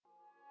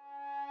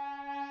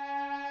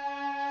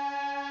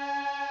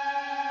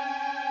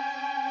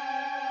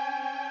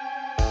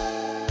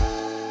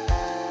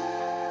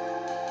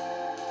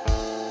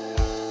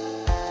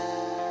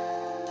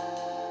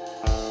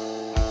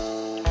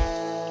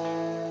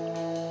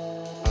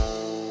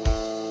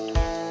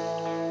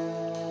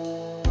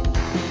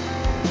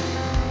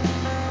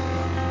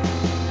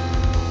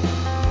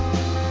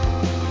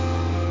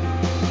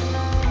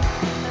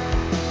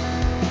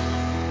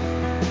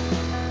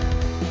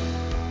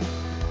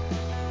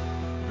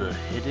The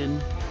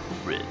Hidden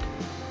Grid,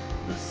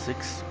 The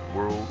Six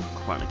World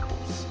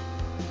Chronicles,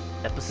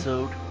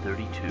 Episode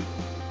 32,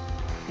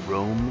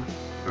 Rome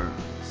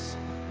Burns,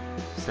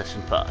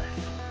 Session 5.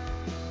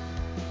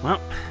 Well,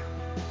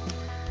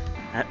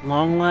 at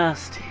long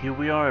last, here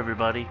we are,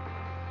 everybody.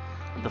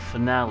 The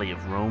finale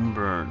of Rome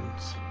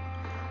Burns.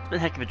 It's been a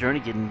heck of a journey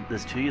getting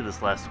this to you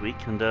this last week,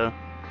 and,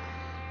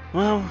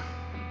 well,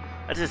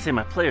 I just say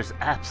my players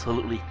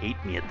absolutely hate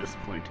me at this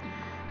point.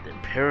 They're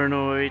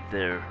paranoid,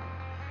 they're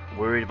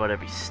worried about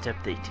every step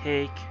they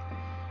take,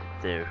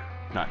 they're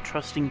not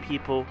trusting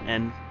people,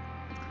 and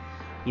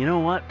you know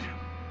what?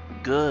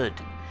 Good.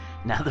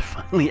 Now they're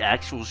finally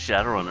actual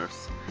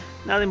Shadowrunners.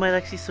 Now they might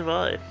actually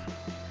survive.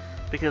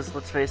 Because,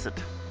 let's face it,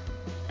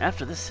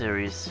 after this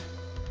series,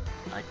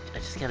 I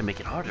just gotta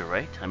make it harder,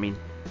 right? I mean,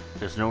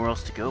 there's nowhere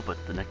else to go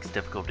but the next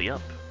difficulty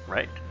up,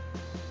 right?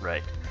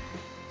 Right.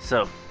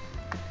 So,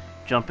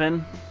 jump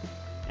in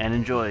and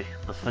enjoy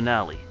the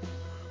finale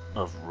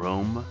of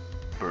Rome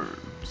Burns.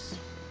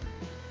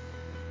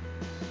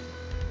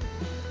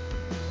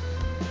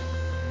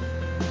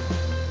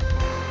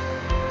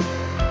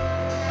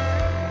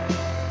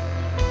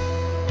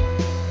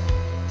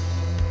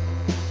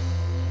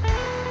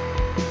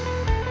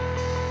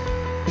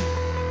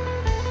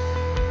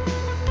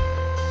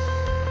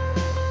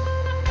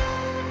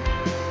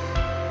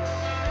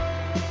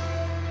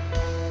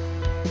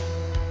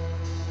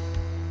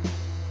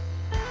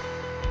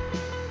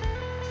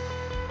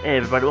 Hey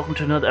everybody, welcome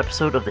to another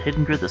episode of The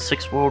Hidden Grid, The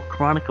Six World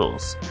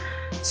Chronicles.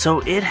 So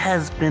it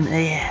has been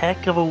a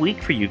heck of a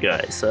week for you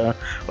guys,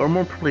 or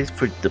more probably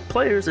for the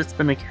players, it's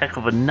been a heck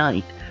of a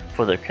night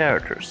for their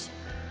characters.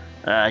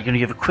 I'm going to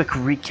give a quick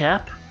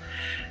recap.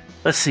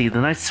 Let's see,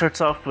 the night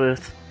starts off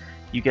with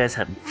you guys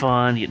having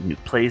fun, getting new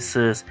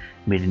places,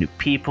 meeting new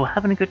people,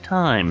 having a good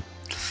time.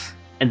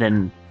 And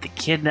then the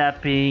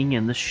kidnapping,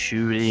 and the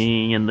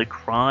shooting, and the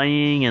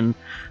crying, and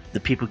the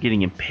people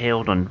getting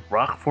impaled on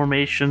rock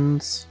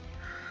formations.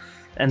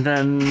 And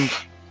then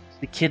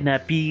the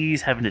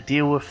kidnappees having to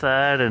deal with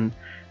that and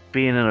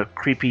being in a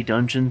creepy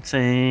dungeon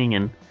thing,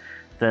 and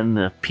then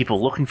the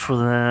people looking for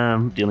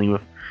them, dealing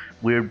with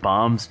weird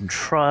bombs and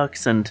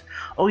trucks, and,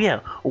 oh yeah,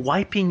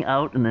 wiping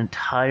out an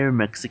entire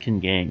Mexican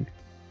gang.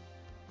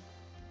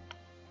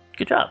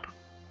 Good job.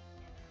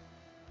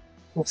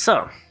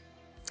 So,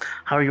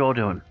 how are you all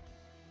doing?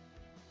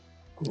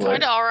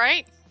 Good,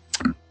 alright.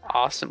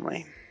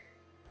 Awesomely.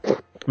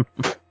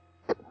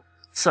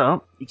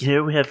 So,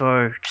 here we have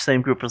our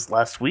same group as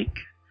last week.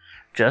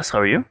 Jess, how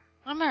are you?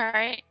 I'm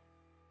alright.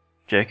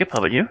 Jacob, how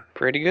about you?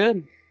 Pretty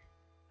good.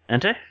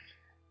 Ente?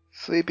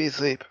 Sleepy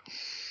sleep.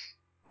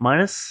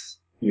 Minus?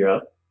 You're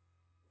up.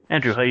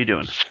 Andrew, how you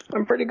doing?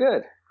 I'm pretty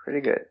good. Pretty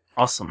good.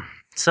 Awesome.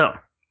 So,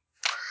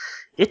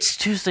 it's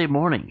Tuesday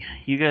morning.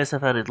 You guys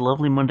have had a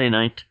lovely Monday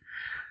night.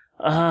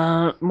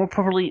 More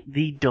probably,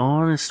 the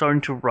dawn is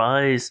starting to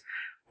rise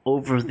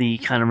over the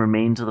kind of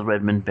remains of the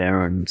Redmond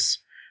Barrens.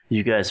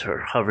 You guys are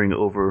hovering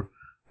over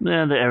the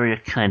area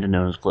kind of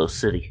known as Glow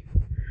City.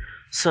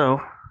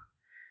 So,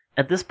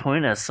 at this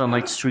point, as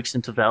sunlight streaks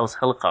into Val's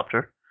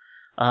helicopter,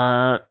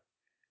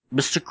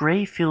 Mr.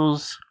 Gray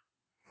feels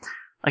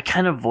a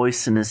kind of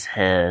voice in his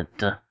head,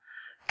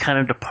 kind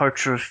of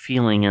departure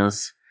feeling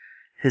as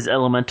his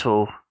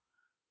elemental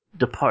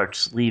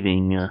departs,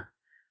 leaving,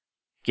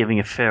 giving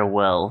a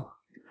farewell.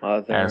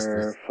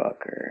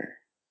 Motherfucker.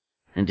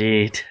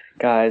 Indeed.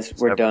 Guys,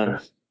 we're done.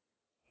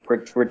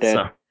 We're dead.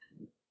 So,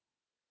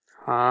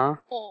 Huh?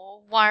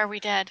 Oh, why are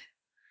we dead?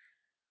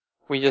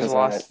 We just 'Cause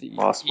lost I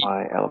lost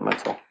my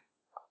elemental.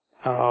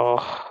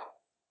 Oh.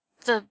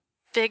 The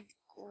big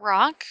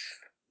rock?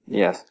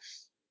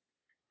 Yes.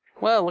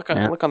 Well, look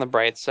Yeah. on the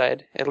bright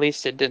side. At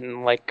least it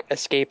didn't,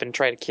 escape and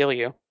try to kill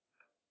you.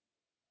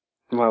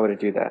 Why would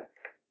it do that?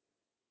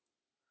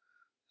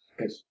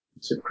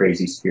 It's a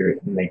crazy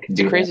spirit, and they can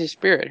It's do a crazy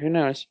spirit. Who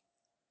knows?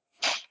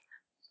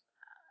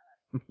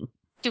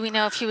 Do we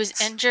know if he was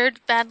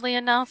injured badly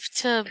enough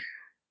to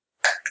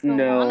go on,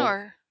 No.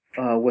 or?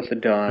 With the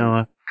dawn,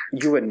 no,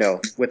 you would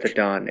know. With the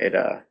dawn, it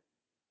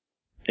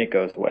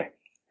goes away.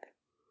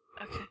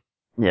 Okay.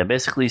 yeah,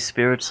 basically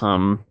spirits,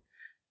 when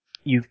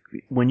you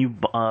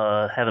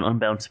have an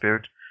unbound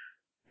spirit,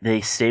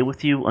 they stay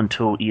with you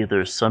until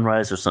either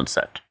sunrise or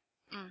sunset.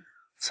 Mm.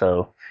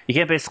 So, you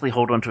can't basically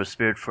hold on to a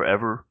spirit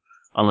forever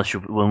unless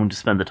you're willing to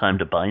spend the time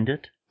to bind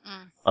it.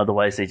 Mm.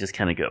 Otherwise, they just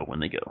kind of go when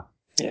they go.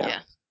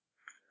 Yeah.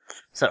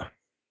 So,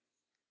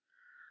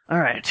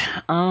 alright,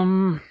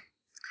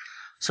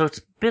 so it's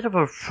a bit of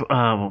a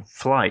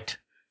flight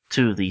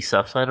to the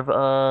south side of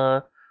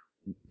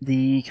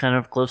the kind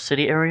of Glow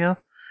City area,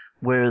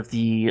 where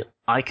the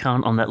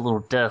icon on that little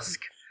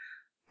desk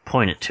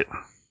pointed to.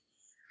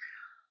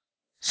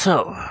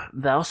 So,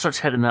 Val starts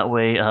heading that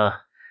way.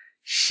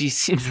 She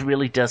seems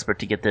really desperate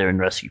to get there and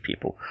rescue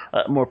people.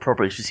 More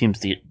appropriately, she seems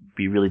to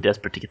be really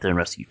desperate to get there and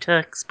rescue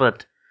Tex,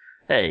 but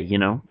hey,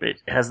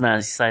 it has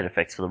nice side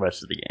effects for the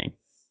rest of the gang.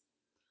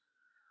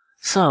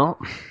 So,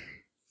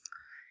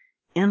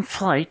 in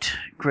flight,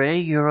 Gray,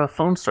 your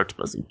phone starts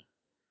buzzing.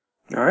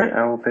 Alright,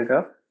 I will pick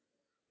up.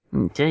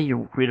 Okay,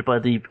 you're greeted by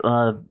the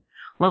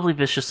lovely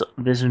vicious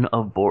vision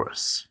of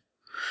Boris.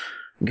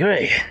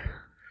 Gray,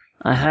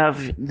 I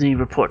have the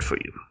report for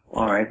you.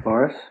 Alright,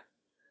 Boris.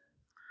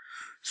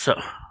 So,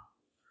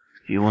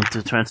 do you want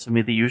to transfer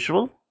me the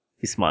usual?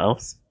 He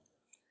smiles.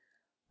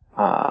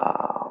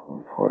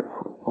 Report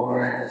for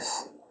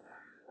Boris.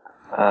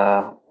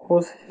 What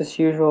was his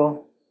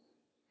usual?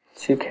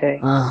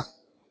 2K?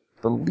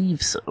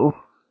 Believe so.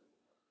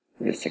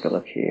 Let's take a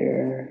look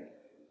here.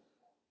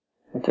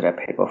 What did I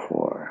pay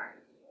before?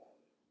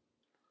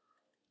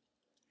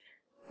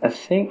 I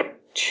think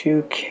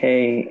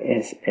 2K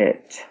is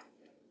it.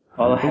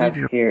 All I have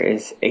here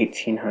is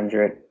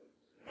 1,800,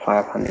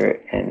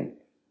 500, and...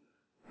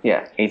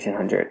 Yeah,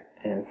 1,800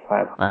 and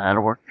 500.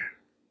 That'll work.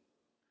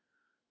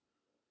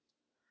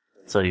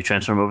 So you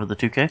transfer him over the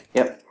 2K?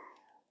 Yep.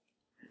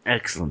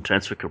 Excellent,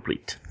 transfer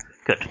complete.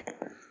 Good.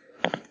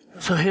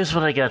 So here's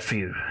what I got for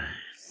you.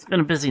 It's been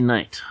a busy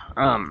night.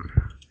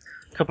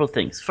 Couple of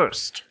things.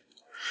 First,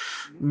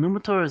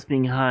 Numitor is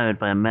being hired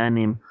by a man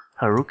named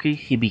Haruki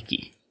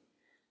Hibiki.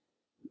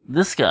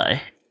 This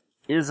guy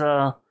is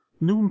a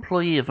new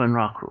employee of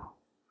Renraku.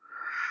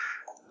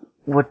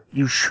 What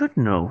you should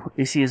know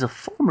is he is a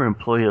former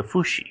employee of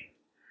Fushi.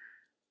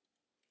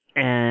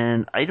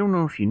 And I don't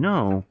know if you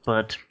know,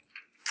 but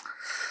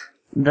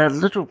that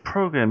little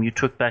program you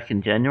took back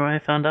in January I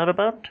found out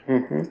about?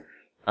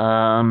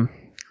 Mm-hmm.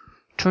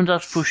 Turns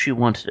out Fushi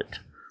wanted it,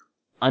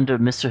 under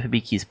Mr.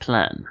 Hibiki's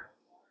plan.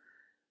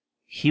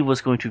 He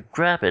was going to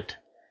grab it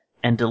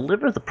and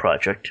deliver the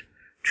project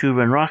to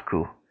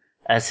Renraku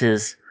as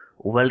his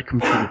welcome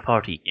to the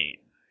party game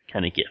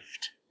kind of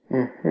gift.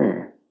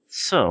 Mm-hmm.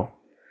 So,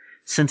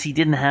 since he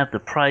didn't have the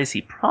prize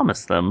he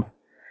promised them,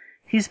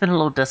 he's been a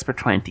little desperate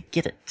trying to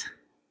get it.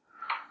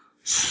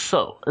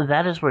 So,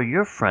 that is where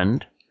your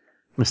friend,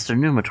 Mr.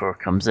 Numitor,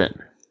 comes in.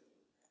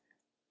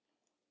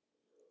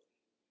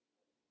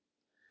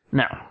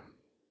 Now,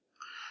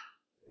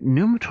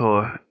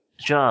 Numitor's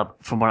job,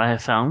 from what I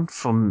have found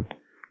from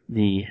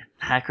the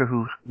hacker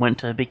who went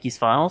to Hibiki's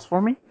files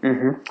for me,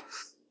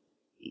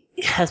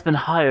 has been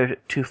hired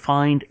to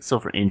find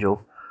Silver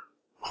Angel,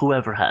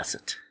 whoever has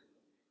it.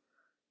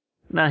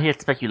 Now, he had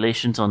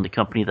speculations on the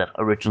company that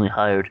originally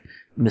hired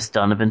Miss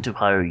Donovan to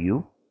hire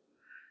you,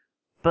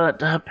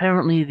 but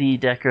apparently the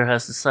Decker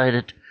has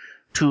decided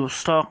to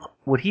stalk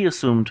what he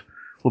assumed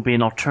would be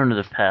an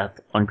alternative path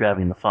on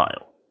grabbing the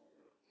file.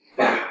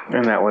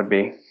 And that would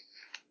be?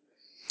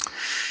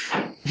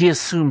 He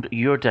assumed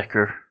your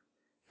Decker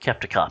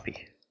kept a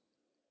copy.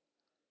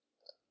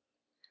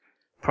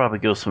 Probably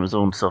goes from his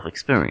own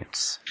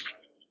self-experience.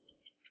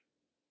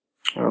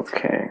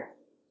 Okay.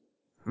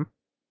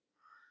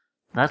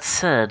 That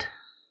said,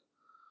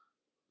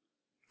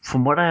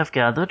 from what I have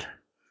gathered,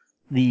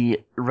 the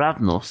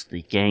Ravnos,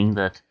 the gang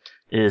that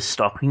is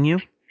stalking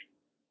you,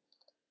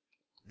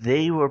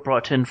 they were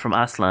brought in from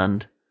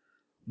Asland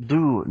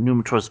through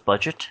Numitor's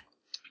budget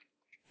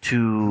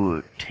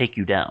to take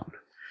you down.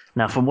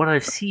 Now, from what I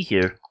see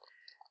here,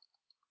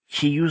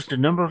 he used a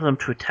number of them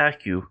to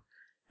attack you,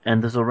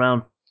 and there's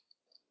around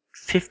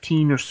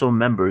 15 or so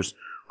members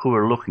who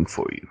are looking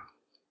for you.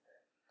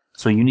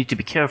 So you need to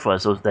be careful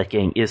as though that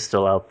gang is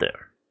still out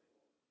there.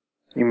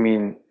 You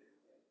mean...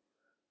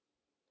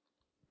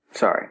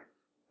 Sorry.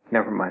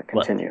 Never mind.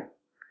 Continue.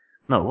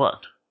 No,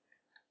 what?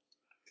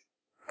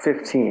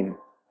 15.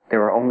 There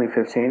were only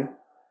 15?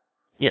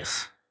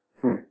 Yes.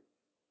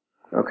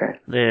 Okay.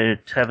 They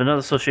have another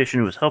association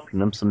who was helping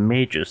them, some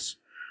mages.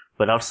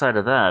 But outside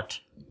of that,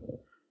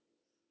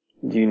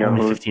 Do you know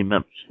only who? 15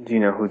 members. Do you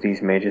know who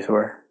these mages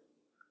were?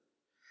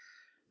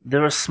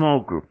 They're a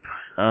small group,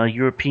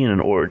 European in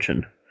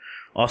origin,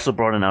 also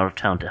brought in out of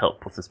town to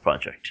help with this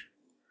project.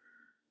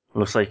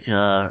 Looks like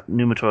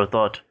Numitor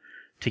thought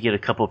to get a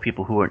couple of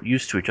people who weren't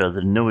used to each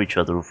other to know each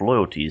other with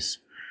loyalties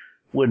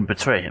wouldn't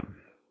betray him.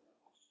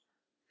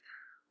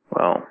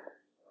 Well.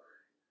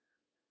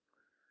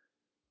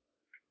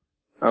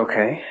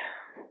 Okay.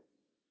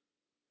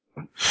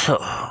 So,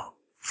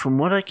 from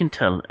what I can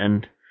tell,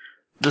 and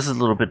this is a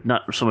little bit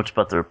not so much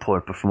about the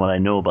report, but from what I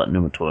know about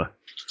Numitor,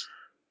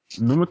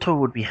 Numitor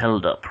would be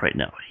held up right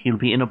now. He'll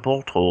be in a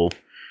bolt hole,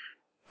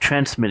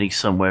 transmitting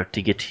somewhere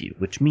to get to you,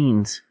 which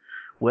means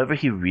wherever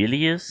he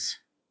really is,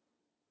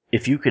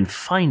 if you can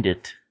find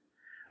it,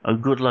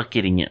 good luck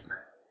getting in.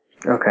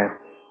 Okay.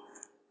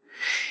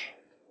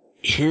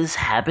 His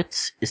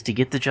habits is to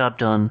get the job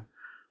done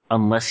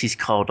unless he's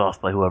called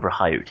off by whoever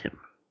hired him.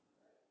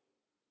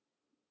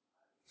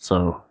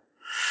 So,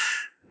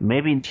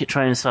 maybe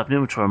trying to stop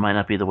Numitor might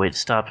not be the way to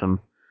stop him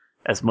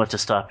as much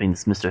as stopping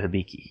this Mr.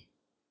 Hibiki.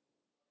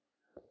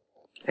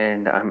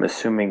 And I'm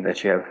assuming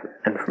that you have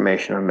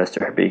information on Mr.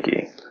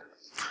 Hibiki.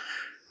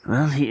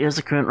 Well, he is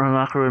a current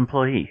Renraku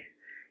employee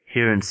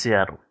here in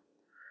Seattle,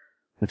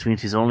 which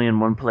means he's only in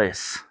one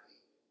place.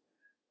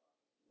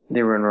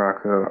 The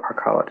Renraku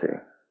Arcology.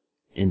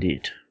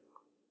 Indeed.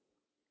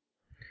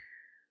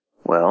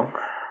 Well,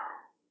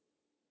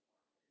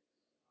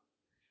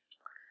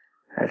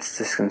 that's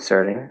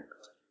disconcerting.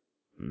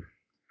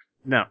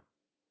 Now,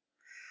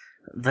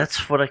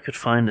 That's what I could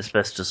find as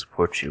best to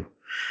support you.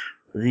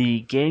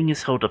 The gang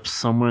is held up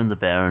somewhere in the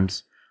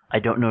Barrens. I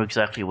don't know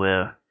exactly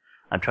where.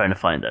 I'm trying to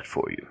find that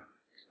for you.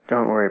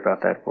 Don't worry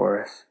about that,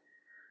 Boris.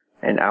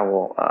 And I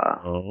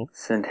will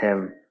send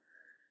him.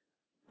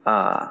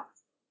 I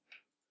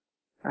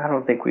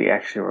don't think we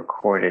actually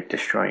recorded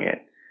destroying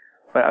it,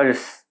 but I'll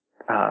just.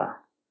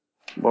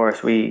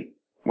 Boris, we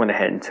went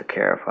ahead and took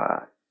care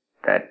of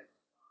that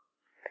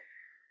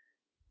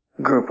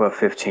group of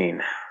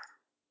 15.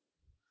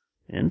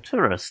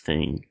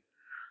 Interesting.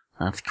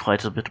 That's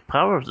quite a bit of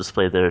power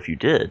display there if you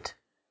did.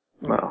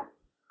 Well,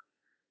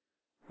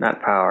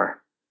 not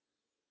power.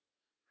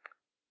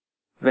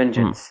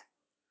 Vengeance.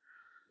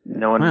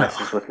 No one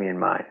messes with me in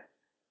mine.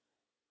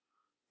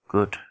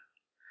 Good.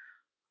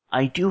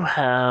 I do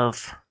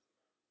have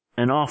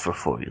an offer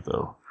for you,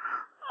 though.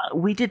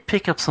 We did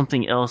pick up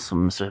something else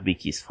from Mr.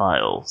 Hibiki's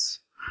files.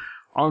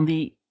 On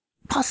the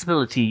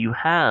possibility you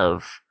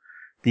have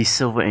the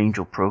Silver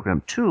Angel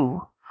program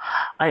too,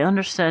 I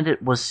understand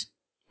it was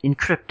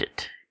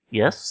encrypted,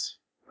 yes?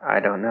 I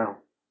don't know.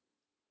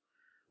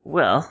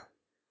 Well,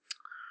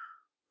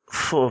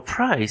 for a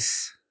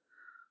price,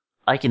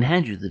 I can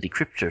hand you the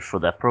decryptor for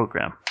that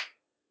program.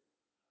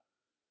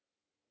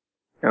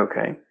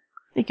 Okay.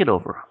 Think it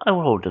over. I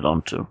will hold it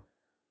on to.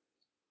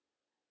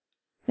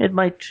 It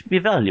might be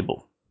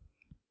valuable.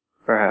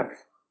 Perhaps.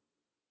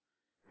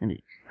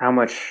 Indeed. How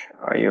much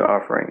are you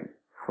offering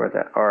for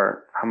that?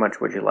 Or how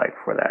much would you like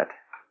for that?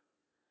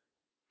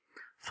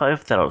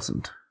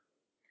 5,000.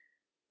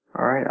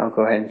 Alright, I'll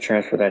go ahead and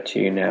transfer that to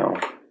you now.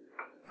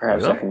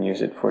 Perhaps I can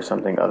use it for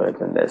something other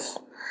than this.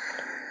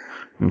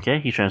 Okay,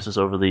 he transfers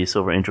over the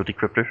Silver Angel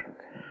decryptor.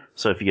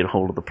 So if you get a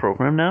hold of the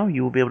program now,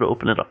 you will be able to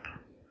open it up.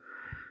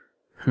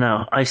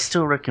 Now, I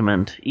still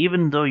recommend,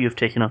 even though you've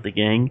taken out the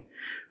gang,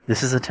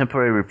 this is a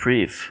temporary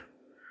reprieve.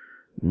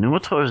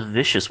 Numitor is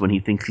vicious when he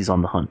thinks he's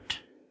on the hunt.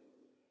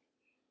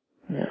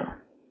 Yeah.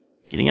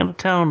 Getting out of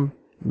town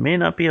may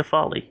not be a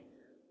folly.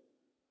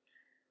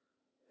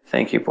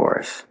 Thank you,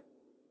 Boris.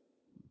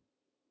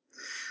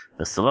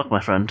 Best of luck, my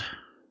friend.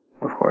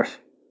 Of course.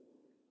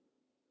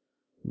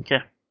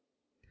 Okay.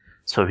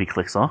 So he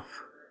clicks off.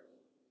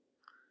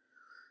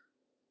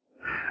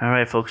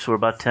 Alright, folks, we're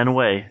about 10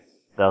 away,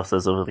 Val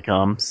says over the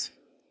comms.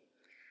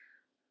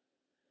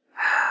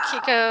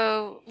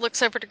 Kiko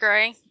looks over to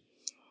Gray.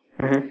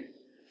 Mm-hmm.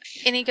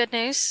 Any good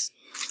news?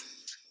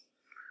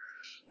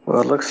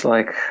 Well, it looks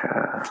like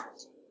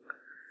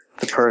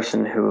the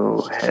person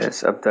who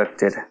has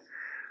abducted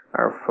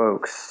our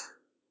folks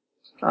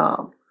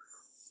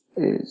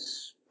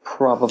is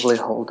probably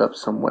holed up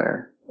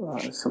somewhere,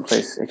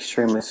 someplace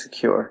extremely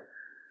secure.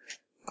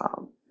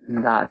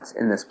 Not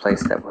in this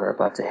place that we're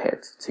about to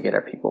hit to get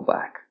our people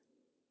back.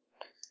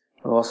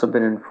 We've also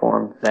been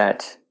informed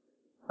that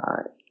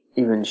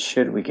even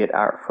should we get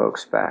our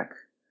folks back,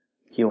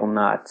 he will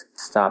not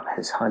stop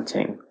his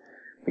hunting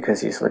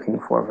because he's looking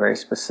for a very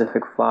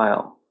specific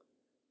file,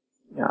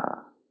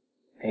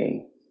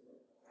 a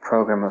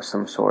program of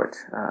some sort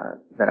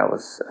that I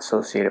was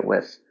associated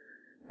with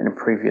in a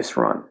previous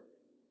run.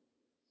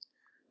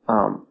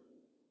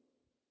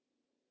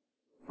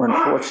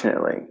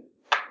 Unfortunately,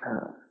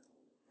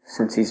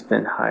 since he's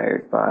been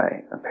hired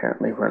by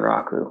apparently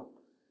Renraku,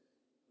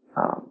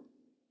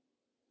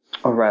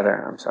 or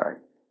rather, I'm sorry,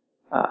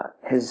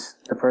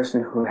 the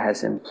person who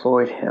has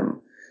employed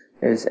him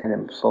is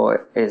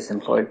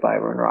employed by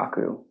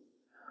Renraku.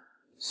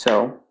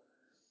 So,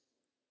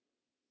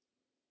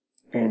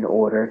 in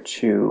order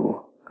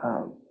to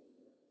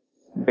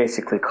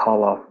basically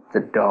call off the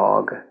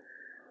dog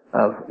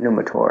of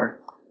Numitor,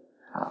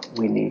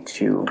 we need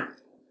to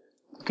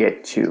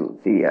get to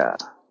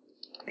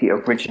the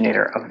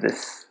originator of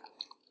this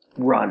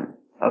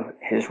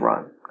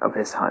of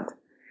his hunt,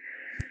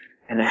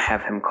 and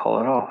have him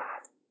call it off.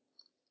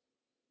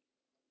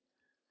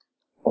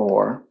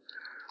 Or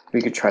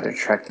we could try to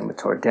track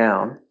Numitor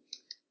down,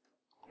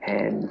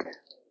 and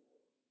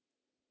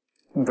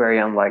very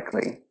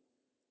unlikely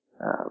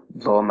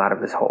blow him out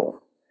of his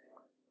hole.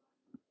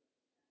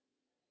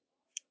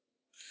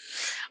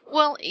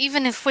 Well,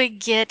 even if we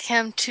get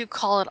him to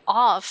call it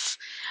off,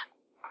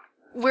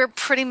 we're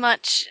pretty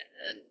much...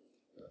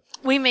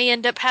 we may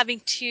end up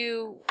having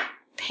to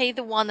pay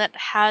the one that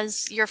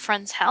has your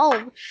friends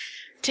held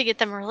to get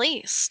them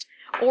released.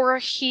 Or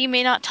he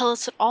may not tell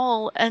us at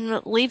all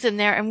and leave them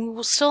there, and we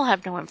will still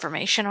have no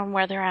information on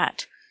where they're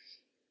at.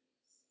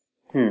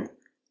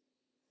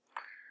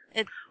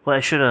 Well, I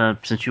should,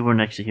 since you were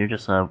next to here,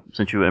 just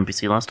since you were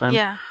NPC last time,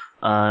 Yeah.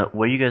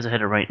 Where you guys are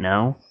headed right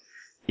now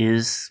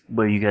is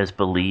where you guys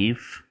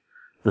believe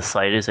the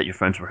site is that your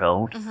friends were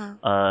held.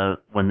 Mm-hmm.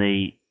 When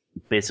they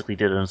basically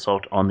did an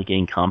assault on the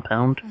gang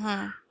compound,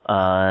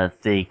 Mm-hmm.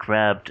 they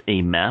grabbed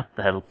a map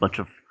that had a bunch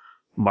of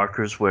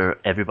markers where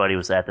everybody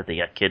was at that they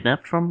got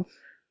kidnapped from,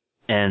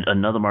 and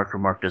another marker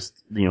marked as,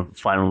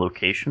 final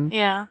location.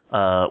 Yeah.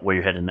 Where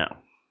you're headed now.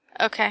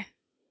 Okay.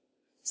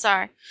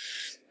 Sorry.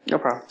 No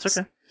problem. It's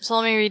okay. So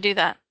let me redo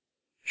that.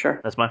 Sure.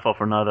 That's my fault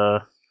for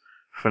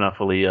not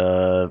fully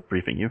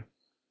briefing you.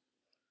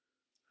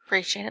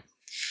 Appreciate it.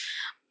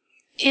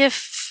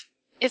 if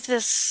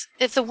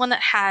the one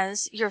that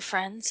has your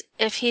friends,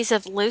 if he's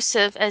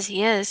elusive as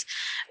he is,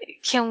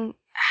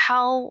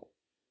 how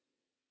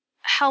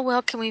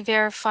well can we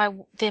verify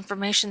the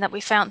information that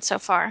we found so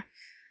far?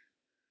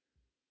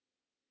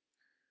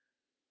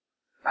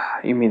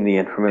 You mean the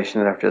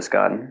information that I've just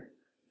gotten?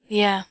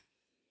 Yeah.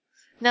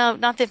 No,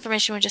 not the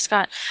information we just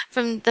got.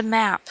 From the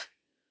map.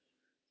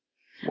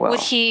 Well,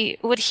 Would he,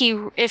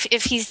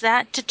 if he's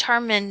that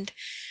determined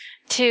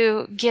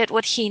to get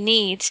what he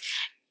needs,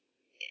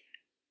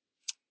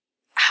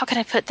 how can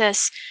I put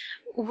this?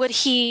 Would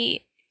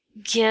he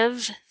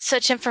give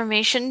such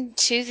information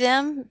to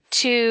them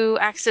to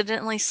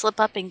accidentally slip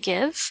up and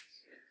give?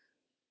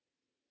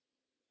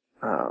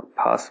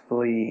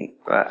 possibly.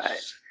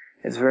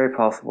 It's very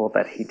possible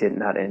that he did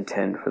not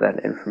intend for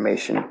that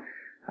information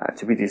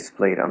to be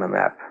displayed on a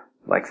map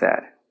like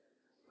that.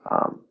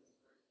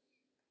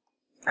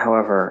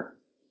 However,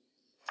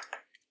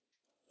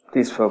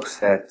 these folks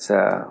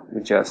that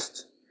we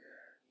just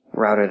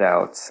routed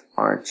out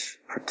aren't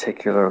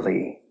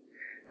particularly...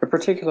 They're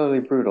particularly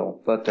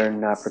brutal, but they're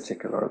not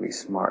particularly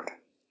smart,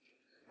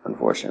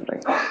 unfortunately.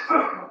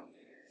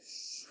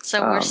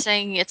 So we're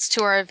saying it's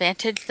to our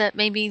advantage that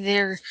maybe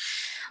they're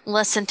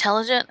less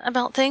intelligent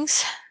about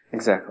things?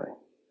 Exactly.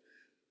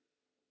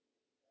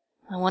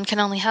 One can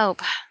only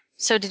hope.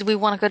 So did we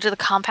want to go to the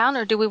compound,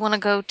 or do we want to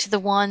go to the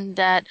one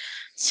that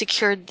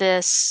secured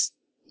this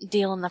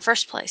deal in the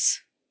first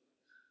place?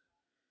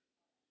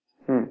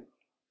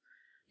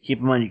 Keep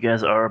in mind, you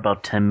guys are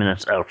about 10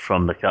 minutes out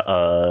from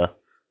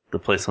the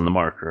place on the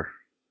marker.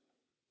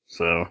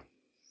 So...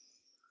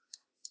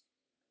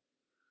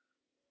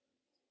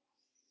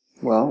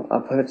 Well,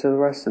 I'll put it to the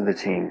rest of the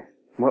team.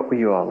 What would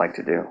you all like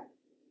to do?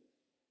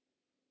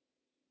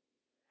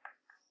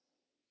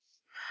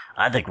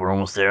 I think we're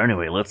almost there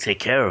anyway. Let's take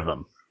care of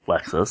them,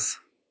 Flexus.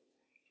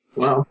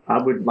 Well,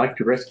 I would like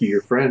to rescue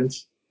your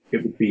friends.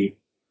 It would be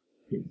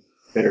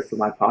better for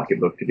my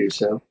pocketbook to do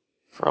so.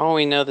 For all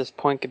we know, this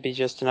point could be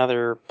just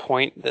another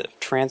point of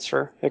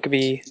transfer. There could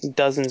be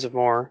dozens of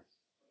more.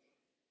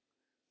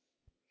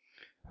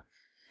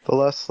 The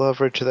less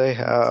leverage they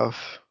have,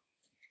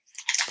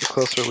 the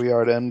closer we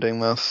are to ending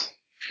this.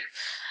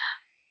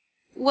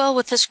 Well,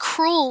 with as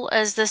cruel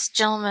as this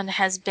gentleman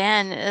has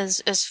been,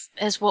 as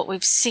what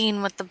we've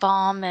seen with the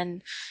bomb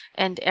and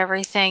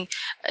everything,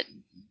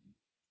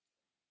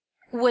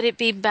 would it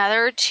be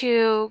better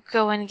to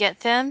go and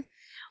get them,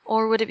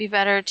 or would it be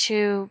better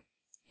to,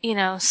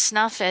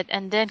 snuff it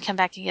and then come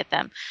back and get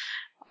them?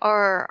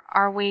 Or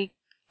are we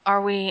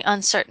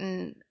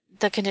uncertain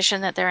the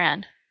condition that they're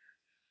in?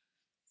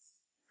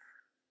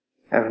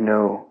 I have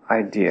no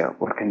idea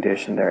what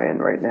condition they're in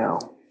right now.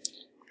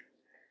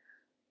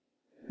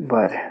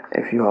 But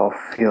if you all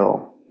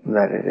feel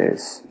that it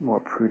is more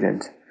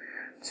prudent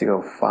to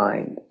go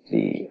find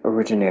the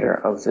originator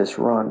of this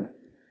run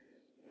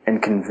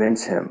and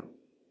convince him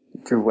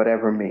through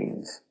whatever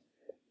means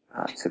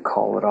to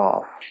call it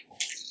off,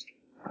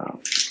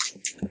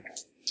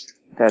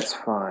 that's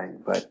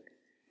fine. But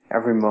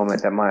every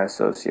moment that my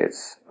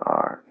associates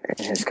are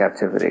in his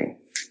captivity,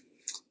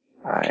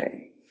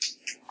 I'm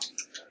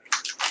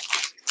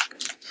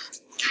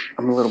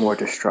a little more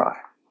distraught.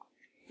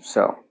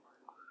 So...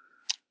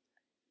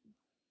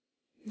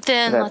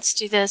 Then let's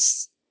do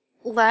this.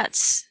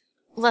 Let's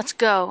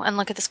go and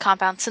look at this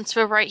compound since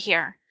we're right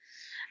here.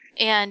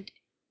 And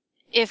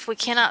if we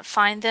cannot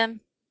find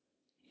them,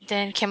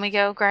 then can we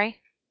go, Gray?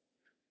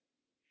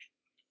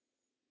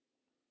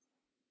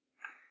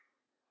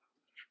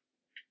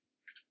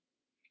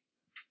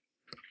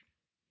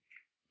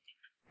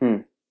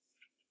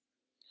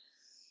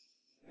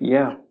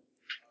 Yeah.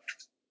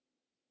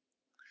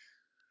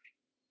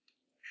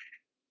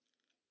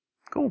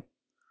 Cool.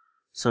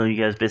 So you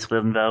guys basically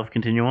letting Valve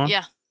continue on?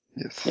 Yeah.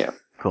 Yes. Yeah.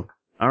 Cool.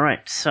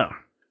 Alright, so...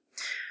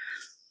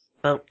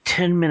 About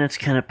 10 minutes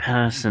kind of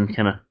pass and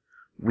kind of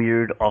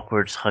weird,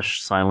 awkward,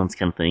 hushed silence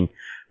kind of thing.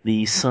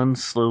 The sun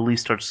slowly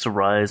starts to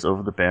rise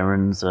over the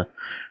barrens.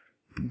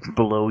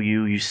 Below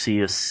you, you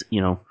see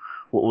what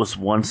was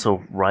once a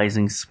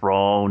rising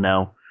sprawl,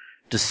 now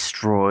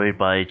destroyed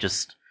by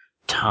just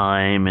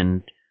time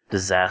and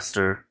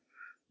disaster.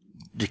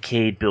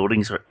 Decayed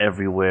buildings are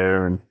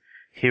everywhere, and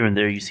here and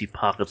there you see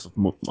pockets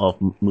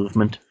of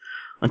movement,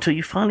 until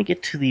you finally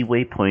get to the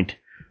waypoint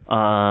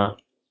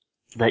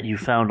that you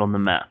found on the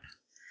map.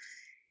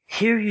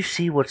 Here you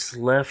see what's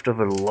left of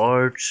a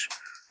large,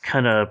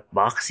 kind of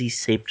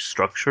boxy-shaped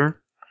structure.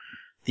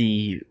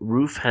 The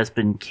roof has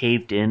been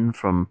caved in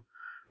from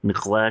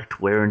neglect,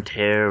 wear and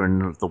tear,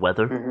 and the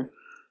weather. Mm-hmm.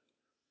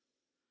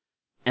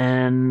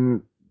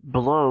 And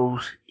below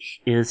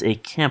is a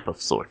camp of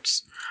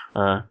sorts.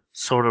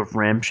 Sort of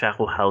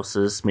ramshackle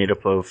houses made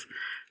up of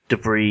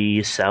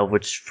debris,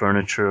 salvaged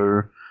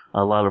furniture,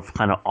 a lot of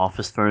kind of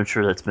office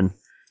furniture that's been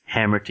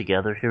hammered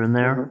together here and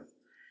there. Mm-hmm.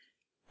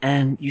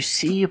 And you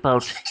see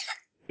about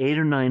 8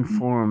 or 9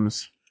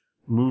 forms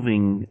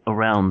moving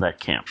around that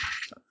camp.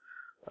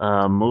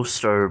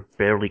 Most are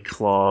barely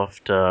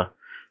clothed,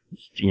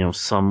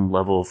 some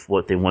level of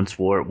what they once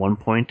wore at one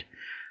point.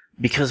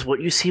 because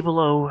what you see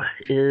below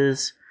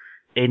is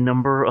a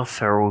number of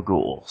feral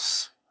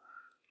ghouls.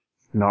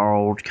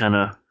 Gnarled, kind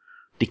of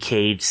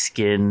decayed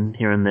skin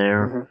here and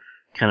there,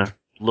 kind of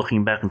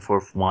looking back and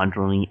forth,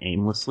 wandering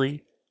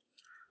aimlessly.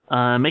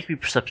 Make me a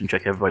perception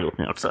check, everybody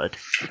looking outside.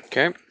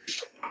 Okay.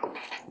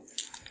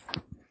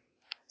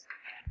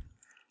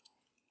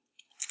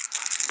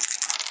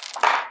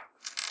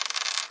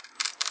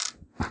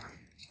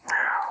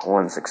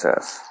 One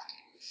success.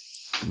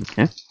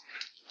 Okay.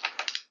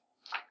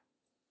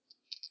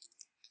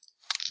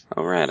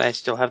 Alright, I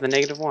still have the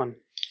 -1.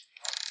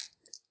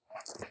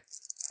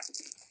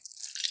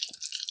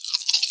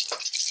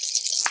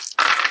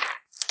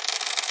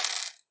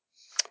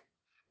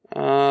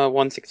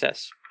 One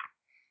success.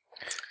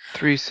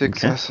 3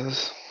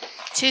 successes.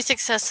 2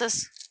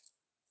 successes.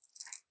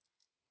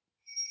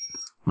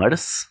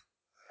 Midas?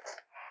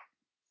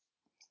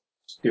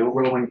 Still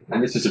rolling,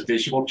 and this is a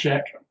visual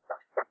check.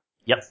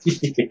 Yep.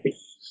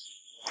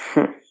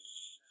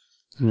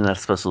 That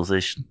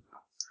specialization.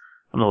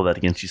 I'll know that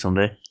against you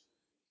someday.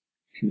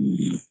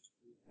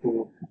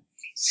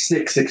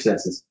 6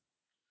 successes.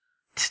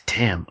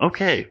 Damn.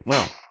 Okay.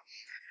 Well.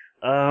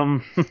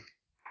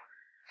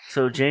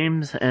 So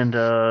James and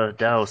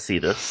Dow see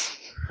this.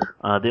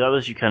 The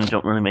others you kind of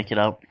don't really make it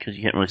out because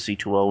you can't really see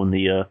too well in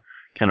the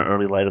kind of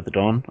early light of the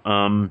dawn.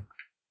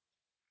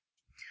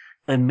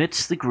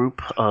 Amidst the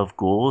group of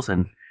ghouls,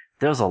 and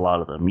there's a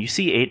lot of them. You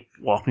see 8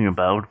 walking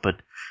about,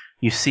 but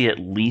you see at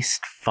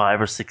least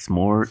 5 or 6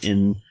 more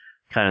in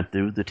kind of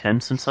through the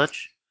tents and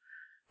such.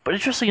 But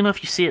interestingly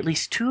enough, you see at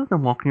least 2 of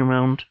them walking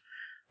around,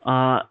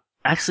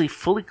 actually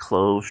fully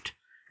clothed,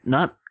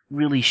 not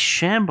really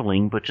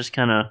shambling, but just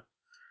kind of,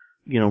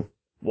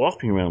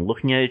 walking around,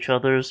 looking at each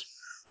other's,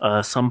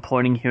 some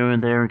pointing here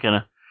and there, and kind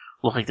of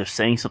look like they're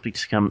saying something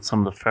to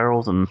some of the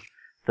ferals and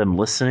them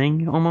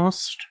listening,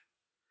 almost.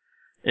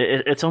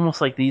 It's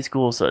almost like these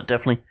ghouls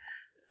definitely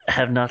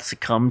have not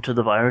succumbed to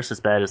the virus as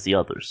bad as the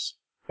others.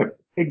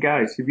 Hey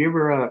guys, have you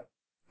ever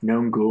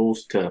known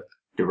ghouls to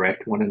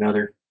direct one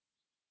another?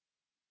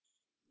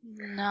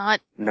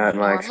 Not Not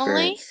my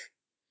normally.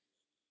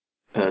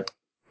 experience.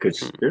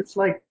 Because there's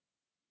like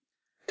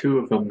 2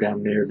 of them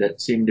down there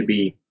that seem to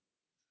be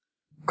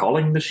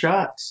calling the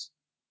shots.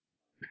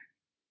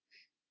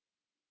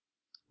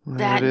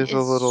 That is a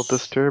little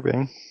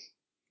disturbing.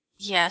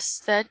 Yes,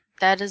 that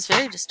is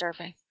very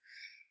disturbing.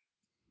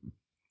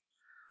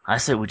 I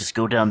say we just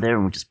go down there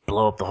and we just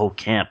blow up the whole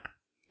camp,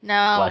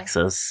 No. Black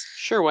says.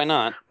 Sure, why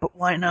not? But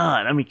why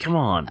not? I mean, come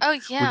on. Oh,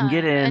 yeah. We can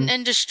get in.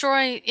 And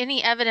destroy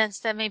any evidence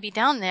that may be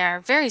down there.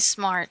 Very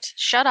smart.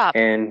 Shut up.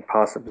 And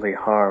possibly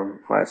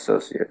harm my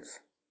associates.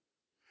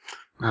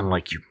 Not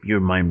like you. You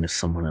remind me of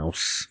someone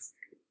else.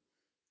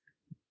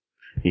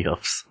 He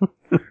huffs.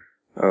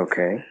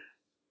 Okay.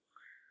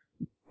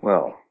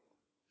 Well,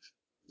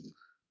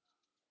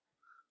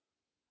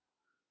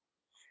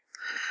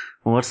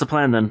 Well, what's the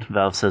plan then?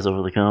 Valve says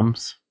over the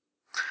comms.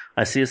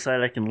 I see a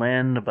site I can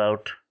land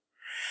about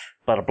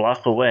a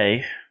block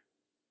away.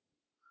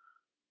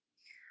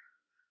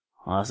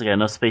 Honestly, got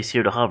enough space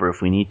here to hover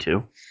if we need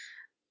to.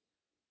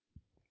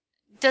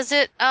 Does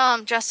it,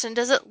 Justin,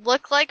 does it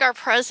look like our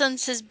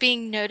presence is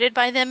being noted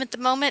by them at the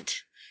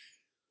moment?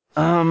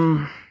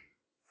 You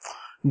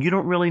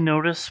don't really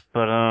notice,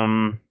 but,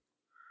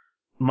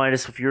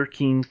 Midas, with your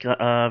keen,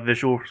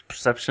 visual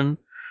perception,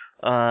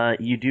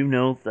 you do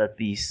know that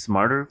the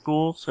smarter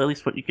ghouls, at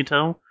least what you can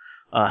tell,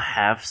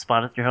 have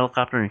spotted your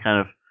helicopter and kind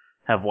of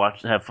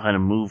have kind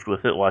of moved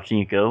with it, watching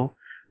it go.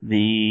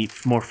 The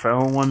more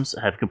feral ones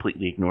have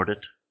completely ignored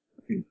it.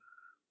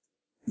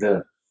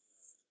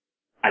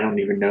 I don't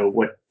even know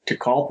what to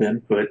call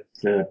them, but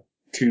the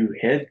 2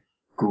 head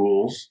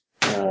ghouls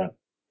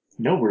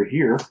know we're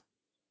here.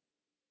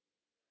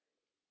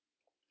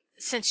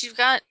 Since you've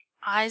got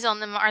eyes on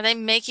them, are they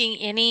making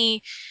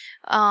any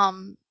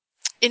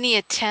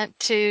attempt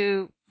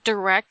to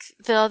direct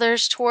the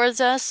others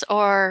towards us,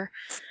 or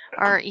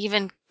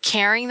even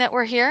caring that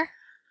we're here?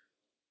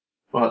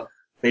 Well,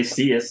 they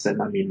see us,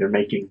 and I mean, they're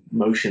making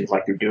motions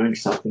like they're doing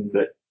something,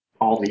 but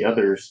all the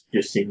others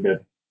just seem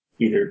to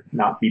either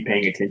not be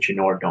paying attention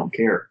or don't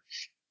care.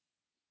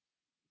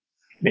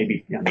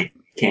 Maybe,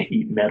 can't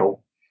eat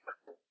metal.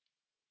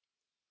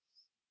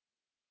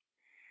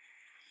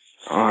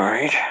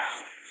 alright.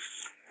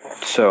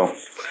 So,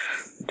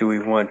 do we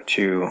want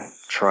to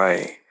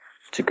try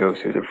to go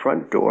through the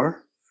front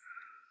door?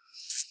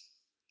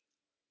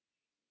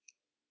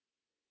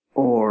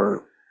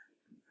 Or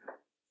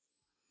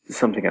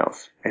something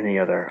else? Any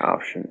other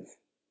options?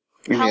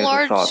 Any How other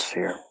large- thoughts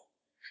here?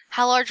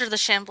 How large are the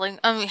shambling?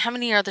 How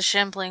many are the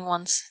shambling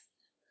ones?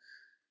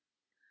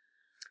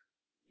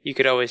 You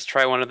could always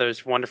try one of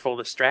those wonderful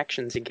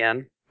distractions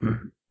again.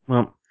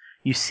 Well,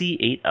 you see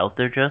 8 out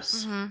there,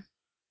 Jess.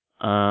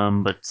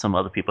 Mm-hmm. But some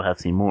other people have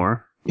seen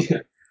more.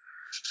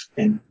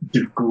 And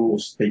the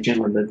ghouls, they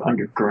generally live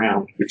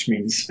underground, which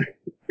means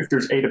if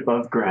there's 8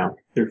 above ground,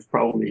 there's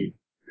probably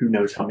who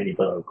knows how many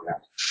below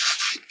ground.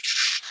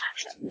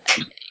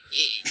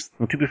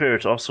 Well, to be fair,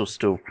 it's also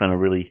still kind of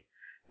really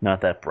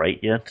not that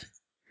bright yet.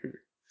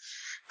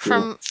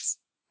 From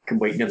Can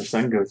wait until the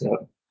sun goes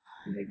up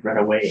and they run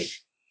away.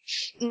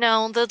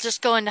 No, they'll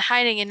just go into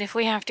hiding, and if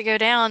we have to go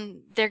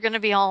down, they're going to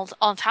be all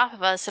on top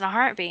of us in a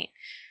heartbeat.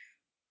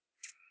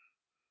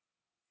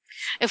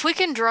 If we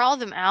can draw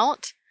them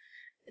out,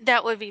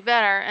 that would be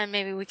better, and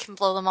maybe we can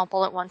blow them up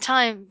all at one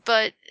time,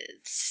 but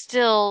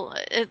still,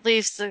 it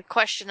leaves the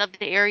question of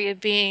the area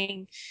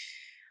being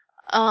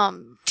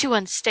too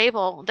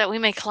unstable that we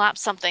may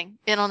collapse something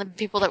in on the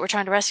people that we're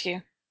trying to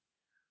rescue.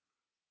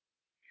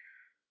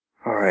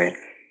 All right.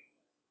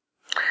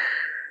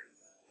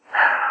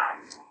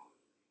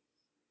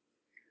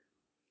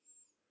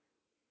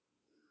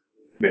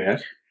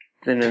 Yes.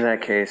 Then in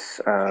that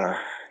case,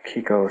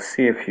 Kiko,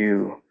 see if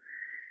you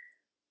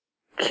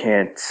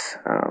can't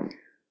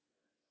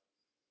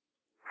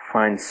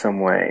find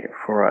some way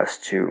for us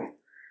to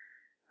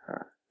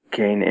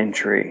gain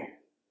entry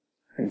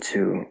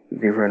into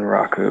the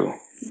Renraku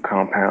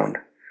compound.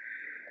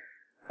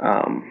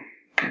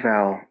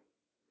 Val,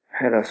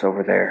 head us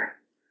over there.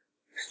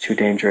 It's too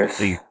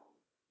dangerous.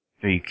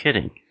 Are you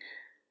kidding?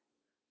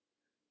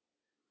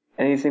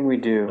 Anything we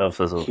do Oh,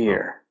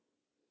 here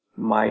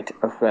might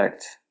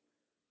affect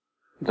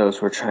those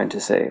we're trying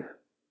to save.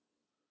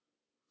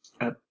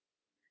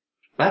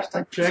 Last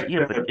I checked,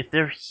 Yeah, but if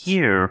they're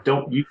here,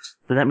 don't use.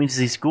 then that means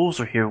these ghouls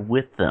are here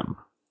with them.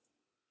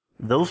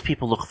 Those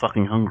people look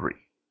fucking hungry.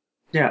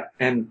 Yeah,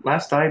 and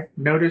last I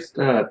noticed,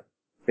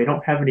 they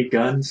don't have any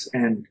guns,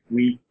 and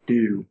we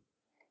do.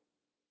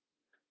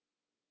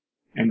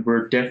 And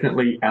we're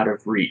definitely out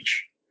of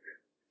reach.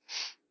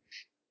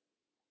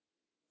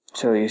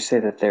 So you say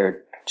that there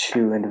are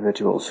two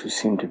individuals who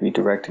seem to be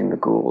directing the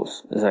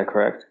ghouls, is that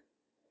correct?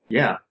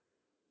 Yeah.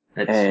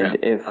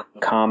 And if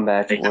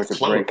combat they were have to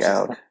clothes. break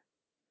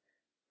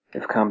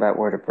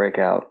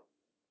out,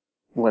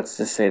 let's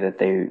just say that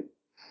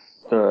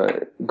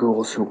the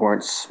ghouls who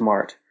weren't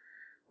smart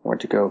were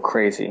to go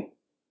crazy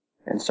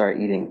and start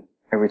eating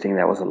everything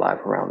that was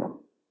alive around them.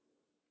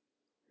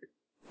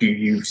 Do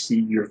you see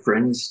your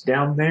friends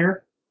down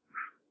there?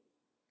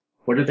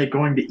 What are they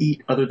going to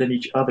eat other than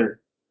each other?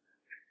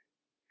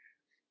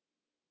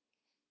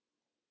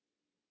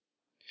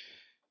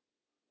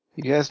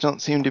 You guys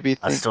don't seem to be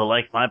I still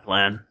like my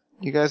plan.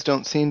 You guys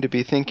don't seem to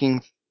be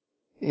thinking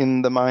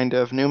in the mind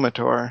of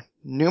Numitor.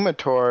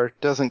 Numitor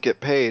doesn't get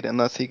paid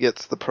unless he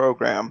gets the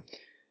program.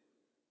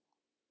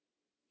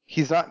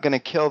 He's not going to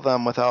kill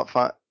them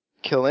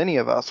kill any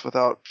of us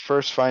without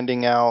first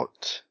finding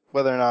out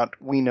whether or not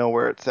we know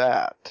where it's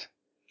at.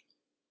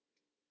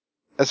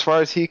 As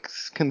far as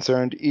he's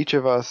concerned, each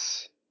of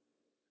us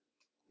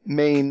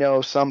may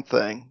know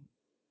something.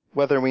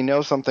 Whether we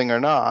know something or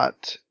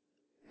not,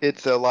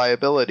 it's a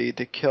liability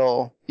to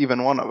kill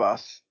even one of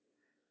us.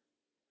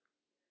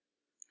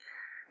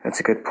 That's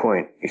a good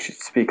point. You should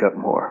speak up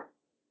more.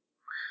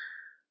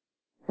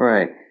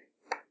 Right.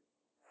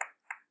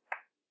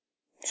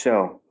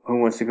 So, who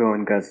wants to go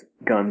in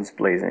guns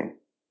blazing?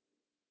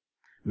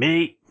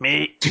 Me.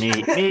 I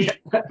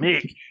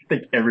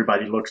think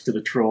everybody looks to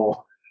the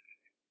troll.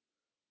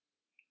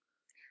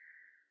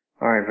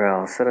 Alright,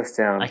 Val, set us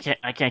down. I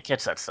can't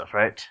catch that stuff,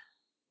 right?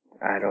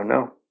 I don't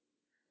know.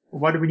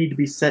 Why do we need to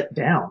be set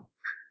down?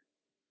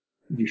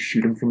 You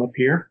shoot them from up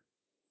here?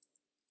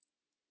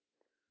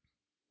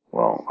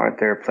 Well, aren't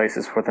there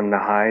places for them to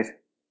hide?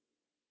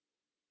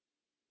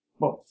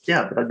 Well,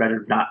 yeah, but I'd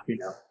better not,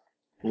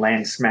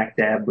 land smack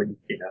dab when,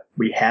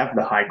 we have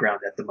the high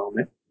ground at the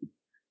moment.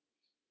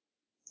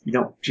 You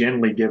don't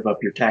generally give up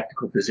your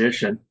tactical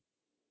position.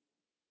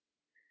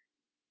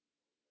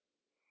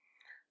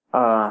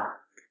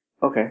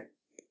 Okay.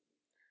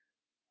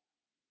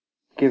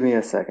 Give me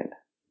a second.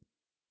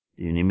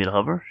 Do you need me to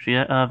hover,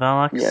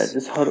 Valax? Yeah,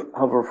 just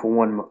hover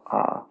for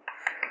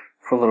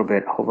for a little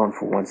bit. Hold on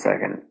for 1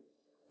 second.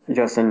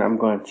 Justin, I'm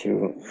going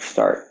to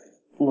start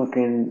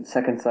looking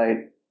second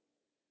sight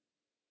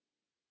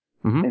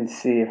and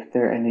see if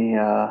there are any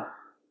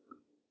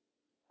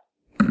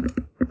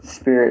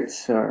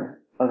spirits or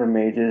other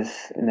mages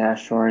in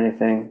Astral or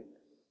anything.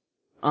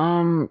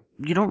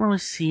 You don't really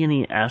see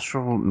any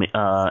astral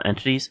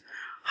entities.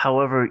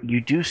 However,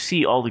 you do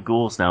see all the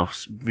ghouls now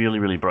really,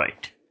 really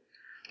bright.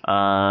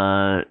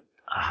 I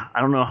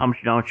don't know how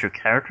much knowledge your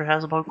character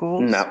has about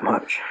ghouls. Not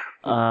much.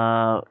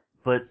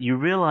 But you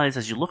realize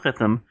as you look at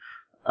them,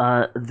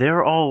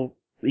 they're all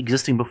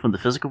existing both in the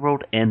physical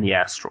world and the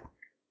astral.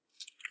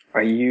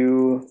 Are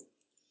you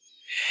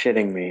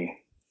shitting me?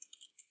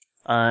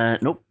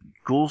 Nope.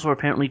 Ghouls are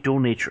apparently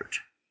dual-natured.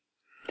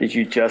 Did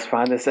you just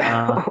find this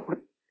out?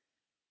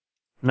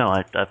 No,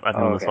 I've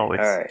known this always.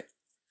 Alright.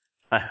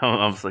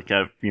 I was like,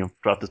 I've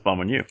dropped this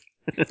bomb on you.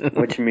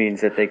 Which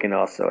means that they can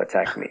also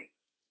attack me.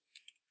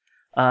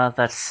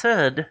 That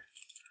said,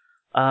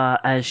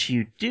 as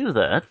you do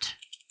that,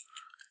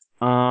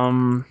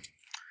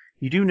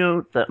 you do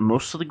note that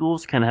most of the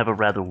ghouls kind of have a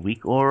rather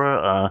weak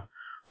aura,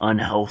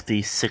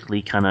 unhealthy,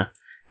 sickly, kind of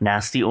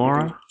nasty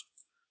aura.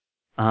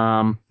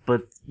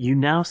 But you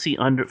now see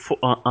under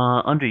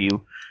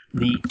you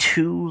the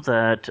two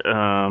that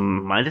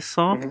Midas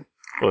saw,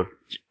 or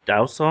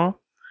Dao saw.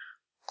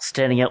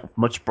 standing out with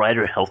much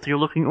brighter, healthier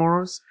looking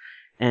auras,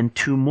 and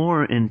 2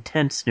 more in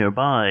tents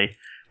nearby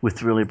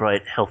with really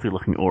bright, healthy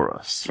looking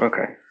auras.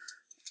 Okay.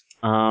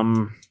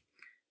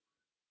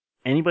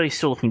 Anybody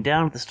still looking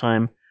down at this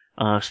time,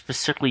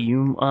 specifically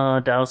you,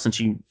 Dao, since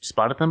you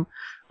spotted them,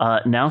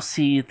 now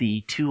see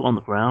the 2 on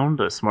the ground,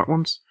 the smart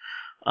ones,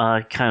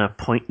 kind of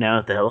point now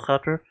at the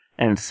helicopter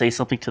and say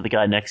something to the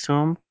guy next to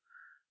him.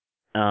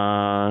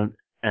 And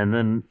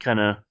then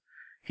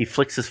he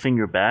flicks his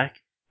finger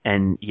back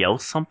and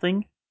yells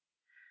something.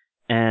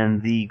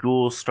 And the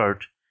ghouls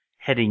start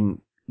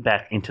heading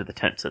back into the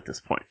tents at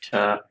this point.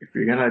 If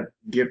you're gonna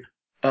give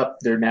up,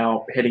 they're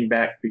now heading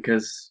back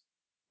because,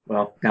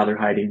 well, now they're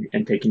hiding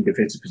and taking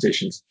defensive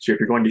positions. So if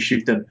you're going to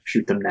shoot them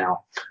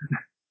now.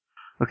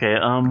 Okay,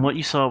 what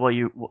you saw while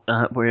you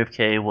were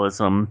AFK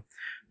was,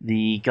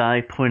 the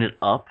guy pointed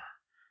up,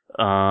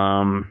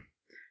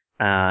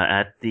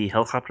 at the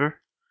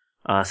helicopter,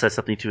 said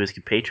something to his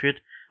compatriot,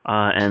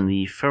 and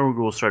the feral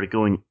ghoul started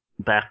going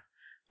back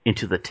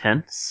into the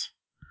tents.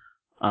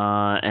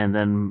 And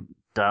then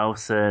Dao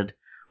said,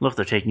 look,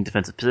 they're taking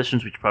defensive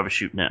positions, we should probably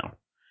shoot now.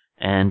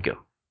 And go.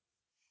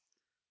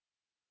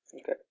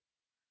 Okay.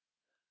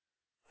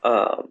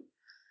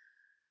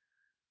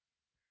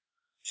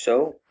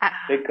 So,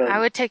 big gun. I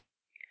would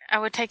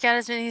take out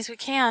as many as we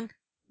can.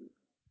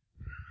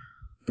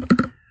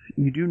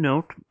 You do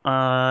note,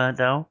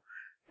 Dao,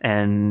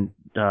 and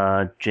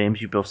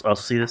James, you both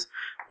also see this.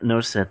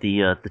 Notice that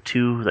the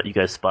 2 that you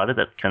guys spotted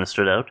that kind of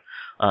stood out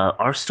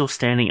are still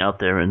standing out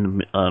there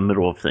in the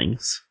middle of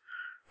things.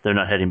 They're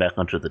not heading back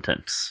onto the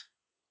tents.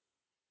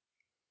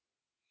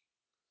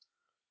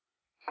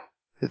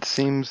 It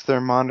seems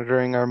they're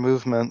monitoring our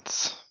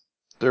movements.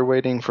 They're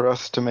waiting for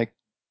us to make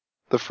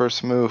the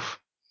first move.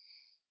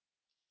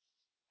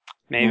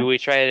 Maybe we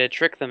try to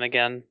trick them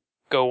again.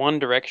 Go one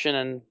direction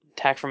and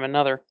attack from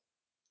another.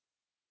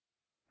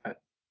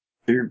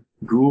 They're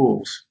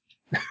ghouls.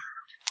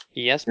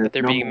 Yes, but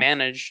they're No. being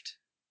managed,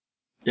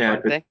 Yeah,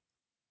 aren't but they?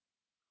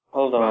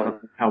 Hold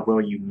on. how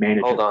well you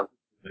manage Hold it. on.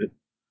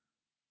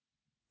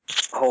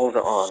 Hold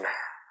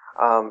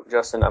on.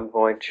 Justin, I'm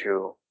going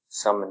to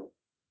summon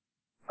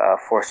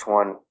Force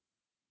 1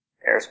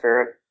 Air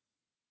Spirit.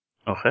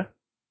 Okay.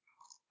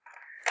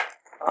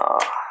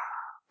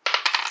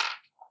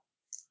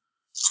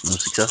 No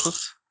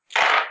successes?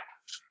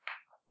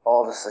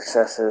 All the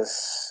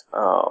successes.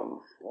 1,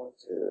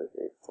 2,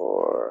 3,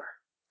 4.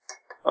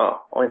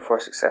 Oh, only 4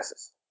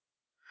 successes.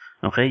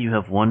 Okay, you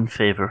have 1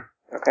 favor.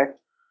 Okay.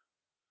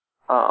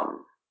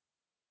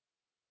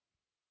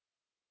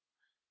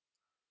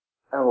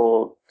 I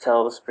will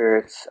tell the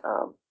spirits,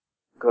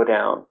 go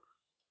down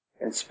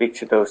and speak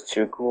to those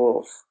 2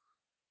 ghouls.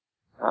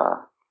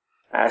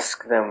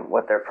 Ask them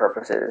what their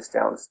purpose is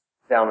down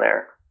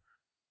there,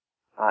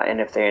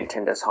 and if they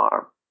intend us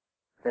harm.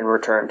 Then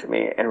return to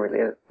me and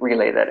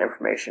relay that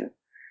information.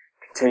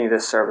 Continue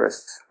this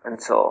service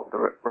until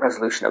the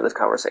resolution of this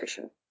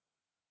conversation.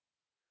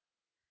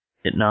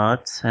 It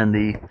nods, and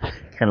the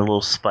kind of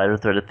little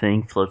spider-threaded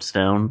thing floats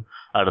down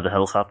out of the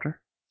helicopter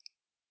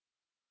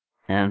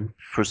and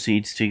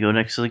proceeds to go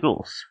next to the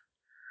ghouls.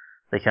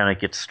 They kind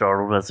of get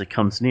startled as it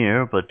comes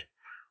near, but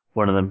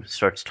one of them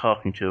starts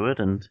talking to it,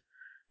 and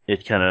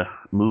it kind of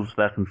moves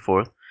back and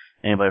forth.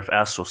 Anybody with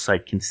astral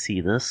sight can see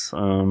this.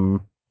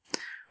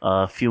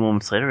 A few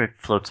moments later, it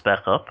floats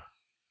back up.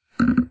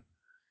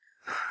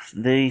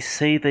 They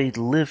say they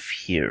live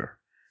here,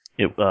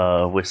 it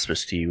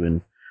whispers to you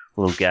in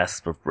a little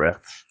gasp of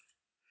breath.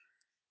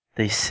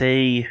 They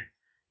say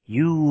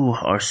you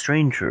are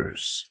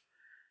strangers.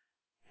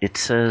 It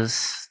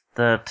says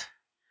that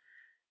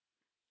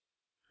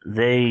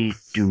they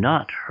do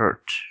not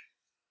hurt.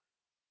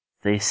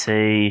 They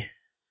say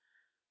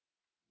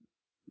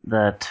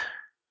that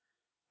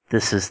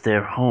this is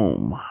their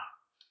home.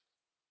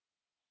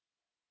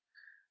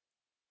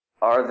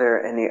 Are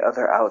there any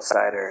other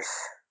outsiders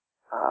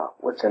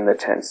within the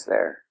tents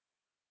there?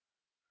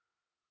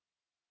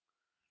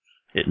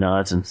 It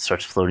nods and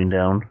starts floating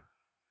down.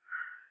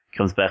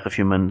 Comes back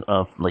a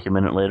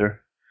minute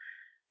later.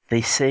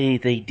 They say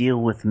they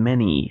deal with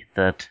many,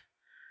 that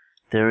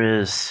there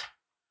is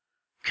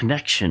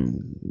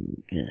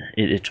connection.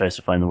 It tries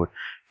to find the word.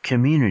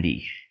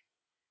 Community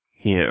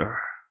here.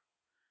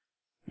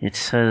 It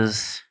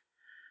says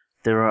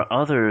there are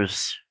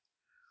others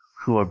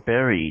who are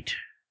buried,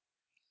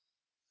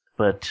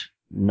 but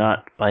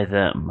not by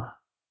them.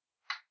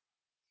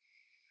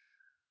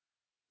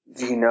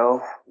 Do you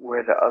know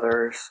where the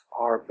others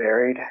are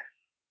buried?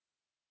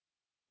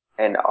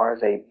 And are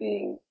they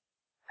being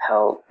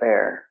held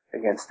there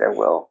against their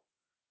will?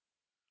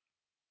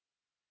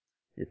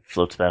 It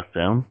floats back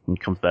down and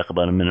comes back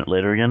about a minute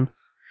later again.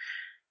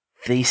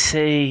 They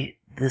say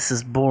this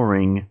is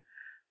boring.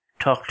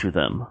 Talk to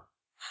them.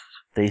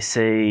 They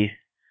say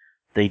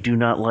they do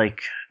not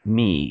like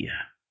me.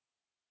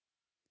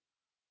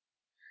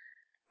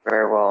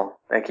 Very well.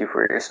 Thank you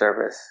for your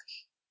service.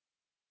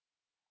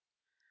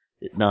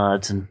 It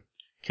nods and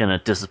kind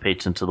of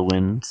dissipates into the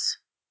winds.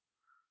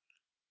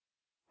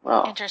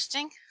 Well,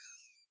 Interesting.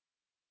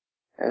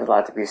 There's a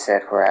lot to be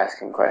said for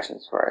asking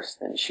questions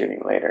first, then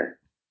shooting later.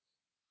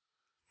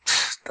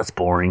 That's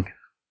boring.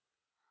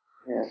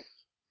 Yeah.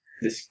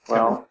 This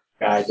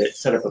guy that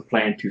set up a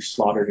plan to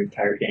slaughter an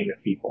entire gang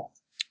of people.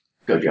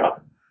 Good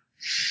job.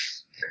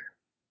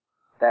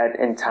 That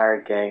entire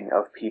gang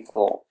of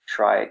people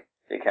tried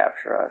to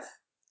capture us,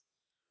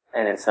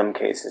 and in some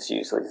cases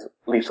use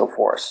lethal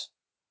force.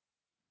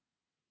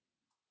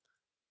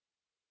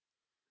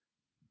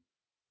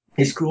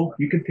 It's cool.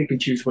 You can pick and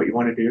choose what you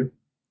want to do.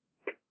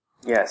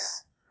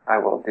 Yes, I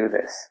will do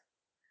this.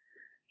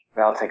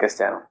 Val, take us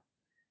down.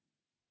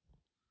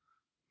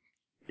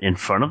 In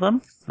front of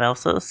them, Val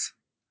says.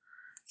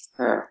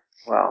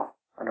 Well,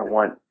 I don't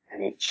want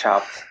any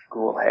chopped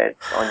ghoul heads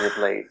on your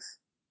blades.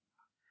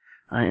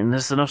 And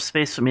there's enough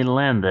space for me to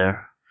land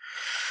there.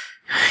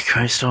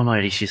 Christ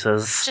almighty, she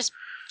says. Just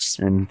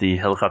and the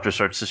helicopter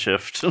starts to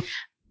shift.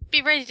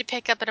 be ready to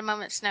pick up at a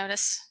moment's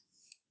notice.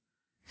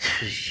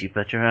 You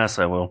bet your ass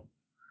I will.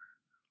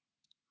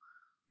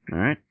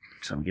 Alright,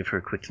 so I'll give her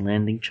a quick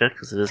landing check,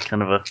 because it is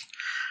kind of a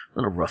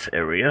little rough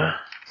area.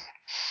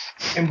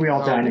 And we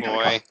all die in a boy.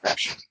 helicopter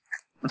crash.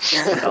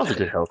 I was a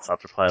good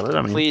helicopter pilot.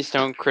 I mean, Please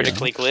don't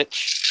critically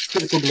glitch.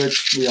 Critical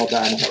blitz, we all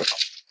die in a helicopter.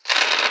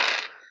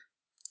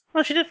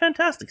 well, she did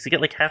fantastic. She got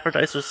like half her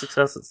dice with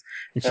successes,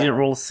 and she didn't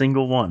roll a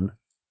single one.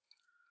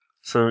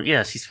 So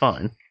yeah, she's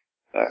fine.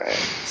 Alright.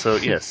 So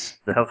yes,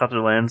 the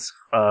helicopter lands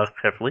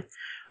carefully.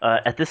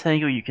 At this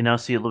angle, you can now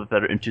see a little bit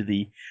better into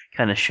the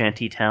kind of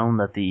shanty town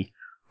that the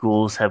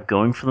ghouls have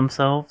going for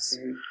themselves.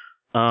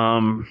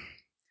 Mm-hmm.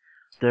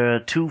 There are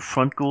two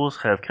front ghouls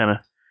have kind of,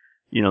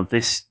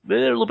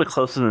 they're a little bit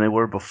closer than they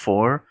were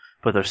before,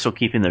 but they're still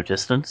keeping their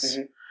distance.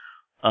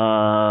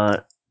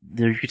 Mm-hmm.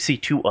 There you can see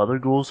two other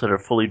ghouls that are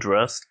fully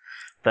dressed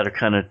that are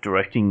kind of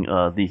directing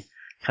the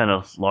kind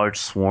of large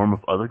swarm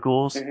of other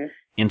ghouls Mm-hmm.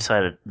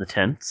 inside of the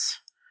tents,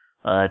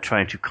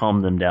 trying to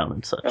calm them down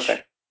and such.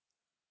 Okay.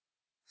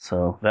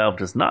 So Valve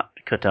does not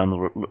cut down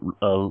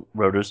the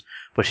rotors,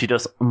 but she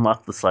does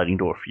unlock the sliding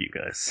door for you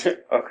guys.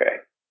 Okay.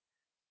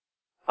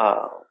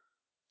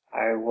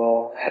 I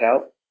will head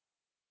out.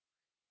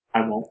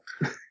 I won't.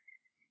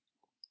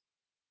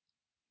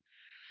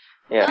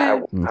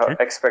 Yeah, Okay.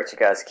 I expect you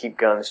guys to keep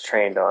guns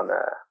trained on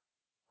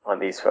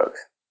these folks.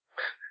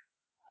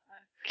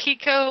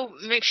 Kiko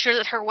makes sure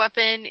that her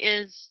weapon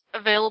is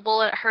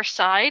available at her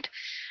side,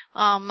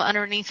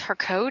 underneath her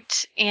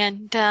coat,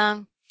 and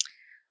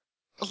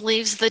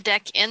leaves the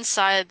deck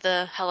inside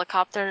the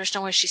helicopter. There's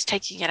no way she's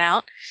taking it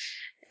out,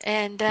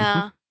 and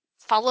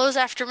follows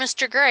after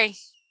Mr. Gray.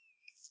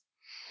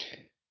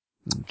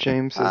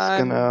 James is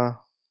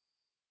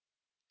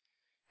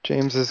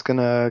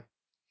gonna.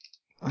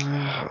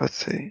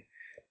 Let's see.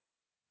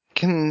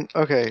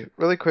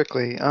 Really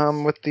quickly.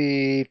 With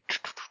the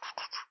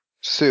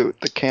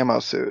suit, the camo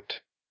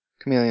suit,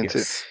 chameleon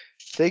suit,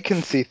 they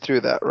can see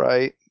through that,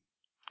 right?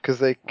 Because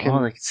they can.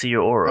 Oh, they can see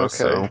your aura. Okay.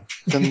 So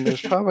Then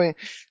there's probably.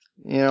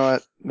 You know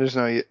what? There's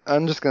no.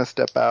 I'm just gonna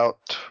step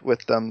out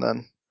with them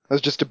then. I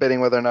was just debating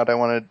whether or not I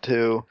wanted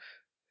to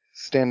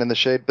stand in the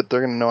shade, but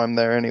they're gonna know I'm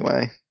there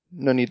anyway.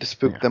 No need to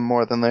spook them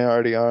more than they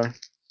already are.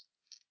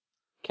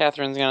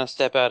 Catherine's gonna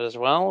step out as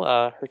well.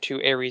 Her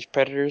two Ares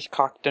predators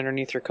cocked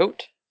underneath her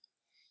coat.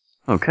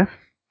 okay.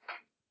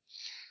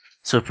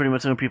 So pretty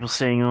much the only people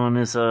staying on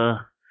is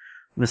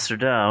Mr.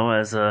 Dow,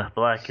 as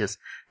Black is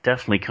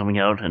definitely coming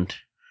out and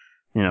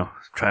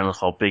trying to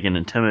look all big and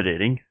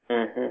intimidating.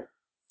 Mm-hmm.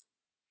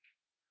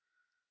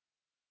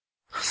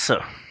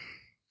 So,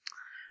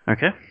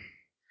 okay.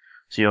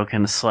 So you all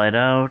kind of slide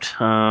out.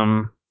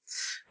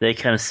 They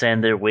kind of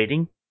stand there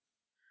waiting.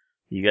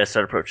 You guys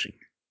start approaching.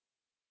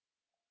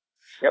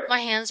 Yep. My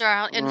hands are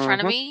out in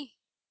front of me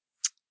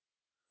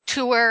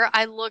to where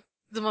I look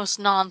the most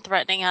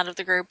non-threatening out of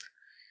the group.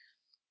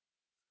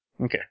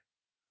 Okay.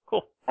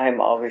 Cool.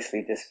 I'm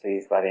obviously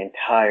displeased by the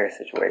entire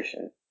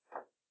situation.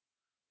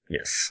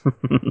 Yes.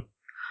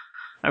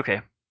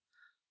 Okay.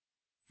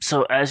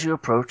 So as you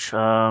approach,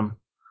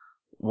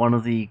 one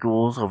of the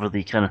ghouls over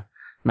the kind of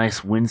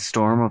nice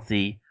windstorm of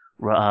the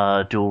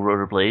dual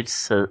rotor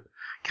blades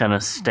kind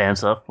of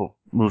stands up,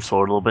 moves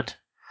forward a little bit.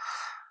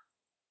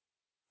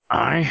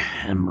 I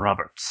am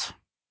Roberts.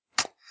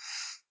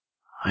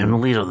 I am the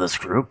leader of this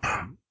group.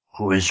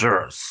 Who is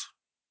yours?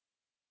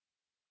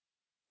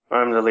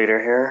 I'm the leader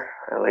here,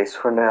 at least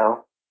for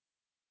now.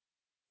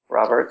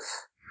 Roberts,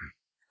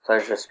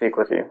 pleasure to speak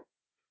with you.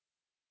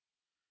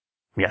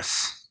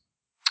 Yes.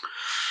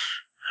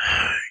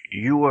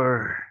 You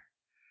were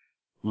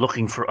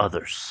looking for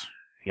others,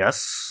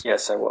 yes?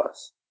 Yes, I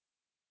was.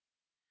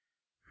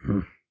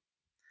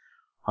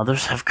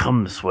 Others have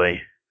come this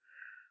way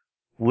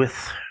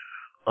with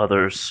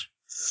others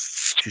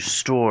to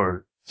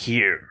store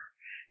here,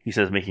 he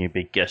says, making a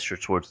big gesture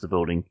towards the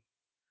building.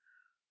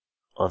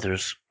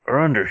 Others are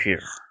under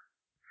here.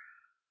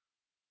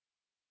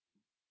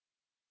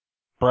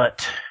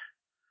 But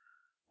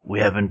we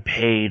have been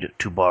paid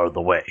to bar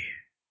the way.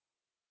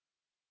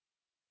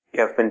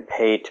 You have been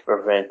paid to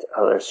prevent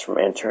others from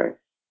entering.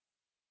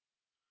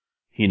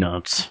 He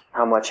nods.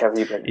 How much have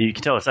you been? You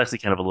can tell it's actually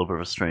kind of a little bit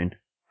of a strain.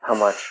 How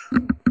much?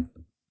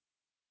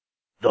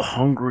 The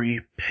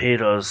hungry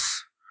paid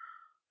us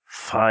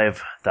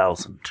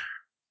 5,000.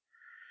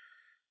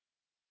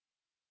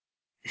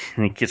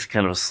 And he gets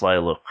kind of a sly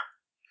look.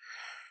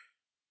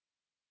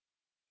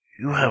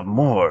 You have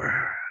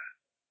more.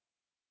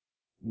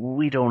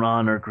 We don't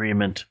honor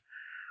agreement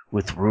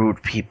with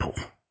rude people.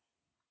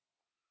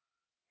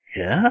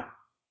 Yeah?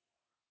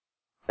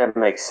 That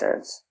makes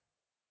sense.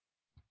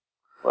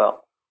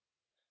 Well,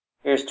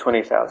 here's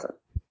 20,000.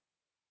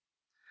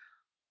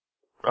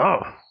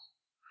 Oh.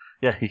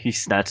 Yeah, he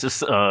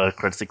snatches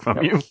credit stick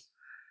from you.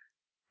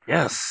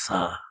 Yes,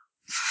 On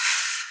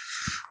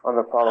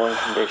the following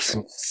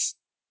conditions.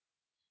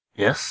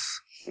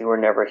 Yes? You were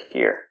never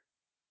here.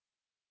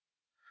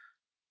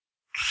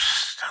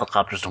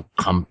 Helicopters don't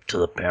come to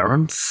the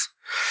Barrens.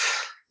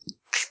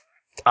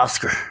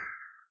 Oscar,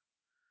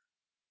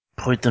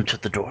 point them to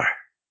the door.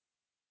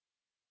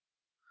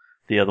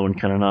 The other one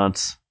kind of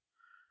nods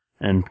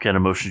and kind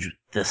of motions you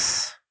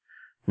this.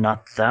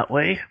 Not that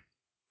way.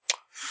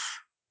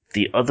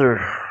 The other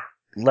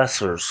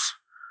lessers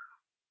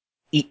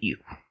eat you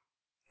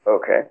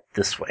Okay.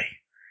 this way.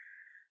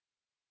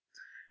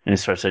 And he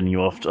starts sending you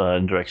off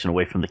in direction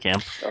away from the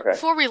camp. Okay.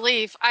 Before we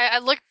leave, I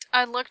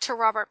looked to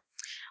Robert.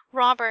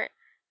 Robert,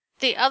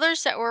 the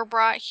others that were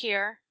brought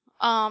here,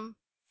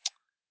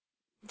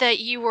 that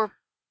you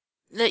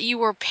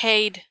were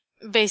paid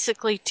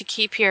basically to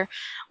keep here.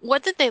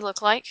 What did they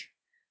look like?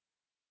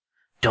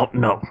 Don't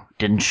know.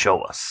 Didn't show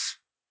us.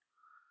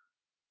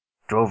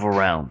 Drove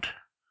around.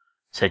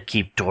 Said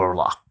keep door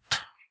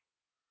locked.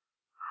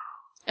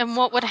 And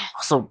what would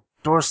Also,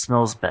 door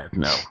smells bad.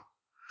 No.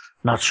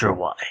 Not sure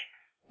why.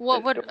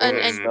 what would It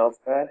and smells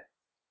bad?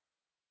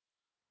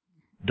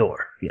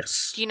 Door,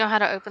 yes. do you know how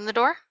to open the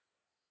door?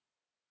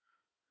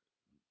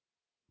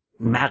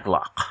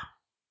 Maglock.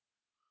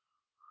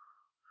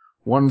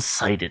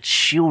 One-sided,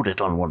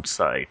 shielded on one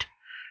side.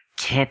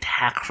 Can't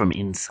hack from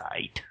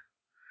inside.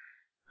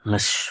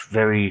 Unless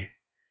very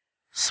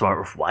smart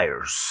with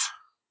wires.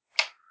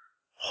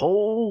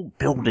 Whole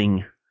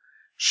building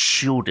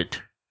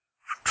shielded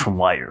from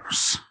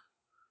wires.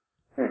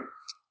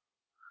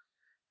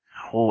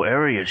 Whole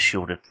area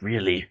shielded,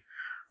 really,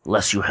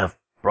 unless you have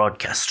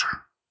broadcaster.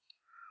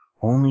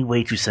 Only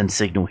way to send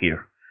signal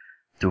here,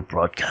 through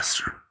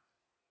broadcaster.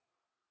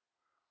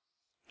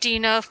 Do you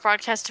know if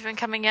broadcasts have been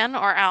coming in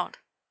or out?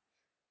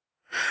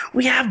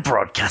 We have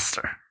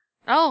broadcaster.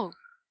 Oh.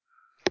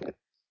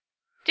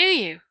 Do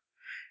you?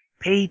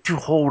 Paid to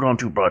hold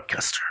onto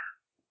broadcaster.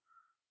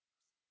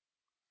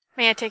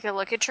 May I take a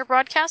look at your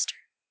broadcaster?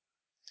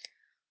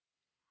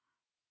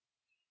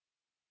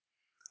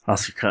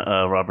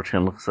 Oscar, Robert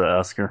kind of looks at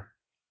Oscar.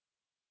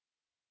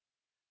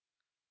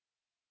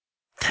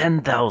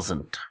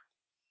 10,000.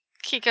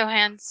 Kiko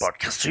hands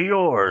Broadcaster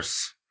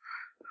yours.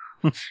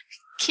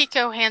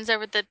 Kiko hands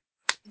over the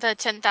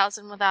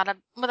 10,000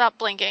 without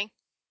blinking.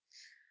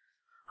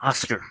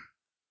 Oscar,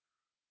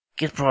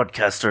 get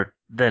broadcaster,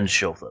 then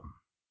show them.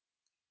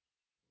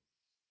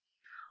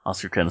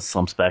 Oscar kind of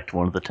slumps back to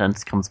one of the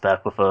tents, comes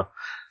back with a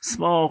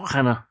small,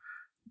 kind of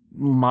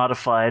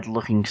modified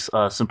looking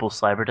simple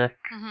cyber deck.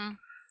 Mm-hmm.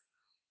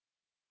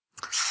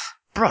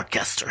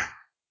 Broadcaster.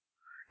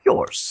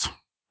 Yours,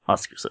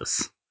 Oscar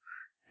says.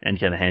 And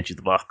kind of hands you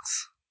the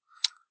box.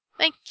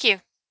 Thank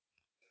you.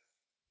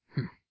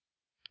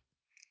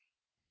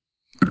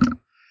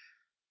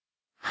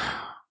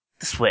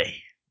 This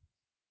way.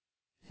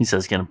 He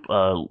says, kind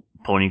of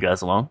pulling you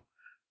guys along.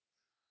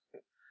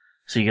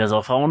 So you guys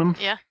all following him?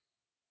 Yeah.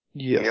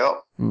 Yes.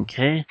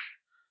 Okay.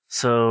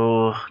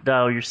 So,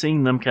 now you're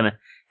seeing them kind of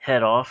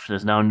head off.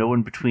 There's now no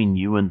one between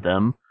you and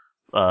them.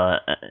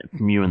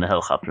 From you and the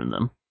helicopter and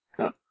them.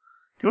 Huh.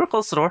 Do you want to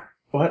close the door?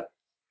 What?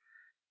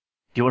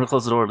 Do you want to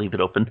close the door or leave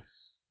it open?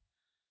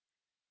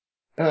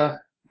 Well,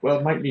 I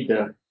might need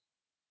to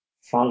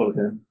follow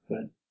them,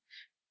 but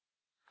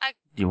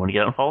Do you want to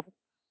get out and follow them?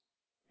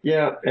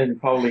 yeah, and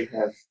probably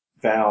have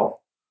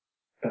Val,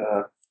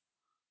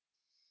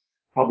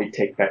 probably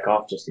take back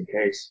off just in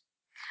case.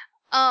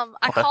 I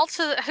Okay. called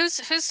to who's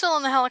still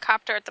in the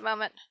helicopter at the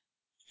moment?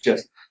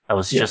 Just, That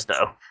was Yeah. just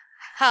Doe.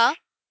 Huh?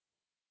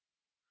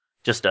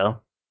 Just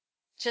Doe.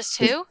 Just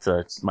who? So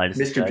it's Midas'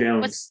 Mr. guy.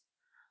 Jones. What's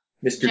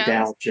Mr. Jones?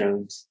 Dow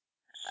Jones.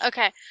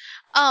 okay?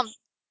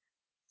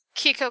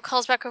 Kiko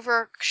calls back over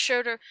her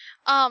shoulder.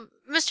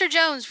 Mr.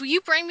 Jones, will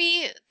you bring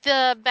me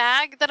the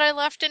bag that I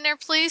left in there,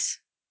 please?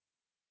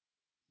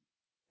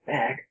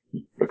 Bag.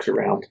 He looks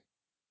around.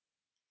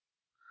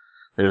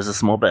 There's a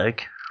small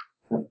bag.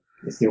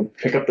 He'll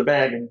pick up the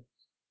bag and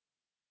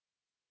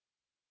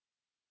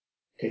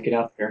take it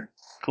out there.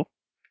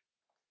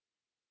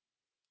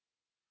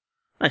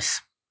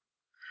 Nice.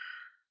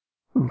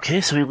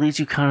 Okay, so he leads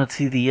you kind of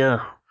to the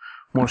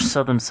more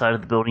southern side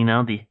of the building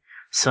now. The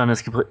sun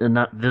is completely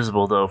not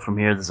visible, though. From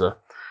here, there's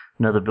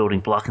another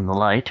building blocking the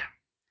light.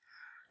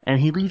 And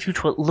he leads you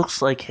to what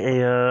looks like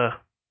a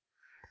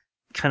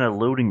kind of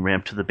loading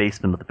ramp to the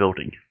basement of the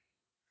building.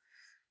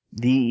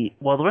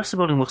 While the rest of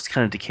the building looks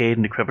kind of decayed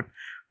and decrepit,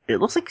 it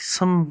looks like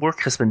some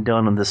work has been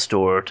done on this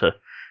door to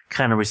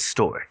kind of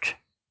restore it.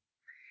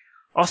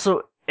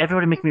 Also,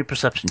 everybody make me a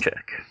perception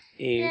check.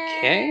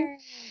 Okay.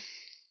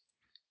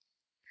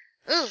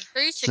 Ooh,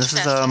 3 This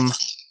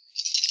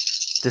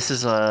successes.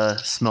 is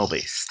smell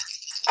based.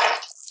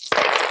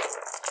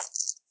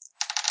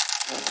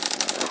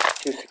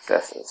 2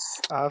 successes.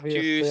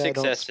 Obviously, 2 I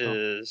don't smell.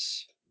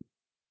 successes.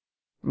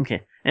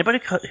 Okay. Anybody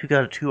who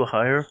got a 2 or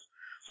higher,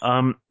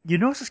 you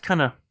notice this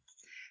kind of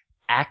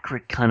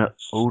acrid kind of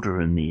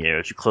odor in the air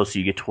as you closer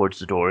you get towards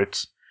the door.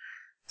 It's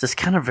this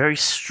kind of very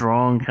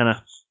strong, kind of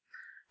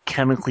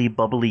chemically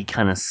bubbly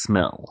kind of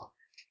smell.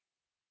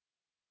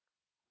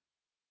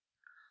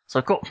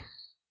 So cool.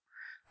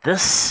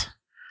 This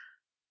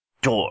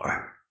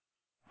door,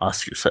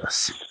 Oscar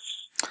says,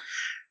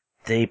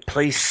 they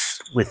place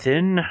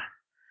within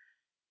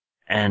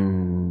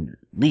and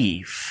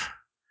leave.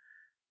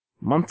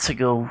 Months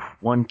ago,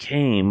 one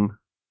came,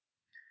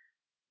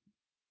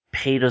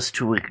 paid us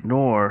to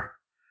ignore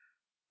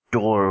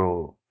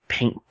door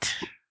paint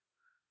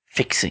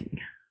fixing.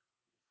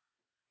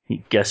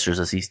 He gestures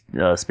as he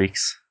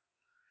speaks.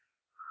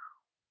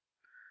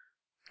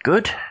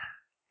 Good,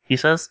 he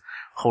says,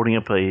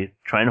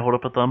 trying to hold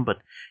up a thumb, but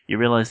you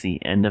realize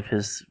the end of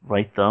his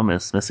right thumb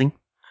is missing.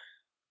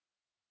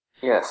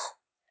 Yes.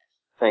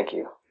 Thank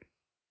you.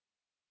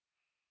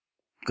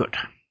 Good.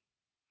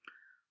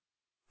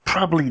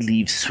 Probably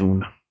leave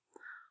soon.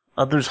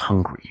 Others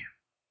hungry.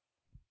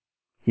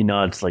 He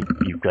nods like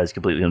you guys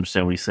completely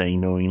understand what he's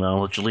saying, knowing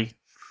knowledgeably.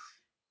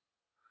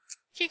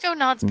 Kiko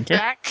nods Okay.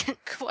 back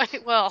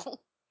quite well.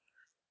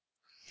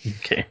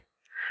 Okay.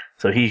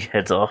 So he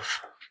heads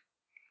off.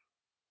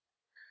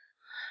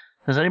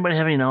 Does anybody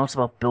have any knowledge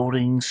about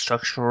buildings,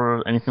 structure,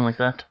 or anything like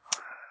that?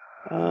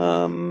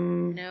 No.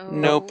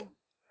 Nope.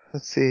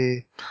 Let's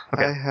see.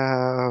 Okay.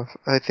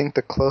 I think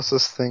the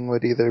closest thing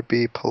would either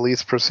be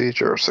police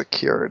procedure or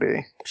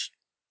security.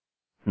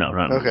 No,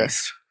 not in the Okay.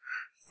 least.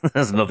 It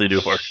has nothing to do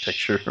with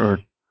architecture or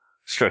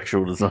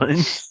structural design.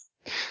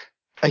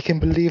 I can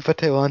believe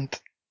what I want.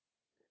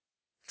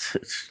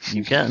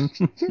 You can.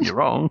 You're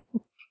wrong.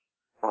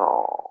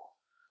 Oh.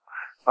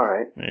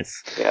 Alright.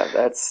 Nice. Yeah,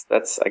 that's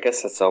I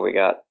guess that's all we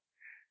got.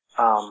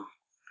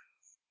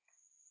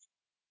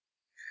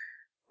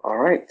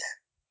 Alright.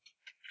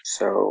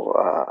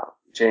 So,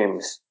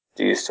 James,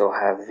 do you still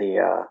have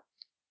the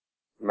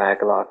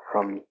maglock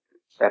from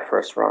that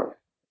first run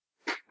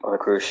on the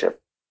cruise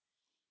ship?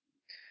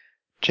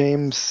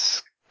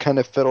 James kind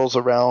of fiddles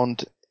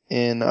around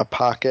in a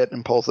pocket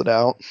and pulls it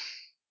out.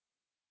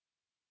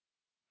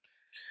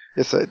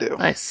 Yes, I do.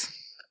 Nice.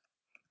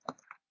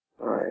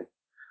 Alright.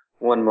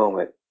 One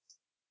moment.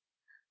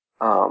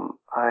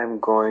 I'm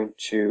going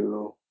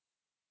to,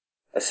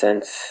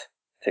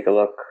 take a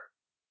look.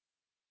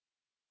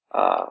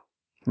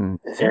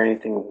 Is there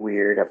anything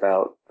weird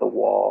about the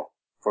wall?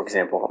 For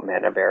example,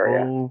 mana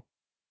barrier.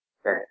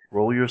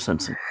 Roll your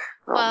sensing.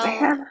 Oh, Well,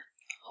 man.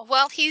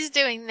 while he's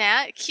doing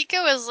that,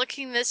 Kiko is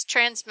looking this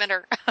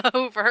transmitter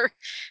over,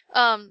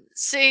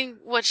 seeing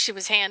what she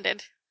was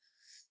handed.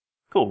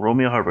 Cool. Roll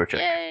me a hardware check.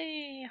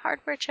 Yay!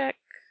 Hardware check.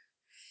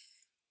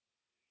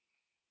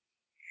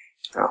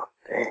 Oh,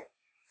 dang.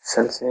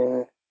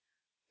 Sensing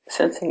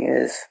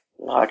is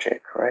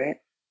logic, right?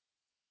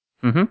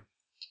 Mm-hmm.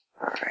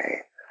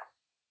 Alright.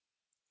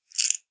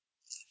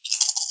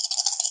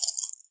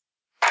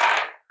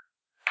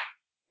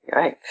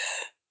 Yikes.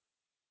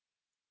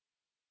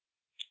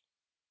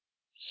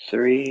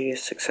 3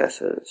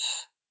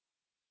 successes.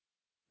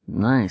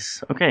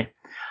 Nice. Okay.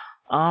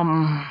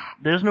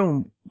 There's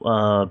no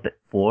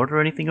board or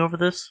anything over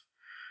this,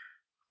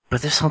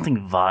 but there's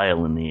something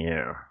vile in the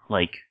air.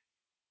 Like,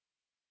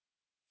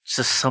 it's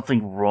just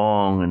something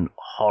wrong and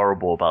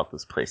horrible about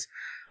this place.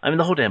 I mean,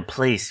 the whole damn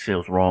place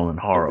feels wrong and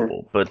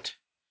horrible, but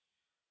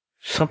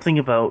something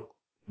about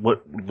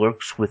what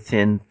lurks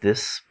within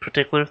this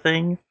particular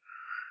thing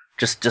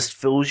just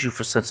fills you with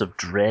a sense of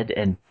dread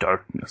and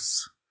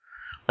darkness.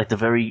 Like the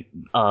very,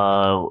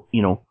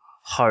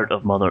 heart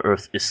of Mother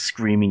Earth is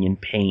screaming in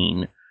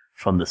pain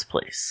from this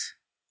place.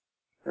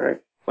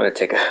 Alright. I'm gonna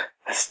take a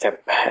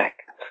step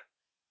back.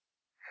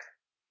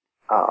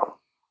 Huh.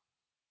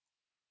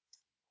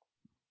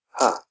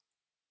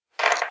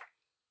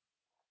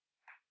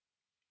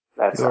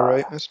 That's You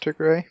alright, Mr.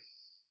 Gray?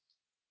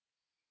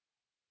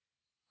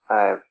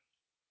 It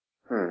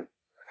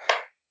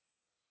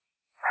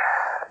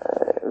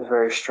was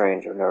very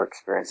strange. I've never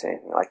experienced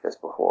anything like this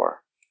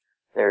before.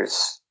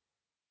 There's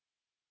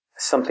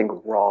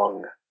something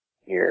wrong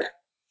here.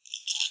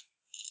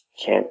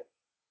 Can't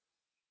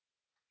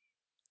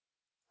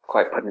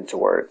quite put into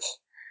words.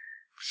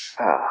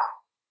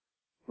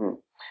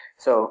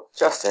 So,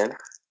 Justin,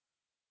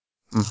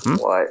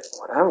 what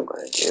I'm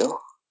going to do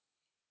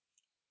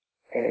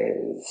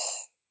is,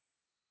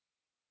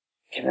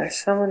 can I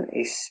summon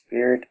a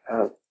spirit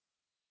of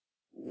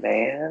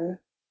man?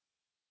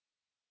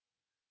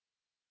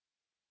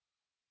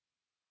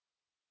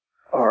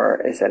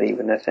 Or is that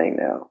even a thing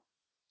now?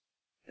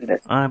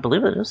 I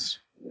believe it is.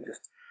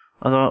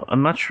 Although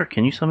I'm not sure.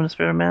 Can you summon a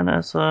spirit man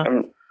as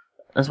one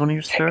of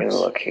your spirits? Taking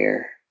a look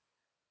here.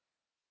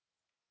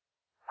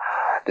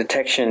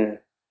 Detection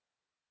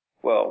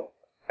Well,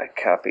 I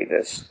copied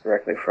this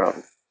directly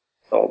from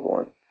the old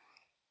one.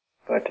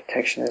 But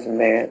detection is a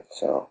man,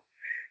 so...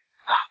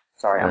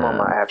 Sorry, I'm on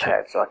my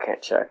iPad, so I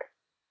can't check.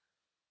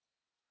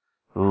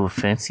 Ooh,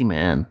 fancy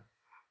man.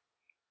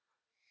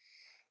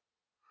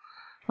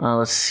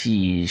 Let's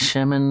see.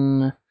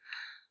 Shaman.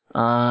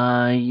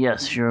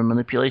 Yes, your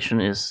manipulation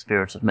is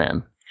spirits of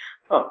men.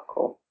 Oh,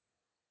 cool.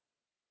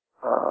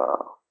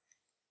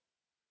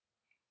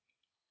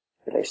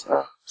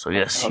 Manipulation. So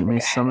yes, you may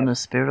summon a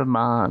spirit of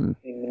man.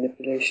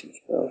 Manipulation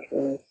spells,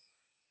 really.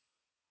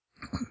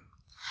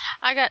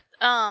 I got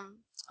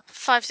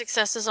 5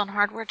 successes on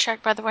hardware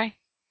check, by the way.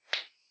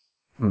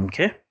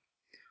 Okay.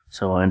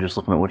 So I'm just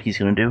looking at what he's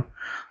going to do.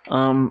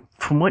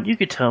 From what you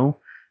could tell,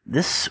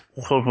 this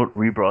quote-unquote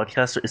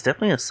rebroadcaster is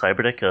definitely a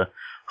Cyberdeck, a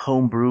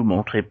homebrew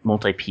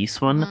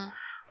multi-piece one.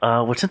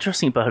 Mm-hmm. What's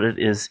interesting about it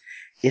is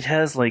it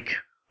has like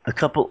a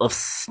couple of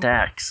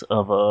stacks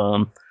of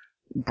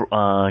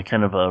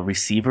kind of a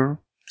receiver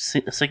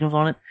signals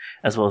on it,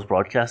 as well as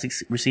broadcasting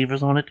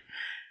receivers on it.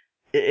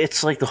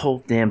 It's like the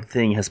whole damn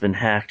thing has been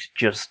hacked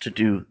just to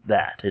do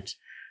that. It's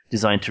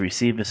designed to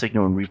receive the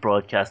signal and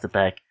rebroadcast it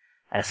back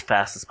as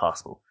fast as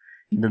possible.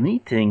 The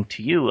neat thing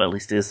to you, at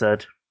least, is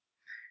that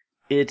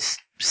it's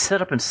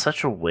set up in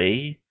such a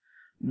way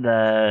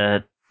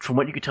that, from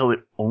what you can tell,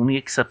 it only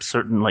accepts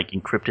certain like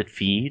encrypted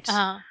feeds.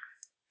 Uh-huh.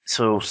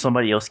 So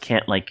somebody else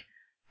can't like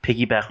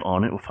piggyback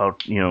on it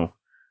without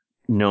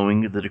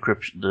knowing the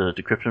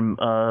decryption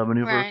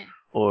maneuver, Right.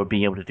 or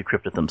being able to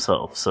decrypt it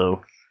themselves.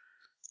 So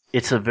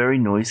it's a very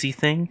noisy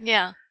thing.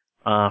 Yeah.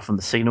 From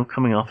the signal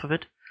coming off of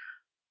it,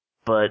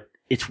 but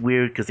it's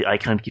weird because the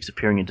icon keeps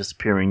appearing and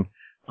disappearing,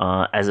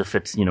 as if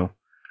it's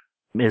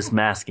is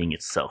masking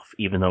itself,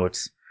 even though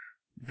it's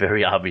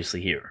very obviously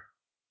here,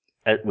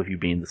 with you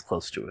being this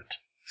close to it.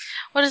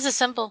 What is the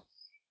symbol?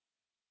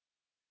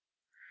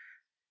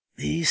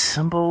 The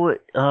symbol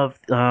of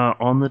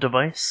on the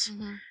device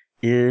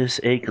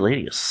is a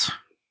Gladius.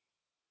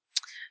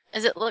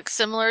 Does it look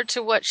similar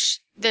to what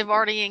they've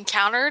already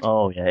encountered?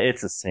 Oh yeah,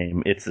 it's the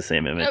same. It's the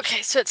same image.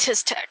 Okay, so it's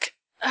his tech.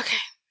 Okay,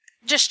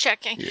 just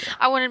checking. Yeah.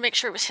 I wanted to make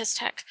sure it was his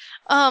tech.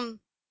 Does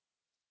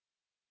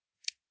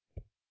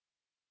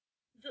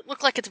it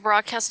look like it's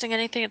broadcasting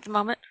anything at the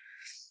moment?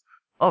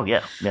 Oh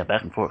yeah,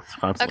 back and forth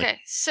constantly. Okay,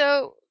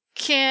 so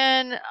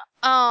can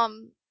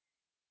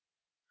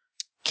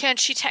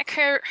she tech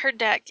her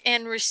deck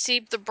and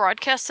receive the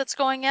broadcast that's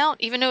going out?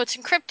 Even though it's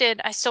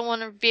encrypted, I still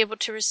want to be able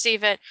to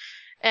receive it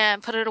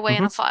and put it away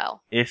in a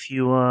file. If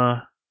you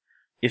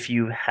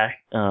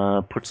hack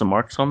put some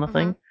marks on the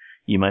thing,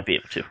 you might be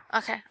able to.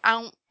 Okay,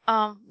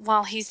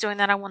 while he's doing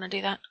that, I want to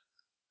do that.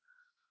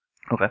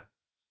 Okay.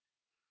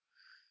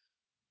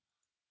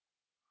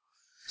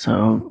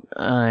 So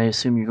I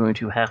assume you're going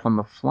to hack on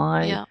the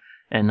fly,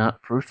 and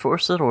not brute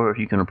force it, or are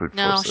you going to brute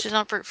force it? No, she's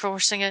not brute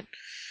forcing it.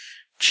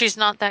 She's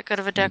not that good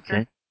of a decker.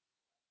 Okay.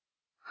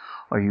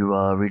 Are you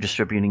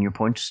redistributing your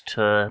points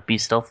to be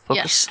stealth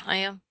focused? Yes, I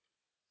am.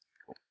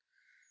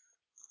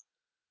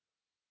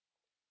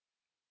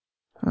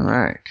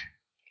 Alright.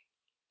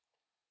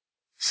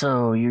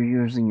 So you're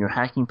using your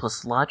hacking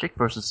plus logic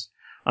versus...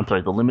 I'm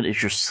sorry, the limit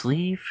is your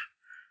sleeve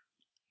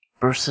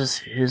versus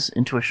his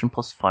intuition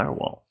plus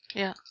firewall.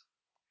 Yeah.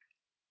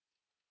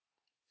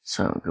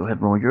 So go ahead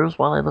and roll yours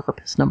while I look up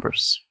his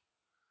numbers.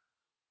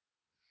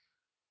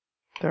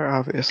 They're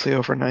obviously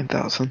over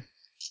 9,000.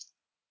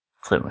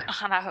 Clearly.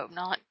 And I hope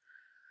not.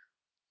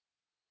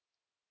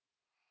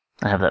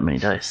 I have that many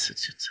dice.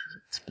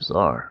 It's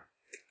bizarre.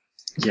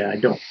 Yeah, I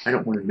don't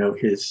want to know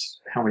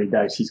how many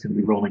dice he's going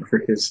to be rolling for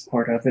his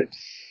part of it.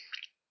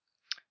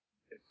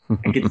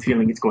 I get the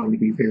feeling it's going to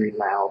be very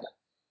loud.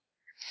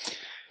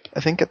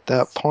 I think at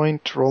that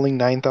point, rolling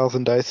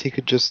 9,000 dice, he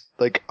could just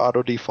like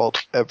auto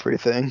default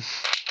everything.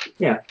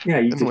 Yeah, you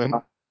And win.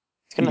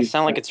 It's gonna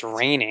sound like it's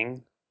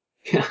raining.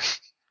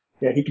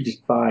 Yeah, he could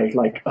just buy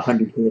like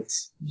 100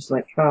 hits. Just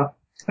like,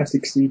 I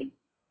succeed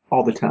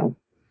all the time.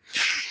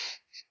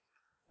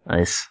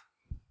 Nice.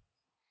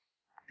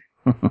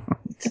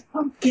 It's a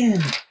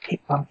pumpkin. Hey,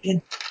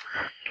 pumpkin.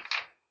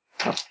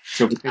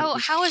 Oh,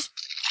 how is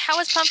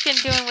Pumpkin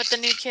doing with the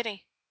new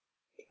kitty?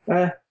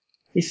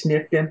 He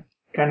sniffed him,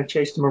 kind of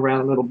chased him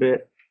around a little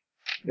bit.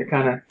 They're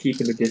kind of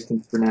keeping a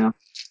distance for now.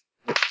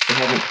 They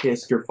haven't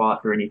kissed or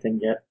fought or anything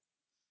yet.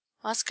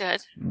 Well, that's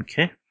good.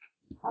 Okay.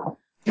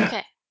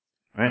 Okay.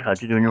 Alright,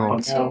 how'd you do in your roll?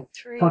 1, 2,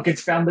 3,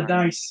 Pumpkin's found the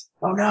dice.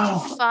 Oh no!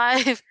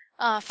 5.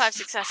 5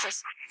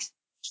 successes.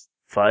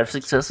 5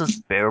 successes,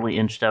 barely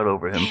inched out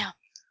over him. Damn.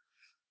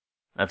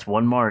 That's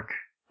 1 mark.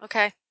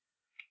 Okay.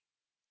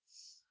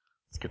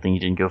 It's a good thing you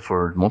didn't go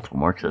for multiple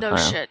marks at a No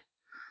time. shit.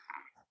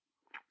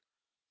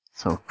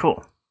 So,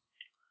 cool.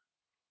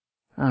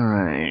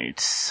 Alright,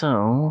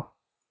 so...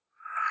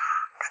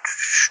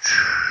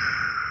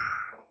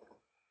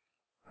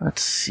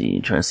 Let's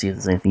see, trying to see if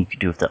there's anything you can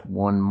do with that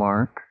 1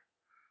 mark.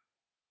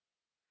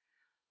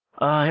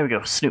 Here we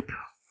go, Snoop.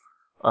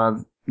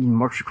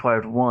 Marks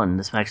required 1.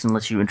 This maximum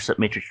lets you intercept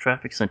matrix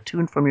traffic, send to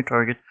and from your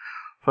target,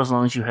 for as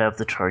long as you have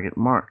the target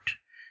marked.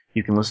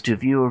 You can listen to,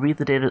 view, or read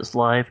the data as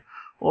live,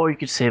 or you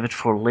could save it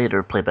for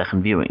later playback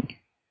and viewing.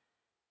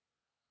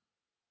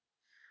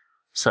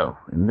 So,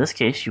 in this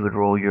case, you would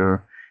roll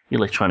your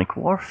electronic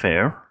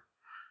warfare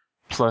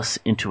plus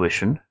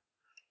intuition,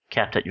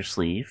 capped at your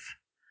sleeve,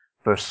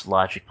 versus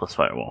logic plus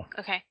firewall.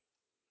 Okay.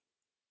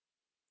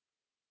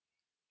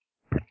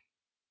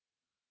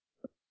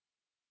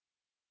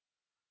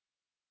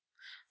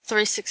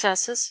 Three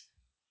successes.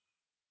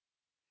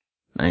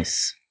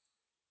 Nice.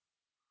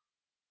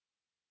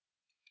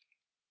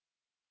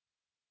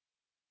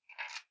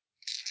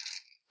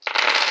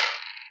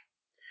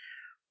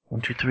 One,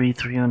 two, three,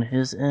 three on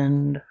his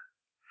end.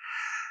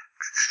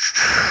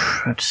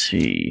 Let's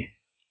see.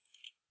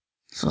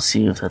 So let's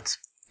see if that's...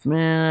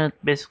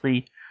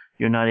 basically,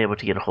 you're not able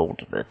to get a hold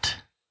of it.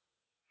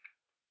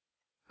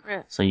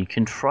 Yeah. So you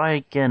can try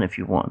again if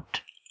you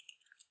want.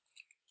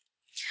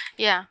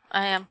 Yeah,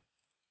 I am.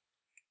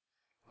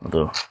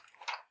 Although,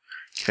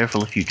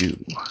 careful if you do.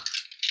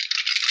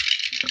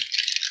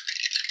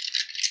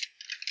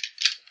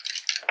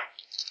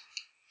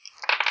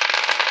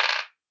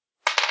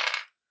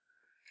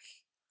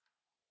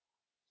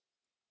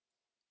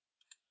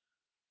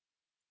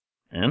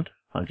 And?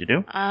 How'd you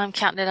do? I'm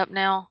counting it up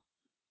now.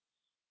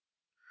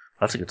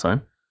 That's a good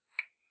sign.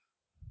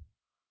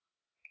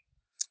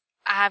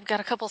 I've got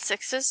a couple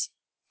sixes.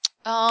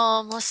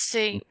 Let's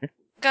see.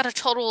 Got a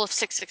total of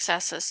 6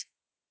 successes.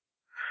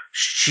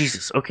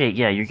 Jesus. Okay,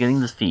 yeah, you're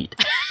getting the feed.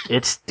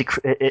 It's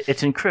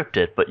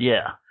encrypted, but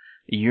yeah,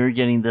 you're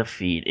getting the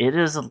feed. It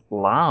is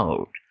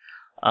loud.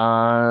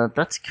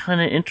 That's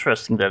kind of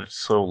interesting that it's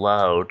so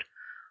loud.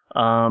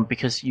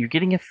 Because you're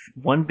getting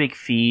one big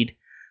feed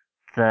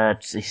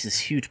that is this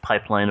huge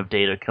pipeline of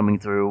data coming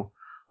through,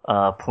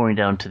 pouring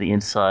down to the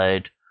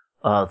inside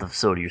of the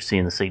facility. You're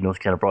seeing the signals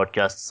kind of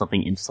broadcast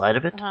something inside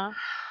of it.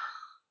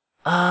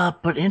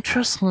 But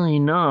interestingly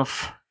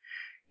enough,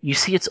 you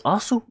see it's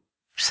also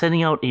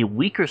sending out a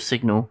weaker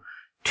signal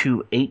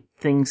to 8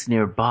 things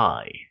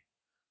nearby,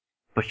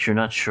 but you're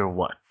not sure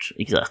what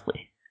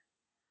exactly.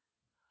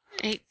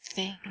 8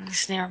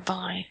 things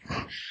nearby.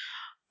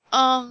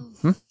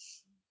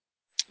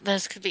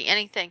 Those could be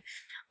anything.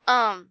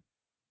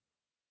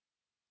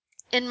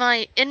 In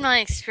my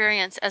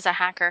experience as a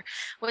hacker,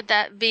 would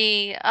that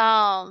be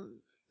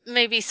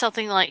maybe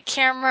something like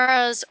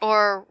cameras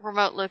or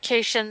remote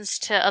locations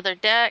to other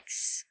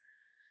decks?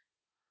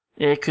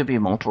 It could be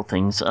multiple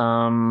things.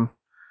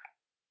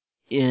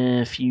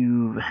 If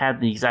you had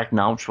the exact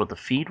knowledge what the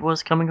feed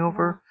was coming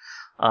over,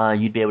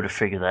 you'd be able to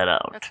figure that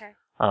out. Okay.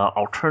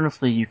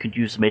 Alternatively, you could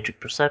use matrix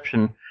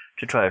perception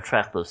to try to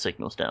track those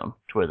signals down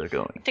to where they're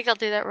going. I think I'll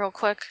do that real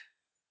quick.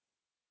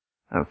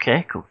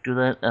 Okay, cool. Do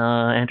that,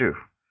 Andrew.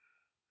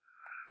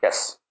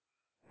 Yes.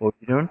 What are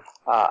you doing?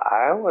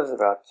 I was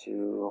about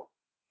to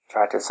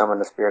try to summon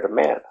the spirit of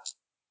man.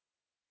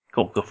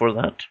 Cool, go for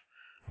that.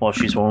 While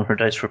she's rolling her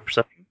dice for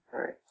perception.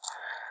 Alright.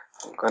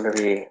 I'm going to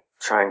be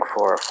trying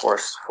for a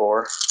force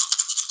 4.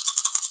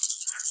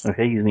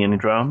 Okay, using any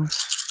drums?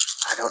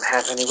 I don't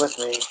have any with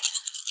me.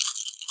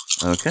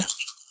 Okay.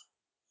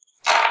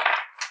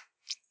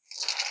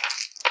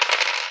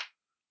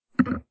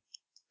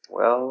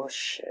 Well,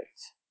 shit.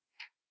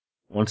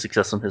 One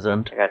success on his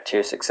end. I got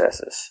 2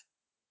 successes.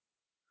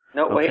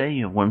 No, Okay, wait.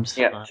 you have one.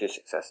 Yeah, 2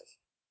 successes.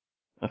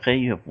 Okay,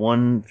 you have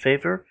 1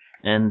 favor,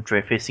 and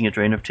facing a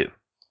drain of 2. Yeah,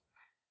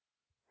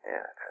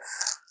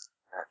 because...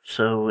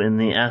 So, in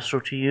the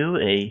astral to you,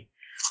 a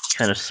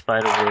kind of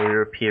spider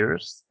warrior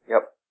appears.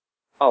 Yep.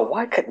 Oh,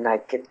 why couldn't I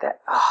get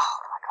that? Oh,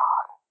 my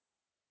God.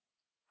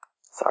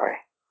 Sorry.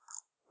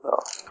 Oh.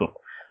 Cool.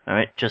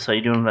 Alright, just how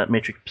you doing that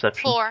matrix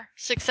perception? 4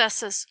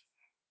 successes.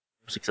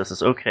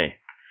 Successes, okay.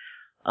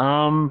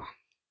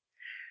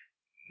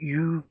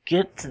 You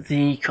get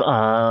the,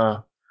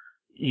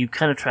 you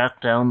kind of track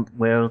down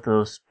where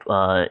those,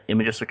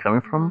 images are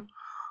coming from,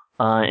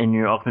 in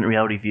your augmented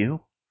reality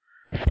view,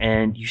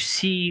 and you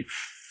see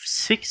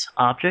 6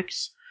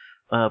 objects,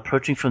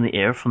 approaching from the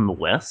air from the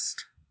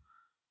west,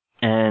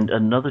 and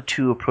another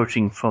 2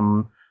 approaching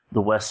from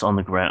the west on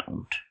the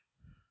ground.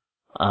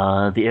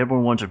 The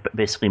airborne ones are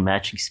basically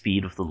matching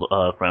speed with the,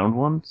 ground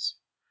ones.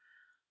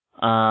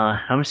 How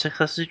many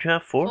successes did you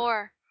have? 4?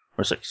 4.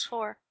 Or 6?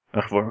 4.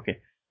 4, okay.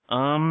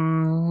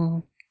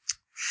 I'll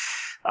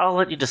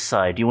let you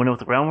decide. Do you want to know what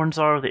the ground ones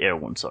are or the air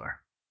ones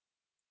are?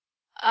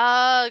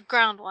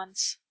 Ground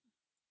ones.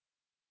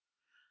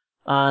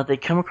 They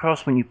come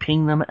across when you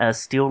ping them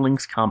as Steel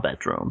Lynx combat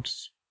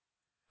drones.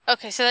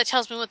 Okay, so that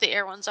tells me what the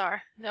air ones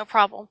are. No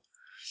problem.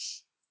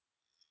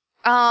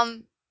 Yeah,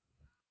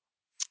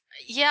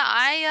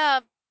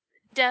 I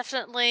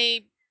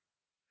definitely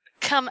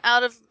come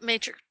out of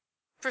matrix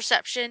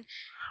perception.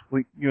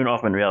 Well, you're in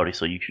augmented reality,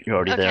 so you're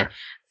already Okay. there.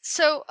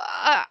 So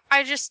I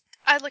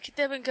look at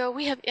them and go,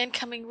 we have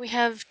incoming. We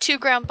have 2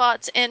 ground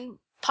bots and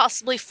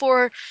possibly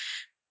 4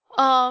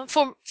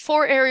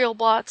 aerial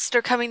bots that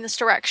are coming this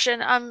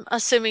direction. I'm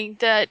assuming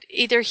that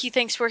either he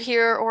thinks we're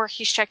here or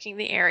he's checking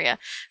the area.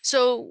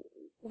 So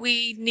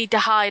we need to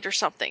hide or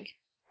something.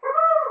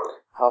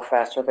 How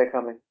fast are they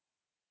coming?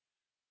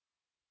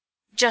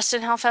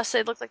 Justin, how fast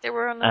they look like they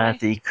were on the way? At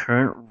the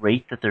current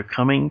rate that they're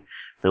coming,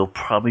 they'll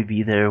probably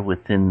be there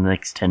within the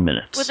next 10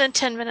 minutes. Within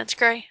 10 minutes,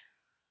 Gray.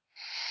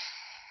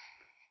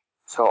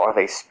 So are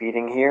they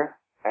speeding here,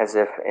 as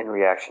if in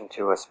reaction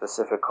to a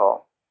specific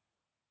call?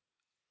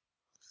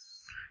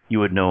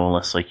 You would know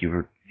unless you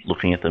were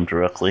looking at them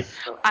directly.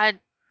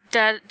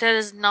 That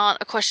is not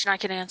a question I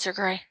can answer,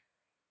 Gray.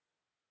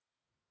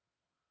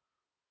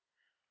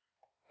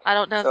 I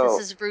don't know if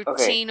this is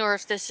routine or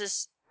if this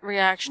is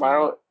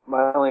reactionary.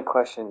 My only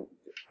question,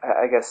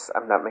 I guess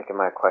I'm not making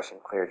my question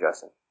clear,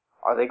 Justin.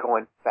 Are they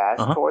going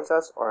fast towards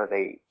us, or are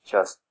they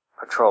just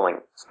patrolling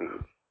speed?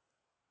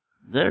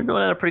 They're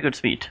going at a pretty good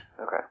speed.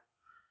 Okay.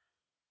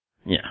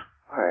 Yeah.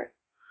 Alright.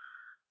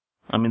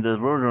 I mean, the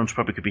road drones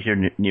probably could be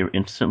here near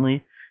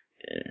instantly.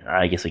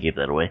 I guess I gave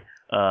that away.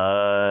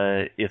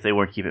 If they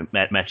weren't keeping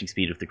matching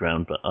speed with the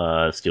ground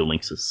steel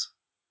lynxes.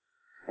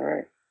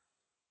 Alright.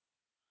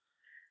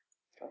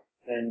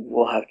 Then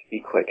we'll have to be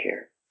quick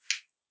here.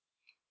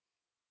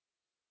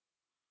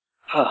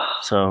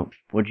 So,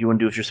 what do you want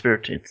to do with your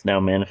spirit? It's now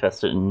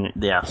manifested in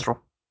the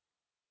astral.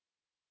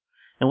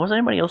 And what does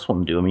anybody else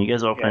want to do? I mean, you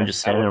guys are all kind of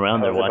just standing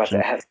around there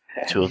watching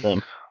two of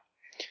them.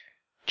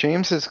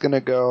 James is going to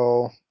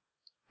go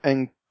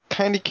and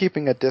kind of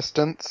keeping a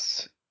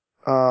distance,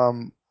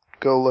 go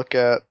look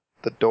at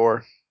the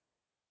door.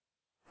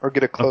 Or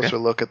get a closer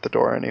look at the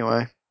door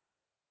anyway.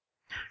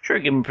 Sure,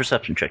 give him a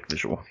perception check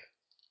visual.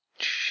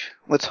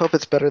 Let's hope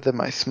it's better than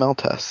my smell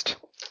test.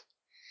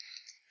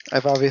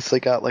 I've obviously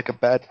got a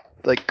bad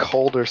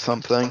cold or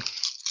something.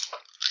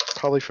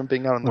 Probably from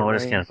being out in the rain.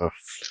 It's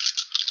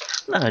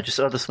kind of just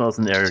other smells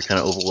in the area are kind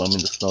of overwhelming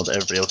the smell that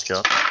everybody else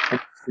got.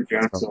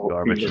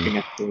 Garbage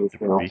and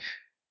debris.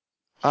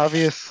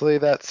 Obviously,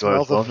 that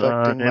smell's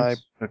affecting my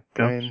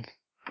brain.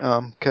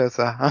 Because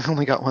I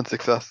only got one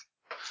success.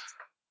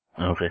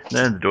 Okay,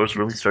 then the door's a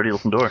really sturdy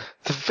looking door.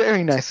 It's a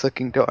very nice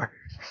looking door.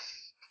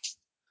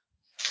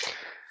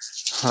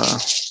 Huh.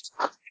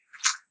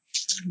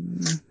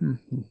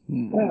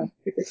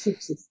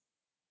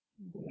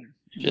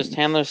 Just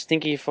hand those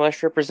stinky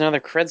flesh rippers another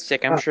cred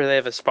stick. I'm sure they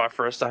have a spot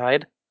for us to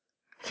hide.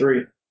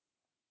 3.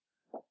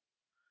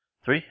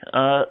 3?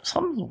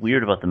 Something's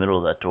weird about the middle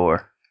of that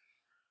door.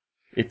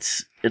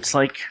 It's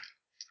like...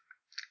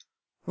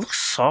 It looks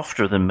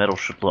softer than metal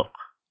should look.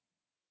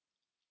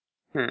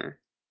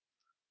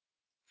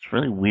 It's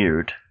really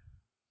weird.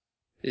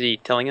 Is he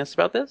telling us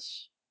about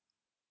this?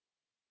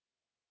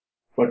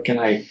 But can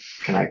I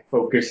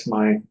focus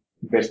my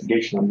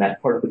investigation on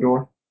that part of the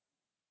door?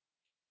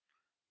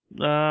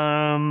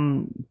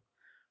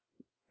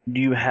 Do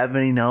you have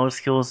any knowledge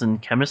skills in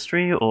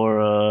chemistry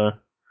or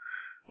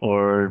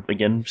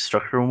again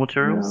structural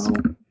materials?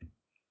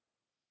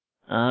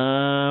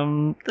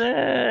 No.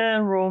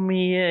 Then roll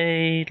me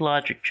a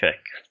logic check.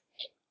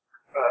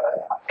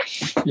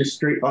 Just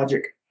straight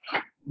logic.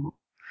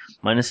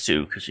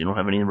 -2 because you don't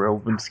have any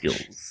relevant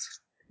skills.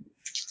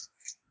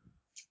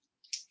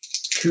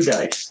 2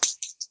 dice.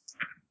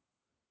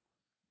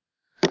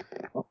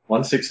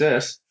 1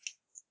 success.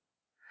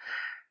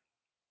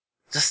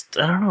 Just,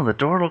 I don't know, the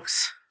door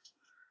looks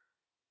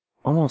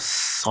almost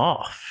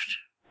soft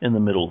in the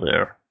middle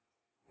there.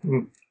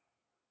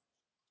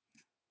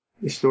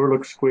 This door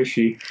looks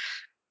squishy.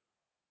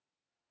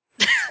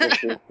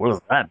 What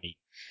does that mean?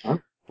 Huh?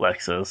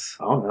 Black says.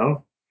 I don't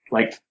know.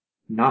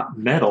 Not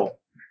metal.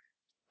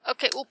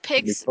 Okay, well,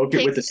 Can you poke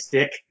it with a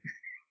stick?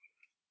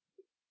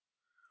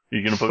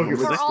 You're gonna poke it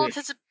with a for stick? all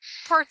intents and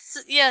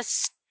purposes,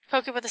 yes.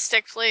 Poke it with a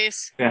stick,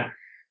 please. Yeah.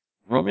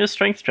 Roll me a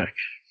strength check.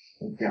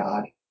 Oh,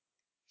 God.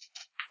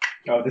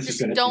 Oh, this is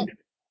going to be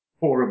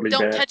horribly bad.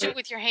 Don't touch it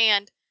with your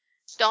hand.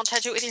 Don't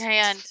touch it with your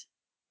hand.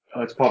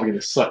 Oh, it's probably going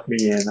to suck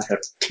me in. I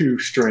have 2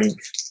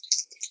 strength.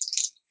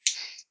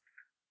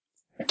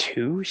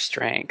 2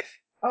 strength.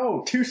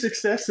 Oh, 2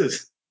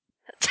 successes.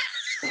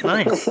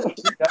 Nice.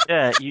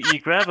 Yeah, you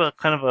grab a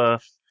kind of a...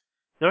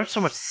 There aren't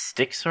so much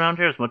sticks around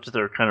here as much as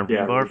there are kind of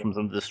rebar from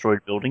some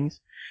destroyed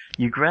buildings.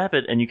 You grab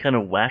it and you kind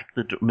of whack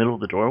the middle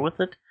of the door with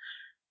it,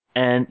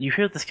 and you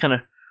hear this kind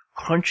of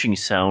crunching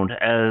sound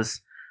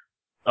as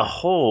a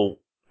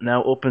hole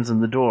now opens in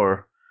the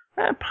door,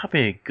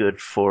 probably a good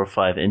 4 or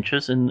 5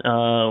 inches in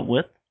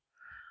width.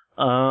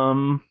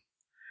 And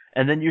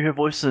then you hear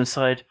voices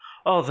inside.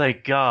 Oh,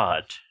 thank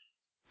God!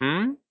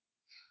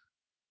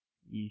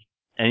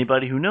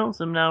 Anybody who knows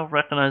him now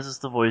recognizes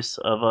the voice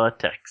of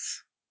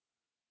Tex.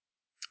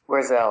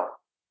 Where's Elle?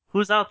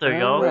 Who's out there,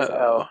 y'all? Where's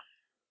Elle?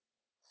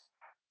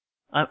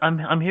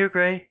 I'm here,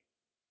 Gray.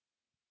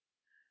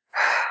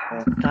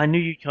 I knew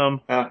you'd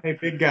come. Hey,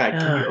 big guy,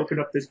 can you open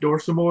up this door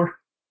some more?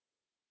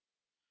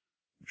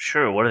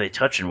 Sure, what are they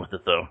touching with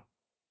it, though?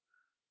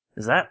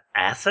 Is that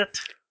acid?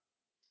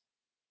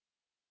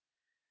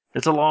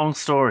 It's a long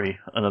story,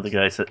 another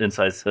guy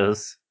inside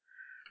says,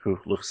 who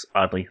looks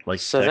oddly like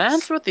So Tex.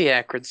 that's what the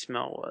acrid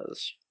smell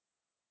was.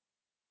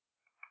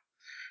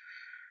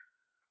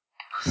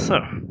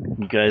 So,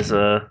 you guys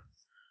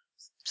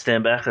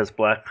stand back as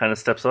Black kind of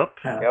steps up?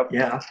 Yep.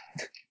 Yeah.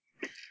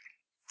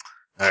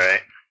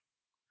 Alright.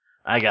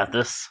 I got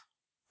this.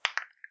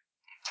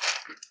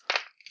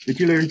 Did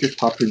you literally just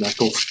pop your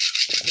knuckles?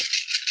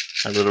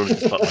 I literally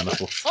just popped my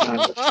knuckles.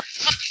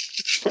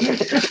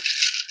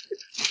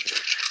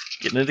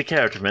 Getting into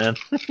character, man.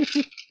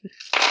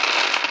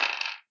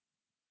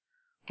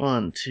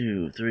 1,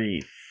 2,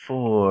 3,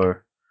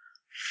 4,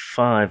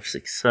 5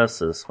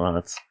 successes. Well,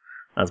 that's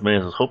not as many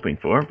as I was hoping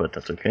for, but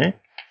that's okay.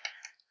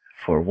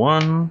 4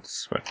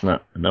 ones. That's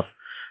not enough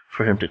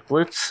for him to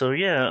glitch. So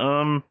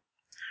yeah,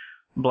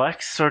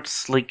 Black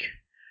starts like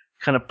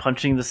kind of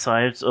punching the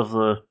sides of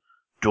the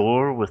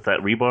door with that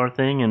rebar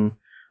thing, and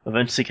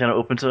eventually kind of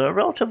opens a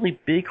relatively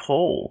big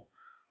hole.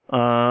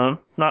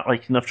 Not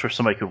like enough for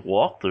somebody could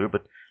walk through,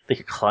 but they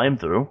could climb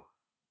through.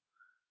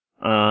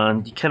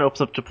 And you kind of opens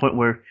up to a point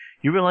where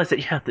you realize that,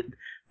 yeah,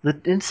 the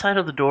inside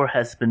of the door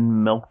has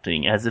been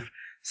melting, as if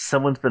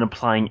someone's been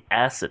applying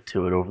acid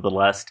to it over the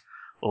last,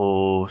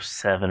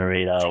 7 or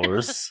 8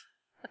 hours.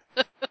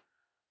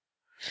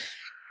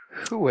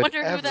 Who would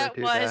Wonder ever who that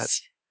do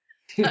was.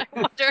 I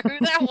wonder who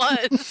that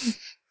was.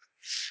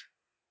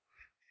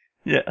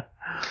 Yeah.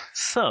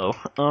 So,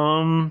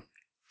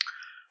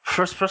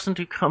 first person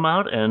to come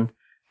out and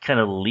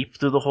kind of leap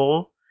through the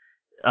hole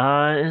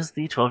is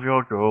the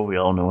 12-year-old girl we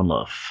all know and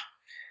love.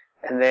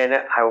 And then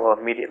I will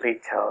immediately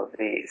tell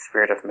the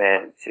Spirit of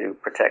Man to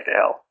protect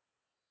Elle.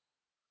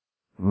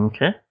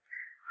 Okay.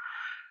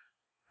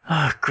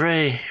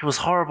 Gray, it was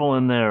horrible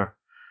in there.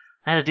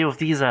 I had to deal with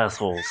these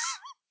assholes.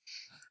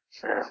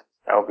 That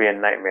will be a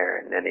nightmare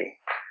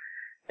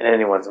in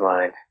anyone's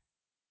mind.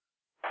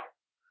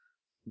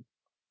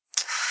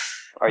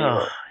 Are you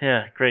hurt?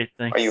 Yeah, great,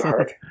 thanks. Are you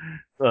hurt?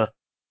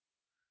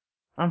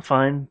 I'm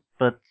fine,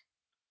 but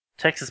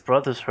Texas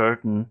brother's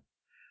hurt and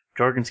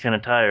Jorgen's kind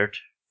of tired.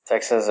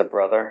 Tex has a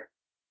brother.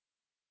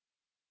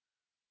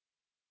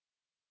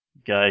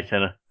 Guy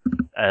kind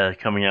of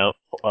coming out,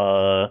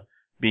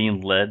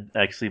 being led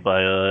actually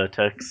by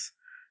Tex,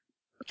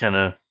 kind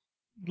of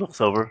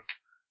looks over.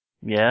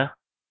 Yeah.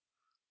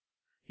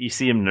 You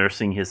see him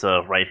nursing his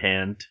right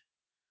hand.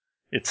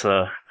 It's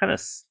kind of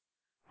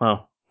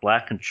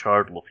black and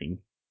charred looking.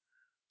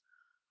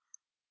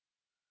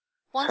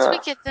 Once we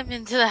get them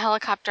into the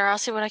helicopter, I'll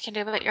see what I can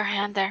do about your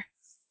hand there.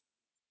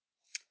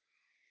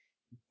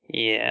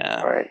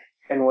 Yeah. All right.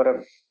 And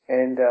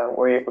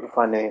were you able to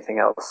find anything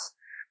else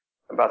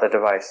about the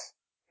device,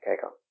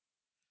 Keiko?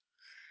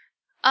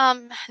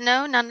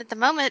 No, none at the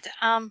moment.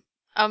 I'm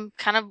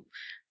kind of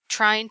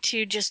trying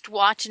to just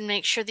watch and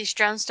make sure these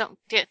drones don't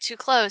get too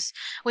close.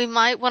 We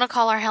might want to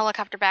call our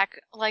helicopter back,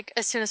 like,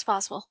 as soon as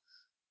possible.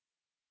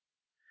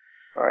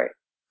 All right.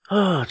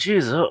 Oh,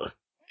 jeez.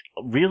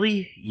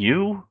 Really?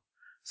 You?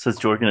 Says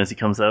Jorgen as he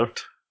comes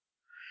out.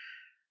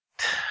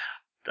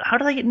 How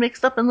did I get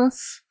mixed up in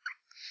this?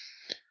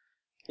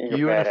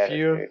 You and a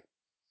few.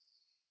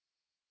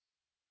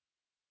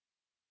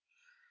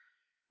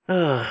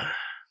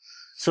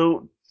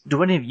 So,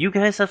 do any of you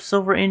guys have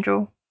Silver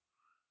Angel?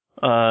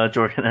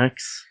 Jorgen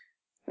X?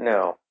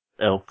 No.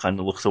 Elle kind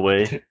of looks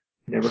away.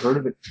 Never heard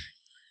of it.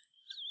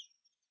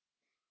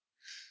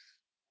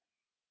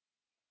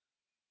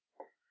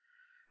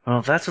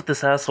 Well, that's what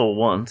this asshole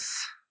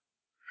wants.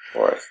 Of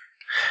course.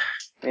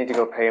 Need to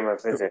go pay him a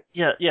visit.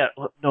 Yeah.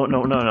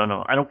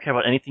 No. I don't care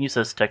about anything you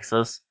says,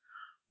 Texas.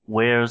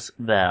 Where's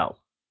Val?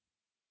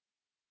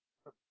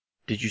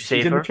 Did you save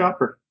She's in her? the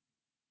chopper.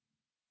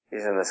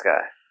 He's in the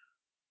sky.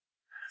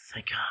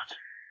 Thank God.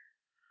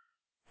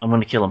 I'm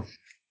gonna kill him.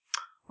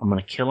 I'm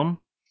gonna kill him,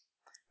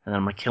 and then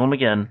I'm gonna kill him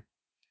again,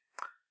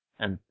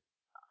 and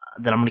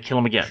then I'm gonna kill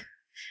him again.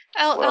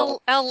 Elle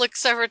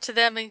looks over to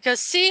them and goes,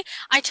 "See,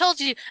 I told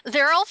you,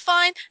 they're all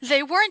fine.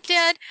 They weren't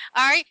dead.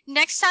 All right,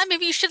 next time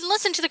maybe you should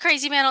listen to the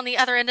crazy man on the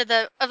other end of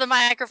the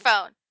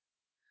microphone."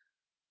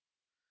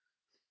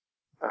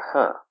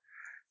 Uh-huh.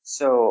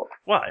 So...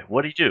 Why?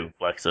 What'd he do,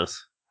 Black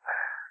says?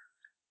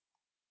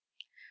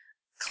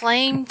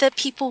 Claimed that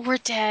people were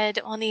dead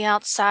on the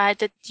outside,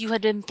 that you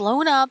had been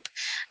blown up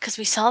because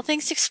we saw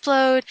things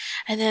explode,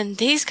 and then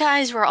these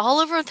guys were all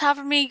over on top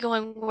of me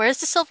going, "Where's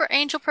the Silver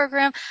Angel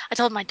program?" I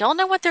told them I don't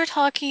know what they're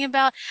talking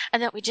about,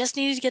 and that we just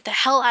needed to get the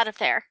hell out of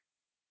there.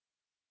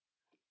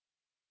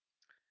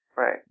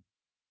 Right.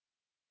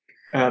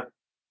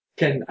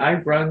 Can I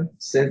run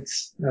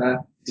sense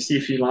to see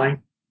if she's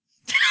lying?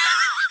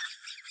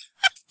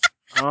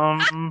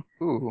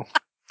 Ooh.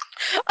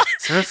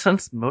 Is there a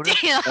sense motive?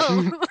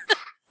 Damn.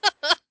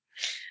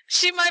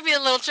 She might be in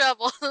a little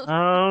trouble.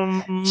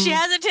 She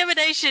has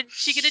intimidation.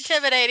 She can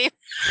intimidate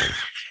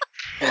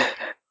him.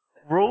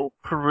 Roll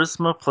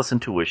charisma plus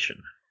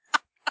intuition.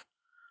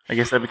 I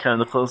guess that'd be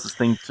kind of the closest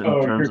thing to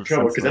in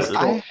terms of sense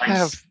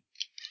motive.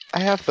 I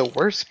have the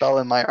worst spell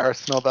in my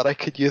arsenal that I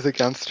could use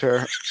against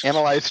her.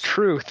 Analyze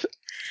truth.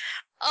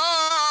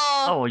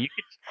 Oh, you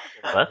could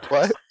roll that.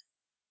 What?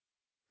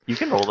 You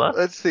can roll that.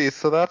 Let's see.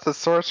 So that's a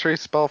sorcery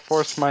spell,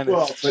 force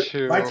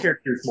 -2. My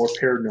character is more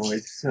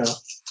paranoid, so...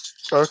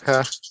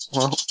 Okay.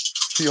 Well,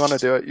 if you want to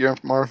do it, you're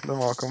more than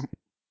welcome.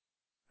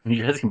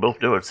 You guys can both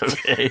do it. It's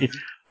okay.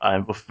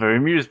 I'm very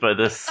amused by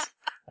this. I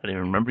didn't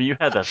even remember you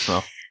had that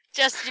spell.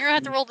 Justin, you're gonna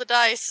have to roll the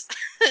dice.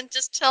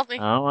 Just tell me.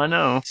 Oh, I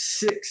know.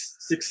 6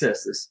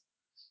 successes.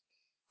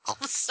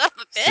 Son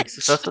of a bitch. 6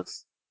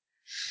 successes?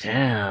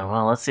 Yeah,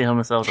 well, let's see how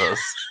Miss L does.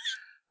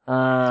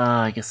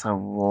 I guess I'll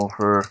roll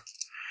her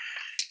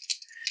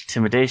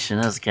intimidation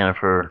as a can of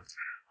her.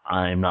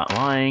 I'm not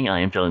lying,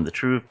 I am telling the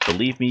truth,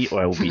 believe me,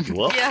 or I will beat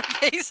you up. Yeah,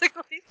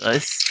 basically.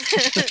 Nice.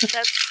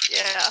 That's,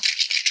 yeah.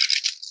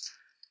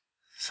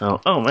 So,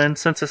 and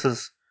since this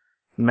is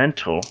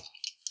mental,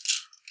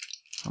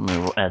 I'm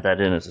going to add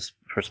that in as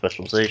her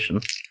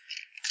specialization.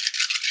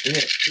 Yeah,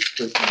 it's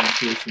the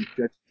pronunciation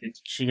judgment.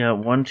 She got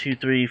 1, 2,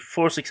 3,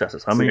 4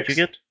 successes. How many did you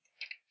get?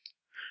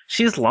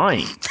 She's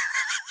lying.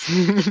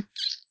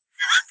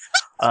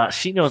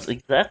 She knows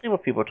exactly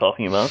what people are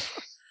talking about.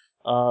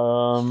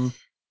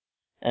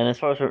 And as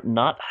far as her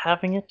not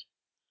having it,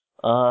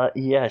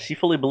 yeah, she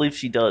fully believes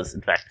she does,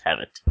 in fact, have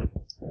it.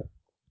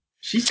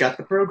 She's got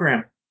the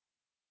program.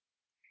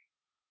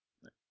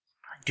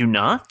 I do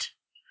not?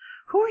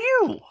 Who are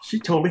you? She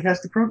totally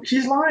has the program.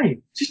 She's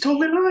lying. She's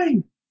totally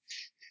lying.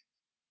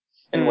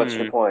 And what's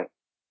your point?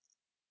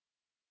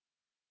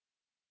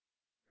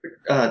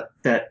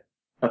 That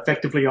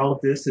effectively all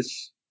of this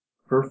is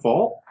her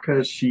fault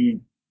because she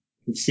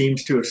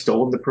seems to have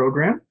stolen the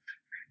program.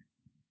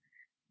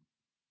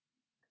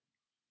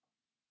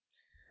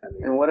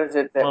 And what is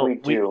it that we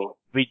do?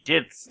 We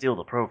did steal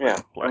the program.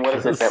 Yeah, and what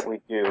is it that we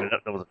do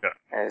that was a joke.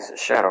 as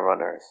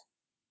Shadowrunners?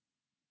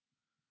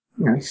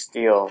 Yeah. We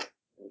steal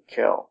and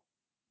kill,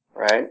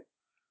 right?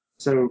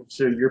 So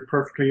you're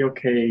perfectly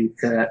okay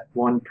that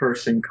one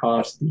person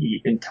caused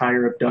the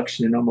entire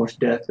abduction and almost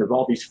death of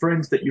all these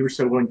friends that you were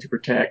so willing to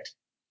protect.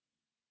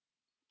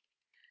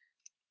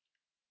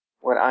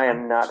 What I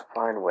am not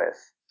fine with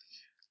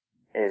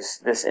is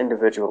this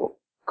individual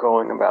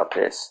going about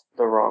this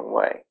the wrong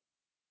way,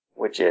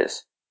 which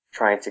is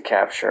trying to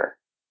capture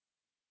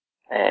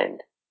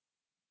and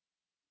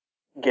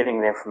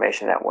getting the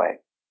information that way.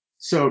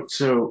 So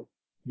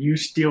you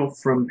steal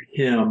from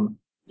him.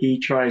 He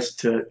tries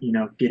to,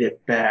 get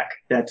it back.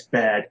 That's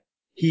bad.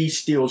 He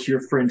steals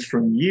your friends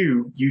from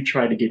you. You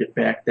try to get it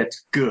back.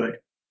 That's good.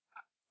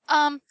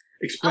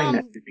 Explain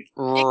that to me.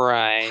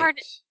 Right.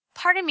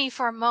 Pardon me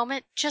for a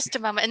moment, just a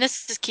moment, and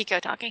this is Kiko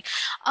talking.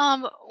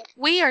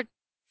 We are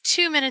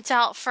 2 minutes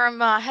out from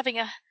having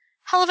a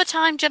hell of a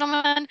time,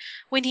 gentlemen.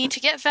 We need to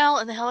get Val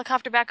and the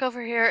helicopter back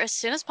over here as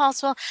soon as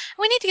possible.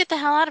 We need to get the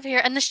hell out of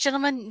here, and this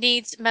gentleman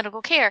needs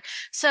medical care.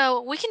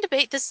 So we can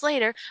debate this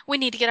later. We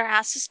need to get our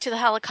asses to the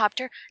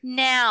helicopter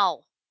now.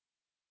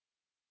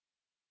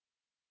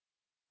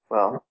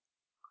 Well,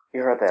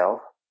 you heard the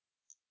elf.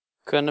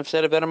 Couldn't have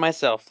said it better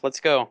myself. Let's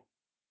go.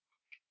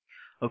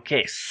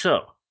 Okay,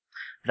 so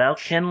Val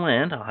can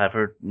land. I'll have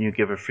her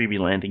give her freebie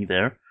landing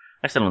there.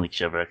 Actually, I don't think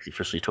she ever actually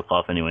officially took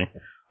off anyway.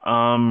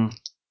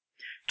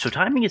 So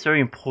timing is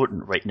very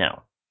important right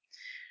now.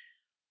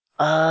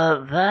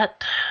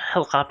 That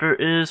helicopter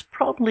is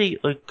probably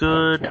a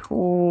good, I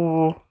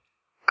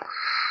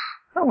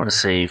want to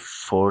say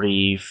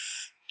 40,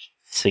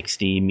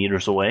 60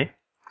 meters away.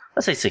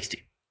 Let's say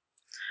 60.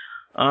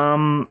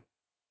 And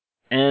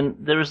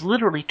there's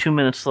literally 2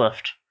 minutes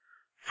left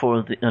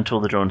until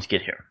the drones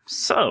get here.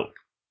 So,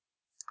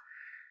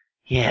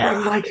 yeah.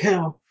 Run like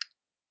hell.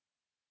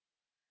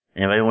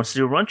 Anybody wants to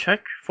do a run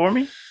check for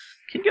me?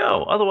 Can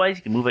go. Otherwise,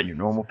 you can move at your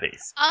normal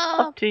pace.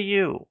 Up to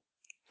you.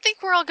 I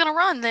think we're all gonna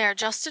run there,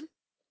 Justin.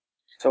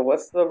 So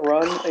what's the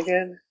run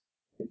again?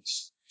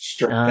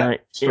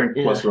 Strength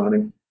plus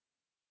running.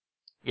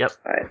 Yep.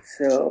 Alright,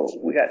 so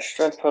we got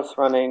strength plus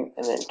running,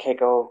 and then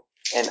Keiko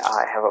and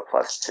I have a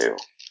 +2.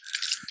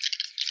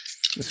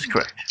 This is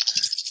correct.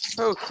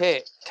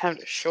 Okay, time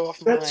to show off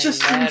That my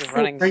just mad seems so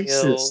running racist.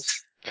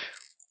 skills.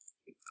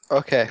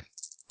 Okay.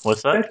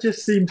 What's that? That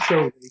just seems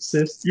so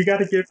racist. You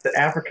gotta give the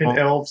African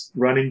elves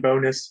running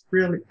bonus.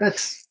 Really?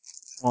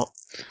 Well,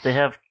 they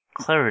have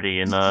clarity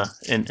in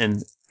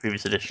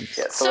previous editions.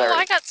 Yeah, So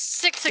I got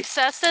 6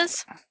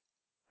 successes.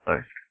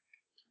 Sorry.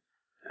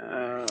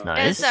 As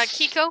Nice.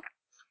 Kiko.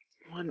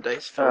 One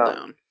dice fell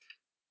down.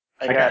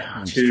 I got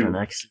I'm just trying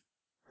to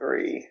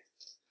 3.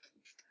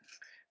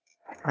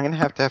 I'm gonna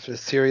have a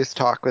serious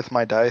talk with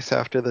my dice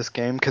after this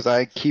game because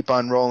I keep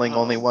on rolling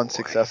only one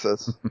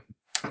successes.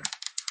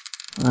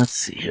 Let's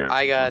see here.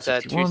 I got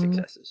 2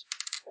 successes.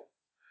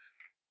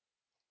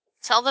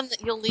 Tell them that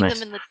you'll leave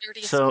them in the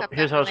dirtiest cup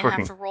here's how and it's they working.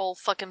 have to roll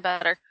fucking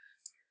better.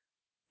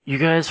 You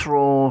guys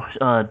roll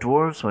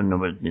dwarves, so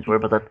nobody needs to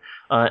worry about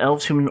that.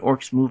 Elves, human,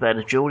 orcs move at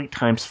agility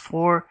times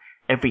 4.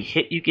 Every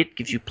hit you get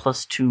gives you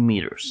plus 2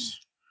 meters.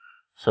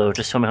 So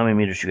just tell me how many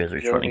meters you guys are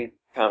each running.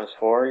 Times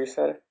 4, you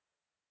said?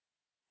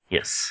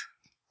 Yes.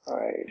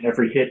 Alright.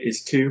 Every hit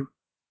is 2.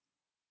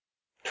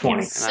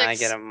 20. Yes. And I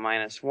get a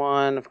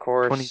 -1, of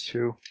course.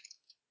 22.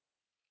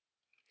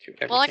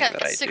 Well, I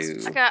got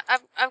 6.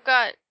 I've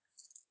got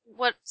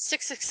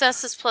 6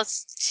 successes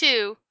plus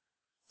 2,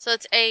 so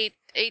it's 8.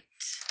 8.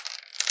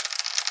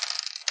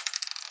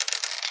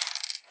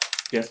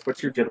 Yes,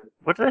 what's your agility?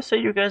 What did I say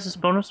your guys'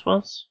 bonus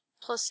was?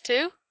 Plus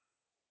 2?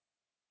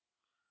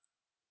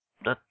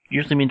 That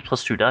usually means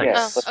plus 2 dice.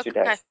 Yes, plus 2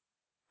 dice.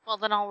 Well,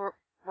 then I'll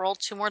roll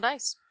 2 more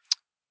dice.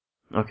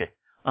 Okay.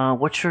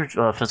 What's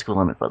your physical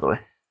limit, by the way?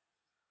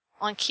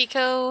 On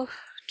Kiko.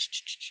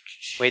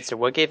 Wait, so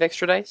what gave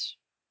extra dice?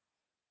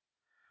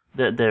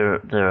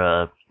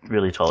 They're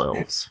really tall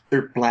elves.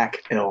 They're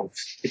black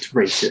elves. It's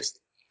racist.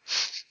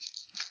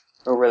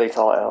 Or really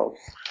tall elves.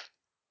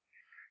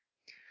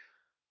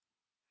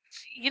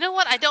 You know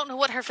what? I don't know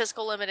what her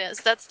physical limit is.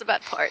 That's the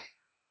bad part.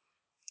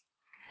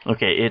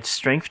 Okay, it's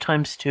strength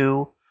times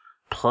 2,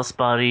 plus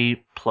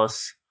body,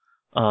 plus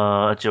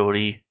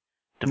agility,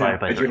 divided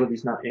by 3.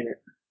 Agility's not in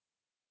it.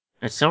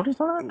 Agility's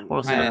not? What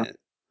was that?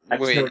 I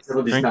just know Wait,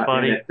 agility's Strength not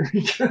body. in it.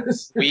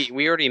 Because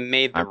we already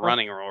made the I thought-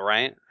 running roll,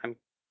 right?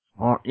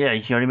 Oh, yeah,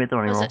 you already made the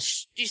running Was roll.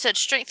 it? You said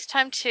strength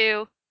time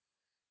 2.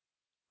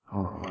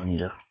 Oh, I need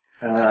to...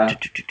 I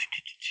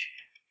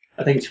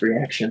think it's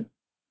reaction.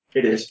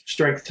 It is.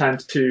 Strength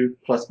times 2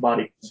 plus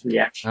body plus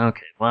reaction.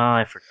 Okay, well,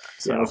 I forgot.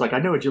 So I was like, I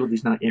know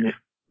agility's not in it.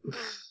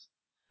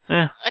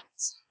 Yeah,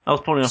 It's I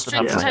was pulling off the top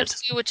strength of my head.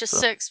 times 2, which is so.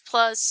 6,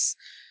 plus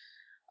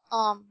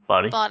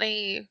Body.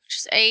 body, which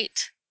is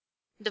 8,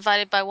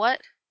 divided by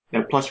what?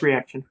 No, plus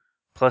reaction.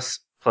 Plus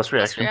Plus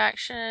reaction.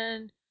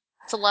 reaction.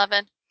 It's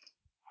 11.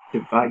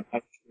 Divided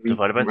by 3.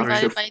 Divided by 3.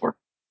 Divided by 4.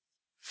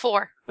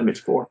 4. Limit's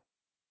 4.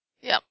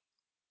 Yep.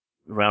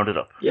 Round it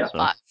up. Yeah. So,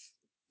 5.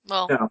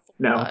 Well,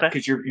 No, Okay.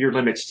 because your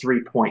limit's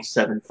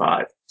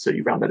 3.75, so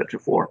you round it up to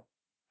 4.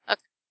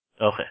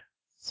 okay.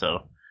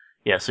 So,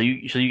 yeah, so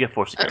you get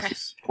 4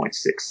 successes.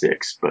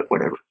 0.66, but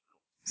whatever.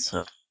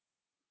 So,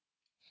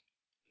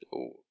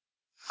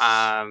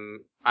 I'm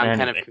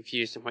kind of Anyway.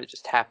 confused on what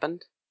just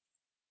happened.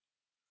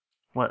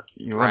 what?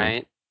 You're running.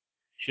 Right?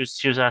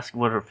 She was asking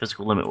what her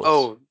physical limit was.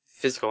 Oh,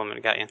 physical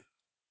limit, got you.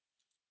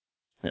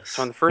 yes.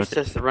 So on the first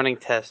Okay. test, the running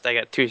test, I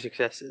got 2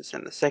 successes.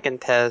 And the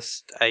second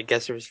test, I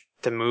guess it was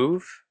to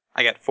move,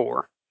 I got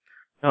 4.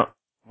 Oh,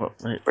 well,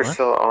 wait, We're what?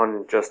 still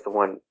on just the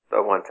one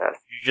test.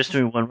 You're just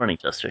doing one running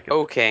test, Jacob.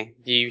 Okay,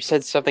 you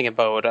said something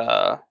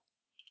about,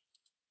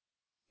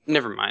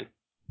 never mind.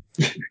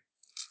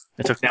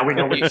 It's okay. Now we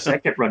know what the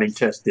second running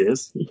test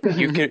is.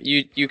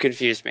 You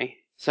confused me.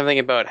 Something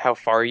about how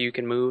far you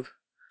can move.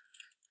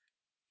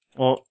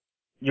 Well,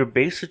 your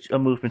base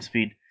movement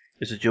speed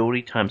is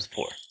agility times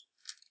 4.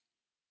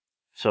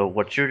 So,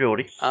 what's your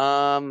agility? 6. I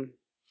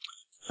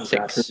was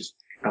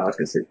going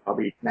to say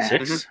probably max.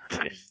 6?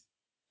 Okay.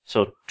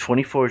 So,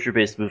 24 is your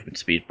base movement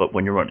speed, but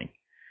when you're running.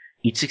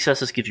 Each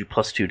success gives you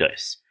plus 2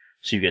 dice.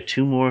 So you get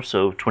 2 more,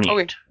 so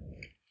 28.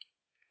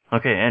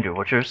 Okay, Andrew,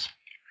 what's yours?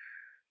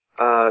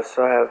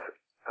 So I have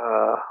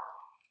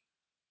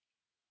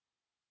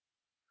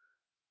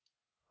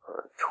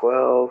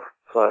 12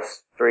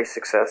 plus 3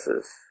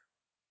 successes.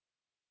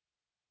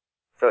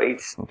 So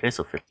Okay,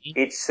 so 50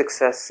 each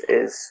success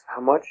is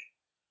how much?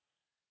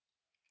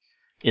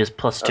 is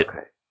plus 2. Okay.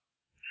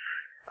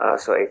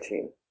 So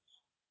 18.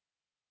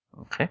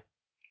 Okay.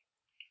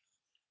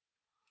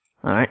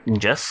 Alright,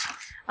 and Jess?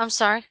 I'm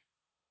sorry.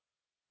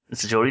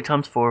 It's agility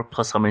times 4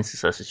 plus how many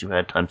successes you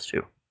had times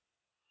 2.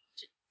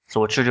 So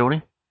what's your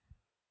agility?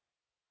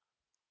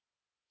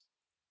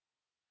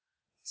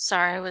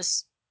 Sorry, I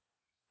was.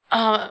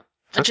 okay.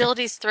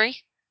 Agility's 3.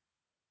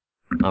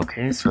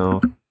 Okay,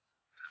 so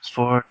it's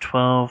 4,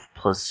 12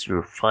 plus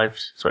your 4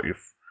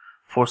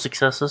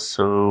 successes,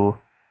 so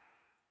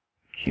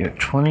you're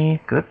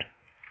 20. Good.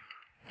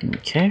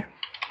 Okay.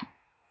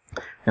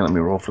 And let me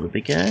roll for the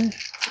big guy.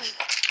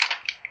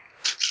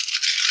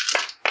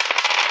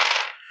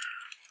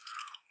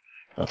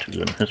 Not too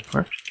good on his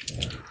part.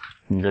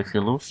 He's actually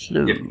a little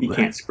slow. Yep, he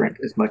can't sprint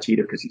as much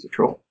either because he's a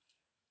troll.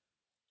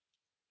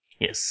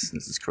 Yes,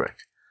 this is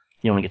correct.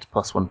 He only gets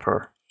plus 1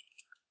 per.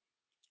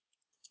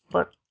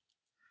 But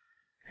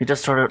he does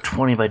start out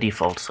 20 by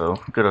default,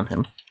 so good on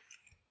him.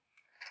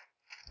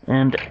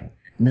 And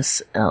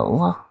Miss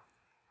L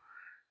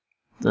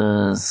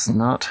does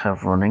not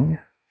have running.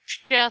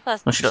 Yeah,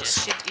 that's. No, she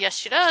does. Yes,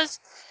 she does.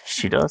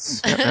 She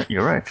does. Yeah,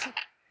 you're right.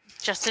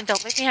 Justin,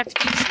 don't make me have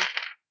to beat you.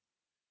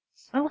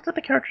 I looked at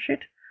the character sheet.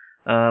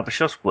 But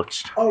she also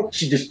glitched. Oh,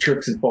 she just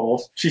trips and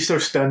falls. She's so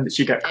stunned that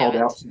she got Damn called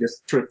it. out. She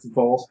just trips and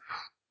falls.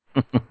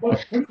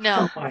 What?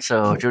 No.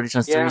 So Jody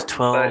times 3 is Yeah,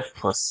 12 but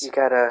plus. You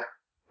gotta,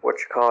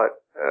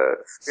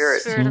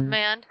 spirit Spirit of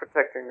man.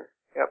 protecting her.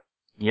 Yep.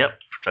 Yep,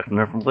 protecting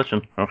her from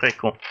glitching. Okay,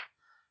 cool.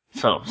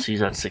 So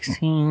she's at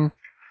 16.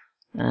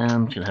 And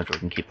I'm gonna have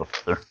Jordan keep up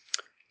with her.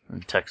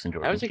 And Tex and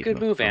Jordan. That was a keep good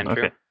up move, with her.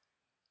 Andrew. Okay.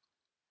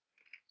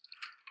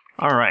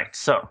 Alright,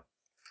 so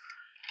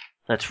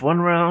that's one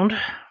round.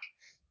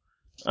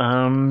 Go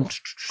ahead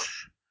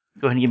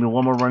and give me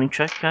one more running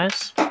check,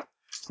 guys,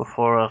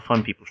 before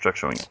fun people start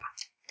showing up.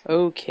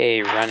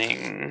 Okay,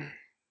 running.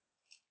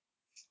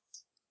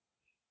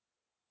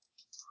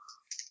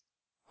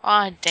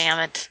 Aw, damn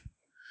it.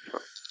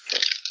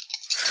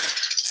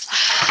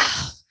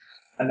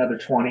 Another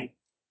 20.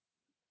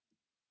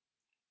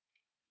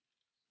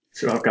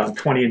 So I've gone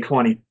 20 and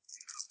 20.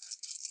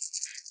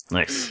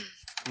 Nice.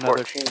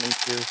 Another 14.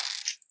 22.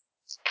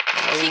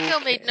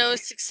 Kiko made no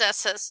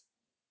successes.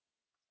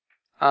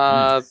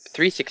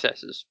 3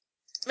 successes.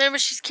 Remember,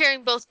 she's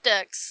carrying both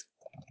decks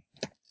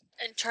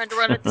and trying to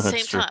run at the That's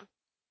same true. time.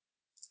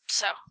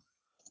 So,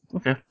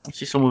 Okay,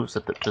 she still moves to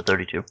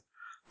 32.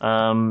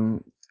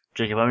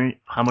 Jacob,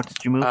 how much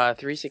did you move?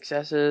 3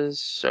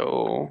 successes,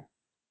 so...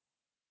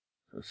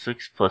 So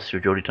 6 plus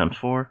your Jody times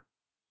 4.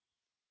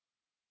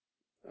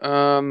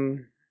 How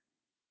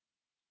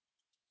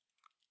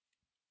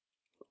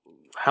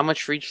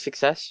much for each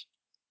success?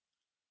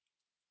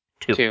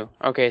 2. 2.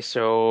 Okay,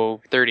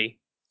 so 30.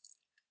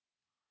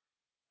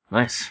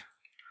 Nice.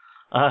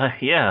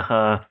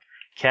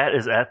 Cat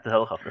is at the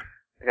helicopter.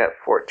 I got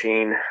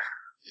 14.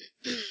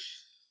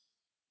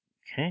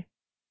 Okay.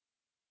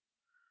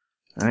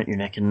 Alright, you're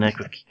neck and neck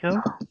with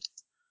Kiko.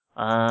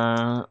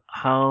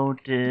 How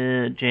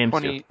did James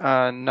do?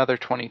 Another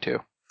 22.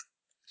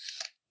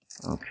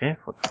 Okay,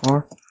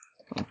 +4.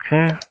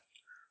 Okay.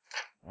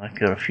 I've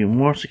got a few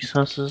more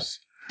successes,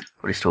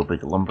 but he's still a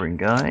big lumbering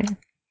guy.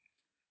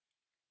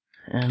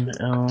 And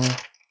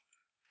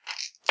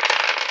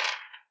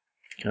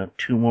got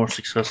 2 more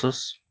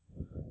successes.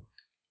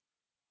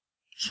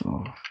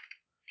 So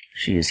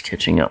she is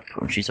catching up.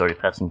 She's already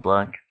passing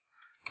black,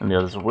 and the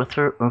others are with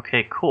her.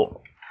 Okay,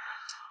 cool.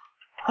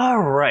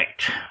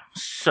 Alright,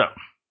 so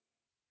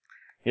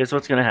here's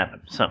what's gonna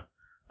happen. So,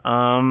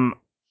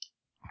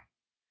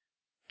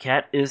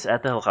 Cat is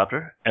at the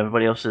helicopter.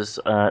 Everybody else is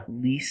at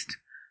least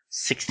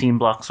 16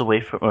 blocks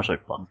away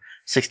from,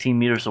 16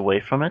 meters away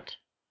from it.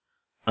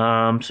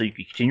 So you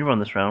can continue to run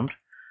this round.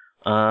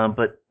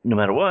 But no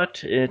matter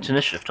what, it's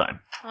initiative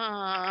time.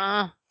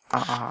 Well,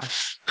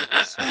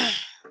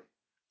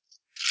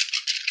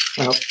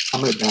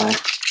 I'm gonna die.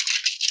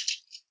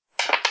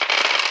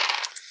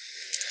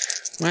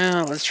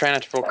 Well, let's try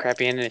not to roll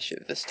crappy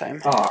initiative this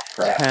time. Oh,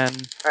 crap. 10.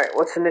 Alright,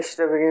 what's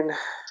initiative again?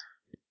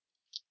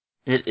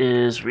 It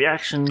is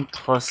reaction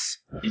plus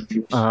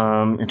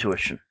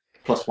intuition.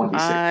 Plus 1d6.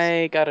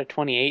 I got a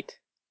 28.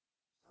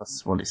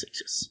 Plus 1d6,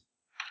 yes.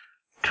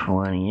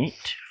 28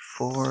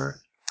 for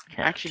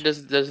Cat. Actually,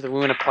 does the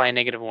wound apply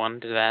 -1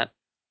 to that?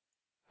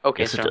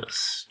 Okay, Yes, so... it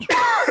does.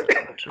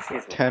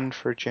 10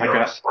 for I James.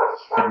 got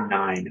a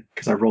 9,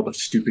 because I rolled a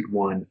stupid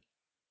 1.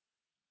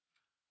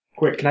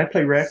 Quick, can I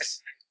play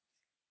Rex?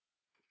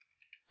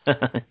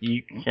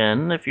 You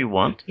can if you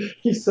want.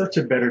 He's such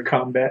a better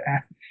combat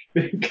actor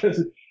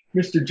because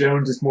Mr.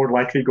 Jones is more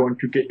likely going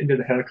to get into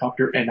the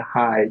helicopter and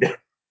hide.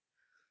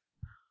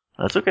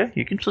 That's okay.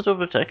 You can switch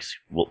over to text.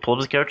 We'll pull up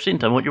his character sheet and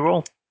tell me what you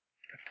roll.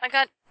 I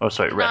got Oh,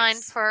 sorry, 9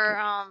 Rex. for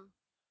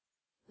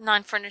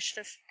 9 for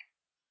initiative.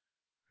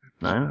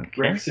 9,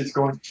 okay. Rex is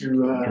going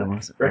to Okay,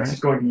 Rex is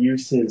going to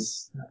use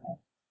his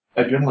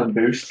adrenaline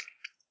boost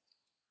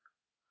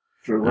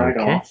for right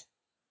Okay. off.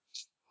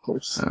 Of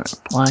course. Alright,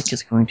 Black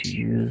is going to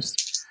use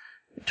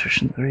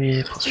attrition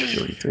 3 plus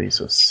agility 3,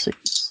 so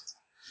 6.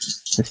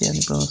 Does he have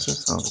any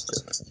bonuses?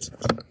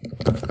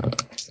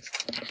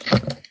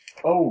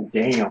 Oh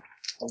damn! I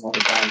love the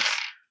dice.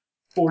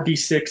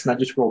 4d6 and I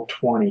just rolled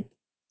 20.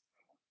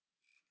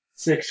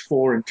 6,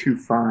 4, and 2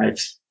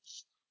 5s.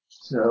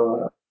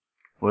 So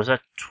What was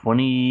that?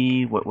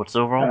 20. What's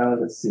the overall?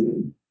 let's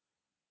see.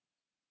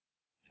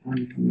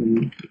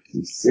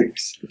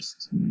 26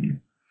 plus 2.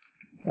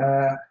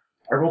 I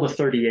rolled a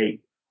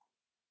 38.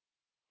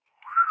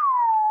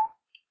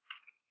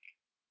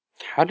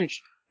 How did you...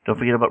 Don't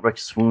forget about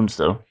Rex's wounds,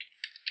 though.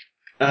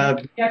 How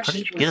did you get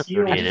a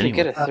 38 How did you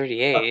get a anyway?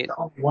 38?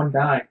 One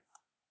die.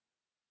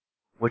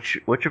 What's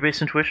your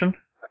base intuition?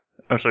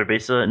 Oh, sorry,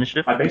 base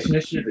initiative? My base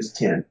initiative is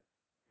 10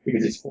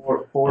 because it's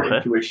 4 Okay.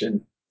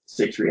 intuition,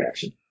 6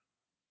 reaction.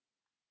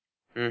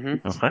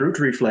 Mm-hmm. Okay. Brute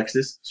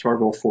reflexes, so I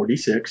roll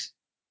 4d6.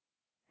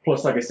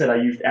 Plus, like I said, I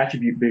used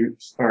attribute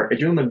boost or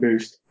adrenaline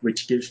boost,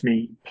 which gives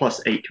me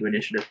 +8 to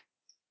initiative.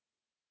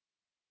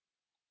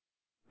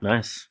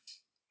 Nice.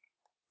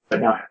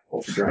 But now I have to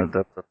roll for drain.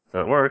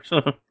 That works.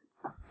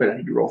 But I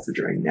need to roll for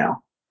drain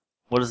now.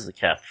 What is the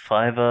cap?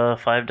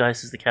 5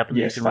 dice is the cap that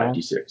Yes, you can roll?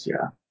 5d6.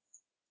 Yeah.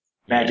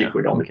 Magic Yeah,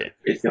 would only. okay.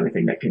 It's the only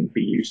thing that can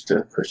be used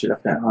to push it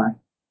up that high.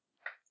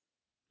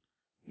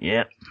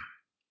 Yep.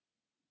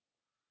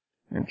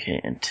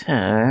 Okay, and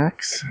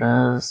Tex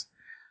has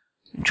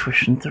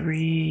intuition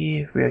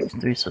 3, reaction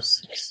 3, so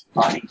 6.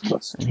 9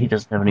 plus And he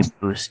doesn't have any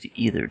boost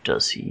either,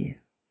 does he?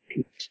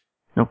 8.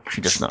 Nope,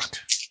 he does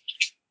not.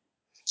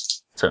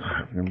 So,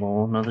 I'm gonna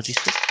roll another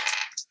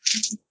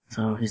d6.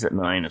 So he's at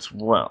 9 as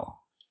well.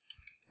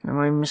 Am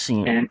I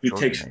missing And he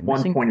Jordan, takes am I 1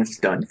 missing? point of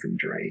stun from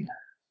drain.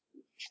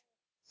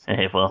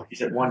 Hey, well,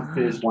 He's at 1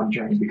 phys, 1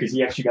 drain because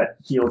he actually got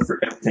healed for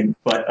everything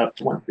but up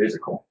to 1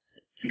 physical.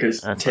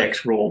 Because That's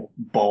Tex rolled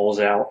balls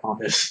out on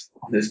this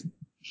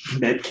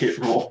med kit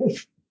roll.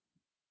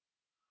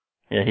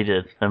 yeah, he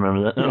did. I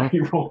remember that. Yeah, he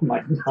rolled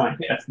like 9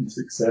 effing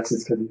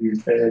successes because he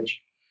used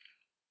edge.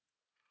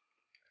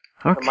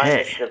 So my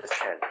Okay. initiative is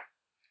 10.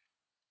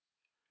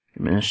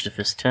 Your initiative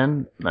is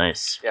 10.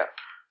 Nice. Yeah.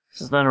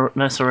 This is not a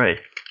nice array.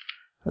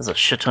 There's a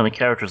shit ton of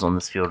characters on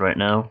this field right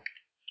now.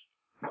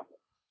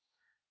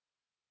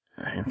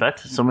 In fact,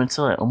 someone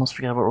said I almost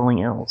forgot about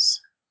rolling L's.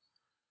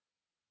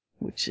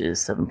 Which is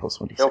 7 plus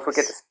 1d6. Don't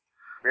forget the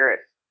spirit.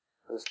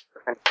 Who's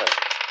defensive.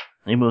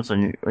 He moves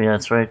on you. Yeah,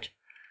 that's right.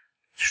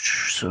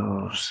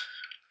 So,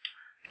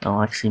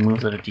 L actually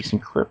moves at a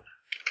decent clip.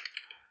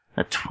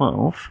 At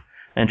 12.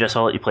 And Jess,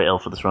 I'll let you play L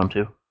for this round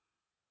too.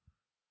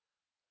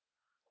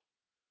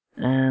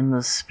 And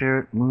the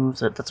spirit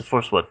moves at, that's a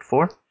force what,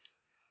 4?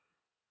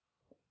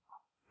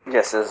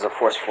 Yes, this is a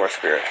force 4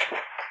 spirit.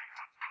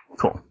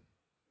 Cool.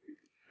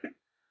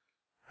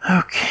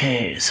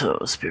 Okay, so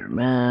Spirit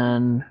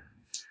Man.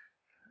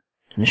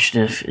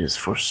 Initiative is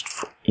force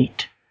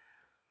 8.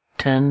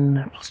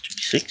 10 plus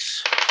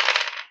 2d6.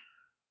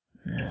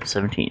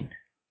 17.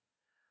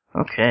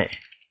 Okay.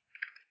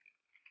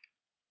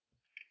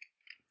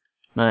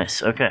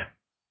 Nice, okay.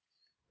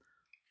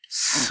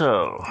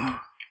 So,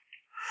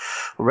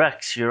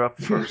 Rex, you're up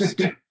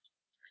first.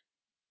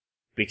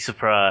 Big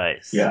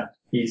surprise. Yeah,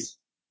 he's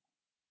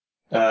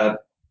at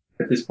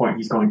this point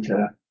he's going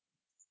to.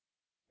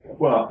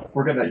 Well,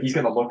 he's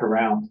gonna look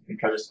around and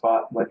try to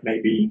spot what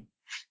may be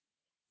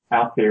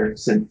out there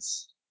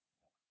since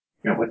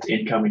what's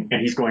incoming,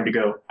 and he's going to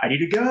go, I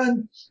need a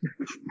gun.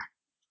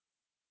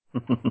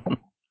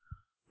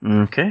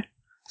 Okay.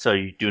 So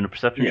you doing a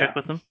perception Yeah. check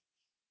with him?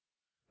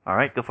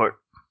 Alright, go for it.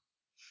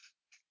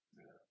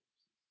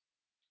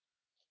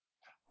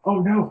 Oh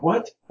no,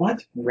 what?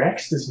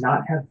 Rex does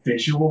not have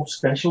visual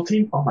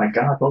specialty? Oh my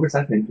god, what was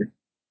I thinking?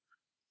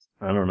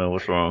 I don't know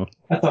what's wrong.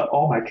 I thought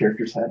all my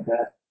characters had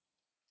that.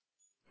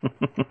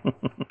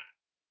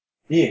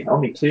 Yeah,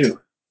 only 2.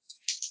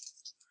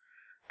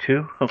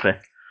 2? Okay.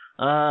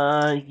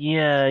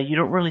 Yeah, you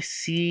don't really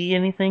see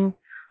anything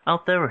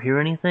out there or hear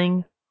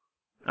anything.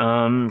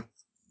 And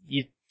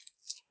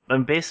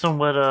based on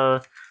what,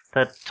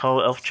 that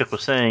tall elf chick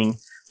was saying,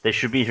 they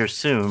should be here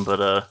soon,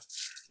 but,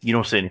 you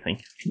don't see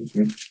anything.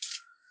 Mm-hmm.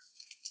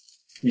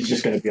 He's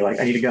just gonna be like,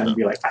 I need a gun, and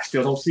be like, I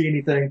still don't see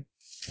anything.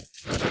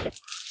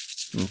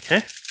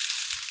 Okay.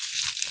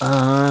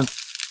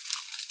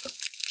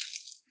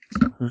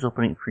 Who's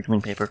opening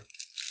crinkling paper?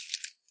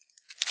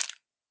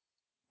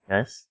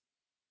 Guys?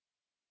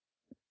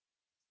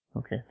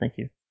 Okay, thank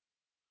you.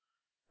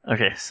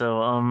 Okay,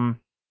 so,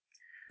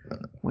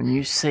 when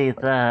you say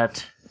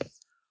that,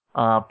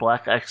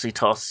 Black actually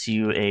tosses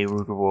you a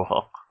Ruger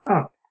Warhawk.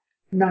 Oh,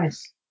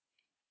 nice.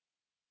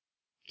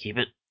 Keep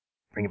it.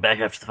 Bring it back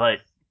after the fight.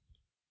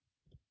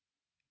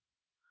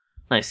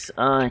 Nice.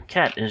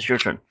 Kat, it is your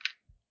turn.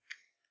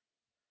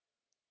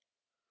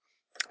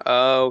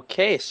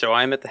 Okay, so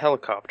I'm at the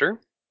helicopter.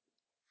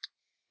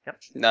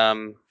 Yep.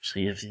 So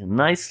you have a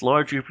nice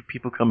large group of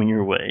people coming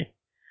your way.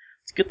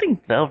 It's a good thing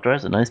Valve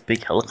drives a nice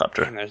big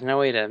helicopter. And there's no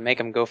way to make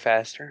them go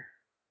faster.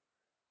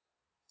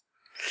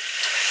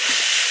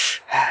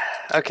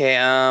 Okay,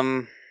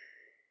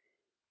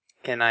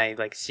 can I,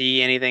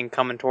 see anything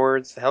coming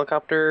towards the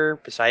helicopter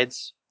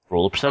besides...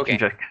 Roll a perception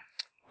check.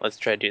 Let's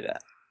try to do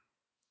that.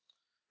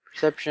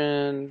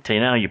 Perception... Tell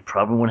you now, you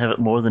probably won't have it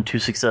more than 2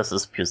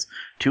 successes, because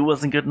 2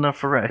 wasn't good enough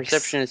for Rex.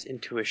 Perception is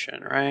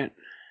intuition, right?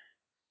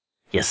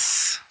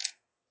 Yes.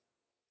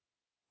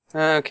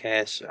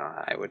 Okay, so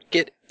I would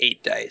get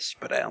 8 dice,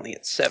 but I only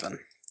get 7.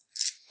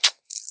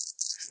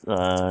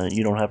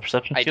 You don't have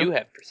perception? I skill? do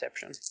have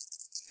perception.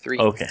 3.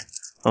 Okay.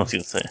 I was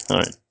going to say.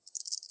 Alright.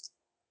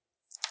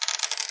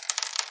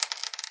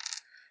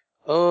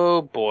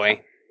 Oh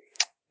boy.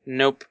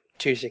 Nope.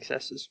 2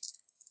 successes.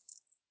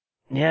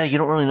 Yeah, you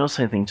don't really notice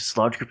anything. Just a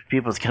large group of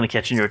people is kind of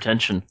catching your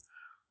attention.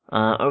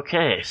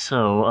 Okay,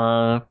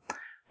 so,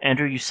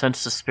 Andrew, you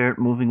sense the spirit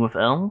moving with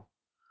L.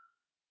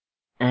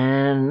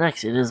 And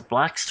next, it is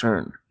Black's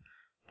turn.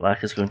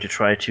 Black is going to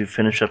try to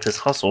finish up his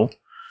hustle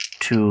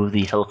to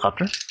the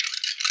helicopter.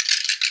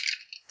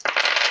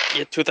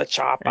 Get to the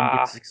chopper. And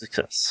gets a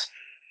success.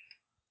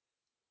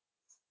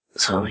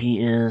 So he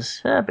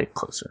is a bit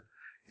closer.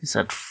 He's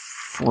at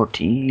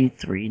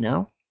 43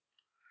 now.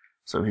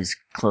 So he's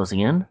closing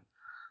in.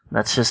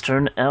 That's his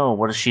turn. L,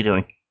 what is she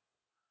doing?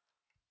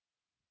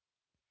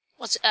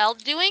 What's Elle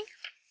doing?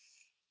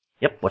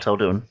 Yep, what's Elle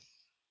doing?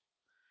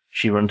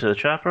 She run to the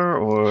chopper,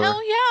 or...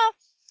 Hell yeah!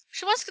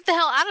 She wants to get the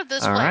hell out of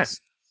this All place. right.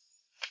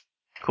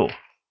 Cool.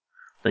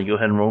 Then go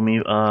ahead and roll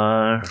me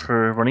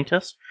her running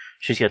test.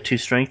 She's got 2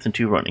 strength and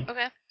 2 running.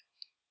 Okay.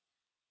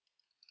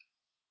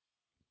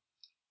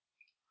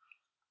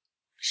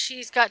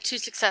 She's got 2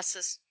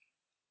 successes.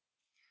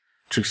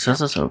 2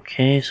 successes,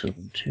 okay, so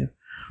then 2.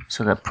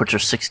 So that puts her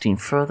 16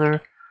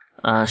 further.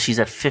 She's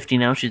at 50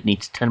 now, she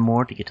needs 10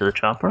 more to get to the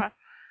chopper.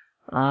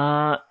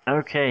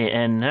 Okay,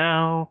 and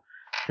now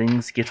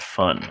things get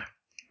fun.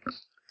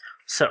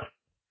 So,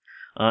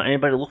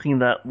 anybody looking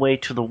that way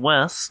to the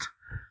west,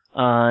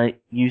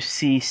 you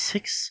see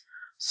 6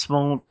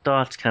 small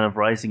dots kind of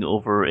rising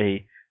over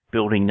a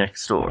building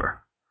next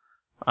door.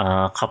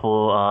 A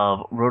couple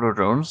of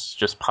rotodrones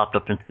just popped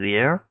up into the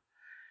air,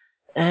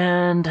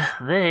 and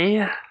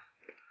they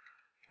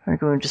are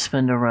going to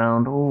spend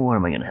around... Oh, what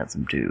am I going to have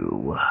them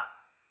do?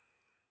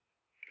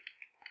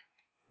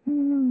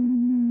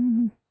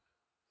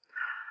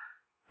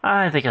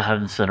 I think I'll have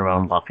them spend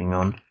around locking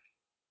on.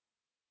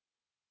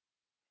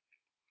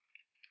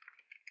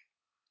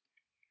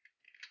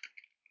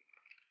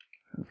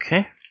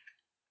 Okay.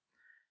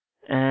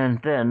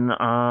 And then,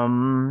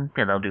 yeah,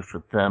 that'll do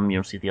for them. You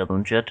don't see the other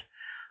ones yet.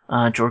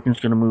 Jorgen's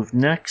gonna move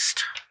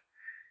next.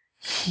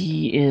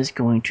 he is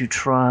going to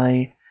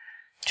try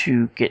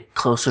to get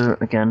closer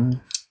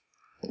again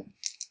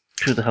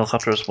to the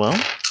helicopter as well.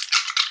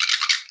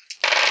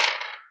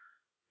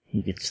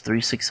 He gets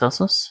 3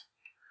 successes.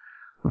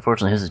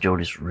 Unfortunately, his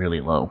agility is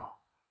really low.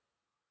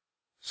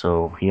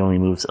 So he only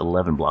moves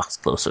 11 blocks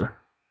closer.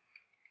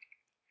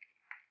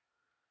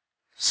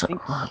 So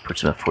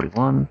puts him at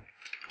 41. I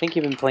think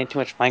you've been playing too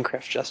much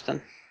Minecraft,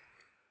 Justin.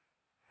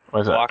 What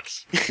is that?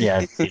 Blocks.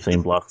 Yeah, keep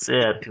saying blocks.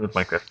 Yeah, too much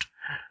Minecraft.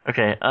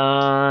 Okay,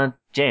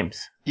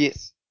 James.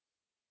 Yes.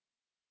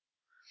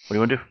 What do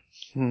you want to do?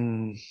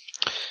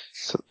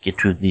 So Get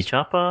to the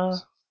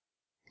chopper.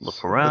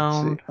 Look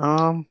around.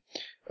 Let's see.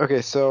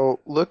 Okay, so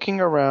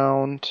looking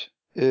around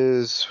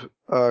is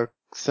a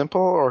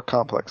simple or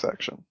complex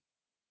action?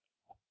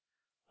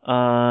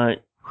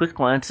 Quick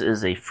glance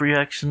is a free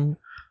action.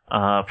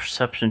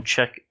 Perception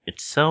check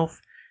itself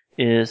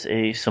is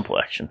a simple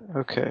action.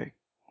 Okay.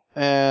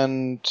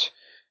 Because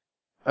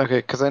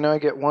I know I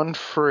get 1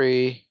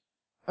 free,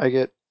 I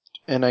get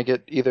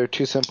either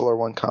 2 simple or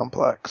 1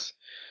 complex.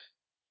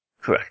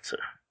 Correct, sir.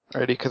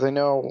 Alrighty, because I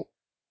know,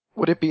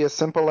 would it be a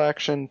simple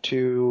action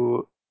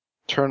to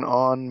turn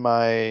on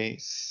my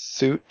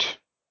suit?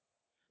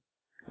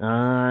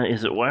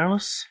 Is it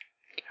wireless?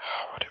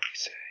 What did we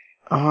say?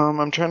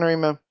 I'm trying to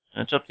remember.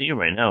 It's up to you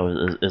right now.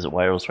 Is it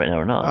wireless right now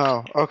or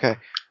not? Oh, okay.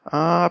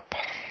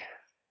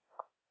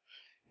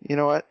 You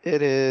know what?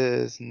 It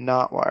is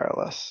not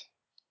wireless.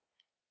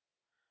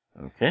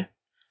 Okay.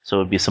 So it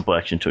would be a simple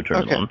action to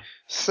turn it on.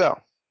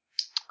 So,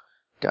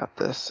 got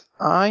this.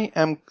 I'm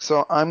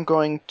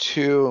going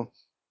to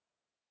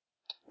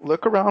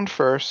look around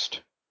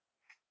first.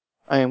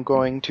 I am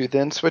going to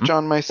then switch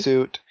on my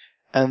suit,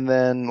 and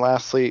then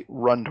lastly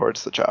run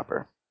towards the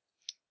chopper.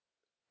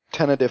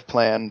 Tentative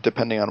plan,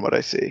 depending on what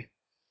I see.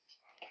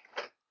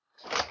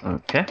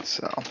 Okay.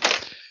 So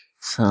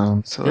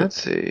good.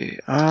 let's see.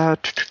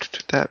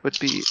 That would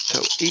be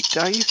 8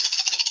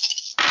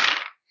 dice.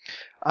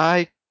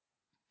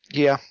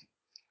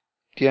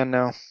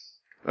 No.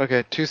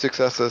 Okay, 2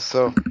 successes.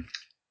 So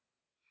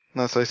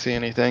unless I see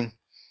anything.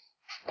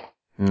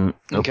 Nope.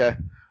 Okay.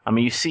 I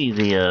mean, you see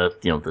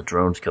the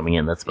drones coming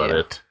in. That's about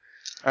it.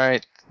 All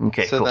right.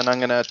 Okay. So cool. then I'm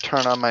gonna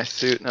turn on my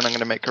suit, and I'm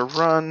gonna make a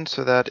run.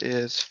 So that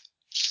is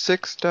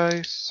 6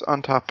 dice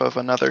on top of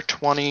another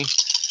 20.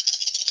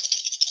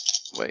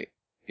 Wait.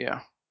 Yeah.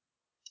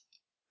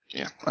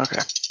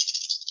 Okay.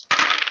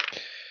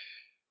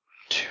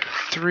 2,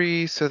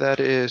 3. So that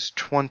is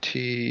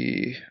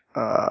 26.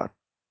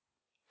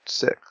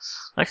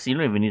 Actually, you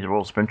don't even need to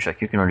roll a sprint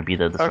check. You can already be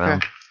there this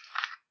round.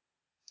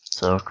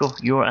 So cool.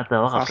 You're at the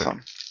helicopter.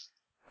 Awesome.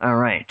 All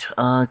right.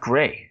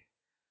 Gray.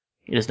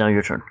 It is now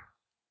your turn.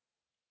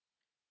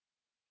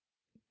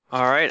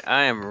 Alright,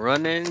 I am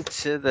running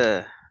to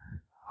the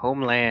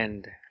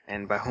homeland,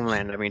 and by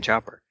homeland I mean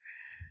chopper.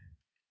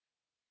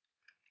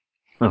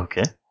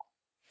 Okay.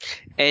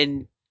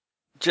 And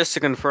just to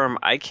confirm,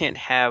 I can't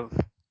have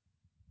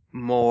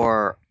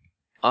more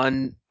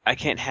I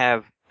can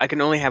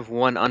only have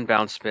 1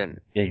 unbound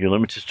spin. Yeah, you're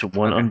limited to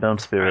 1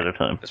 unbound spirit at a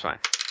time. That's fine.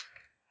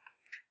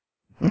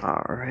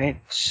 Alright,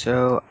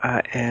 so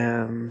I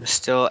am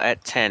still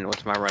at 10.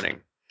 What's my running?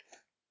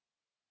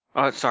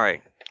 Oh,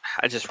 sorry.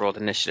 I just rolled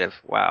initiative.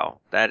 Wow.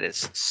 That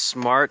is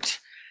smart.com.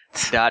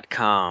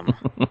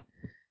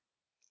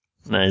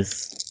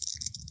 Nice.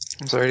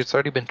 I'm sorry, it's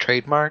already been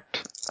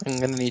trademarked. I'm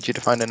gonna need you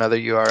to find another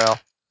URL.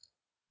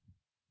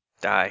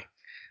 Die.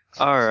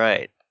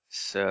 Alright,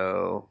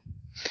 so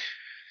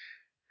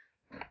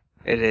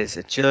it is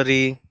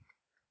agility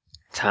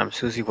times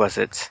whose was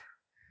it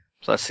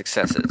plus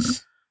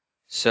successes.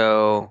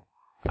 So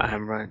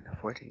I'm running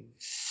 14,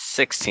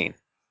 16.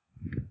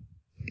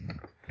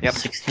 Yep.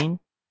 16?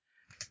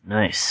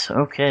 Nice.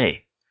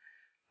 Okay.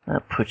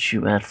 That puts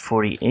you at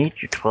 48.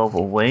 You're 12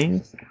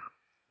 away.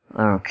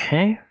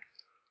 Okay.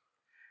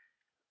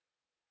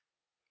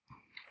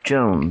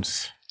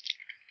 Jones.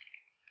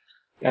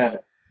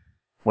 What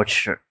are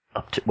you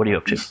up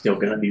to? He's still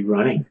going to be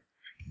running.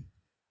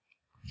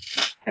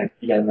 And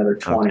you got another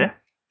 20. Okay.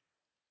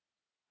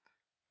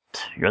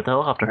 You're at the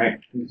helicopter. All right.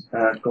 He's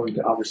going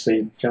to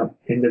obviously jump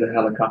into the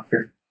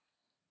helicopter.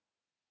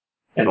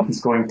 And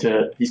he's going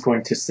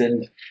to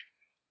send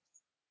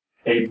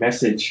a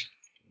message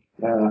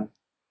to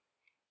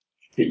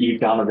Eve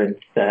Donovan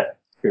that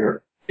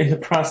you're in the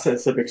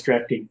process of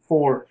extracting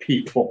 4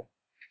 people.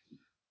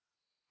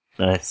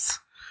 Nice.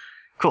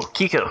 Cool.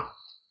 Kiko.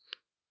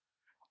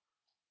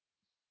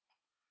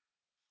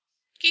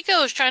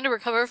 Kiko is trying to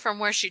recover from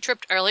where she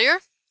tripped earlier,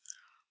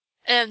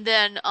 and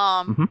then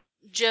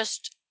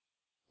just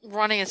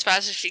running as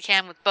fast as she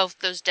can with both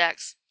those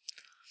decks.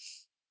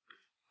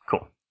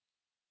 Cool.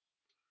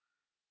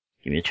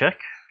 Give me a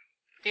check.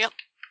 Yep.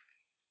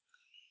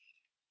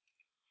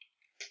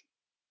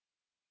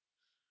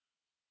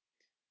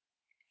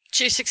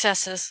 Two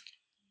successes.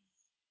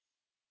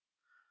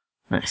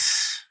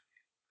 Nice.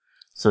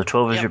 So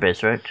 12 is your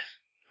base, right?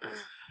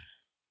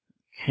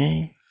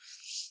 Okay.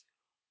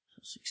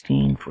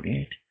 16,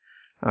 48.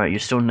 Alright, you're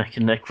still neck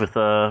and neck with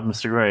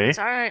Mr. Gray. It's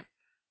alright.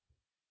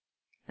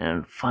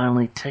 And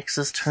finally,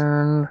 Tex's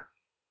turn.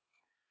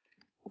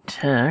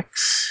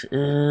 Tex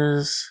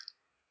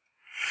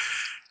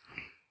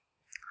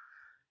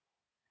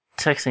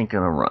ain't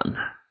gonna run.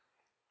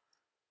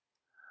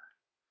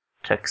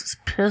 Tex is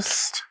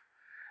pissed.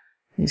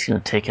 He's gonna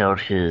take out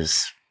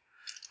his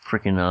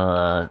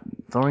freaking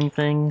throwing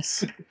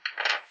things.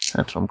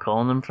 That's what I'm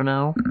calling them for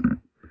now.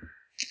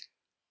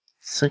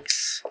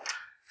 6,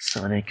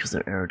 7, 8 because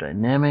they're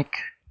aerodynamic.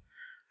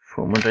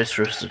 4 more dice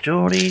for his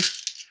agility.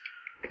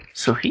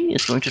 So he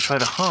is going to try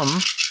to hum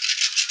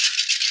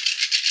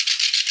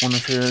one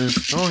of his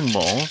throwing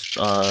balls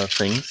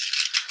things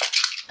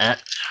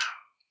at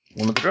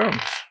one of the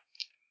drones.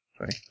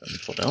 Sorry, let me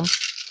slow down.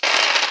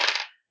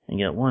 And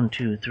get 1,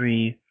 2,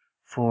 3,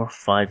 4,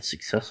 5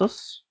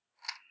 successes.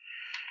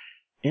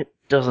 It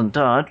doesn't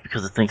dodge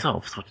because it thinks, oh,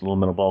 what's a little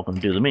metal ball going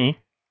to do to me?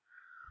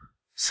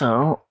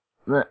 So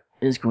that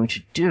is going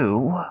to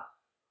do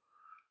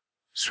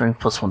strength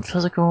plus 1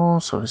 physical.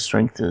 So his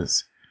strength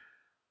is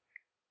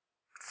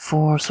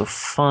 4, so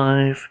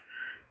 5.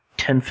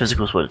 10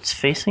 physical is what it's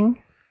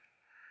facing.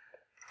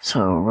 So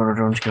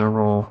Rotodrone's going to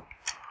roll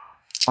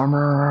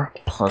armor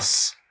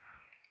plus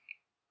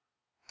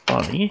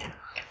body.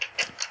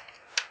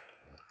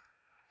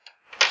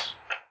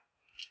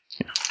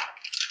 Yeah.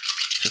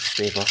 Just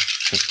stable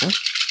physical.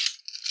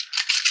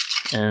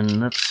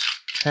 And that's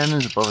 10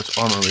 is above its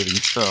armor rating,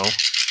 so it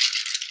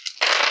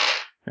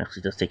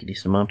actually does take a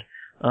decent amount.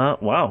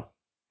 Wow.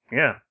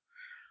 Yeah.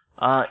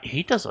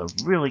 He does a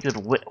really good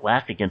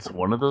whack against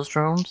one of those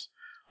drones.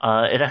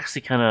 It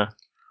actually kind of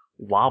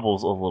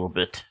wobbles a little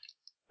bit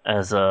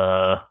as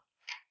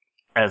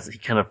he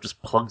kind of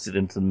just plugs it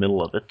into the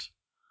middle of it.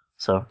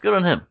 So, good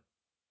on him.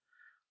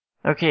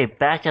 Okay,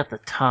 back at the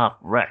top,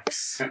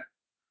 Rex.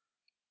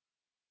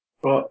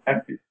 Well,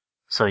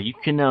 So you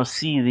can now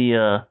see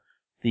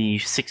the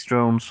 6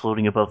 drones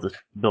floating above the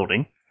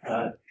building.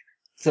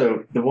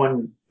 so the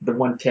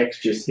one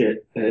Tex just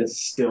hit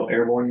is still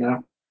airborne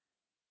now.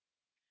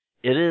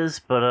 It is,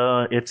 but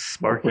it's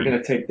Sparky. We're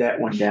gonna take that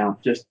one down.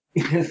 Just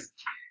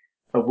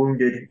a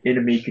wounded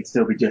enemy could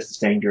still be just as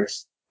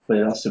dangerous, but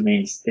it also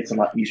means it's a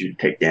lot easier to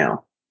take down.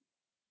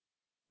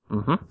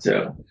 Mm-hmm.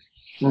 So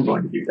we're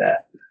going to do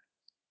that.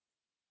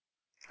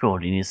 Cool.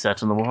 Do you need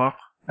stats on the Warhawk?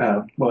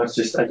 Well, I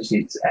just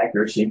need its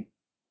accuracy.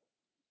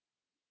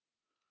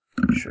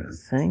 Sure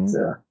thing.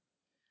 So,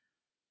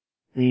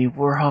 The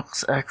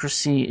Warhawk's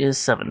accuracy is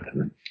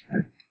 7.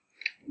 and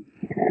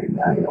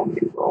I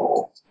only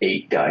roll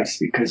 8 dice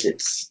because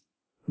it's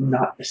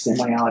not a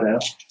semi-auto.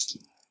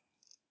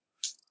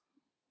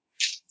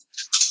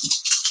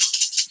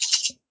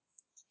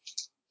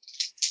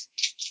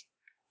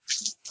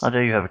 How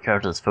dare you have a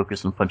character that's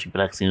focused on punching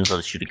black and knows how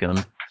to shoot a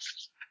gun?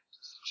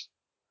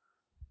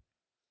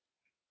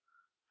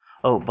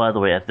 Oh, by the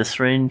way, at this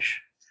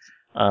range,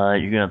 you're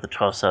gonna have to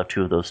toss out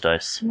 2 of those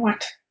dice.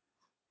 What?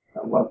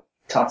 Well,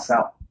 toss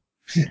out.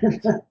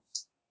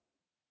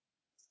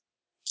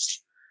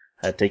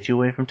 That takes you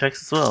away from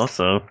Tex as well,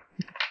 so...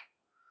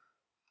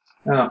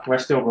 Well, I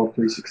still roll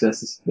 3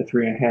 successes. The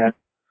 3.5.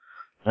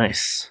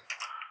 Nice.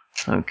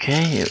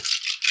 Okay, it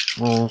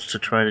rolls to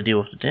try to deal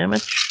with the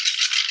damage.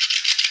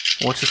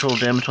 What's the total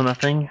damage on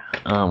that thing?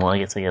 Well, I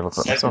guess I gotta look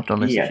at myself,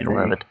 don't I, since you don't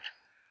have it.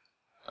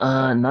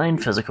 9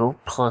 physical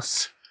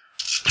plus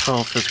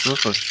 12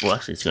 physical. Well,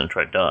 actually, it's gonna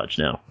try to dodge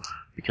now.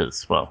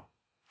 Because, well,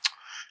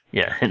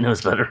 yeah, it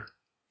knows better.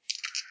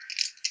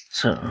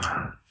 So,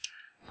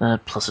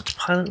 that plus its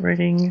pilot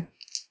rating.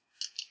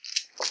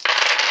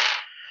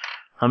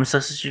 How many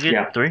successes did you get?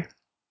 Yeah. 3?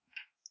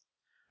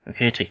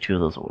 Okay, take 2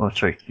 of those. Oh,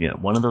 sorry, yeah,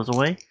 1 of those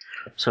away.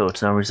 So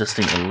it's now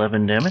resisting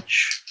 11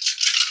 damage.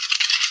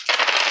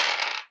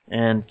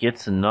 And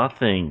gets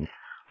nothing.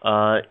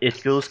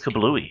 It goes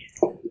kablooey.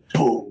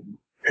 Boom.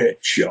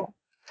 Headshot.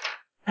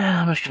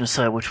 I'm just gonna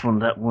decide which one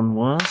that one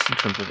was in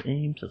terms of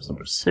aim. So it's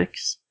number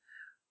 6.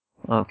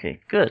 Okay,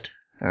 good.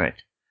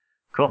 Alright.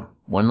 Cool.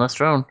 One less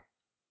drone.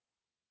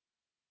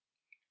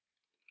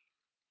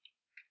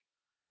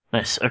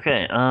 Nice.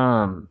 Okay,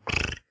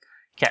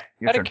 Cat,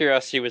 your Out turn. of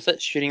curiosity, was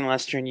that shooting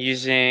last turn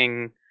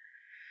using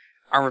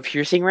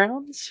armor-piercing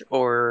rounds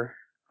or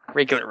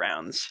regular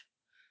rounds?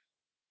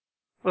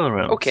 Well,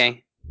 rounds.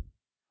 Okay.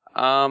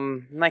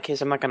 In that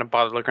case, I'm not gonna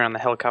bother looking around the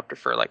helicopter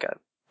for like a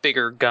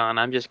bigger gun.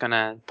 I'm just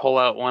gonna pull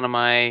out one of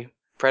my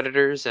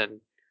predators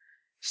and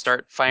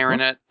start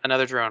firing at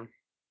another drone.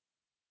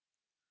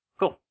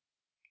 Cool.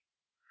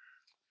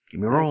 Give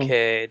me a roll.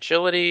 Okay,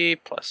 agility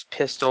plus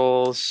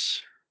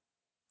pistols.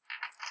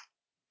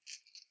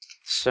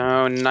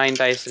 So 9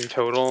 dice in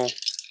total.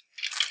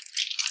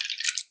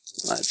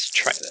 Let's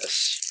try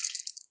this.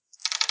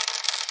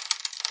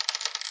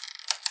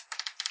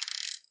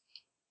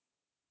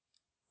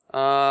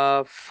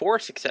 Four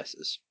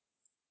successes.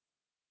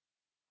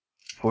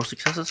 4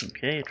 successes.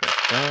 Okay, try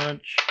to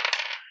dodge.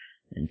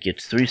 And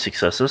gets 3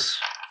 successes.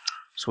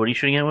 So what are you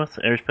shooting at with?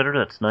 Ares Predator?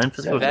 That's 9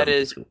 physical? That 7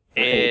 is physical?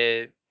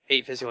 8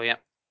 physical, yeah.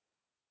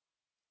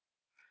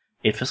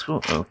 8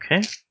 physical?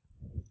 Okay.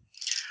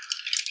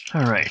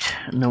 Alright.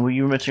 No,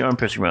 you were mentioning arm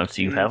piercing rounds.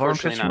 Do you have arm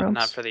Unfortunately piercing rounds?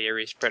 not for the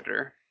Ares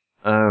Predator.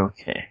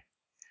 Okay.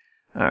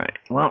 Alright,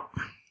 well,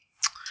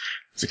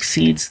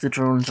 succeeds the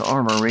drone's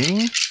armor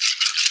rating,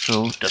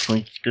 so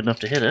definitely good enough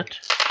to hit it.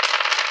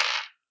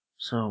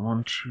 So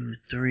 1, 2,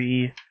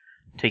 3,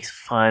 takes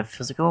 5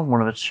 physical,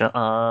 one of its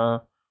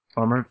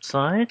armored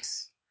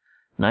sides.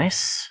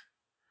 Nice.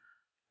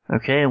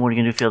 Okay, and what are you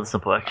gonna do for the other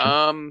simple action?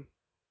 I'm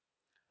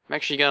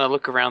actually gonna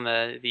look around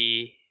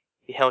the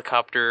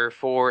helicopter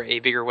for a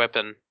bigger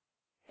weapon,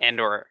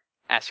 and/or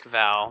ask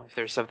Val if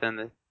there's something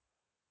that.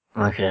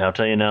 Okay, I'll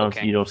tell you now.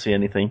 Okay. You don't see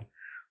anything.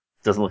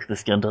 Doesn't look like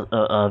this gun.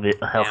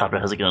 The helicopter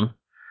has a gun.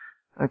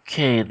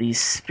 Okay, the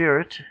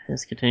spirit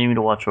is continuing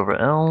to watch over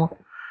L.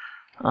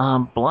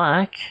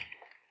 Black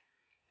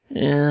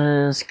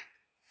is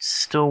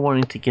still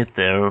wanting to get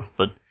there,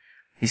 but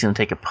he's gonna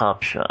take a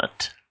pop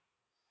shot.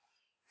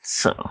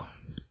 So,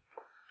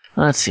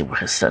 let's see what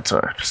his stats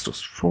are.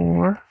 Pistols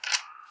 4,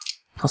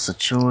 plus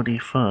agility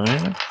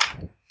 5.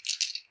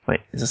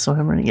 Wait, is this still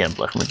him running? Yeah,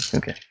 Black running.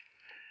 Okay.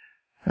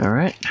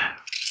 Alright.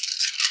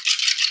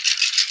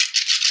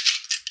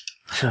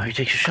 So he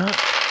takes a shot.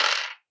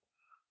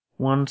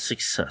 1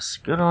 success.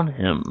 Good on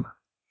him.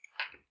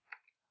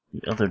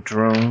 The other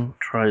drone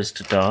tries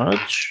to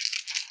dodge.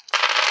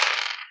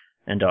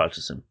 And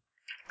dodges him.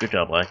 Good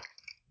job, Black.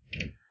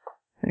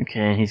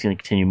 Okay, he's going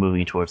to continue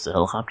moving towards the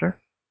helicopter.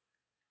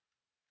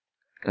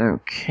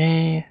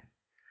 Okay.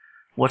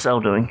 What's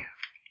Elle doing?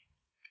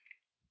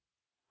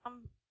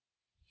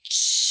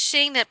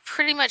 Seeing that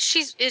pretty much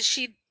is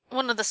she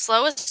one of the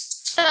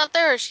slowest out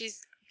there, or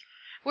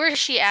where is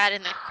she at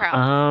in the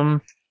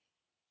crowd?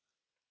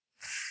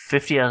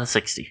 50 out of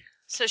 60.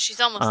 So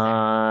she's almost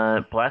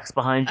there. Black's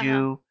behind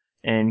you,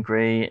 and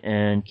Gray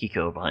and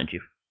Kiko behind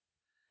you.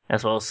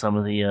 As well as some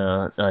of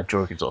the,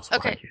 Jorgen's also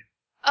behind you.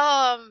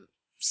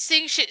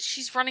 Seeing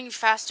she's running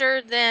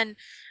faster than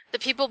the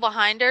people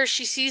behind her,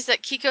 she sees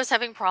that Kiko's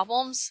having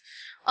problems,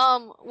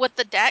 with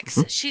the decks.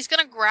 Mm-hmm. She's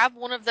gonna grab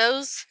one of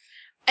those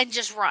and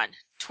just run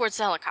towards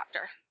the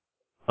helicopter.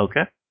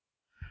 Okay.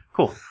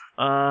 Cool.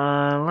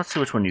 Let's see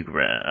which one you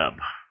grab.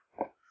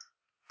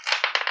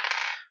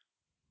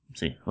 Let's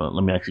see. Well,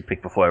 let me actually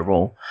pick before I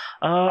roll.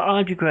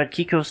 Odd, you grab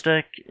Kiko's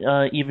deck.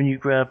 Even, you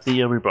grab the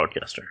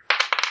rebroadcaster.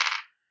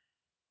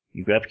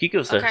 You grab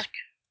Kiko's deck.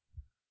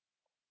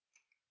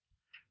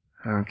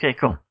 Okay,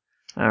 cool.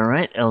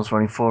 Alright, Elle's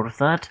running forward with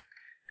that.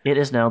 It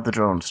is now the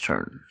drone's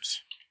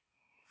turns.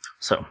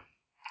 So,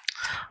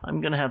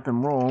 I'm gonna have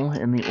them roll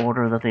in the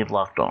order that they've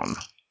locked on.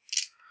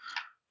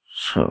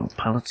 So,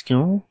 pilot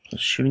skill,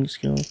 plus shooting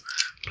skill,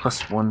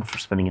 plus 1 for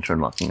spending a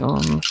turn locking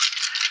on.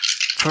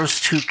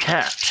 First to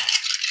Cat.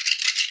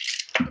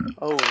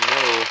 Oh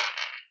no.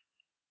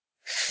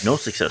 No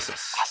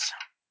successes. Awesome.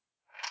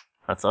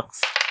 That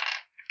sucks.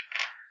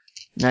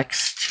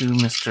 Next to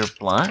Mr.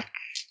 Black.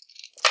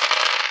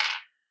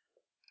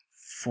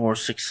 4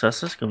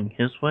 successes going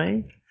his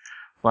way.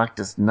 Black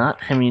does not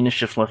have any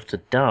initiative left to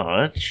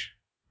dodge,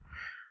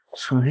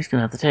 so he's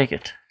gonna have to take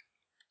it.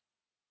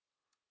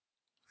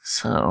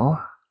 So,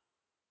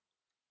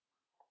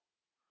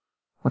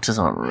 what's his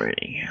armor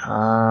rating?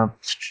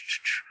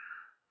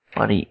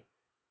 Body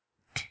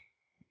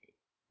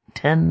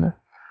 10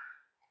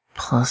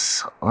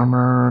 plus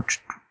armor.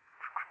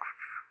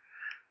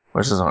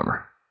 Where's his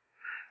armor?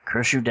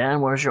 Curse you, Dan,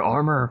 where's your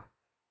armor?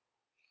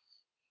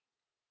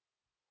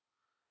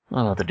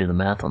 I'll have to do the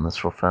math on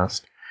this real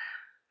fast.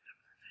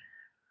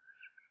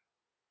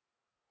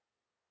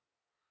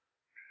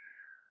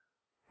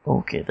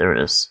 Okay, there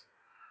it is.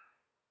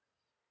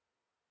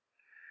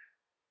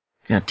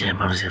 God damn,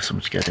 how does he have so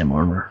much goddamn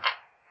armor?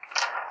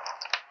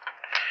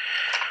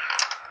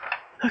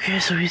 Okay,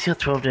 so he's got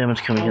 12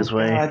 damage coming his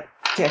way. God,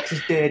 Jax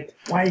is dead.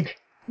 Why?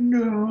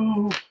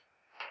 No.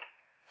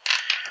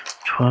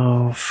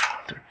 12,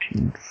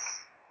 13,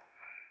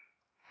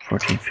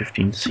 14,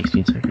 15,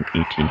 16, 17,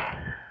 18,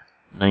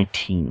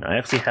 19. I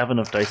actually have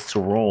enough dice to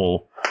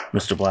roll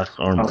Mr. Black's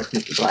armor. Oh, it's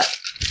Mr. Black.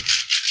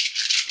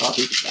 I'll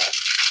be the Black.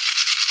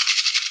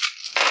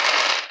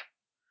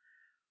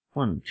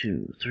 1,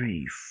 2,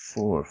 3,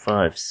 4,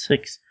 5,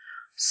 6,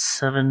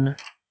 7,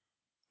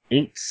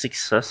 8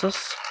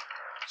 successes.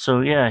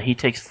 So yeah, he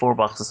takes 4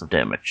 boxes of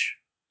damage.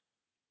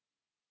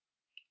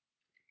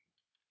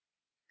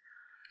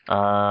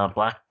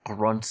 Black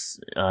grunts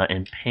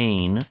in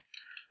pain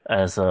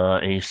as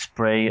a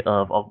spray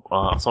of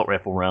assault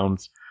rifle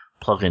rounds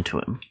plug into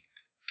him.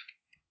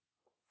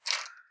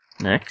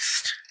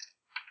 Next,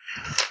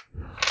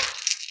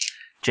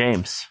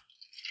 James.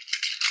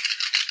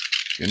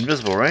 You're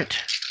invisible, right?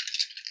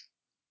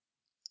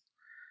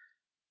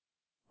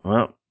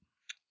 Well,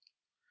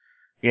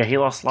 yeah, he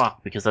lost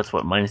lock because that's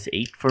what,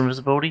 -8 for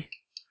invisibility?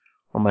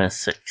 Or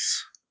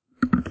 -6?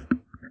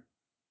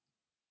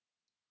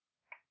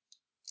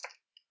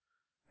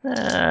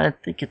 I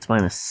think it's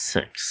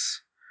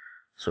 -6.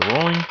 So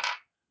rolling.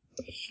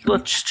 He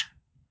glitched.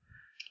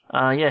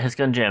 Yeah, his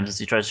gun jams as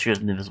he tries to shoot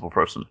an invisible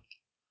person.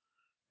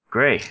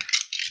 Gray.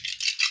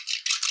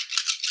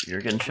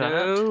 You're getting shot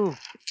at. No.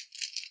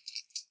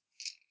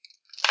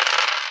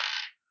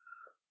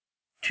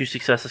 2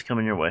 successes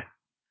coming your way.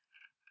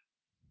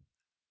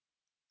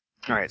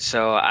 Alright,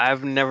 so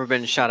I've never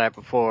been shot at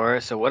before,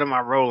 so what am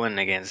I rolling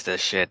against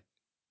this shit?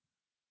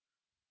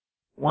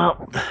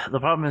 Well, the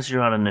problem is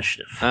you're on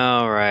initiative,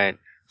 Alright.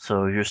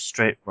 so you're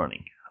straight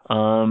running.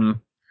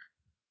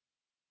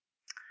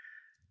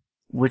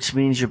 Which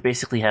means you're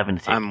basically having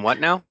to take. I'm what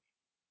now?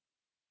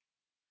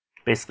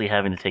 Basically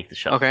having to take the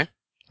shot. Okay.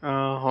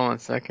 Hold on a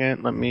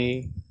second. Let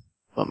me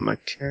put my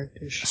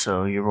character sheet.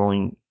 So you're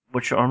rolling.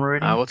 What's your armor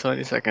rating? I will tell you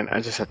in a second.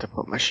 I just have to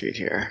put my sheet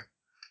here.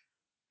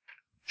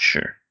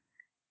 Sure.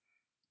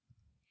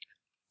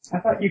 I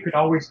thought you could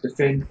always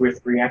defend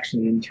with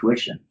reaction and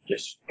intuition,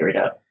 just straight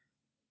up.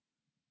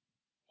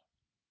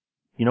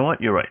 You know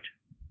what? You're right.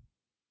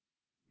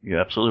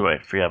 You're absolutely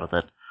right. Forget about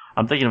that.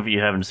 I'm thinking of you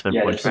having to spend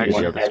points to that's do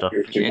when the you other have stuff.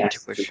 your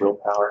gymnastics of Intuition.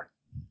 willpower.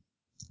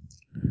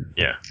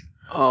 Yeah.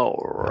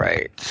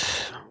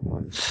 Alright.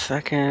 1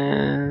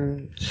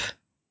 second.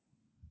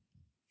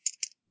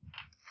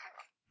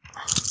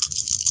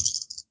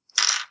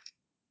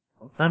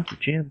 Time to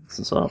jam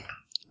this up.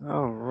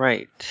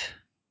 Alright.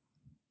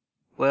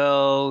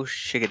 Well,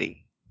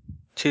 shiggity.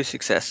 2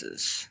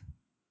 successes.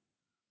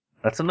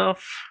 That's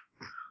enough.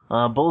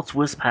 Bullets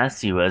whiz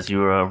past you as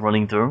you're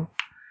running through.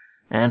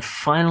 And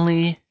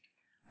finally,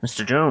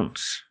 Mr.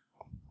 Jones.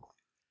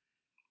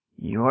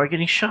 You are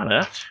getting shot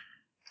at.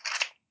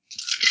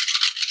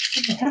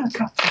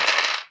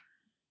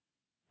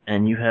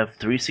 And you have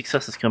 3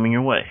 successes coming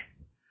your way.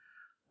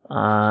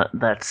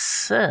 That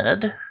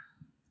said,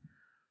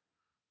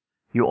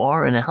 you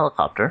are in a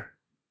helicopter,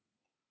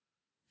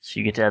 so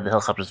you get to add the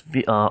helicopter's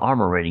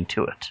armor rating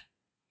to it.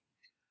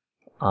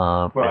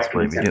 Well, I That's can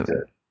what you're attempt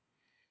doing. to.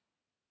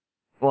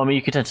 Well, I mean,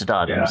 you can tend to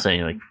dodge. Yeah. I'm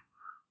saying, like,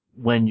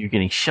 when you're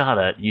getting shot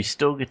at, you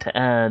still get to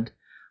add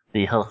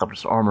the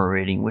helicopter's armor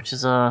rating, which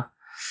is a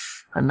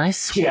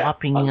nice Yeah,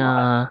 whopping. a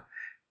lot.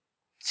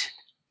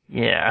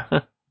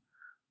 Yeah,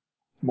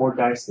 More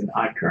dice than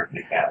I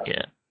currently have.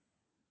 yeah.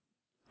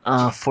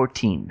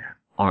 14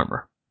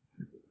 armor.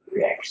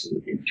 Reaction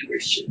and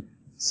intuition.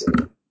 So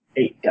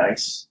 8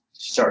 dice to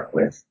start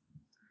with.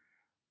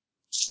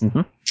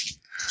 Mm-hmm.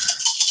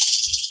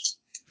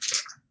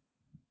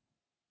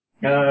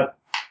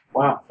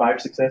 Wow,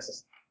 5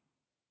 successes.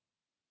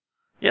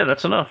 Yeah,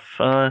 that's enough.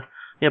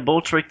 Yeah,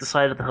 bullets rake the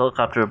side of the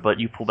helicopter, but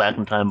you pull back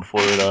in time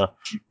before it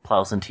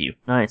plows into you.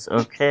 Nice.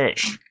 Okay.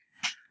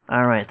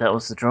 All right, that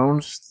was the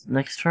drone's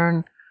next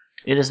turn.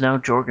 It is now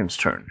Jorgen's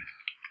turn.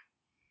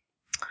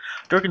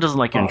 Jorgen doesn't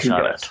like getting He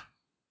shot does. at.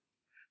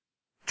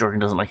 Jorgen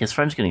doesn't like his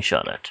friends getting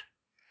shot at.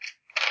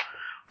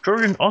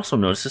 Jorgen also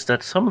notices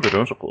that some of the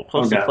drones are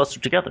closely no.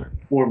 clustered together.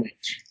 War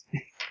mage.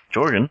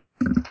 Jorgen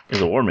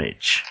is a war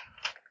mage.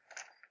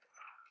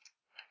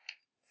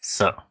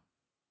 So,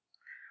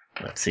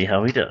 let's see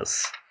how he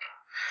does.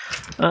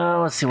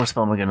 Let's see what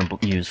spell am I going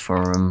to use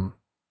for him.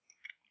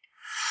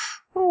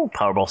 Oh,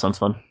 Powerball sounds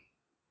fun.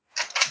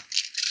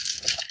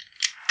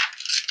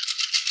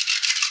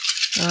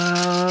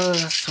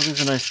 So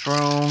these are nice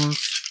drones.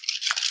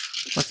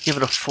 Let's give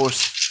it a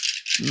force.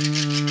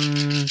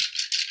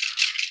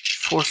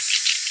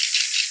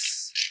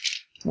 Force.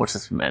 What's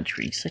this magic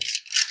reading?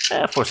 6?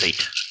 Force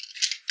 8.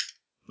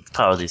 Let's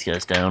power these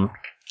guys down.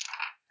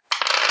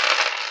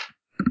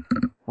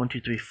 1,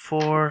 2, 3,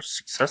 4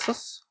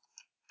 successes.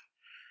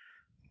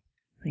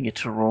 They get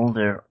to roll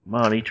their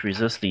body to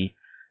resist the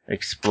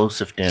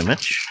explosive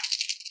damage.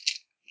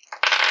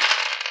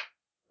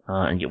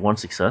 And get 1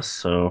 success,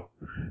 so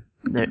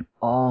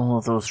all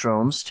of those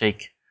drones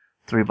take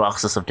 3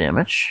 boxes of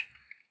damage.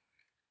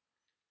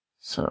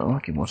 So,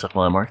 give me 1 second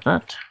while I mark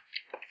that.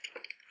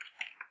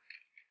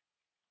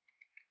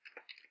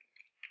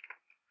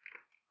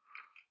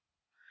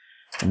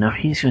 And now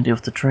he's going to deal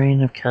with the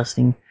drain of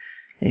casting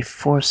a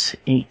Force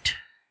 8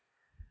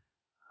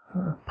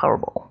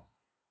 Powerball.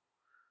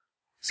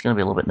 It's going to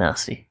be a little bit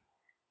nasty.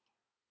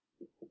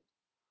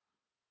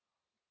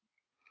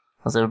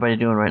 How's everybody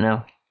doing right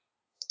now?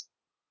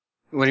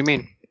 What do you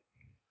mean?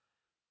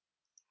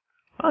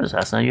 I'll just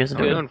ask how you guys are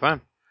I'm doing. doing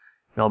fine.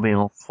 You're all being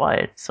all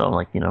quiet, so I'm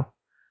like,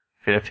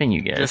 fair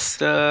opinion, you guys.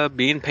 Just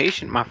being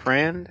patient, my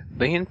friend.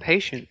 Being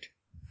patient.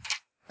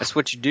 That's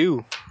what you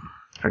do.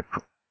 Very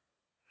cool.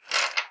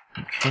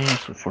 Okay,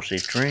 so Force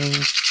 8 drain.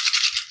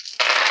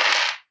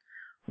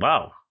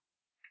 Wow.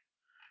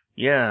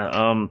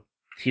 Yeah,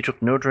 he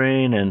took no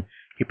drain, and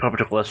he probably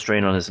took less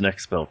drain on his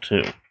next spell,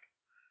 too.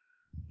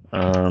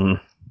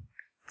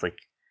 It's like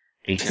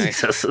 8 Nice.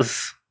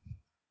 successes.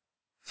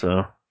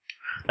 So,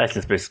 that's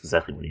just basically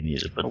exactly what he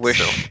needed, but I wish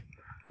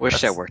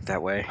that's- that worked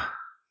that way.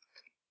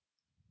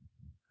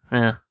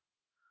 yeah.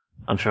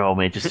 I'm sure all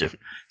mages do.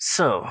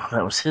 So,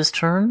 that was his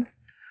turn.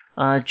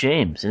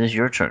 James, it is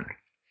your turn.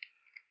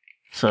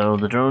 So,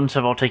 the drones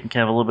have all taken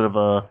care of a little bit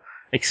of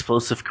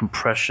explosive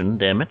compression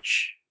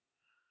damage.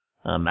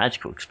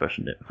 Magical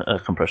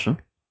compression.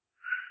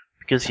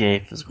 Because yay,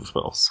 physical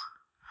spells.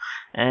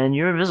 And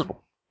you're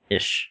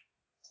invisible-ish.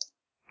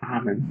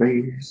 I'm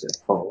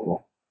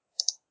invisible.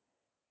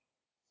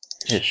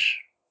 Ish.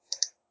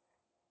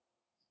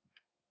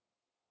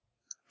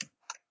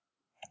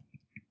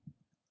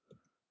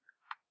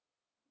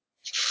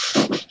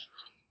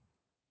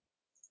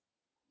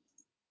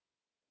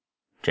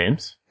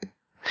 James?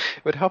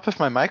 It would help if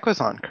my mic was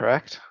on,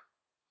 correct?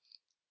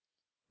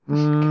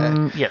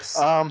 Yes.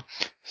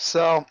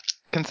 So,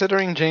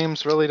 considering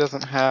James really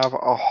doesn't have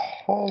a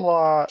whole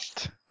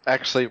lot,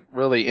 actually,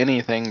 really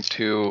anything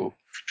to,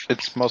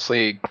 it's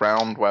mostly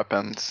ground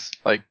weapons,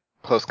 like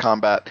close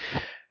combat,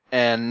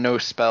 and no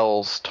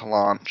spells to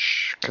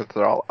launch, because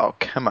they're all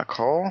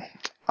alchemical,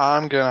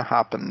 I'm gonna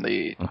hop in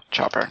the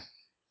chopper.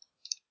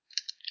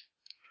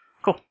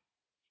 Cool.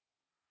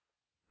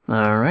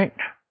 Alright.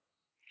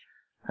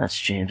 That's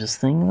James's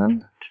thing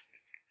then.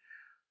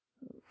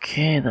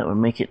 Okay, that would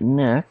make it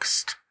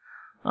next.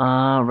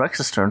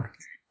 Rex's turn.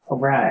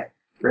 Alright.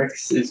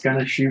 Rex is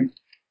gonna shoot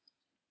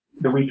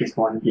the weakest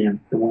one again,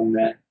 the one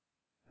that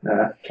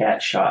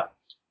Cat shot.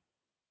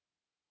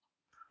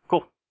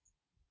 Cool.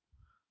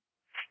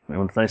 That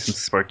one's nice and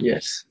sparky.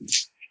 Yes.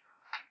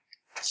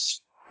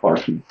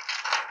 Sparky.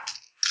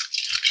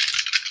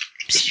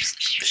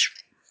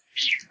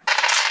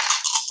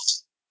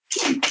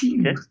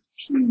 Okay.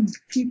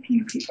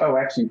 Oh,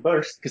 actually,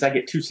 first, because I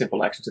get 2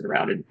 simple actions in the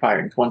round, and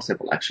firing is 1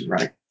 simple action,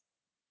 right?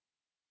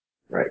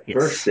 Right. Yes.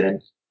 First,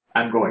 then,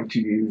 I'm going to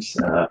use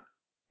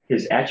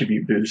his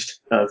attribute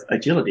boost of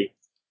agility.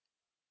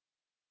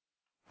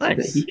 So that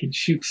Nice. he can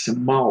shoot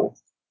some more.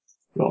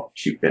 Well,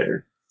 shoot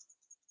better.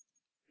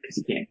 Because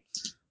he can.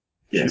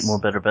 Yes. Shoot more,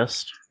 better,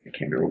 best. I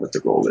can't remember what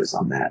the roll is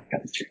on that.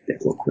 Gotta check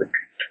that real quick.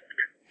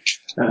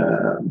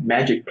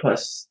 Magic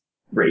plus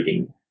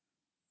rating.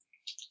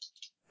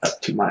 Up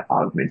to my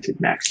augmented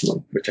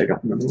maximum, which I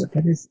don't remember what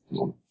that is.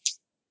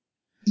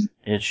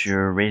 It's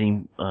your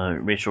rating,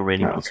 racial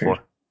rating plus Okay. 4.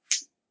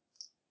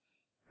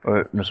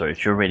 Or, no, sorry,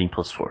 it's your rating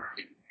plus 4.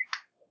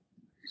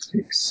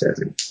 6,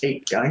 7,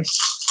 8 dice.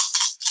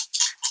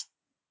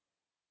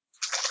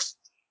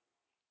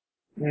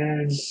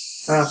 And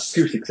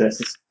 2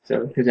 successes.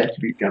 So his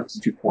attribute jumps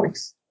 2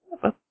 points.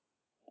 Okay.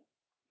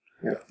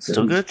 Yeah, so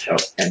Still he's- good. Oh,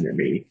 and then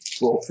maybe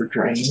roll for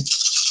drain.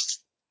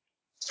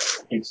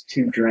 It's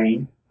 2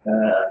 drain.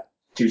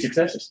 2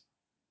 successes.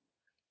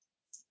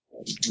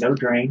 No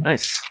drain.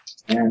 Nice.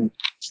 And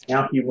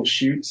now he will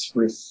shoot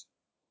with,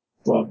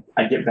 well,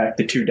 I get back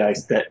the 2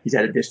 dice that he's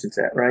at a distance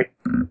at, right?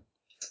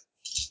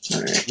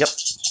 Alright. Yep.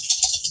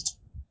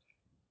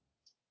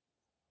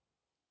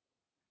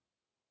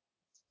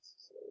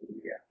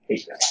 Yeah,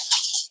 8 dice.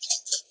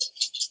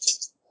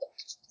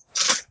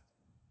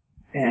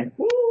 And,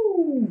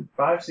 woo!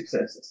 5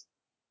 successes.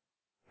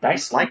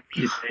 Dice like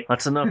me today.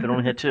 That's enough. It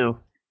only had 2.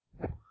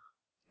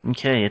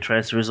 Okay, it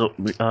tries to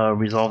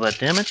resolve that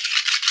damage.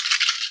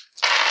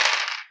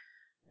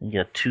 You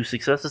got 2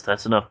 successes.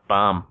 That's enough.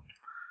 Bomb.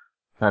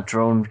 That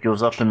drone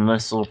goes up in a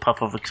nice little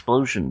puff of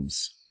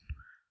explosions.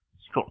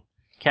 Cool.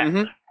 Cat.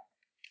 Mhm.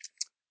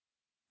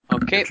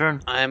 Okay, Your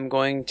turn. I'm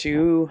going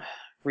to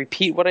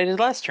repeat what I did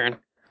last turn.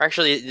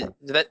 Actually,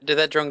 did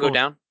that drone go Oh.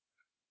 down?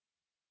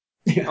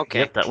 Okay.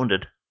 Yep, that one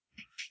did.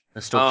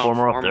 There's still 4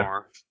 more up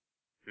there.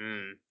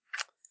 Hmm.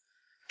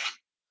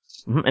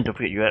 And don't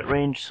forget, you're at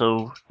range,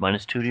 so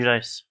 -2 to your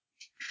dice.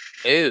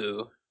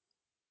 Ooh.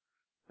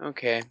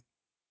 Okay.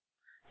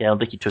 Yeah, I don't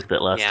think you took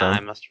that last I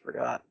time. must have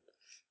forgot.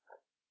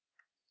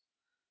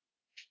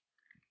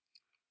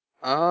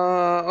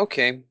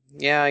 Okay.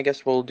 Yeah, I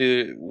guess we'll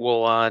do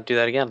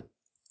that again.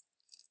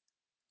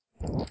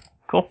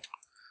 Cool.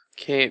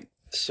 Okay,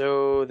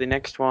 so the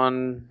next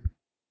one.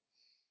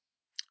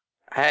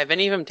 Have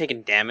any of them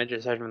taken damage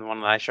aside from the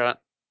one that I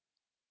shot?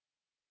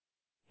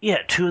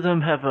 Yeah, 2 of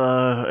them have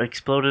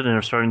exploded and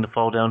are starting to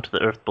fall down to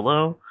the earth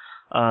below.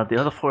 The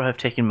other 4 have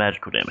taken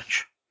magical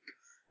damage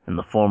in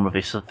the form of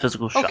a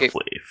physical Okay.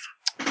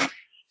 shockwave.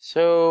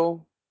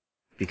 So,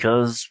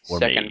 Because we're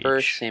second mage.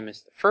 verse, same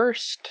as the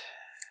first.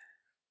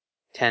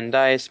 10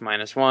 dice,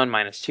 -1,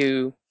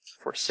 -2,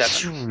 for Did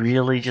 7. you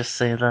really just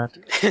say that?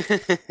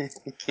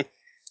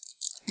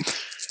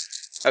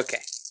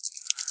 Okay.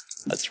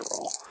 Let's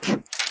roll.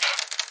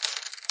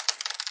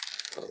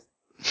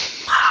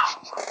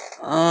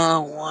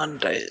 One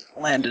die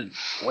landed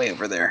way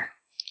over there.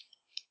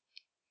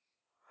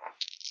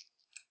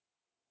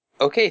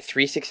 Okay,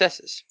 3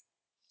 successes.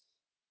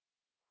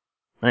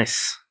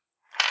 Nice.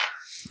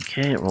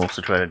 Okay, it rolls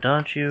to try to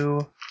dodge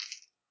you.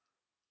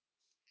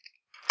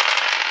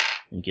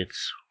 It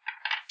gets...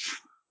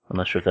 I'm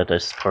not sure if that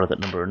dice is part of that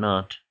number or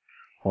not.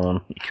 Hold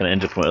on, it kind of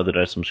ended up with my other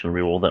dice, so I'm just going to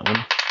re-roll that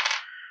one.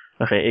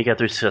 Okay, it got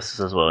 3 successes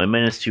as well. It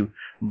managed to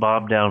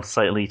bob down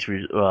slightly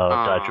to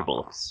dodge your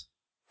bullets.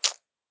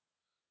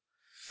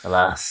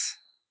 Alas.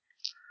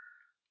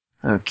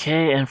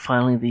 Okay, and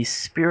finally the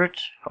spirit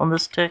on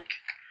this tick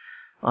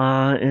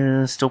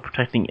is still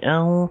protecting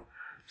L,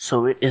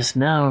 so it is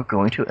now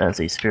going to, as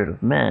a spirit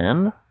of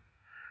man,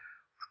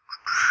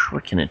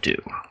 what can it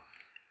do?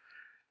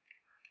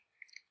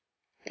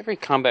 Every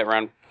combat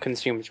round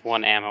consumes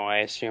 1 ammo, I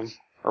assume.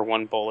 Or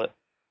 1 bullet.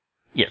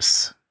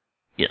 Yes,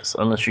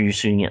 unless you're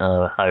using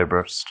a higher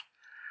burst.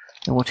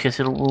 In which case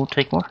it will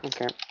take more.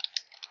 Okay.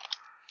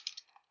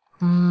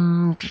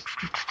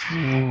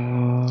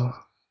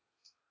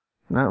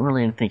 Not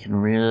really anything you can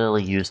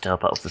really use to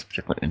help out with this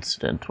particular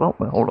incident. Well,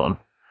 hold on.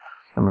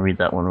 Let me read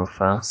that one real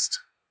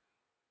fast.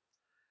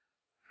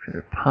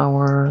 Creator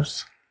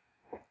powers.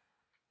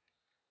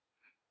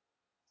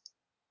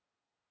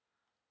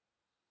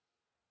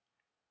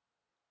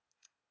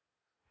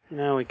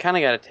 No, we kind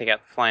of got to take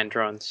out the flying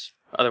drones.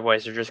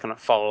 Otherwise, they're just going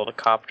to follow the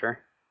copter.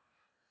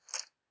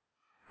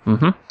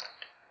 Mm-hmm.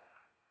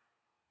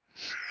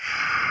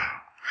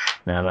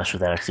 Now, I'm not sure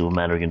that actually will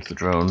matter against the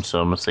drone, so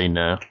I'm going to say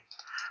no.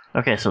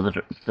 Okay, so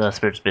the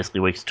spirit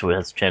basically waits until it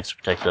has a chance to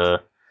protect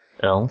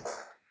L.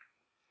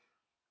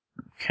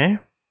 Okay.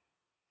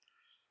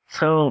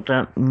 So,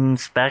 that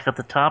means back at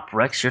the top,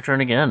 Rex, your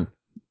turn again.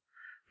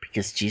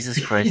 Because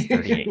Jesus Christ,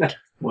 38. That's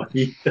what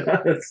he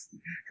does.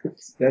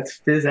 That's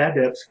Fizz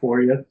Adepts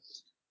for you.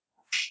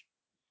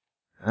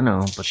 I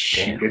know, but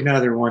Shoot damn.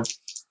 another one.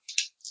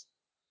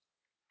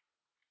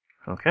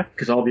 Okay.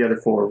 Because all the other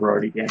four were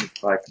already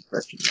damaged by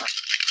compression.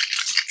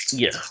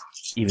 Yeah.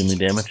 Evenly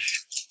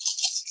damaged.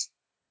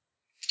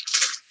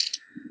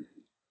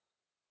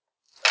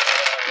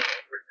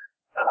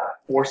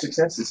 Four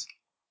successes.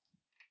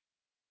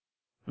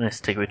 Nice,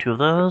 take away 2 of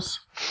those.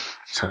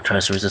 So it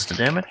tries to resist the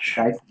damage.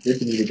 I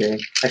did me today.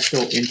 I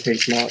still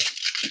intake luck.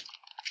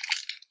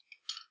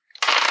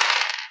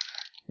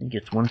 And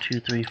gets 1, 2,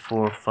 3,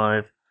 4,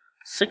 5,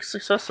 6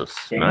 successes.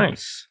 Damn.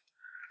 Nice.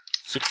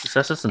 6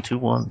 successes and 2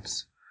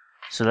 ones.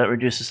 So that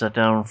reduces that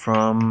down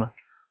from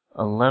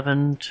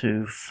 11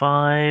 to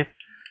 5.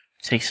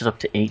 Takes it up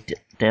to 8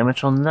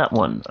 damage on that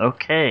one.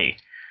 Okay.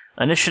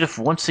 Initiative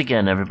once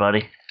again,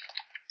 everybody.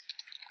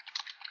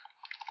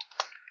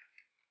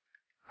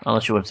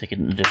 Unless you want to take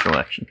an additional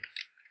action.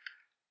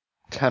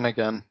 10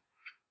 again.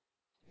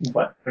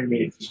 What? I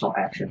mean, additional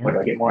action. What,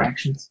 do I get more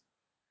actions?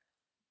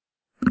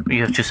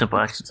 You have 2 simple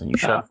actions and you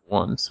shot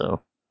 1,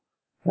 so.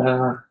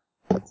 I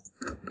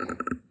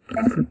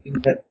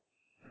think that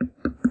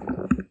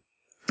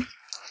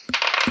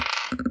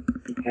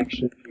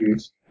action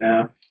used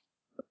now.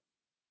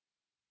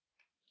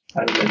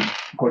 Other than,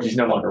 of course, he's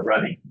no longer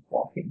running, he's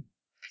walking.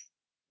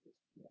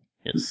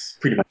 Yes.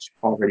 Pretty much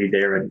already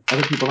there, and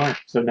other people aren't,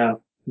 so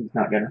no, he's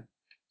not gonna.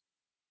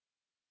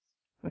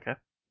 Okay.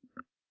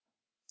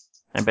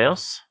 Anybody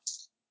else?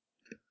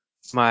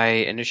 My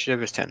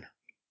initiative is 10.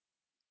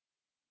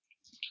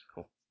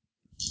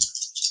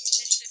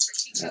 Initiative for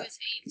Q2 is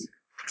 8.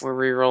 We're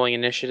re-rolling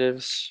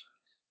initiatives.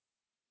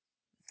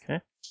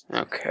 Okay.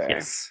 Okay.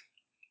 Yes.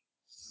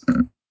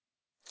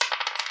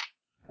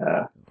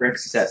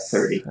 Rex is at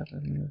 30.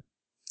 7.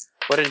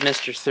 What did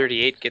Mr.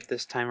 38 get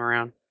this time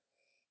around?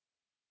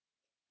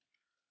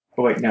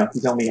 Oh wait, no,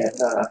 he's only at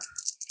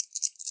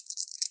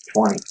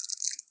 20.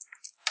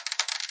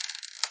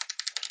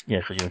 Yeah,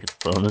 because you don't get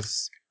the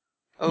bonus.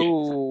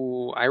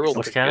 Oh, I rolled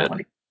What's pretty that?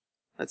 good.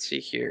 Let's see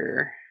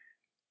here.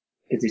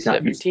 Because he's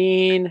not used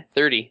 17,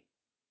 30.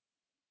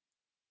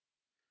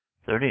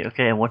 30?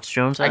 Okay, and what's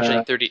Jones at?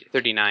 Actually, 30,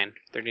 39.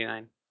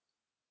 39.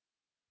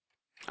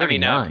 I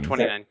mean, 39?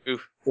 29.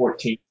 Oof.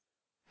 14.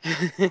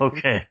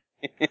 Okay.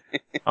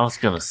 I was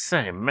gonna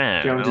say,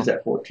 man. Jones is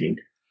at 14.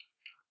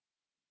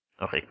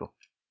 Okay, cool.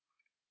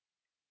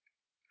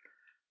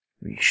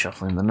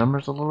 Reshuffling the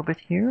numbers a little bit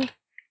here.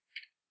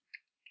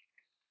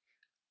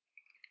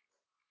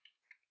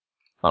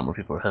 A lot more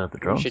people are ahead of the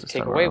We drones should this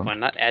take time away around. 1,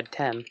 not add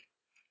 10.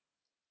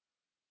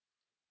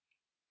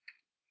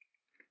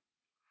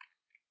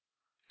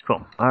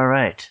 Cool.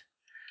 Alright.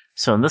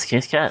 So in this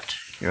case, Cat,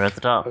 you're at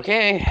the top.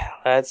 Okay,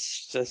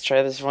 let's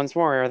try this once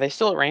more. Are they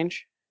still at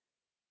range?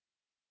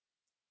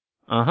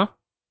 Uh-huh.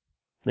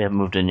 They haven't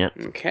moved in yet.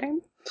 Okay,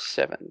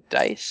 7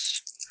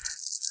 dice.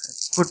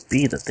 Could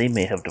be that they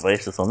may have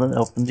devices on them that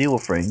help them deal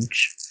with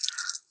range.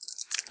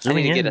 I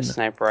need Zooming to get a in.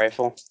 sniper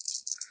rifle.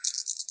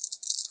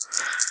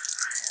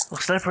 Well,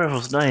 sniper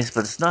rifle's nice,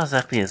 but it's not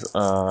exactly as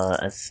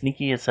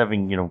sneaky as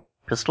having,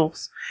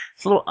 pistols.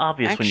 It's a little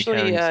obvious when you're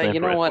Actually, carrying a sniper you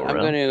know rifle what? I'm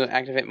around. going to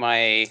activate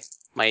my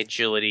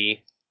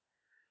agility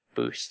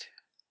boost.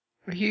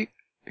 Are you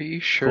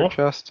sure, Cool.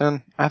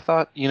 Justin? I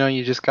thought,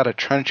 you just got a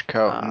trench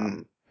coat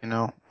and,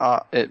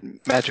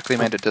 it magically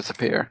made it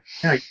disappear.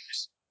 No,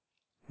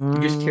 you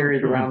just carry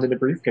it around in a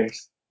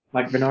briefcase,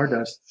 like Bernard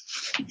does.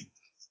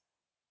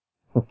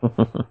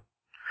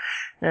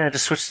 Yeah,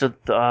 just switch to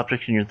the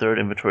object in your third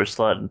inventory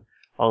slot and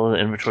all of the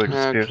inventory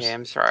disappears. Okay,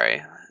 I'm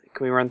sorry.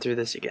 Can we run through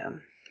this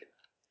again?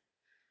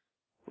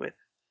 With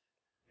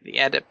the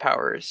adept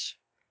powers.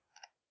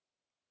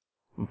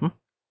 Mm-hmm.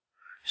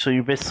 So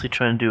you're basically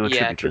trying to do a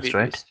tribute boost,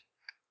 right? Boost.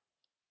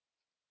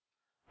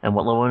 And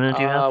what level do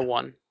you have?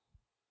 1.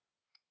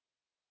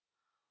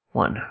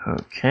 1.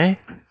 Okay.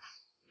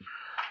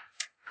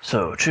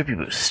 So tribute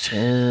boost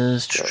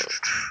is.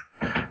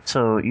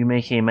 So you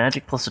make a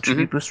magic plus a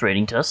tribute boost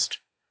rating test.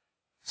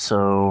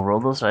 So roll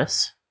those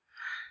dice,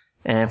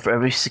 and for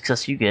every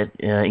success you get,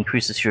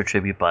 increases your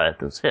tribute by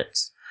those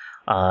hits,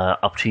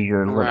 up to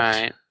your limit,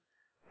 Right.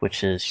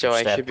 which is So your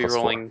I stat should be plus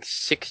rolling 4.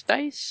 6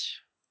 dice?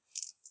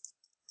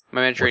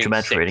 My magic What's your rating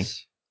magic 6. rating?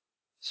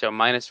 So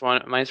minus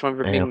one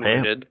for being Okay.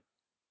 wounded.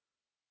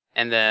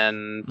 And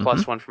then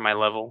plus 1 for my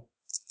level.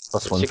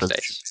 Plus So 1 6 for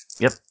dice.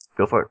 Yep,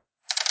 go for it.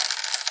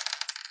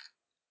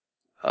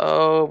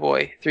 Oh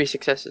boy, 3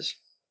 successes.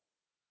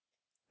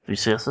 3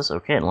 successes?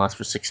 Okay, and lasts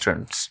for 6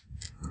 turns.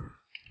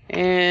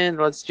 And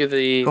let's do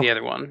the Cool.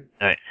 other one.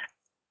 Alright.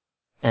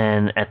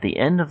 And at the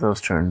end of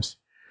those turns,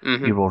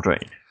 Mm-hmm. you roll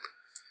drain.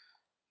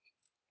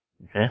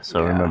 Okay,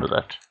 so Yeah. remember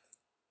that.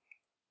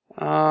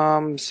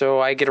 So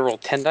I get to roll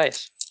 10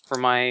 dice for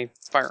my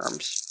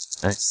firearms.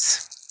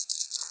 Nice.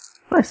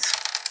 Nice.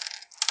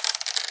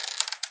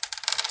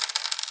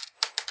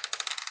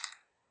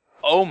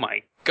 Oh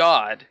my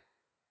god.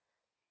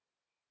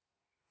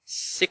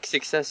 6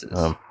 successes.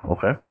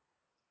 Okay.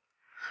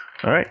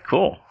 Alright,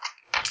 cool.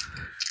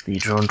 The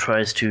drone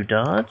tries to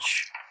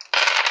dodge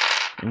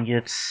and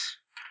gets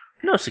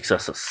no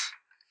successes.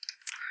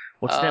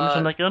 What's the damage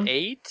on that gun?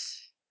 8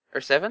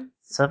 or 7?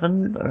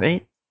 7 or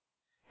 8?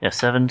 Yeah,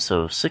 7,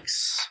 so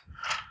 6.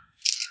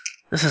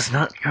 This is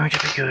not going to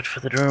be good for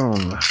the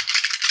drone.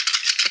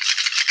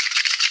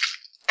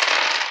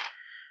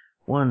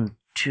 1,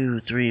 2,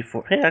 3,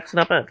 4. Hey, actually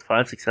not bad.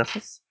 5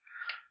 successes.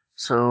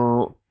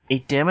 So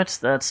 8 damage.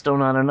 That's still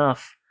not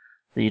enough.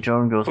 The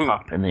drone goes Boom.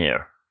 pop in the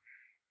air.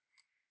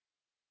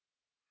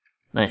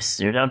 Nice.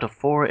 You're down to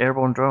 4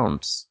 airborne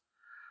drones.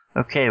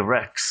 Okay,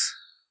 Rex.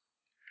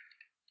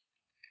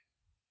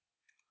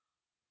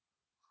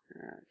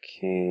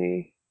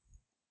 Okay.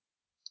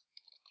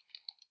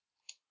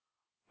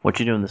 What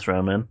you doing this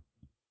round, man?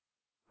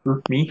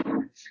 Me?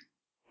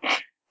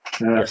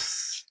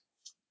 Yes.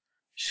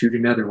 Shoot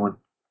another one.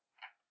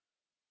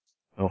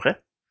 Okay.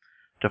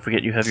 Don't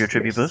forget you have your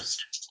tribute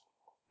boost.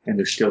 And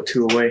there's still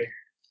 2 away.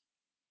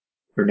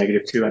 Or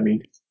 -2, I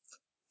mean.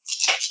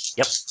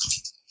 Yep.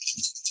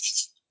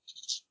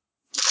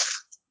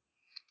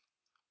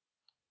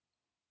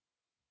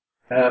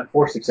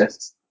 Four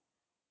successes.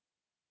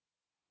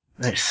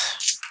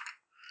 Nice.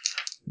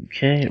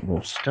 Okay, it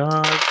rolls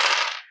dodge.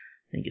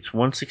 And it gets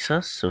 1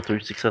 success, so 3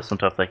 success on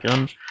top of that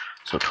gun.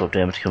 So 12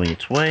 damage coming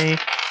its way.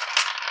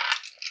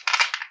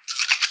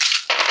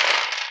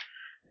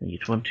 And it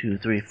gets 1, 2,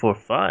 3, 4,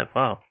 5.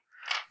 Wow.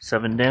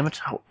 7 damage.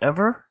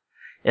 However,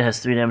 it has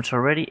 3 damage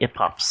already. It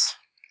pops.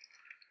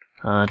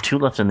 2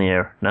 left in the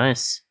air.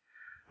 Nice.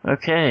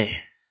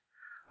 Okay.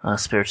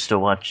 Spirit's still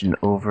watching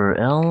over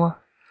L.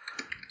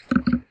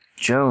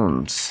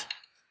 Jones.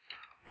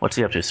 What's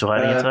he up to? Still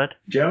hiding inside?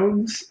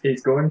 Jones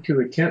is going to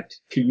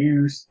attempt to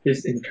use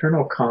his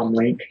internal comm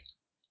link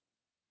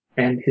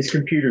and his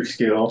computer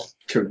skill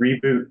to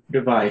reboot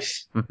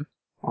device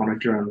on a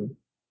drone.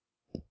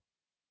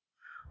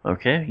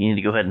 Okay, you need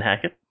to go ahead and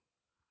hack it.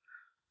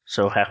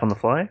 So hack on the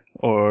fly,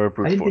 or I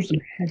brute didn't force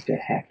think it? you had to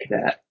hack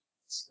that.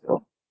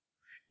 Still.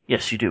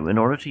 Yes, you do. In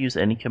order to use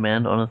any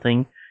command on a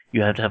thing,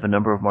 you have to have a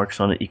number of marks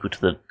on it equal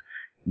to the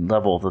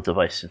level of the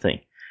device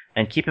thing.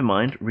 And keep in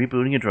mind,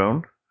 rebooting a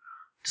drone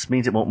just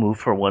means it won't move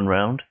for 1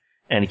 round,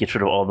 and it gets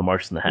rid of all the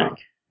marks in the hack.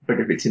 But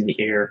if it's in the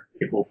air,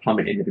 it will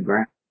plummet into the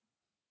ground.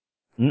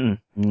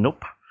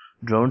 Nope.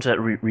 Drones that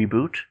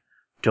reboot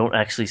don't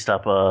actually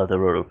stop the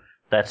rotor.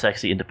 That's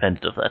actually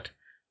independent of that.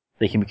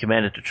 They can be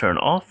commanded to turn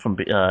off from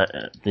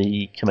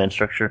the command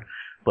structure,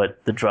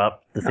 but the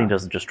thing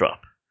doesn't just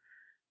drop.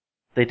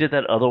 They did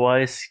that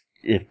otherwise.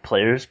 If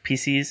players'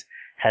 PCs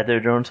had their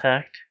drones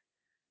hacked,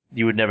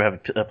 you would never have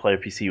a player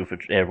PC with an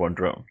airborne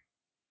drone,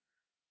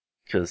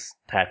 because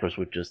hackers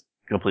would just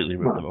completely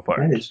rip them apart.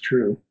 That is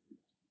true.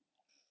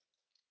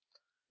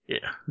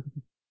 Yeah.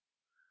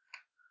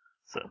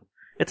 So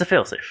it's a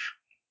failsafe.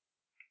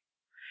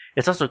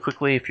 It's also a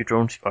quick way if your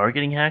drones are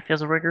getting hacked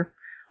as a rigger.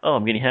 Oh,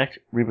 I'm getting hacked.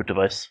 Reboot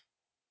device.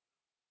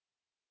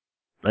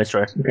 Nice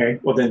try. Okay,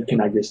 well then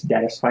can I just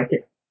data spike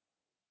it?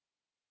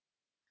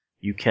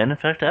 You can, in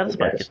fact, data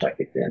spike Data it. spike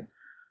it then.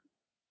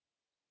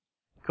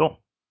 Cool.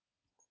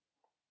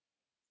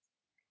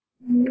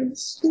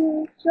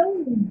 Mr.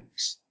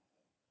 Jones.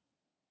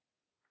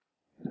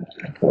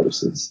 Oh,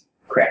 this is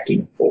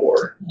cracking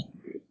 4.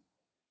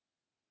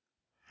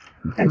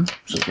 So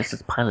I guess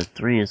it's Pilot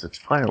 3 is its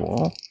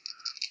firewall.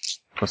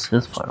 Plus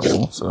his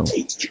firewall, so...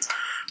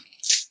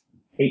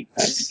 8.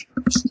 Nice.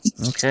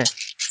 Okay.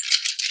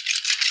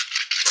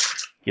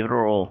 Give it a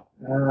roll.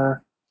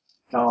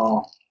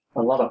 Oh,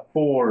 a lot of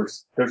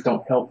 4s. Those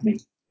don't help me.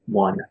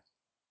 1.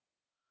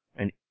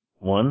 And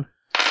 1?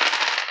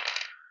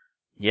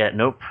 Yeah,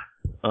 nope.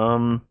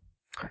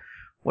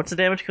 What's the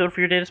damage code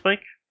for your data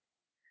spike?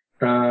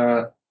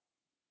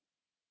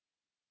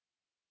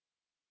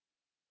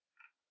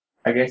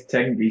 I guess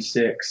technically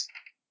 6.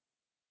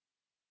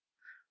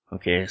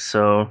 Okay,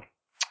 so...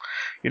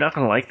 You're not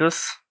gonna like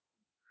this,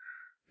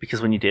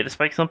 because when you data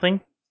spike something,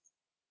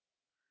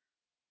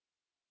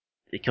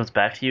 it comes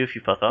back to you if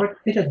you fuck up. What?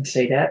 It doesn't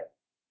say that.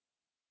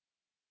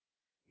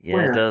 Yeah,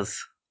 Where? it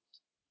does.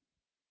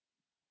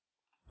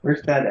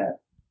 Where's that at?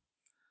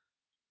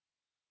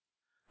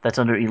 That's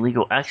under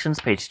illegal actions,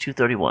 page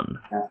 231.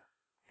 Yeah.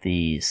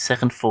 The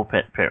second full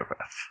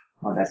paragraph.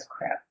 Oh, that's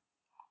crap.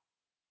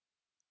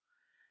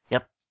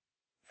 Yep.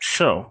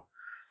 So,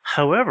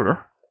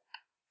 however,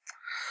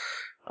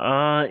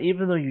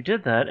 even though you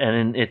did that,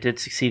 and it did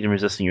succeed in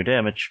resisting your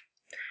damage,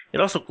 it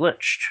also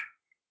glitched.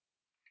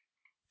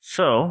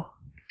 So,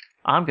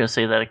 I'm going to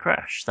say that it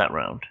crashed that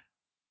round.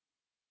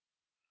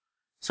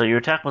 So your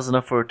attack was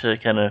enough for it to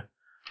kind of,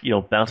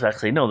 bounce back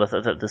and say, no,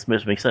 this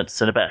makes sense,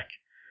 send it back.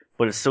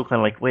 But it's still kind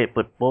of like, wait,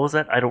 but what was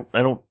that? I don't,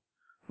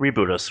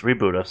 reboot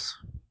us.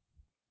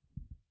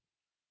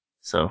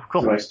 So,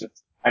 cool. So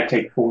I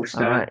take 4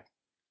 stat.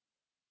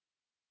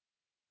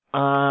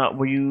 Alright.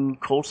 Were you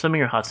cold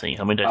swimming or hot swimming?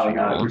 How many dice Oh, were you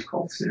no, it rolling? was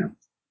cold sim.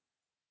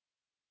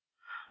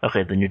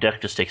 Okay, then your deck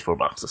just takes 4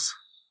 boxes.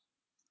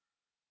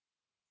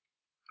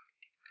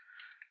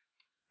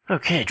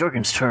 Okay,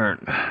 Jorgen's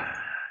turn.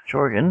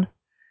 Jorgen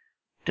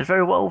did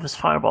very well with his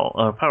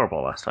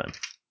Powerball last time.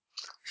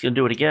 He's gonna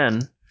do it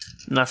again.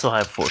 Not so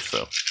high force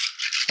though.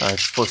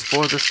 It's force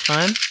 4 this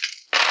time.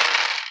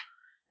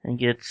 And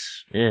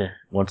gets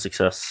 1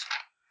 success.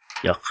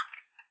 Yuck.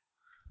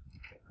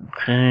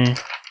 Okay.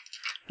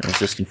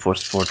 Resisting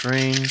force 4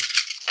 drain.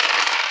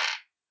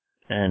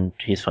 And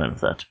he's fine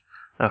with that.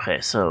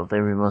 Okay, so they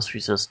must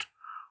resist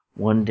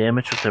 1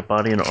 damage with their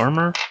body and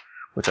armor,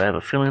 which I have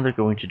a feeling they're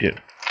going to do.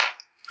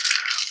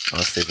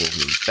 Unless they will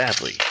move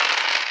badly.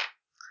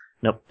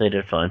 Nope, they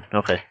did fine.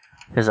 Okay.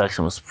 His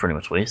action was pretty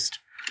much waste.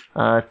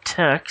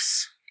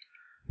 Tex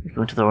is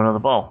going to throw another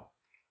ball.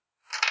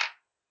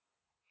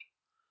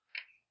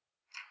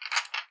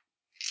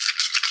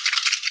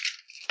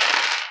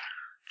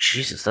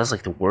 Jesus, that's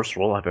like the worst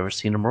roll I've ever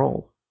seen him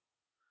roll.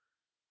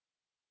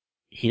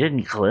 He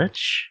didn't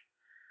glitch,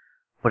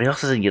 but he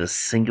also didn't get a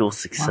single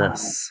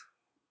success.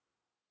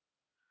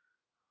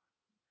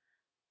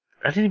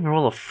 Wow. I didn't even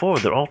roll a 4.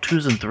 They're all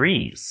 2s and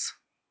 3s.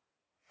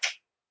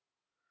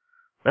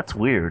 That's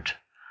weird.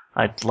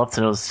 I'd love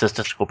to know the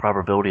statistical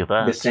probability of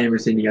that. The same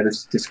as any other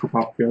statistical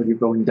probability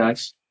of rolling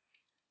dice.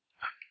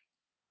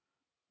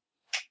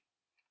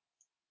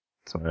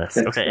 So that's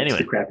That's anyway.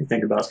 the crappy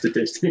thing about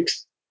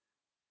statistics.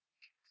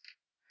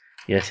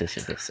 Yes.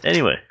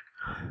 Anyway.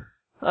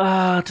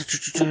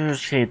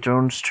 Okay,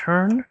 drone's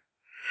turn.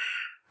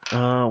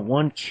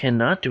 One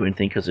cannot do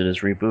anything because it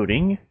is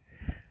rebooting.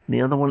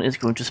 The other one is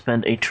going to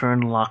spend a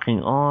turn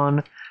locking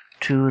on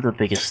to the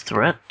biggest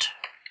threat.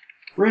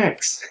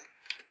 Rex!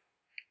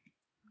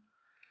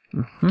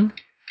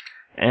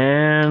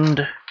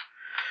 And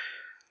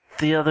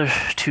the other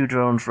 2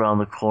 drones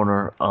round the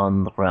corner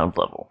on the ground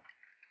level.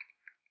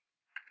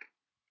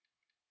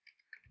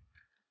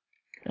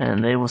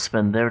 And they will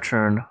spend their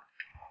turn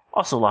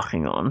also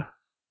locking on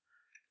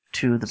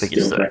to the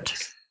biggest Still threat.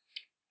 Rex.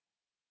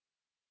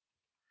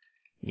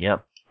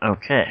 Yep.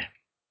 Okay.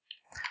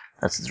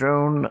 That's the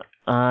drone.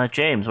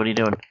 James, what are you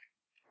doing?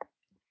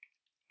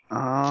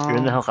 You're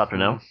in the helicopter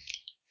now.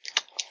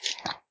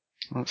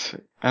 Let's see.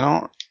 I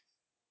don't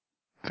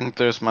think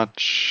there's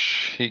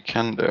much he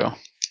can do.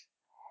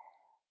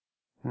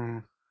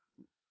 Okay.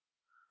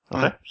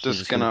 I'm So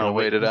just gonna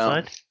wait it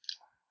out.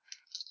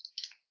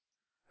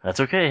 That's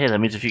okay. Hey, that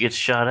means if you get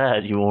shot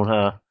at, you won't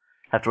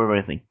have to worry about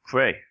anything.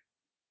 Frey.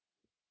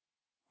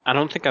 I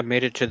don't think I've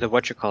made it to the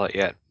whatchamacallit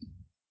yet.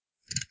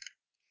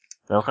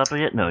 The helicopter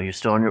yet? No, you're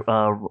still on your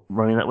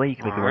running that way. You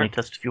can make a running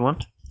test if you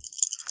want.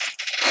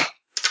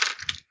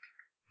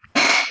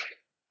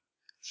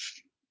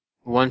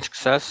 1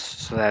 success,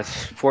 so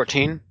that's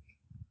 14.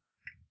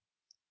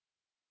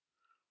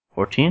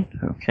 14.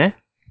 Okay.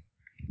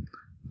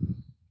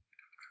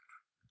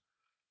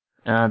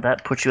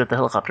 That puts you at the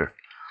helicopter.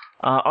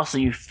 Also,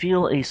 you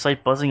feel a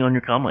slight buzzing on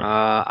your comm link.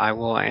 I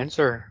will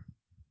answer.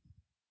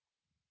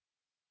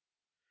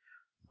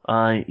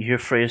 You hear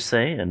Freya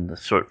say in a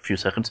short few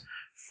seconds,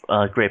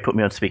 Gray, put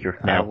me on speaker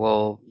now. I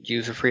will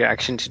use a free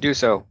action to do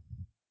so.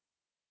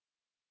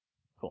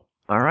 Cool.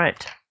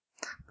 Alright.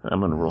 I'm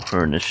going to roll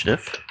her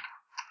initiative.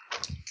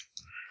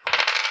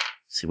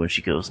 See when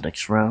she goes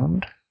next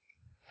round.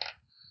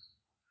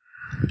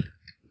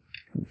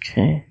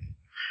 Okay.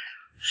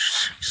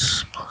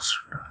 6 plus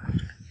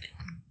 9.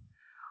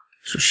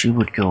 So she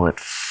would go at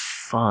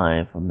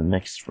 5 on the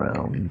next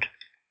round.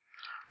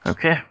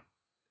 Okay.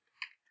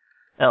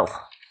 Elle.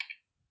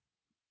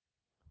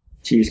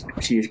 She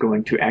is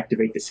going to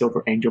activate the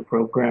Silver Angel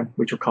program,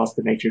 which will cause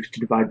the matrix to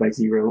divide by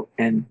 0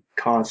 and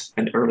cause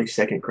an early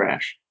second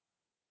crash.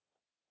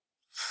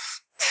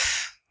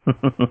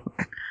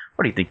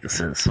 What do you think this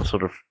is? Some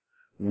sort of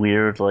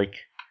weird,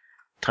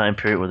 time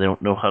period where they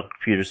don't know how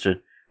computers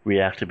to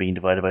react to being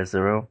divided by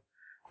 0?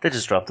 They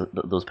just drop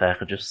those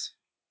packages.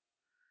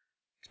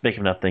 Just make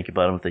them not think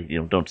about them if they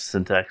don't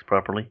syntax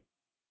properly.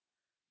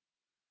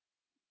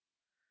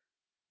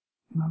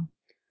 Well,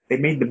 they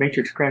made the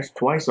matrix crash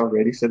twice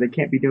already, so they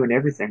can't be doing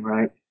everything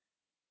right.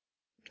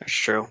 That's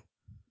true.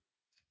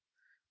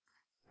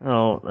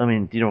 Oh, I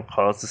mean, you don't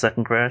cause the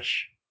second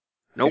crash?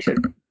 Nope.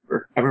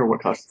 I remember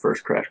what caused the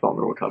first crash, but I don't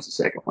remember what caused the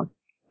second one.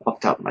 Off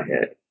the top of my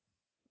head.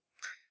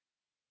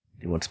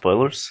 Do you want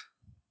spoilers?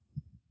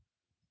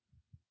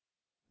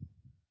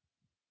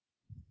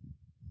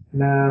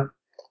 No.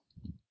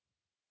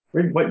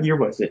 What year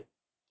was it?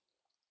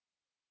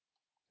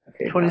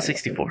 Okay,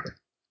 2064.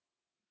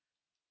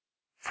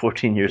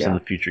 14 years in the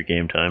future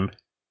game time.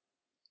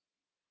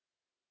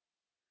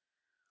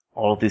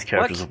 All of these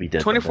characters will be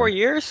dead. 24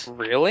 years?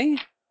 Really?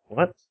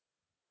 What?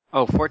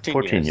 Oh,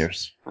 14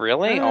 years.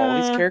 Really?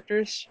 All these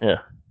characters?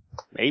 Yeah.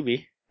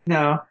 Maybe.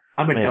 No.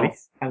 I'm an Maybe.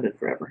 elf. I live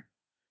forever.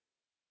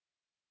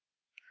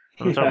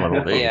 I'm talking about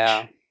old age.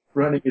 Yeah.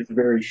 Running is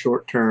very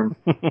short term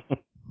If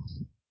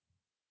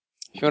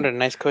you wanted a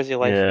nice cozy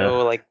life, Yeah.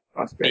 go like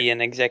prospect. be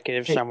an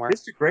executive Hey, somewhere.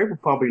 Mr. Gray will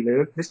probably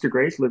live. Mr.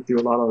 Gray's lived through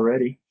a lot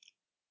already.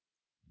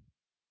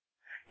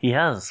 He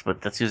has,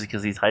 but that's usually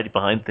because he's hiding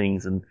behind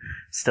things and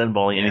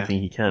stunballing Yeah.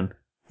 anything he can.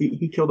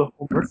 He killed a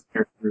whole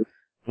mercenary group.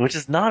 Which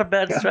is not a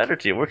bad Yeah.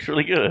 strategy. It works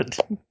really good.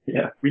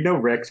 Yeah, we know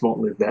Rex won't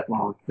live that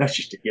long. That's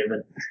just a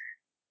given.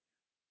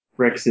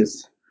 Rex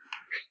is.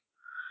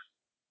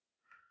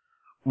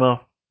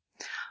 Well,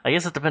 I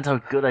guess it depends how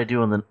good I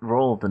do on the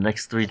roll of the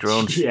next 3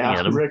 drones shooting Yeah,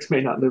 at him. Rex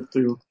may not live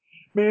through.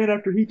 Man,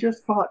 after he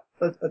just fought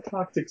a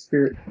toxic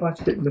spirit,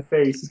 punched it in the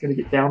face, he's gonna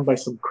get downed by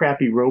some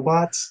crappy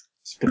robots.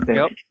 It's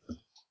pathetic.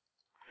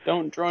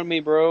 Don't drone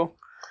me, bro.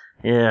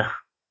 Yeah.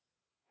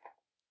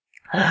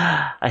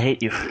 I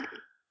hate you.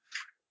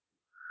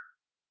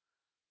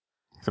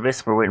 So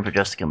basically, we're waiting for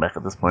Jess to come back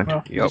at this point.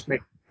 Well, you just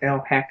make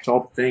L hacks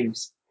all the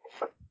things.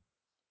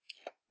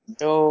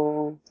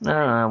 So No,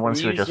 I I'm want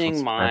to see what Jess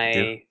using wants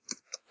to do.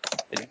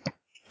 my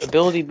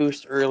ability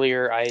boost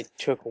earlier. I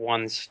took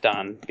 1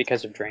 stun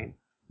because of drain.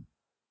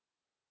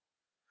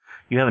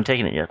 You haven't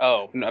taken it yet.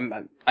 Oh,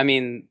 I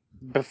mean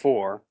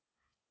before,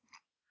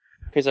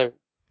 because I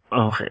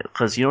Okay,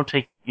 because you don't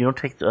take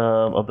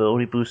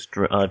ability boost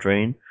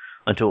drain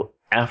until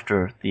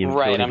after the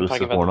ability right. I'm boost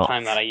talking is about worn the off.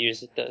 time that I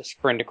used it to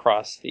sprint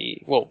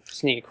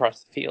sneak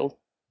across the field.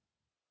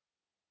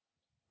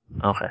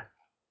 Okay.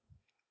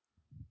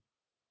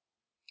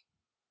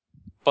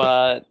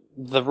 But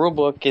the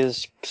rulebook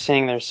is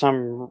saying there's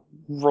some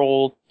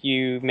roll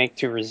you make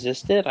to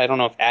resist it. I don't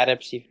know if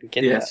adepts even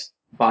get Yes,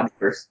 body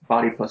plus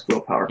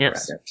willpower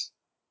Yes. for adepts.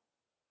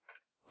 that.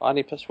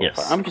 Body plus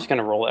willpower. Yes. I'm just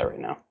gonna roll that right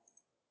now.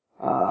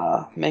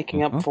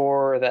 Making up Mhm.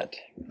 for that.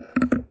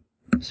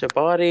 So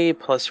body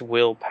plus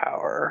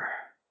willpower.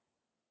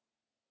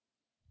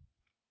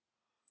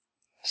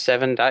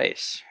 7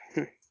 dice.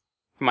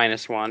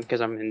 -1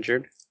 because I'm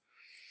injured.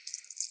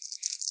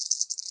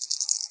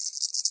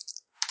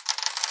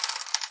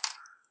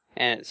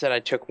 And it said I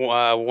took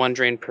 1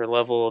 drain per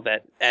level of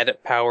that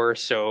adept power,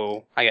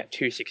 so I got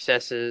 2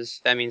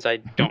 successes. That means I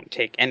don't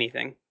take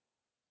anything.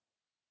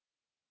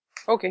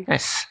 Okay.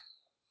 Nice.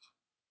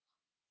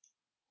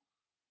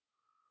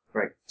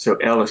 Right. So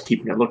L is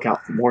keeping a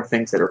lookout for more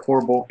things that are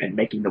horrible and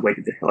making the way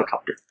to the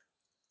helicopter.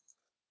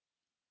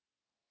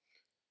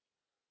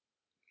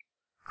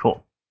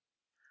 Cool.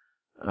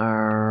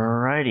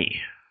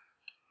 Alrighty.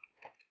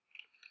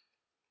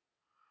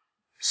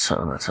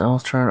 So that's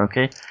Elle's turn,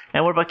 okay.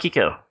 And what about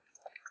Kiko?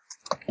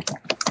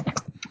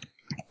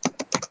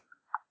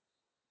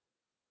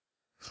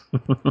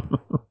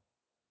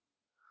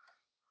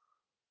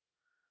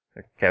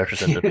 Her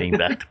characters end up being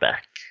back to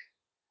back.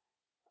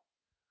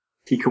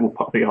 Kiko will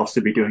probably also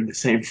be doing the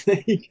same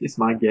thing, is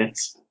my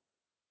guess.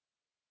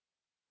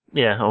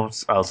 Yeah,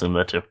 I'll assume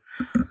that too.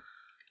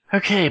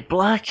 Okay,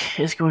 Black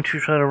is going to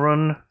try to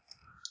run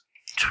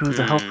to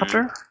the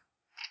helicopter.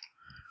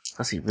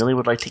 Because he really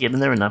would like to get in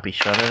there and not be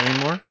shot at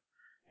anymore.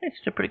 He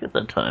did pretty good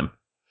that time.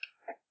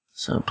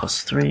 So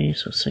 +3,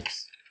 so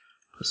 6.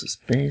 Plus his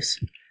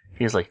base.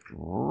 He's like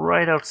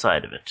right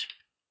outside of it.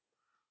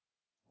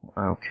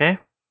 Okay.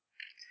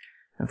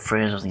 And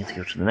Freya doesn't get to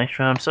go to the next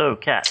round, so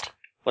Cat.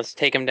 Let's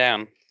take him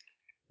down.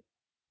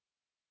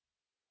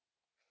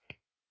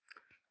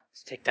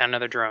 Let's take down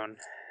another drone.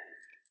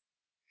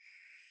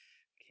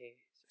 Okay.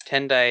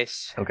 10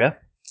 dice. Okay.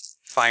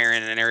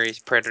 Firing an Ares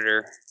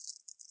Predator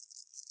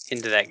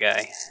into that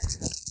guy.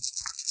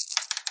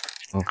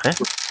 Okay.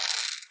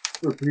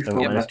 For a brief So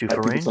moment, -2 I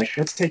for was range? like,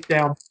 let's take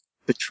down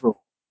the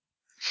troll.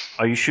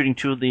 Are you shooting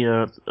two of the,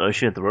 are you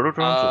shooting at the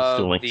rotodrones or the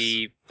steel links?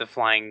 The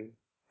flying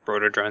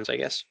rotor drones, I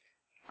guess.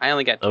 I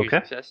only got 2 Okay.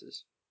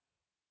 successes.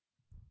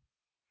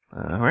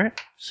 Alright.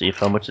 See if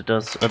how much it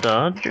does a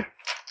dodge. And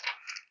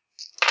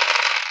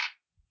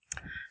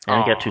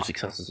I got 2 Aw.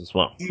 successes as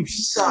well. You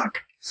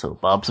suck. So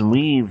Bobs and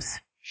Weaves.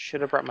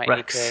 Should have brought my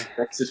Rex. AK.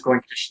 Rex is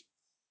going to.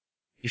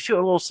 You feel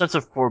a little sense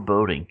of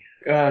foreboding.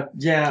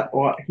 Yeah,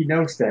 well, he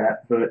knows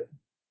that, but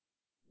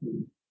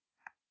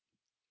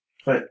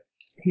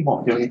he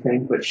won't do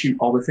anything but shoot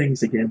all the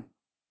things again.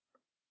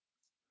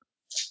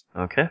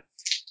 Okay.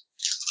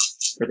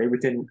 Are they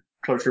within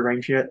closer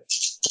range yet?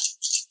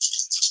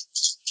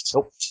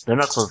 Nope. They're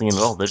not closing in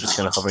at all. They're just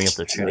kind of hovering up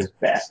there shooting. Those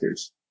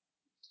bastards.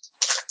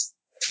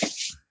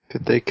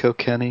 Did they kill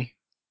Kenny?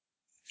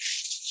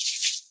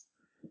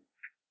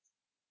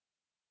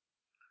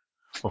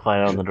 We'll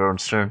find out on the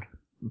drone's turn.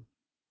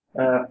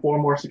 4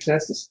 more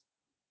successes.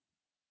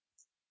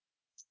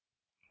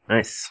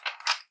 Nice.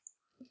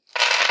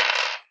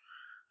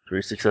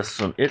 3 successes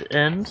on it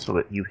end,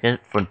 so you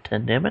hit for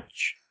 10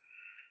 damage.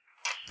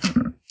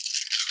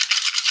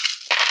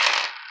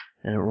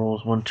 And it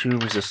rolls 1, 2,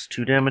 resists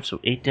 2 damage, so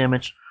 8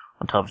 damage.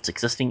 On top of its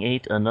existing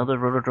 8, another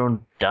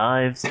rotodrone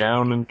dives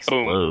down and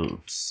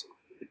explodes.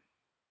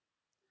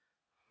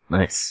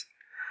 Nice.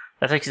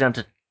 That takes you down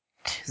to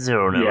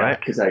 0 now, Yeah, right?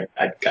 because I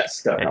got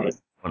stuck Okay.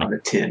 on a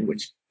 10,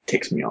 which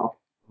ticks me off.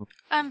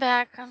 I'm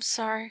back. I'm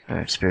sorry.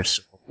 Alright, Spirits.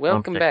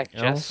 Welcome back,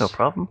 No Jess.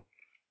 problem.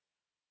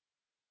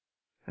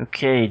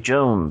 Okay,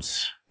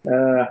 Jones.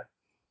 Well,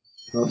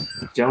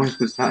 Jones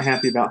was not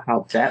happy about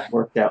how that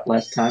worked out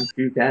last time.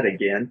 Do that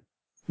again.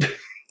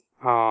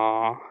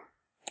 Aww.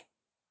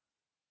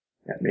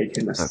 That made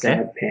him a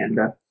sad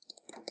panda.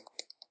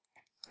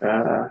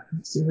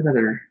 Let's see what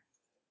other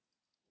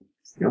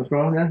skills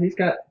wrong. Now he's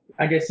got.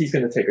 I guess he's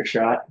going to take a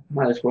shot.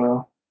 Might as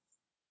well.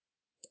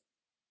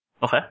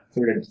 Okay.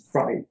 So we're going to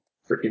fight.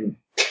 Freaking.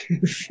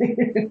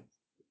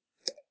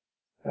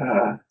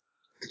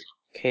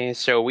 Okay,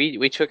 so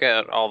we took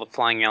out all the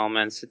flying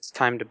elements. It's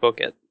time to book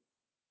it.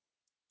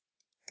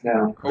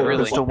 No. Oh,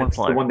 really? Still one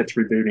flyer. The one that's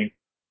rebooting.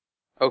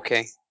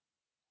 Okay.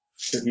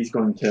 So he's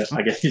going to.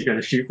 I guess he's going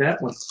to shoot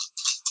that one.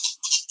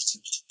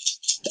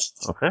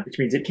 Okay. Which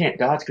means it can't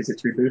dodge because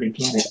it's rebooting,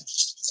 can it?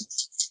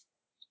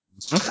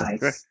 Okay.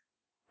 Nice.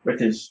 With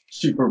his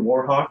Super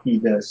Warhawk, he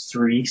does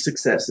 3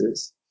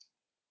 successes.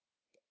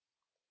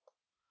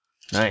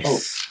 Nice. Oh,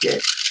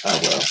 shit. Oh,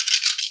 well.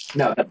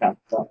 No, that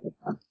bounced off.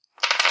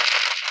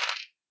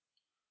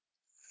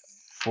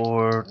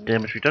 4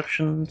 damage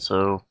reduction,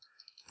 so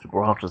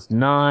Warhawk does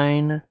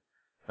 9.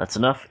 That's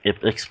enough.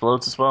 It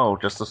explodes as well,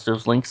 just as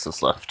those links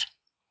is left.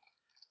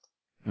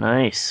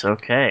 Nice,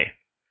 okay.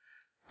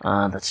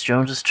 That's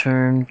Jones's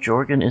turn.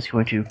 Jorgen is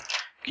going to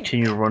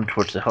continue to run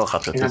towards the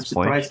helicopter at And I'm this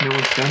point. surprised no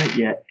one's done it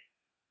yet.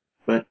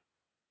 But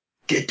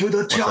get to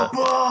the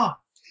chopper!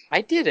 I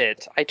did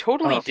it. I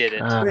totally did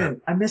it. Man,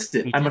 I missed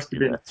it. he I did must have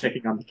do been that.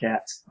 checking on the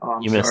cats. Oh,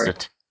 I'm You sorry. missed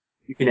it.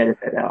 You can edit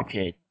that out.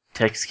 Okay,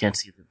 Tex can't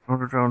see the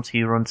rotor drones.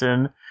 He runs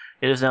in.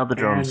 It is now the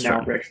drone's And now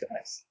turn. Rex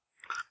dies.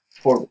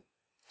 Forward.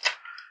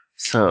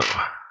 So,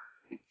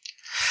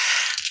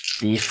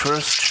 the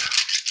first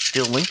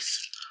Steel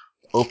Lynx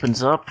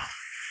opens up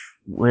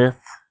with...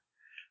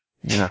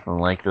 You're not going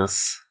to like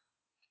this.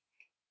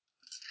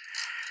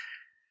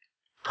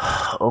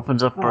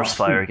 Opens up Burst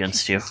Fire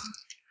against you.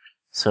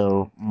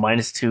 So,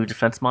 -2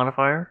 defense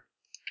modifier.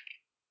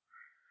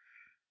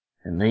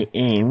 And they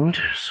aimed,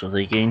 so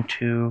they gain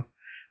 2,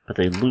 but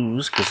they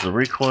lose because of the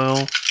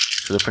recoil,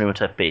 so they're pretty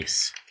much at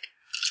base.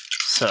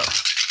 So,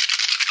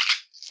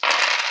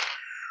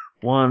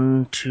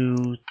 1,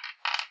 2,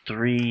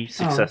 3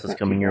 successes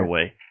coming your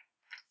way.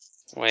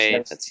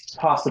 Wait, That's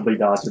possibly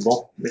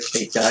dodgeable with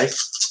 8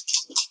 dice.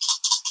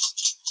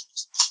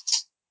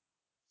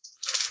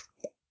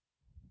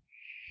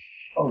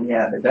 Oh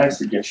yeah, the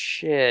dice are just...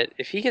 shit.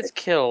 If he gets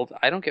killed,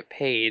 I don't get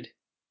paid.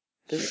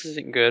 This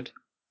isn't good.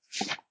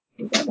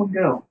 Where'd that one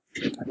go?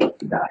 I got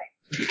to die.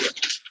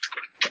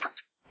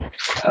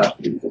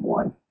 Leave the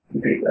 1.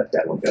 You could have let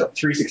that one go.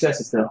 3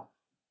 successes though.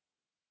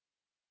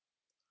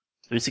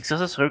 3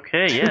 successes?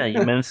 Okay, yeah,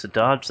 you managed to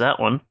dodge that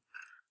one.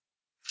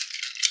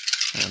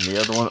 And the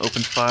other one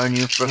opens fire on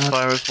you with Burst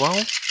Fire as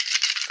well.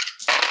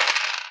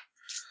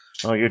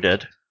 Oh, you're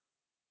dead.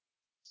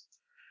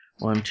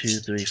 1, 2,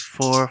 3,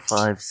 4,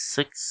 5,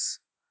 6,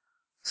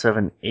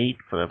 7, 8,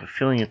 but I have a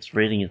feeling its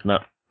rating is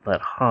not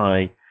that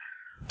high.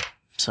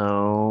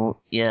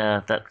 So,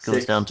 yeah, that goes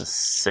 6. down to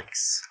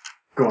 6.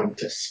 Going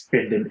to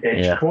spend an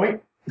edge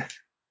point.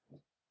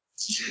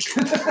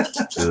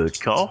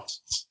 Good call.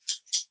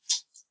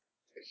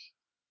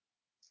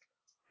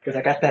 Because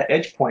I got that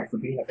edge point for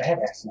being a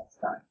badass next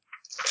time.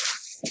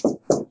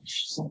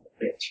 Son of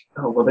a bitch.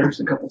 Oh, well,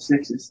 there's a couple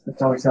 6s.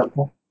 That's always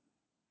helpful.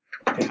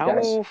 Hey,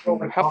 guys,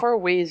 How far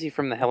away is he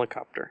from the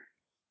helicopter?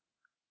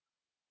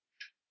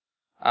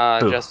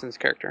 Who? Justin's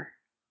character.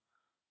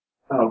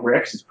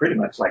 Rex is pretty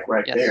much like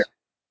right Yes. there.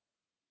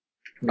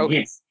 I mean, Okay.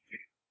 he's-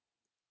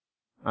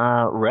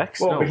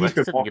 Rex? Well, No, but he's Rex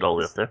been didn't get all the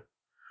way up walking. there.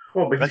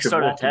 Well, but he Rex could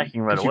started walk.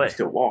 attacking right He away. could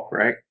still walk,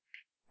 right?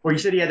 Well, you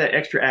said he had that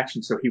extra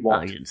action, so he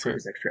walked you didn't for say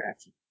his extra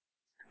action.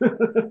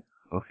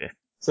 Okay.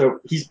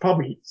 So he's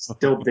probably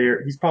still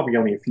there. He's probably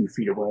only a few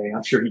feet away.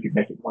 I'm sure he could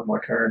make it one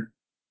more turn.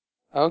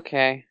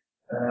 Okay.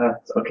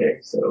 Okay,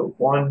 so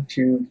 1,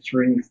 2,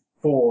 3,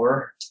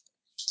 4.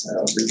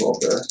 Reroll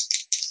the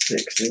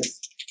 6s.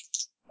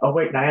 Oh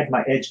wait, and I add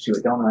my edge to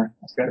it, don't I?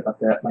 I forgot about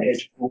that. My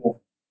edge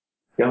pool.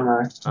 Don't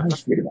I? I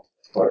almost forget about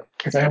that part.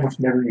 Because I almost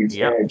never use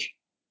edge.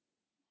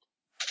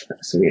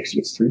 So he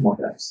actually gets 3 more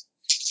dice.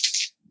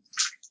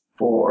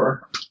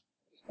 4.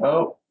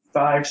 Oh,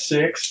 5,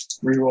 6.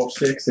 Reroll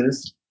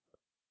 6s.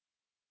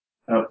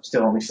 Oh,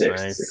 still only 6.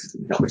 Nice. 6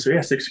 didn't help me. So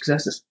yeah, 6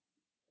 successes.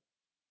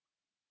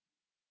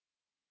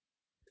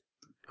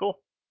 Cool.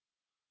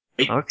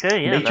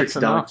 Okay, yeah, Matrix that's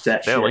enough. dodged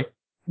that Barely.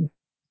 shit.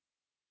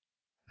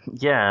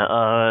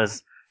 Yeah,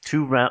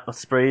 2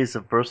 sprays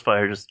of burst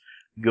fire just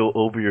go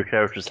over your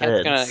character's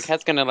heads.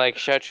 Cat's gonna like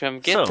shout to him,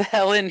 "Get So. the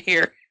hell in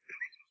here,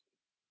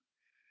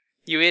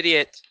 you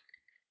idiot!"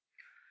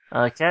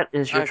 Cat,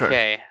 is your turn.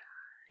 Okay,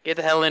 get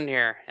the hell in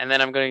here, and then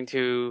I'm going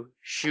to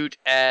shoot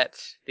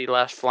at the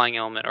last flying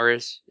element. Or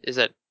is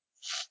it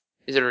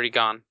already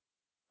gone?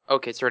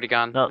 Okay, it's already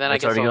gone. No, then I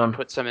it's guess already I'll gone.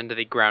 put some into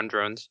the ground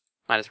drones.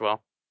 Might as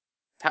well.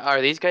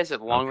 Are these guys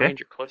at long Okay.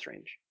 range or close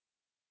range?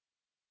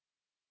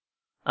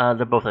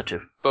 They're both at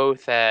 2.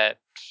 Both at...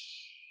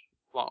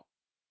 Well,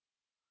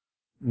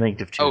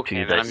 -2 to Okay,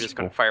 your then I'm dice just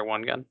going roll. to fire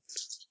one gun.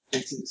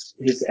 His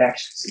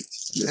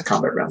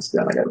combat round's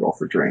done. I got to roll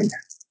for drain.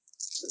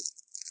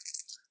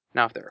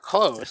 Now, if they were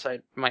close, I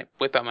might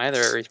whip out my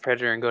other Ares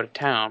Predator and go to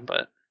town,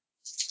 but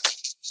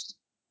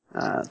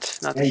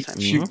it's not Hey, this time.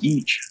 shoot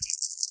each.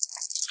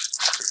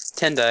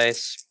 10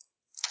 dice.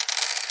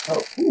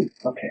 Oh, ooh,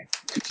 okay.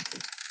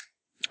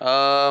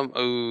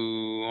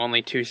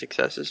 Only 2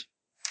 successes.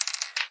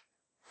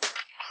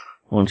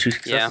 1, 2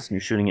 successes, and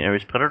you're shooting an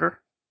Ares Predator?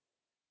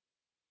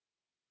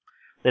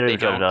 They don't They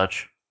even try to don't.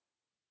 dodge.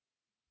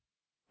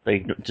 They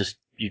just...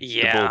 the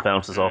Yeah. bullet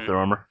bounces off their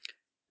armor.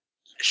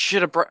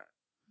 Should have brought...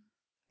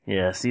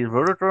 Yeah, see,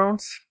 rotor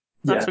drones?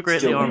 Not so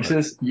greatly Steel armored.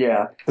 Lynxes?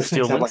 Yeah. The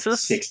Steel things have like Lynxes?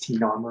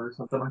 16 armor or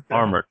something like that.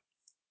 Armored.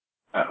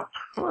 Oh.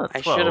 Well, I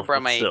 12, should have brought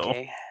but my still.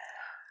 AK.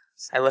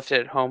 I left it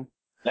at home.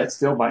 That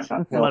still might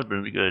not Might help. have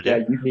been a good Yeah,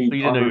 idea. you need But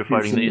you didn't know you armor were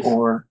fighting piercing these.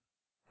 or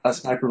a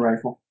sniper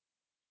rifle.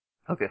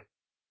 Okay.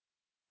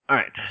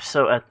 Alright,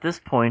 so at this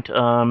point,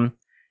 it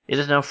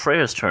is now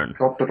Freya's turn.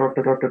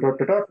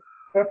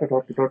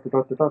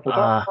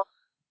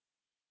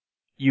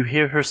 You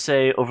hear her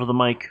say over the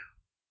mic,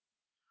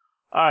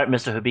 "Alright,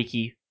 Mr.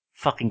 Hibiki,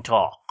 fucking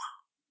talk."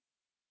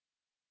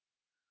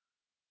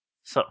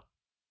 So,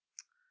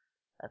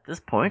 at this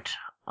point,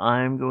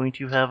 I'm going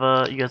to have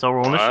you guys all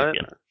roll initiative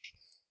again.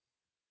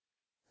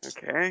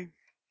 Okay.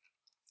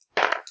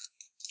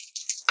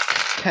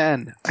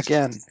 10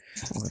 again.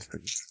 Oh, that's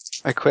pretty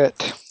good. I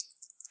quit.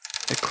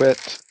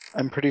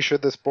 I'm pretty sure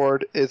this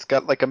board is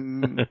got like a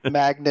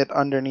magnet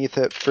underneath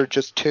it for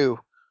just 2.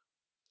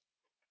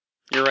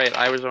 You're right.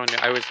 I was the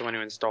one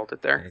who installed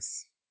it there.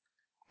 Nice.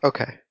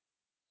 Okay.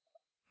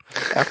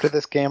 After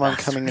this game, I'm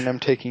coming and I'm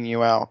taking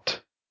you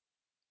out.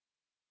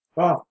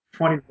 Oh,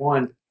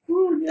 21.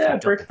 Ooh, yeah,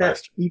 Jumped break that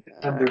fast. even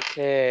number.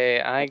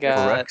 Okay, I For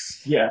got...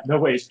 Rex. Yeah, no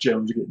way is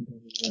Jones getting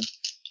one.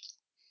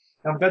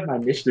 I'm glad my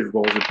initiative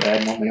rolls are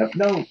bad and only up.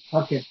 No,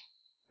 okay.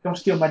 Don't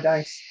steal my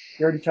dice.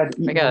 You already tried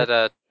to eat I got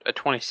a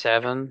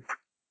 27.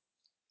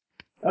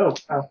 Oh,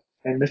 wow.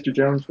 And Mr.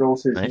 Jones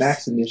rolls his Nice.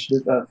 max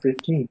initiative of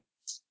 15.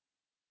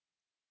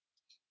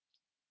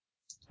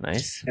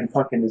 Nice. And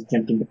Pumpkin is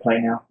attempting to play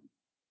now.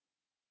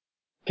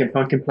 Can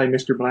Pumpkin play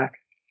Mr. Black?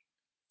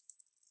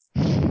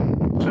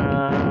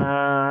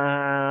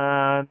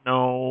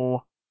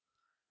 No.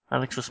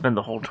 Alex will spend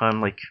the whole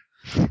time, like,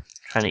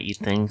 trying to eat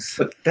things.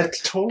 But that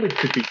totally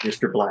could be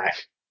Mr. Black.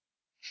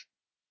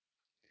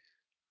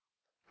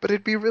 But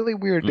it'd be really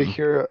weird to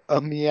hear a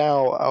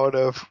meow out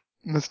of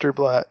Mr.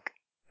 Black.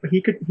 But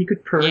he could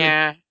purr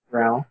Yeah.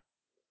 growl.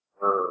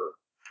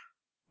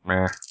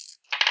 Meh.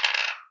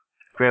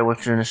 Great,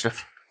 what's your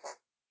initiative?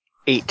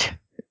 8.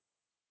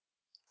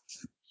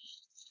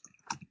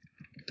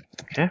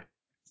 Okay.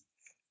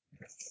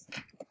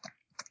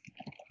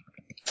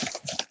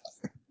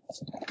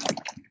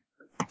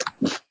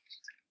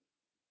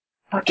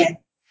 Pumpkin!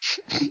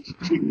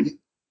 Did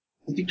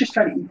you just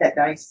try to eat that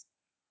dice?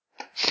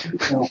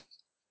 No.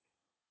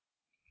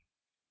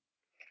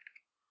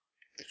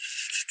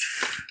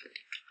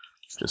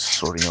 Just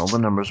sorting all the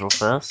numbers real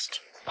fast.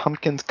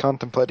 Pumpkin's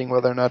contemplating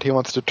whether or not he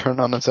wants to turn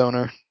on his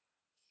owner.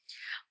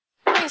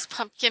 Why is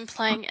Pumpkin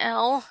playing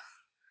L?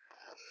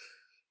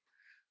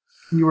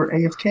 You were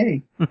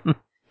AFK.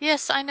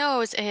 Yes, I know it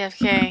was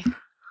AFK.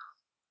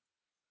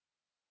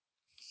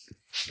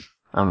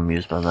 I'm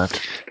amused by that.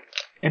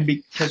 And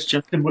because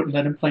Justin wouldn't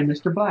let him play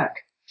Mr.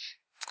 Black.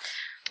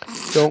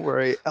 Don't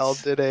worry, Al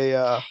did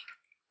a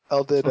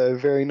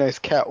very nice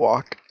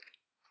catwalk.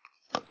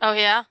 Oh,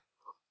 yeah?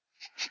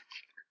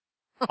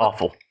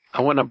 Awful.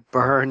 I want to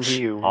burn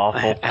you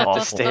Awful. at the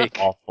Awful. stake.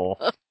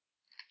 Awful.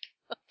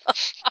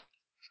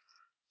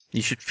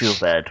 You should feel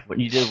bad. What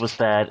you did was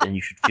bad, and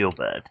you should feel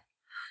bad.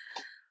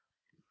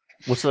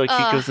 What's the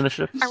Kiko's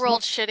initiative? I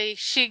rolled shitty.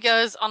 She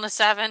goes on a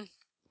 7.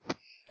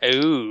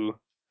 Ooh.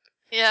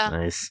 Yeah.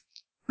 Nice.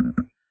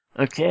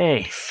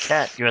 Okay,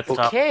 Cat, you're at the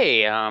top.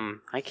 Okay,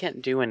 I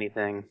can't do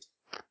anything.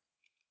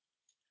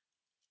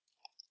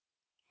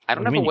 I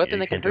don't What do have you a mean weapon you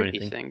that can can't do hurt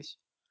anything? these things.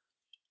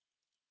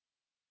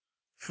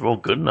 If you roll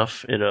good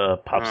enough,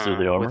 it pops through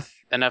the armor. With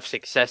enough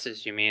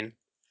successes, you mean?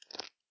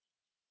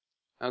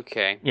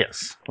 Okay.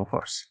 Yes, of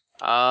course.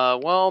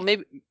 Well,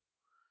 maybe...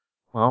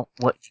 Well,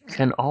 what you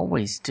can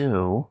always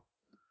do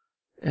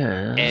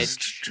is...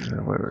 Edge.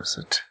 Where is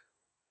it?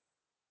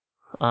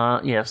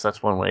 Yes,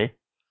 that's one way.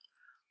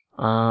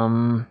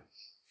 Trying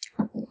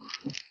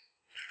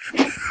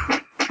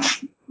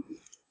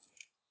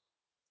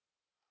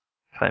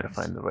to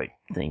find the right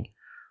thing.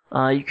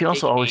 You can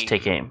also always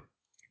take aim.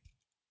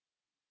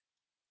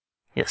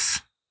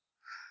 Yes.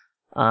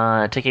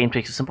 Take aim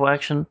takes a simple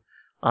action.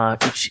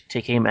 Each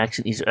take aim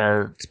action is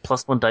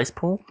 +1 dice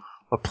pool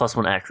or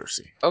 +1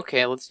 accuracy.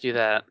 Okay, let's do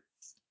that.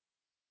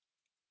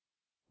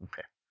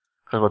 Okay.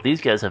 Because what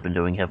these guys have been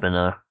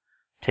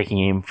taking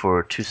aim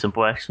for 2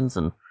 simple actions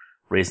and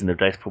raising their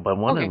dice pool by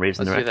 1 Okay, and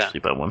raising let's their do that. accuracy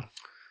by 1.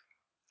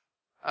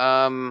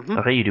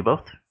 Okay, you do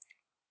both.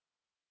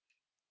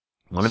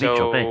 One of each,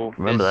 okay.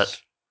 Remember that.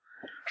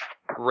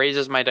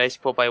 Raises my dice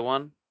pool by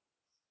 1.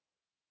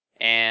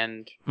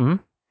 And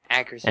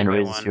accuracy and by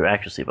raises one. your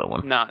accuracy by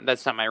 1. No,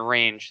 that's not my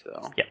range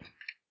though.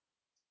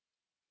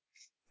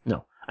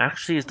 No,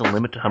 accuracy is the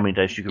limit to how many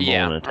dice you can roll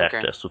Yeah, in an attack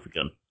okay. test with a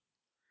gun.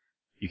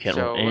 You can't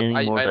So, roll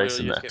any more I dice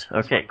literally than just that.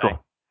 get Okay, +1 cool. die.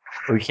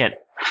 Or you can't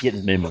get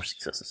as many more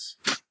successes.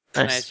 And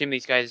I Nice. assume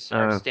these guys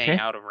are staying Okay.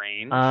 out of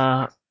range.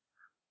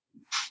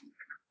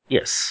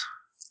 Yes.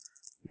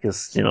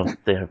 Because,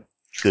 they have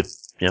good,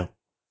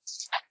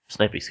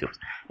 sniping skills.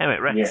 Anyway,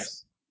 Rex.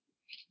 Yes.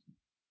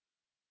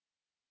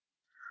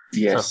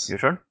 Yes. So, your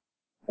turn?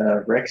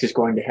 Rex is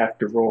going to have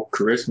to roll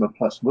charisma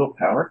plus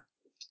willpower.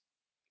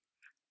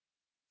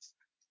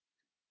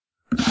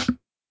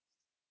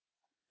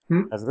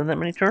 Has it been that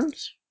many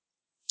turns?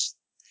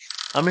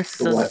 How many what?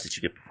 successes did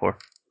you get before?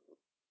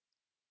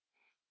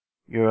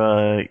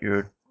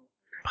 Your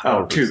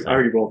power Oh, 2. boost I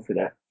already rolled for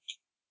that.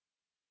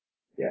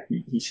 Yeah,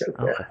 he showed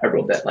that. Okay. I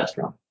rolled that last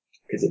round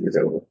because it was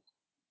over.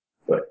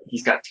 But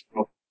he's got to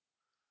roll.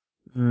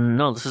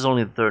 No, this is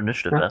only the third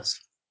initiative, Huh? that's.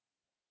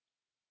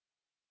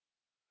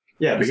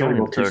 Yeah, but It's he only only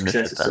rolled the 2 third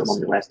initiative successes, so it pass.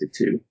 only lasted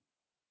 2.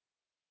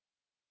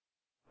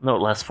 No, it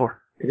lasts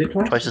 4. Is it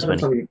twice? Twice as I thought it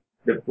was many.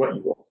 only what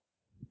you rolled.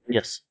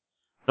 Yes.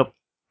 Nope.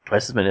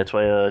 Twice as many. That's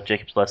why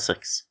Jacob's last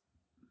 6.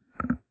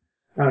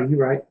 Oh, you're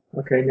right.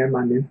 Okay, never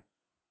mind then.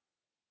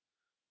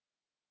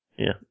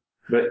 Yeah.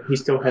 But he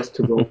still has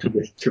to roll to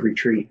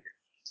retreat.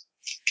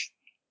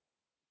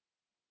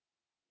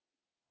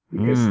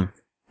 Because,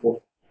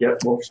 Wolf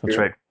That's Spirit.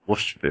 right. Wolf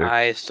Spirit.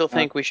 I still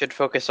think we should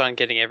focus on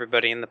getting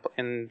everybody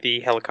in the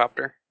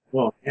helicopter.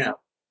 Well, yeah.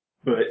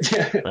 But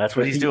That's what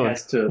but he's he doing.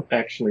 has to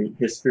actually,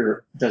 his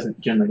spirit doesn't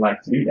generally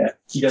like to do that.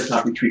 He does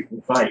not retreat from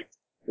the fight,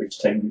 which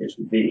 10 years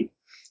would be.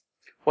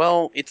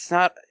 Well, it's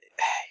not.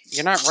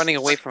 You're not running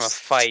away from a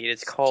fight.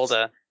 It's called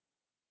a.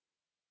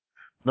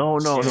 No.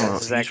 This is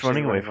He's actually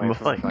running away from a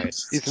fight.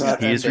 He's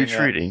not He is ending it.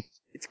 retreating.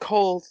 It's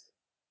called.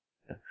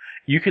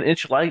 You can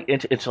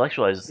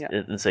intellectualize it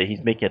and say he's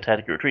making a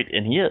tactical retreat,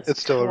 and he is.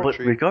 It's still a But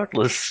retreat.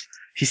 regardless,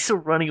 he's still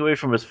running away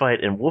from his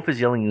fight, and Wolf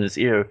is yelling in his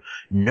ear,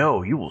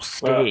 "No, you will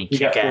stay Well, and he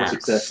got kick 4 ass."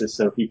 successes,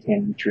 so he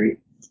can retreat.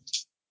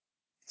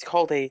 It's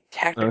called a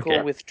tactical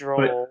Okay.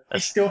 withdrawal. He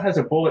still has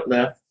a bullet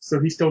left, so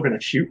he's still going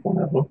to shoot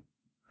one of them.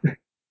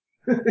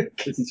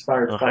 Because he's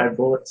fired Okay. 5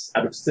 bullets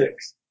out of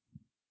 6.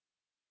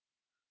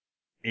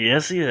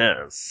 Yes, he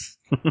has.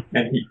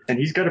 And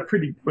he's got a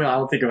pretty, well, I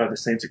don't think he'll have the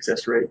same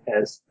success rate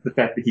as the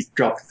fact that he's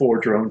dropped 4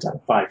 drones out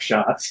of 5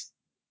 shots.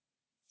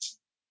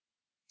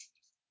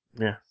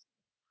 Yeah.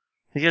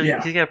 He's got a I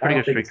pretty don't good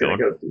think streak it's going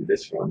going. to go through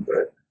this one,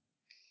 but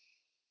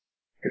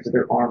because of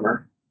their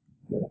armor.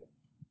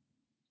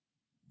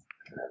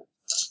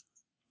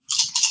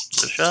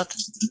 Good shot.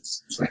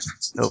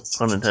 No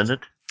pun intended.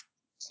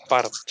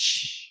 Bottom.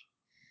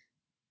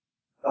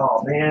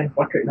 Oh man,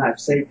 why couldn't I have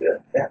saved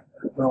that?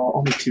 Well,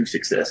 only 2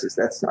 successes.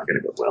 That's not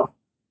going to go well.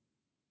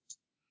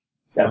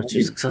 That Only won't 2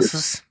 be-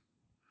 successes.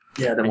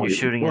 Yeah, that Are you won't be-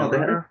 shooting well, at that-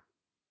 Luger?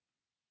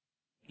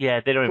 Yeah,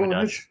 they don't even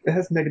Well, dodge. it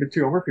has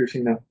 -2 armor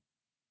piercing now.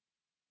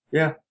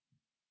 Yeah.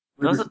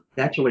 Does Luger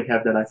naturally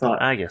have that, I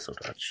thought. I guess they'll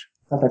dodge.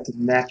 I thought that's a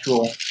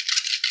natural.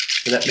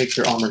 So that makes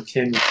their armor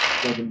 10 with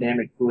 11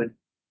 damage would.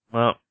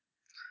 Well,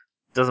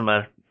 doesn't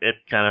matter. It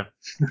kind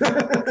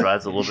of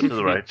drives a little bit to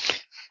the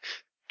right.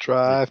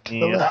 Drive to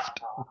the Yeah. left.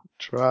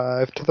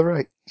 Drive to the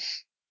right.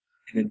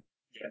 And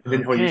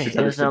then he'll Okay, use his it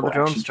other is now the simple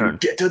drone's action to turn.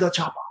 Get to the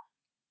chopper.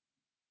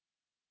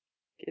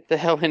 Get the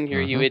hell in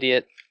here, you Mhm.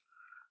 idiot.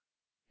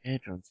 Okay,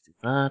 drones do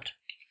that.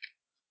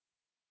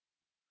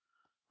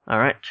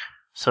 Alright,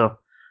 so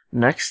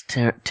next,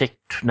 take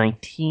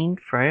 19,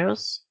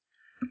 Freyos.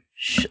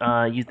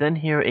 You then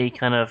hear a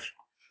kind of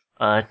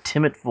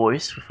timid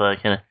voice with a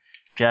kind of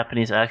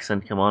Japanese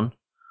accent come on.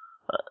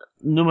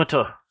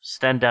 Numato,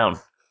 stand down.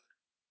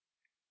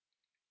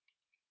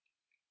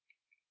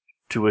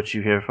 To which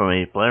you hear from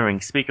a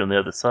blaring speaker on the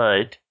other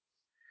side.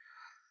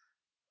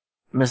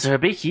 Mr.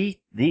 Hibiki,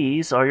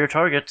 these are your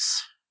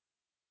targets.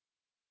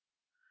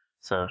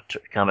 So,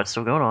 combat's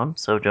still going on.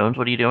 So, Jones,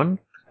 what are you doing?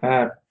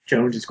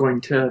 Jones is going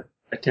to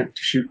attempt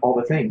to shoot all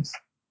the things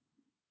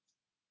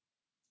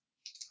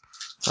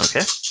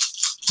Okay.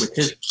 with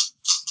his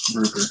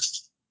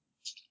Ruger.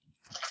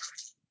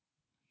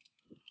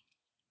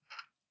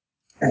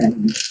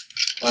 And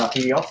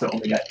he also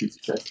only got 2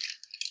 successes.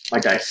 My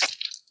dice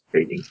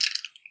fading.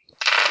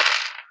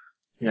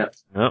 Yeah,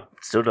 Nope,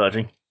 still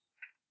dodging.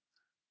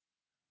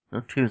 No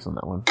 2s on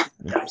that one.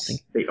 Interesting.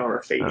 dice. They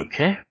are fading.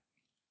 Okay.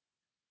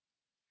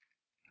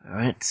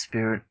 Alright,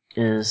 Spirit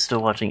is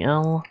still watching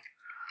L.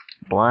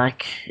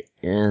 Black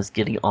is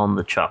getting on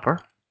the chopper.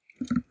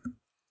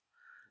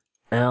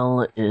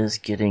 L is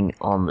getting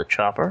on the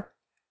chopper.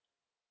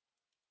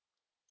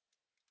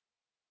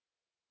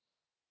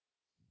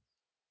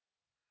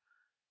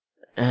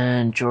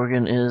 And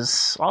Jorgen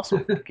is also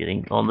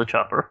getting on the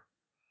chopper.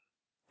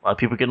 A lot of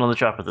people getting on the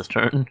chopper this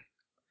turn.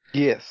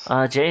 Yes.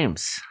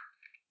 James.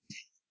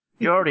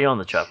 You're already on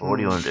the chopper. What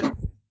do you want to do?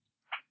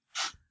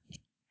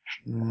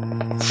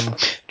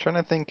 Trying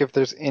to think if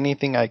there's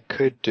anything I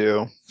could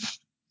do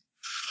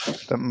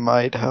that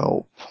might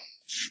help.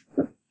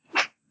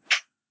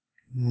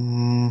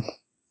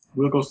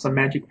 wiggle some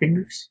magic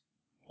fingers?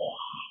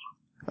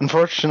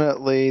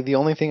 Unfortunately, the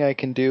only thing I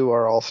can do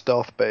are all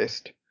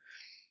stealth-based.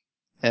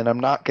 And I'm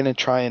not going to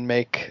try and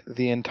make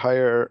the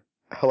entire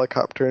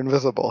helicopter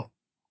invisible.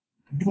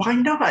 Why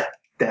not?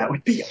 That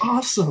would be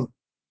awesome.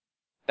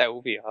 That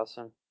would be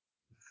awesome.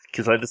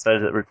 Because I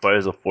decided it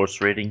requires a force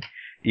rating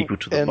equal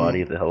to the And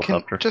body of the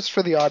helicopter. Just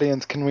for the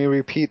audience, can we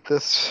repeat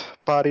this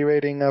body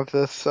rating of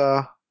this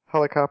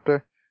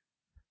helicopter?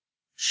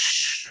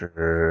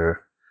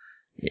 Sure.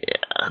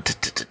 Yeah.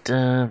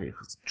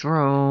 Vehicles,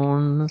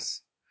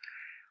 drones.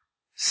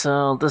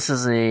 So this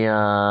is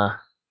a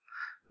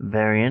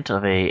variant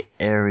of a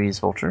Ares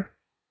Vulture,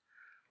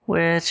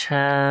 which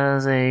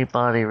has a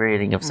body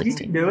rating of You 16.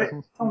 can do it.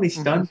 It's only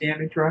stun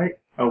damage, right?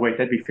 Oh wait,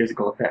 that'd be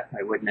physical attack,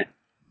 wouldn't it?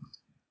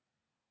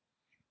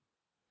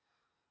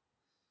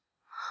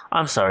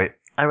 I'm sorry,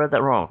 I read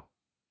that wrong.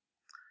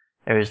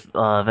 Ares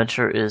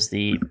Venture is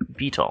the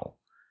Beetle.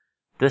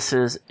 This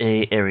is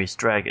a Ares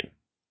Dragon.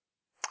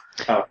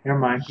 Oh, never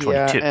mind.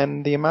 Yeah, 22.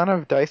 and the amount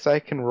of dice I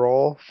can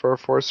roll for a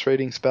force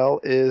rating spell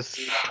is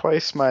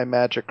twice my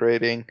magic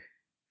rating.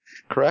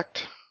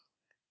 Correct?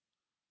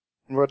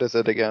 What is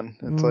it again?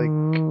 It's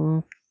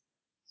like...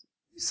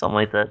 Something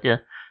like that, yeah.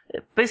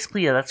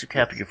 Basically, yeah, that's your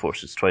cap of your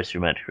forces, twice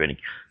your magic rating.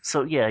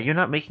 So, yeah, you're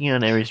not making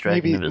an Ares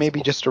Dragon invisible.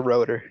 Maybe just a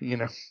rotor, you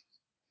know.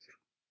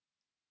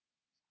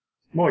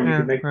 More, you Yeah,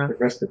 can make yeah. the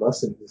rest of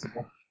us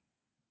invisible.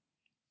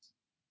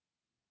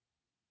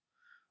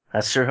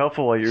 That's sure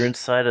helpful while you're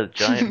inside a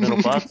giant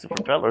metal box with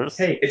propellers.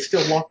 Hey, it's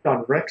still locked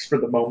on Rex for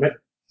the moment.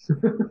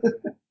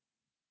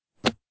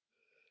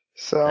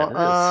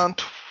 So,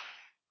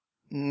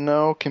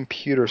 no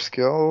computer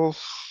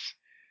skills.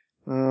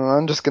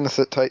 I'm just gonna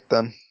sit tight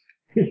then.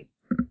 Do,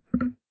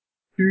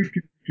 do,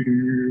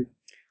 do.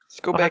 Let's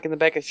go back in the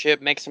back of the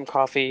ship, make some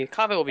coffee.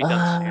 Coffee will be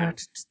done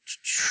soon.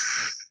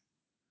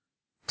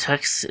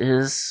 Tex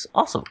is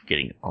also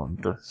getting on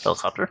the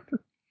helicopter.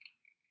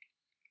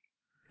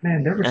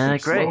 Man, there were some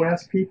great.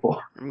 slow-ass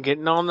people. I'm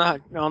getting on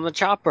the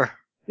chopper.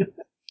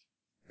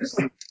 There's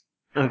like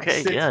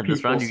Okay, 6 yeah, this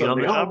people round you get on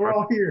the suddenly. Oh, we're chopper.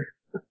 all here.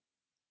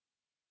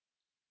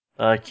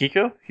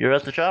 Kiko, you're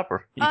at the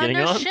chopper. You getting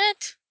no on?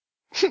 shit.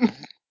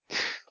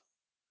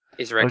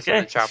 Is Rex on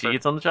Okay, the chopper? she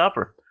gets on the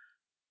chopper.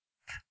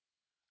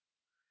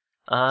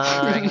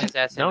 Dragging his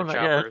ass no, in the not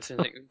chopper. yet. As soon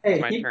as it's Hey,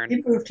 my he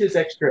turn. moved his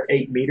extra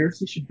 8 meters.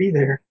 He should be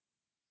there.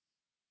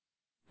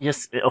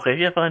 Yes, okay,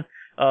 yeah, fine.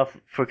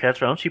 For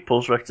Cat's round, she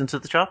pulls Rex into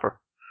the chopper.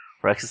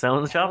 Rex is now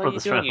in the What chopper are you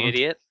this doing, round. you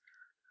idiot?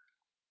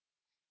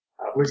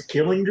 I was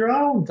killing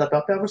drones. I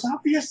thought that was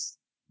obvious.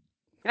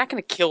 You're not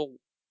gonna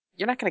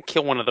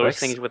kill one of those Rex?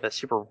 things with a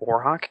super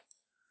warhawk.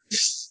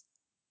 Says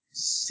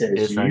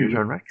It's now your you.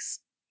 turn, Rex.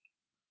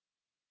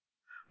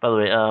 By the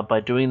way, by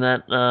doing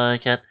that,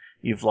 Cat,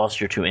 you've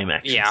lost your 2 aim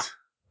actions. Yeah.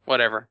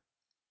 Whatever.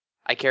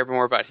 I care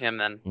more about him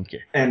than.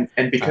 Okay. And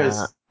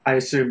because I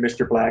assume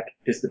Mr. Black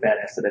is the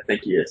badass that I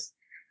think he is,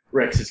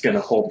 Rex is going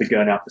to hold the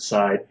gun out the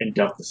side and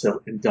dump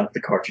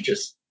the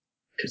cartridges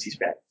because he's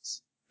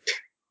badass.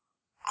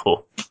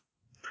 Cool.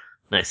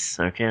 Nice.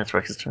 Okay, that's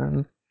Rex's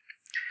turn.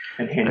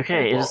 And hand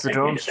Okay, it is the and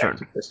drone's hand it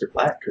back turn. to Mr.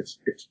 Black because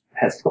it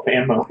has no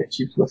ammo. It's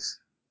useless.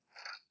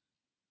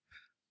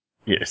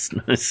 Yes,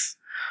 nice.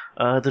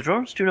 The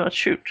drones do not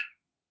shoot.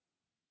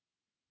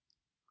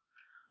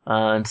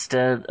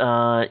 Instead,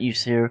 you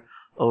hear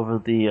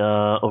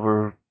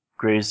over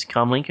Gray's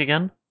comlink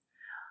again.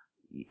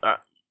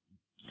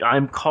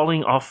 I'm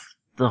calling off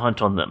the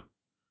hunt on them.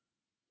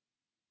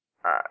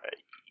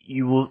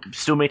 You will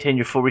still maintain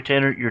your full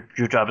retainer.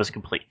 Your job is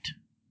complete.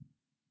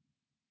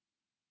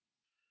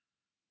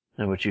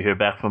 And what you hear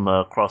back from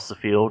across the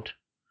field,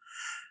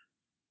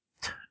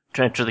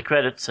 transfer the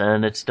credits,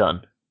 and it's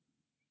done.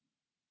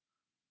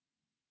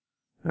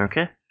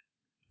 Okay.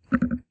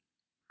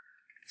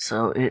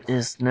 So it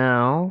is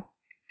now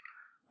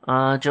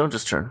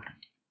Jones's turn.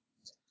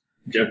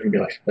 Jones can be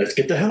like, let's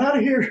get the hell out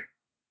of here.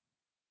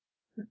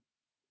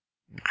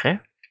 Okay.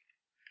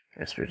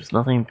 Spirit does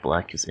nothing.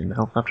 Black is in the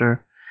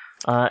helicopter.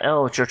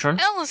 Elle, it's your turn.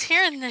 Ella's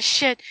hearing this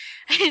shit,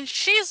 and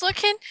she's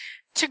looking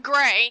to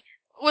Gray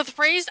with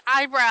raised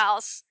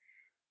eyebrows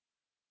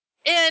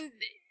and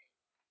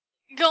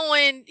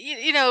going,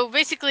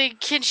 basically,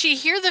 can she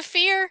hear the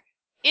fear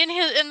in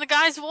the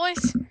guy's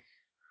voice?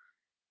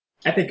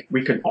 I think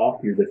we can all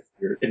hear the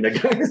fear in the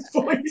guy's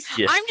voice.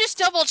 Yeah. I'm just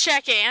double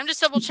checking.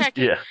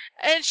 Yeah.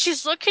 And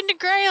she's looking to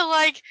Gray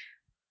like,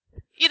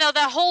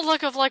 that whole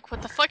look of like,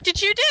 what the fuck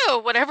did you do?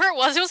 Whatever it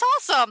was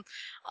awesome.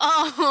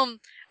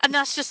 And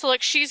that's just the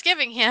look she's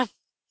giving him.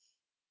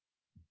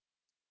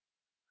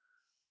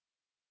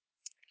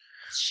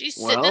 She's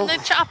sitting in Well. the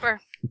chopper.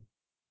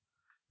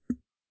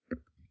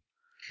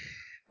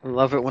 I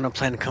love it when a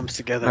plan comes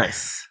together.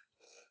 Nice.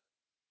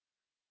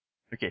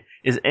 Okay.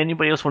 Is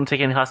anybody else want to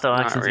take any hostile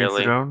Not actions against the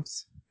really.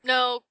 drones?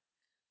 No.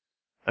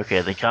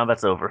 Okay, then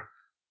combat's over.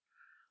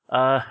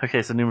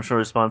 Okay, so Numerous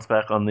responds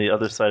back on the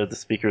other side of the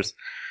speakers.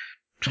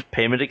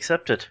 Payment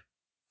accepted.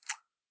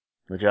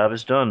 The job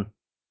is done.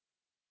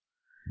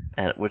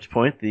 At which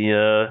point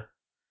the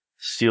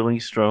stealing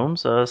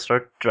drones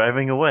start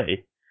driving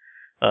away.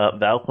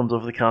 Val comes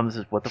over the comms and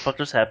says, "What the fuck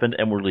just happened?"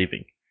 And we're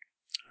leaving.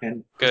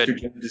 And Good.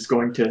 Mr. Jones is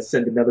going to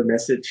send another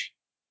message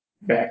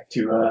back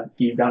to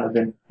Eve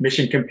Donovan.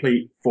 Mission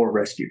complete, 4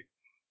 rescued.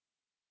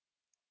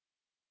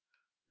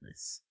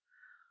 Nice.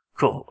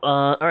 Cool.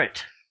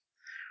 Alright.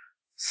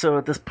 So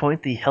at this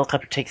point, the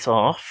helicopter takes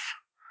off,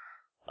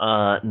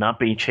 not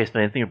being chased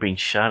by anything or being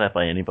shot at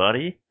by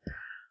anybody.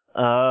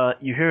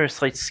 You hear a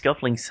slight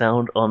scuffling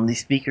sound on the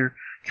speaker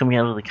coming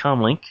out of the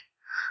comlink,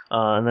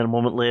 and then a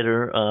moment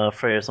later,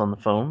 Freya's on the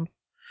phone.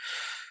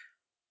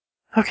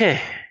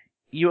 Okay,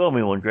 you owe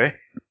me one, Gray.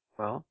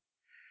 Well,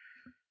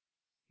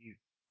 You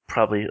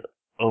probably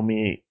owe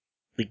me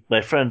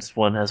my friend's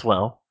one as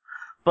well,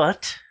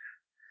 but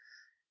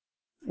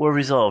we're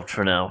resolved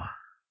for now.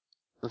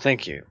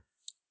 thank you.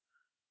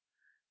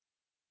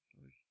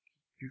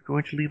 You're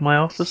going to leave my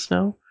office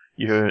now?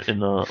 You hear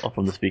up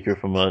on the speaker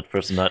from a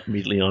person not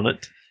immediately on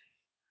it.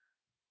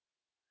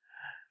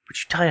 Would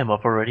you tie him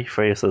up already?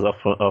 Freya says off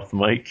the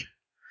mic.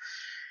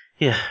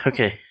 Yeah,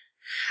 okay.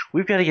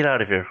 We've got to get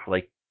out of here,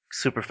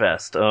 super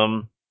fast.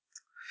 But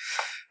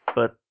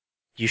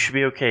you should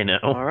be okay now.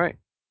 All right.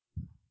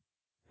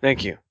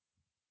 Thank you.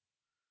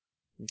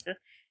 Okay.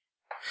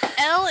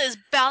 Elle is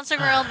bouncing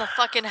around the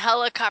fucking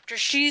helicopter.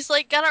 She's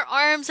got her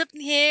arms up in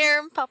the air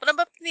and popping them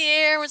up in the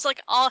air. Was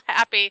all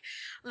happy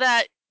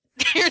that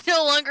you're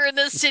no longer in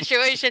this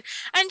situation.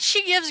 And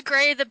she gives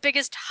Gray the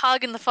biggest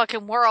hug in the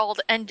fucking world.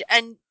 And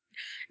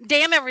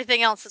damn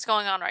everything else that's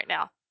going on right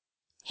now.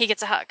 He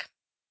gets a hug.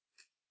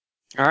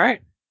 All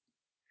right.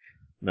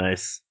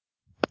 Nice.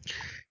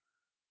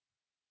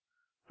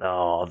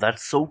 Oh,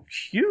 that's so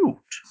cute.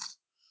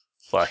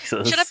 Black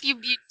says. Shut up, you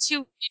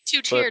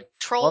two-tiered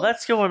troll. While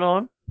that's going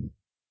on,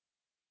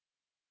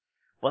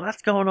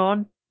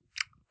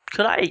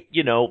 could I,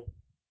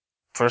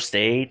 first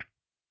aid?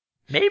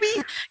 Maybe?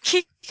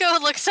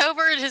 Kiko looks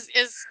over and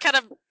is kind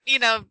of,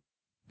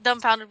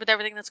 dumbfounded with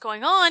everything that's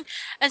going on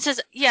and says,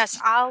 "Yes,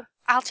 I'll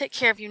take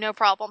care of you, no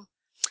problem."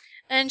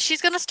 And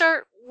she's gonna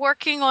start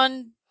working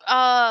on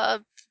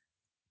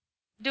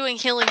doing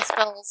healing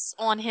spells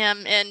on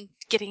him and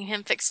getting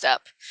him fixed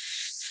up.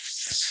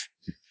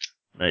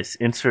 Nice.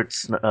 Insert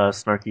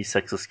snarky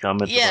sexist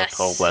comment about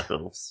tall black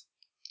elves.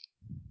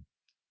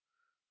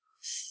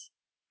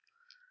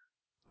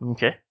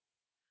 Okay.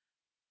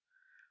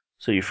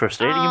 So you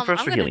first aiding him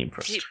first or healing him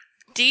first?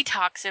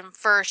 Detox him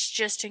first,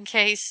 just in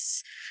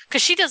case,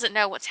 because she doesn't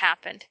know what's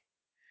happened.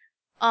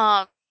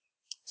 So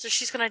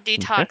she's gonna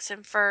detox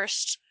him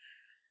first,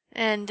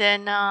 and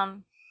then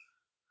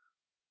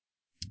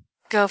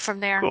go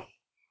from there. Cool.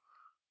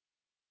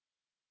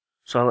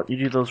 So I'll let you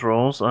do those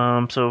rolls.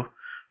 So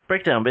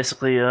breakdown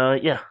basically.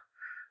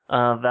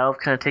 Valve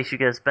kind of takes you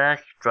guys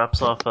back,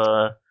 drops off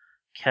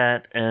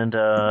Kat and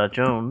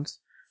Jones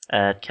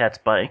at Kat's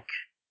bike.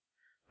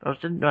 I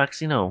didn't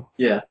actually know.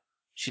 Yeah.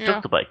 She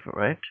took the bike,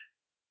 right?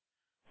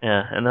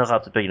 Yeah, and the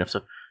helicopter's big enough.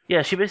 So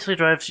yeah, she basically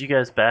drives you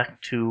guys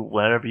back to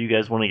wherever you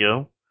guys want to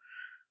go.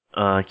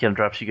 Kind of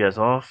drops you guys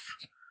off.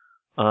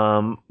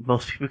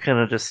 Most people kind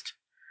of just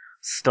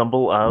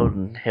stumble out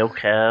and hail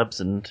cabs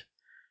and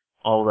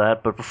all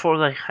that. But before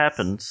that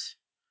happens,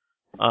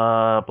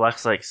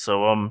 Black's like,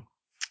 "So I'm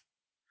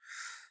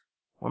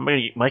gonna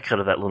get my cut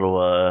of that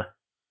little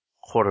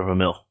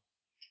 $250,000."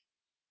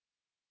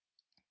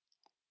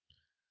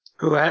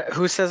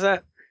 Who says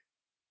that?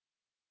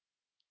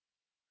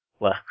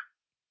 Black.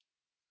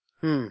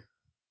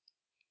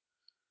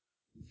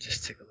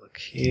 Just take a look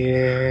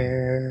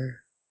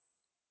here.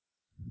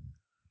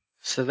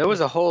 So there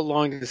was a whole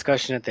long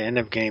discussion at the end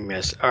of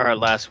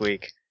last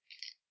week.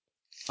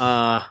 Do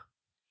not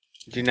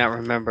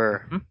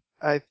remember.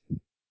 I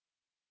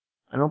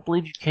don't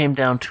believe you came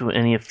down to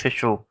any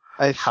official.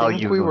 I how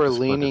think you we were were going to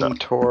split it leaning up.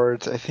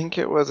 towards. I think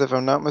it was, if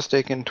I'm not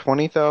mistaken,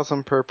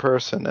 20,000 per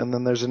person, and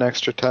then there's an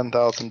extra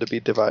 10,000 to be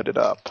divided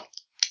up.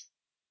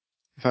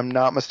 If I'm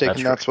not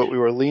mistaken, that's what we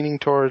were leaning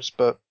towards,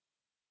 but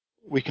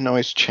we can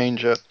always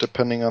change it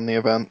depending on the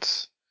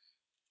events.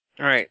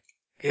 All right,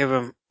 give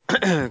him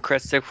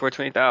credit stick for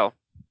 20,000.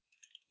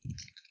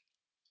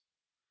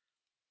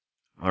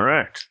 All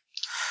right,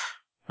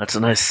 that's a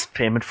nice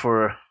payment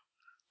for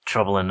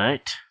trouble at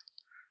night.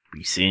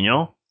 Be seeing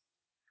y'all.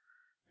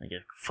 I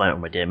gotta find out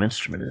what my damn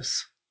instrument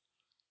is.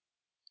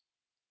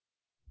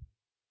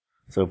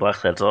 So Black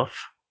heads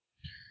off.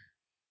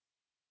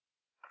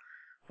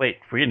 Wait,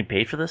 we're getting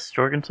paid for this?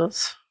 Jorgen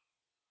says.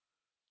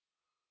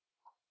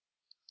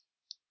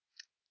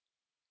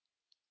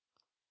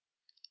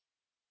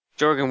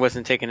 Jorgen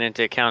wasn't taken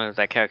into account of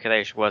that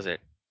calculation, was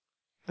it?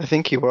 I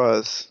think he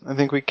was. I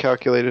think we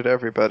calculated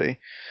everybody.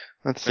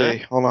 Let's see.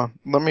 Hold on.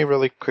 Let me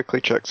really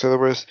quickly check. So there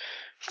was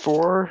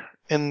 4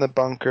 in the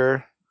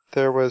bunker.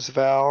 There was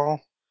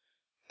Val.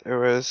 There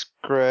was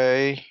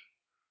Gray,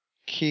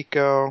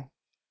 Kiko,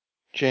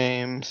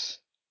 James,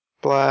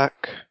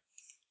 Black,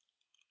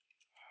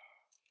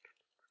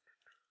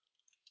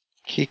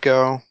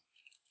 Kiko.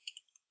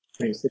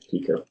 I said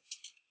Kiko.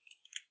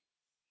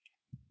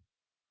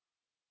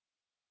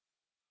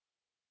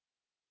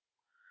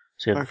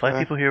 So you have the 5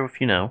 people here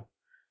with you now.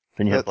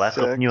 Then you have That's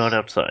Black helping you 6. out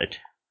outside.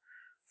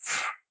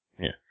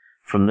 Yeah.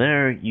 From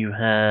there, you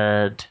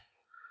had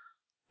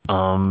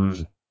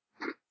Mhm.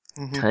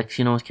 Tex,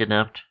 was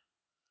kidnapped.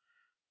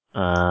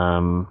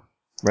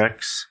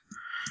 Rex,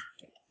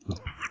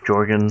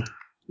 Jorgen,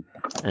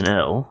 and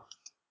L.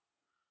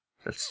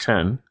 That's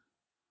 10.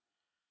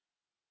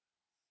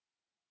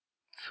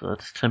 So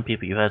that's 10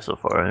 people you had so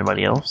far.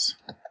 Anybody else?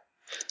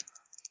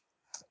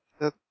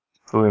 Who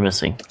are we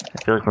missing?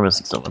 I feel like we're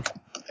missing someone.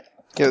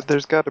 Yeah,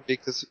 there's got to be,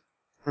 because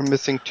we're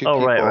missing 2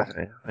 people.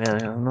 Right. Yeah,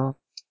 no.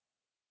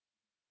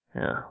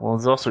 Yeah, well,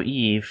 there's also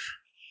Eve.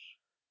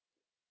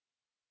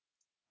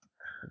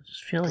 I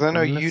just feel like Because I know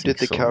we're you missing did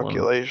the someone.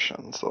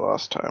 calculations the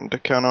last time to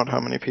count out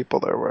how many people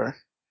there were.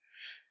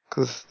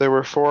 Because there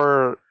were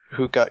 4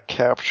 who got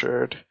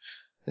captured,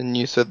 and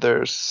you said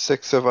there's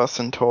 6 of us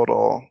in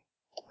total.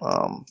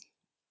 On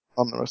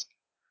the rest.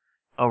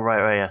 Oh,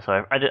 right, yeah.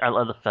 So I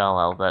let the foul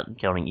out of that,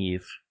 counting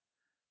Eve.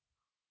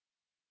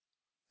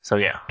 So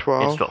yeah,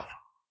 12? It's 12.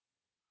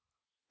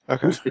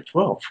 Okay. Who's the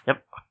 12?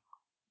 Yep.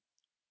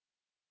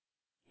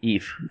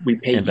 Eve. We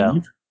pay And Val.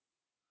 Eve?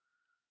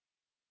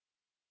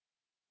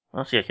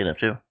 Well, she got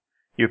kidnapped too.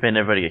 You were paying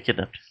everybody to get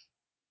kidnapped.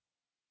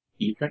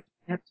 Eve got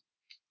kidnapped?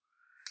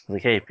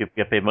 Like, hey, if you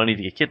got paid money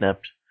to get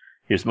kidnapped,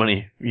 here's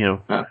money,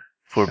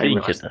 for I being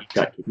realized kidnapped. Eve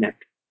got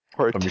kidnapped.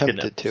 Or From your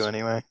attempted kidnappers. to,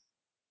 anyway.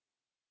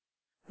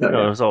 Oh, No,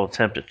 yeah. it was all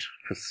attempted.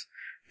 Because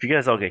if you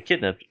guys all get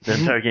kidnapped, the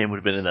entire game would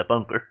have been in that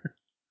bunker.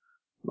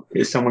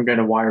 Is someone going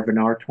to wire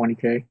Bernard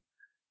 20K?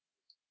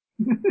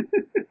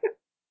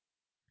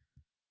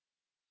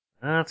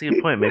 That's a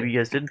good point. Maybe you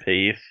guys didn't pay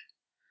Eve.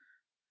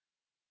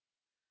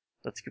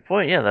 That's a good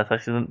point. Yeah, that's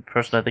actually the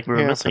person I think we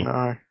were missing.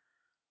 Okay,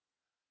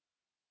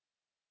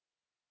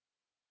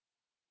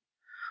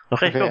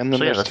 cool. and then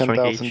So yeah, there's that's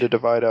 10,000 to 20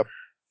 divide up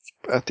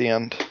at the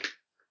end.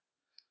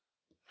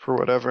 For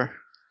whatever.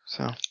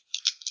 So.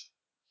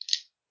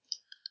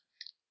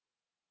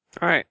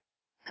 Alright.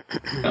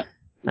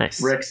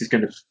 Nice. Rex is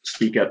going to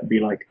speak up and be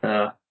like,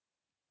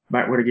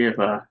 might want to give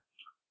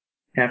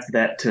half of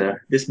that to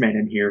this man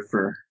in here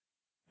for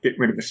getting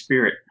rid of a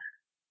spirit.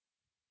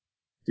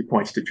 He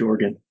points to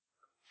Jorgen.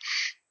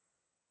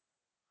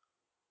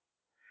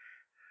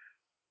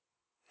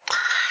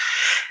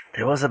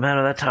 There was a man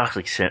with that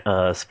toxic spirit.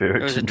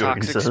 It was a Jorgen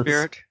toxic says.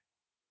 spirit.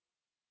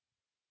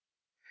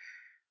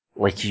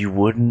 Like you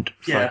wouldn't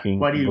Yeah, fucking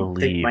why do you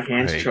believe. think my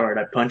hand's Craig. charred?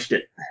 I punched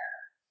it.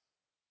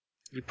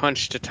 You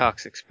punched a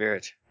toxic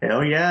spirit.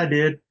 Hell yeah, I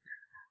did.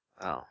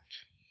 Oh.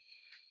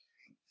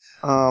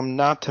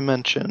 Not to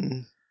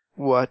mention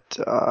what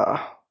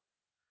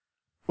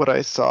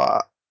I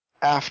saw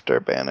after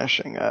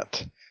banishing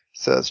it,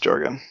 says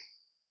Jorgen.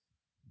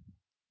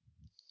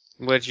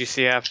 What did you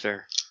see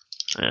after?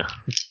 Yeah.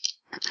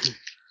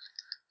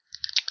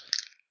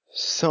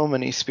 So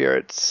many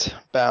spirits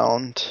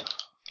bound.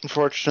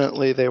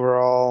 Unfortunately, they were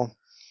all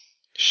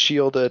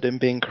shielded and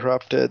being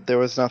corrupted. There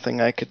was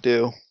nothing I could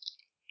do.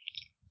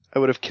 I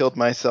would have killed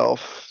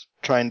myself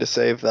trying to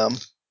save them.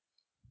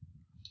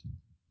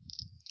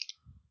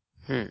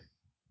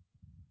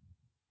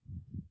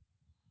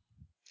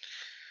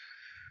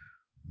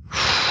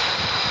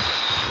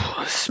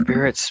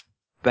 Spirits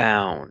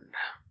bound,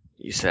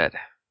 you said.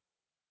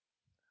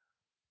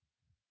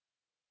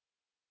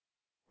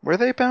 Were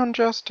they bound,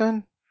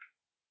 Justin?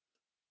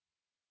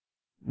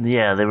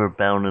 Yeah, they were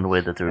bound in a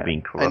way that they were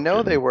being corrupted. I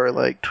know they were,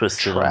 like,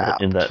 twisted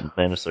trapped in that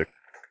mana circle.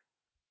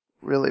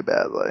 really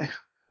badly.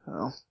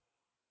 Oh.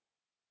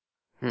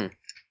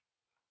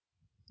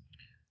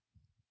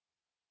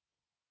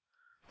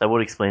 That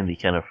would explain the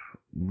kind of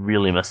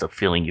really messed up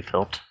feeling you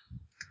felt.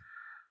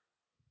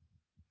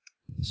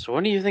 So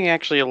what do you think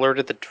actually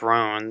alerted the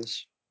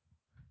drones?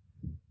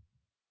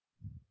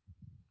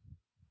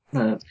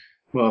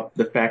 Well,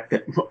 the fact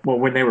that,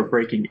 when they were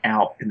breaking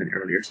out in an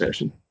earlier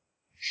session.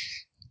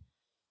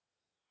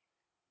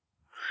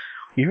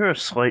 You hear a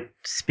slight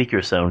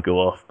speaker sound go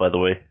off, by the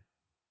way.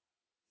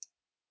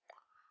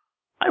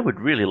 I would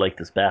really like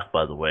this back,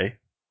 by the way.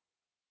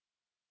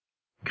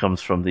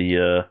 Comes from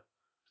the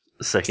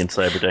second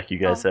cyber deck you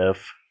guys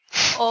have.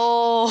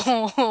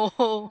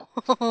 Oh.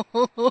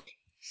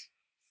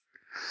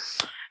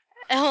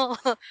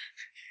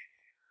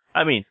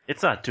 I mean,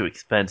 it's not too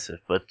expensive,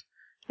 but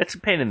it's a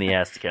pain in the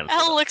ass to kind of set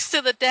Elle up. looks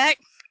to the deck.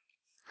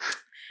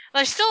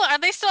 Are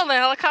they still in the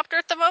helicopter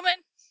at the moment?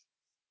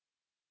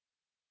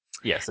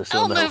 Yes, they're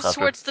still Elle in the moves helicopter.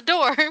 towards the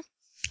door.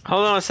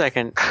 Hold on a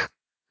second.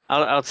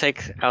 I'll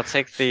take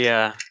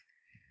the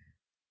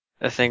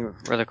thing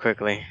really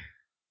quickly.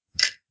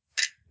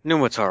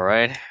 Numator,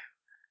 right?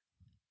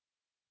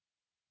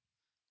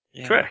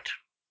 Yeah. Correct.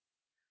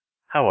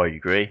 How are you,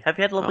 Gray? Have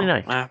you had a lovely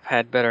night? I've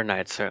had better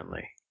nights,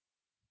 certainly.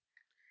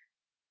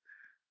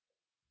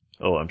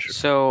 Oh, I'm sure.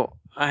 So,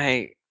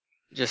 I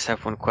just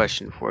have one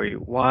question for you.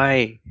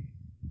 Why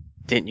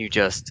didn't you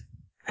just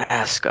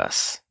ask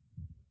us?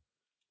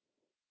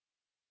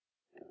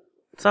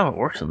 That's not how it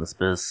works in this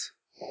biz.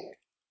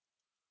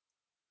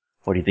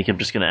 What do you think? I'm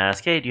just going to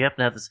ask, hey, do you happen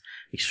to have this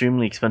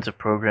extremely expensive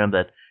program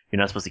that you're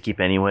not supposed to keep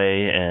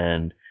anyway,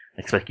 and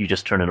expect you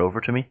just turn it over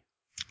to me?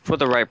 For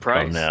the right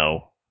price. Oh,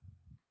 no.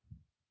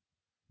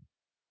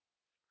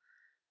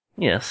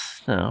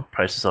 Yes, no,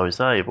 price is always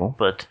valuable,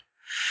 but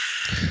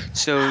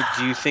So,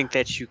 do you think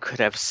that you could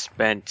have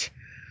spent,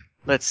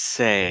 let's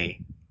say,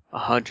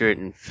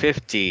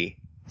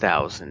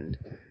 150,000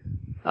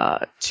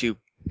 to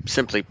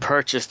simply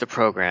purchase the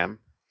program,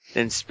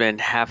 then spend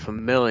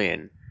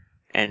 $500,000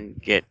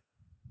 and get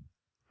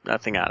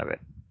nothing out of it?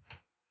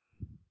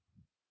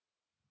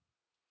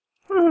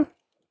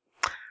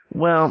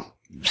 well,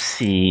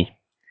 see,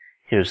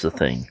 here's the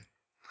thing.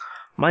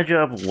 My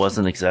job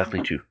wasn't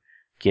exactly to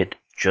get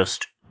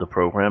just the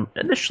program.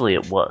 Initially,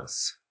 it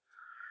was.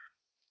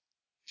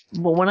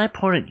 But when I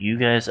pointed you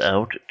guys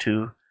out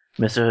to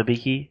Mr.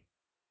 Hibiki,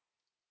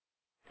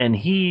 and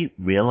he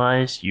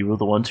realized you were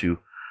the ones who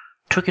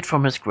took it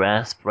from his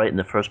grasp right in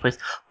the first place.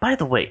 By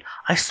the way,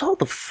 I saw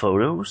the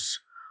photos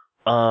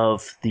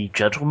of the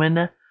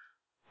gentleman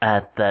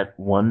at that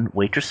one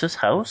waitress's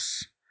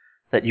house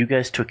that you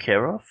guys took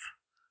care of.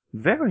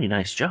 Very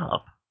nice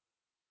job.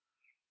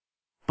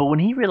 But when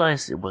he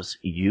realized it was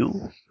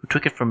you who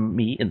took it from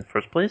me in the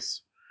first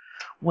place,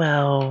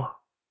 well,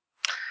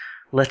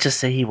 let's just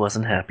say he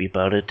wasn't happy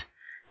about it,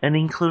 and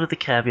he included the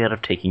caveat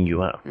of taking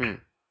you out.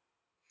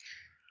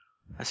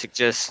 I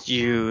suggest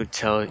you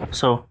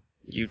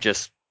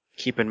just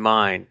keep in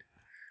mind,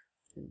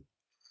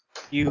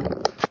 you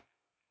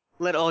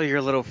let all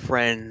your little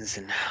friends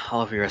and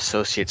all of your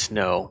associates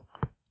know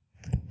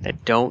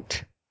that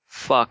don't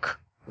fuck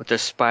with the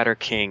Spider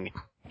King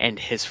and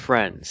his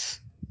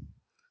friends.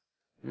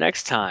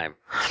 Next time.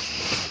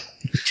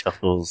 He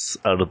chuckles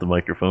out of the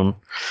microphone.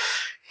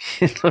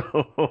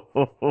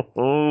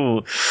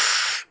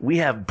 We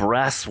have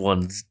brass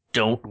ones,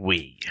 don't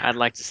we? I'd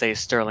like to say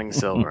sterling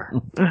silver.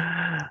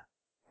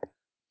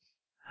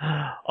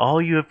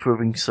 All you have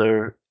proving,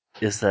 sir,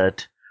 is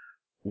that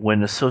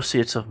when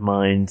associates of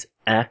mine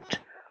act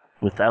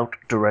without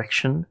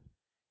direction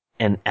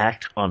and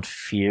act on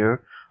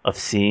fear of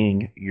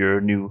seeing your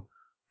new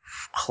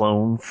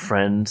clone,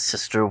 friend,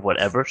 sister,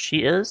 whatever she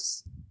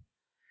is,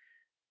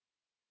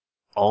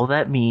 all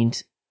that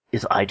means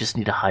is I just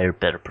need to hire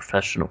better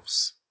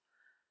professionals.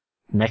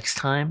 Next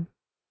time,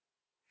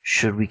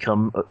 should we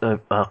come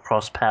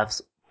across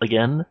paths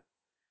again,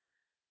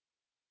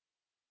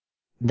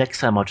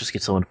 next time I'll just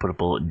get someone to put a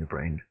bullet in your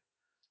brain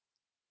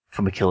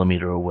from a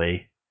kilometer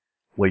away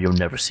where you'll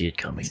never see it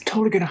coming. He's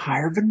totally gonna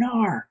hire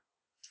Vinar.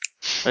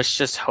 Let's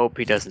just hope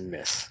he doesn't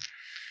miss.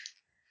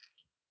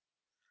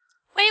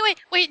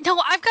 Wait, no,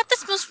 I've got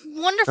this most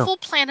wonderful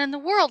plan in the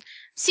world.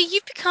 See,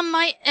 you've become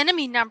my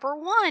enemy number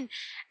one.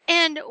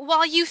 And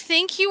while you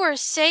think you are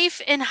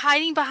safe in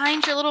hiding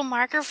behind your little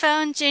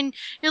microphones and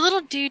your little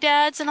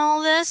doodads and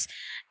all this,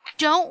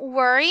 don't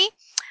worry,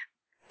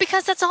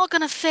 because that's all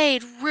gonna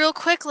fade real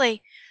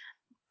quickly.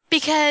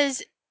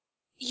 Because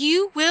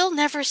you will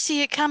never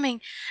see it coming,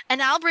 and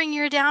I'll bring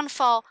your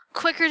downfall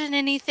quicker than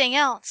anything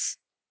else.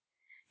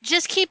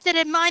 Just keep that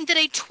in mind that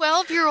a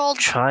 12-year-old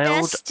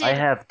Child, bested I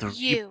have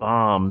 3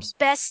 bombs.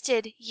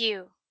 Bested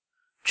you.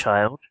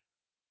 Child,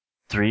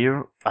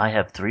 I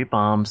have 3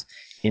 bombs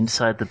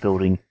inside the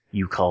building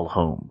you call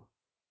home.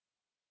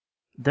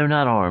 They're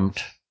not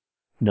armed.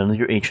 None of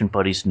your ancient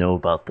buddies know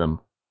about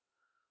them.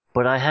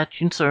 But I had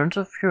concerns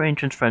of your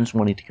ancient friends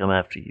wanting to come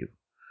after you.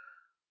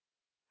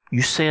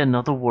 You say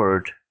another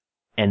word,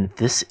 and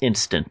this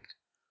instant,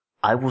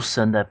 I will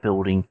send that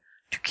building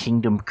to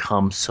Kingdom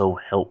Come, so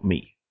help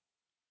me.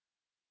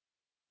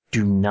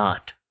 Do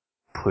not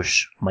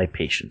push my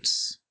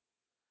patience.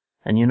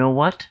 And you know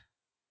what?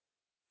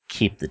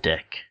 Keep the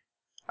deck.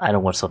 I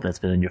don't want something that's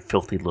been in your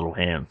filthy little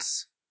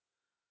hands.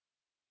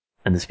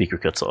 And the speaker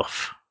cuts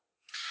off.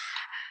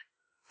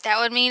 That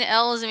would mean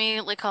Elle is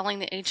immediately calling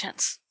the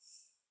agents.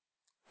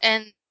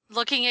 And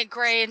looking at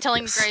Gray and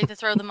telling Gray to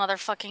throw the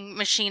motherfucking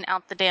machine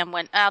out the damn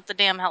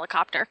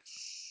helicopter.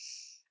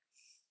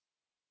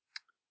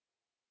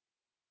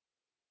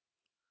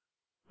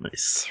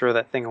 Nice. Throw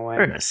that thing away.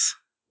 Very nice.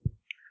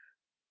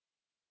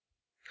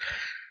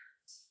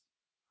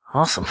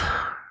 Awesome.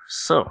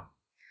 So,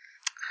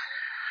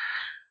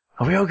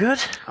 are we all good?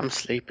 I'm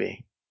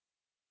sleepy.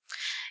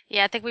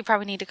 Yeah, I think we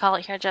probably need to call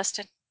it here,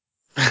 Justin.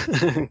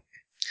 I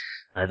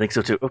think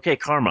so too. Okay,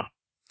 Karma.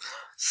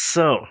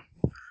 So,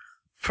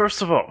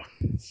 first of all,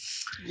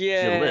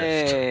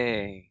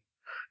 Yay!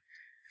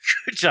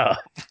 good job.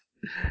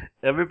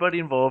 Everybody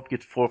involved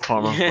gets 4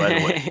 Karma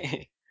right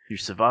away. You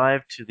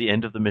survived to the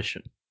end of the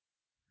mission.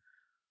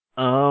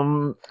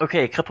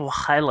 Okay, a couple of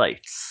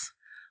highlights.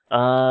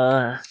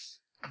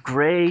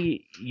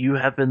 Gray, you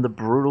have been the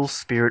brutal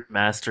spirit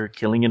master,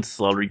 killing and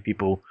slaughtering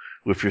people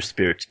with your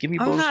spirits. Give me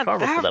I'm bonus not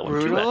karma that for that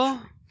brutal.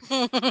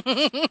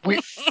 one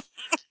too.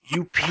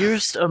 You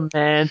pierced a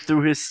man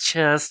through his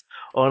chest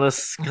on a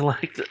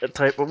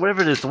stalactite, or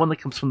whatever it is, the one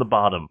that comes from the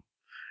bottom.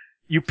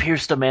 You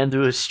pierced a man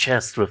through his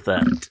chest with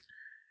that.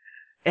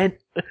 And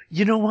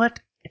you know what?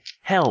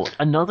 Hell,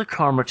 another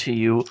karma to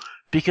you,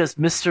 because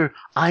Mr.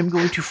 I'm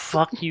going to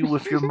fuck you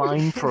with your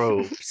mind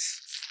probes.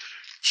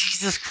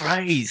 Jesus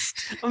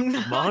Christ. I'm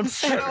not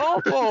Monster.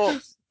 at all.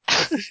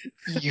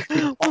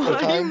 Why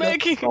are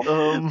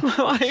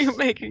you Um,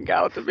 making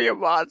out to be a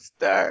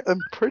monster? I'm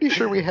pretty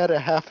sure we had a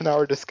half an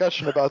hour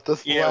discussion about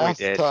this Yeah, we last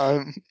did.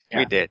 time.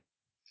 We did.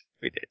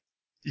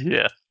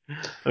 Yeah.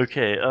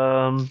 Okay.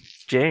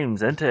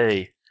 James,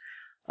 Entei,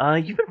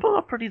 you've been pulling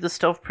up the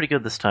stealth pretty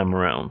good this time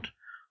around.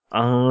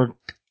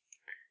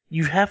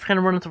 You have kind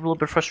of run into a little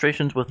bit of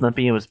frustrations with not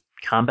being as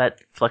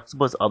combat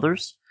flexible as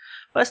others,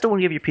 but I still want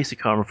to give you a piece of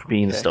karma for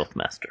being the stealth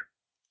master.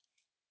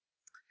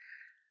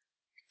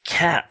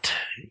 Cat,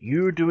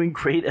 you're doing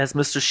great as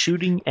Mr.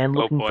 Shooting and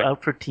looking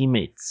out for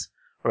teammates.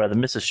 Or rather,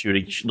 Mrs.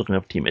 Shooting, looking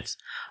out for teammates.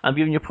 I'm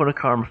giving you a point of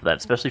karma for that,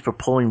 especially for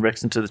pulling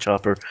Rex into the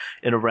chopper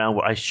in a round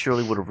where I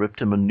surely would have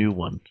ripped him a new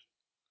one.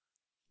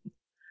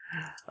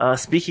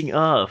 Speaking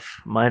of,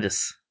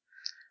 Midas,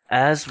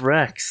 as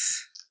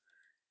Rex,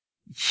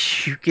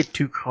 you get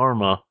 2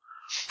 karma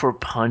for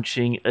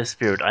punching a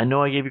spirit. I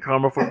know I gave you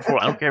karma for it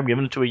before. I don't care. I'm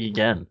giving it to you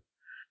again.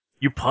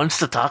 You punched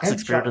the toxic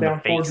spirit in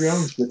the face. Shot down 4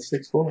 drones with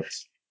 6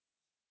 bullets.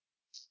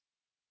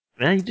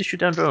 Yeah, you just shoot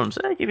down drones.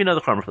 I give you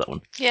another karma for that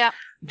one. Yeah.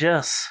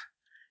 Jess,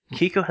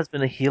 Kiko has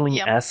been a healing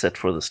asset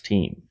for this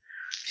team.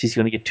 She's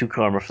going to get 2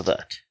 karma for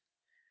that.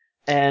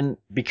 And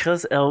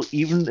because Elle,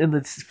 even in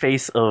the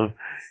face of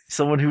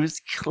someone who's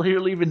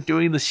clearly been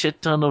doing the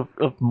shit ton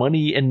of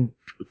money and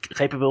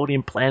capability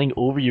and planning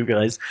over you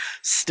guys,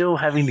 still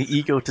having the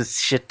ego to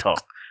shit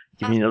talk.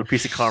 Give me another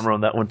piece of karma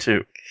on that one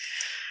too.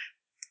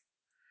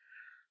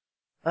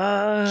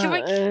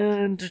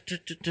 And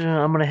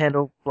I'm gonna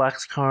handle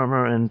Black's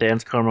karma and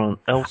Dan's karma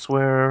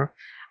elsewhere.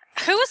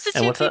 Who was the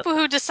 2 people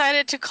who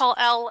decided to call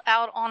Elle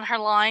out on her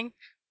lying?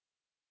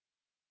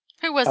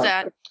 Who was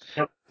that?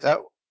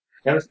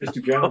 That was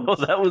Mr. Jones. Oh,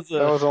 that was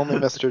only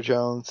Mr.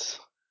 Jones.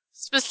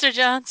 Mr.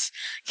 Jones.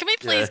 Can we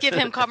please give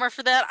him karma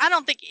for that? I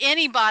don't think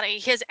anybody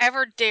has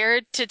ever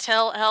dared to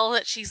tell Elle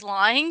that she's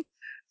lying.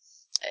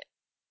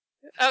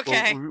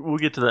 Okay. Well, we'll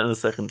get to that in a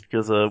second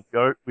because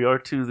we are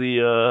to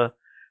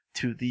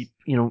the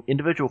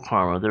individual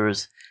karma.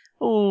 There's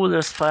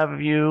 5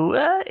 of you.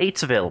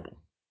 8's available.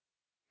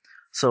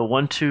 So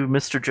 1 to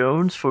Mr.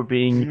 Jones for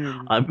being.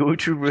 I'm going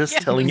to risk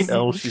telling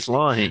Elle she's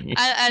lying.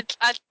 I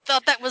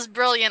thought that was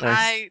brilliant.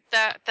 Nice.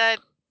 That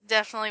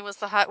definitely was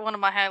one of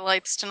my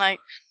highlights tonight.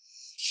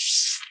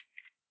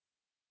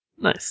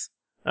 Nice.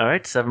 All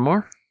right, 7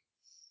 more.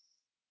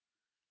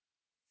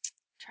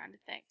 Trying to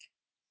think.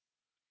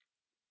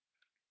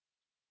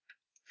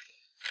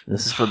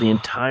 This is for the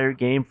entire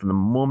game from the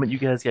moment you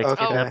guys got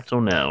kidnapped till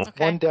now.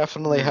 Okay. One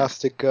definitely has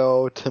to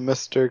go to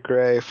Mr.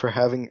 Gray for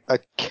having a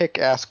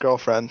kick-ass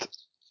girlfriend.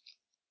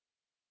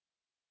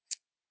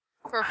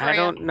 I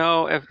don't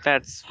know if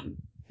that's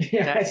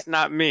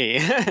not me.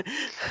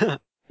 Yeah,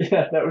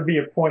 that would be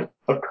a point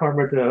of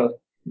karma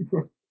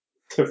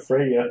to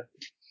Freya.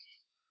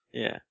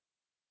 Yeah.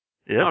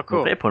 Yeah. Oh,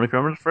 cool. Okay, point of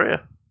karma to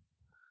Freya.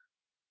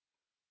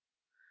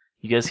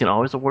 You guys can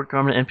always award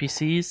karma to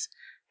NPCs,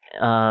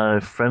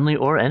 friendly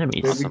or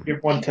enemies. We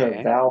give one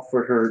to Val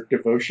for her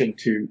devotion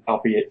to,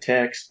 albeit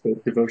text,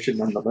 but devotion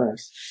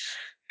nonetheless.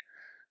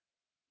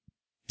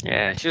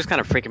 Yeah, she was kind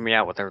of freaking me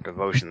out with her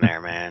devotion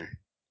there, man.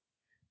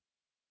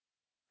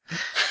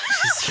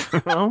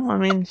 Well, I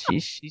mean,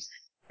 she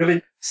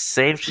really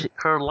saved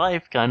her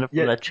life kind of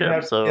from that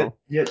chip, so...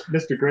 Yet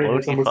Mr. Gray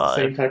has almost the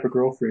same type of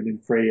girlfriend in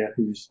Freya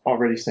who's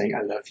already saying,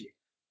 I love you.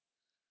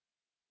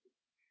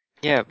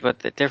 Yeah, but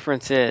the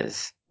difference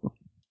is,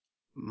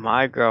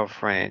 my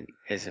girlfriend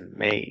is a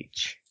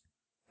mage.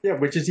 Yeah,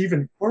 which is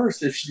even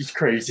worse if she's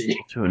crazy.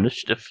 To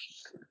initiative.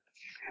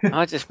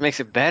 Oh, it just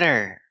makes it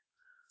better.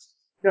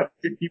 No,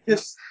 you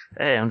just...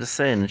 Hey, I'm just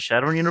saying, in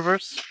Shadowrun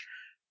Universe,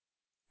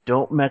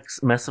 don't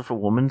mess with a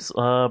woman's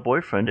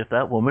boyfriend if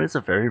that woman is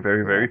a very,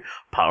 very, very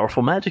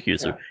powerful magic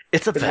user. Yeah.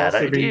 It's a bad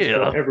idea.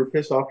 Don't ever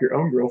piss off your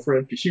own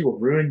girlfriend because she will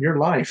ruin your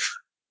life.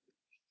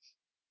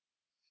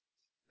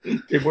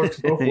 It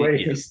works both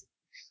ways. Yes.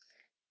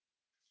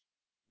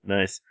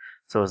 Nice.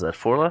 So is that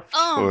 4 left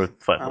or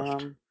 5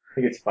 left? I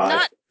think it's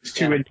 5. There's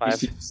 2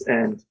 NPCs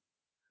and...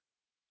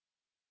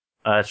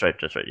 That's right,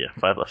 yeah,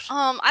 5 left.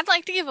 I'd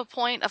like to give a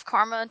point of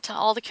karma to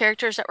all the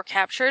characters that were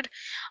captured,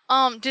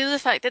 due to the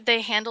fact that they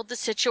handled the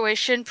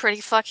situation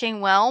pretty fucking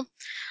well,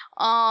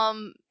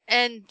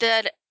 and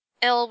that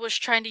Elle was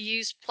trying to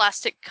use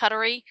plastic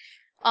cutlery,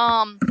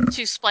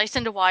 to splice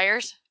into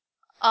wires,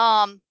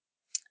 and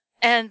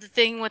the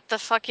thing with the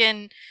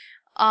fucking,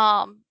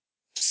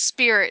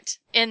 spirit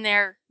in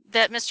there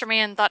that Mr.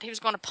 Man thought he was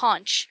going to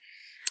punch,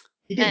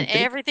 and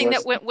everything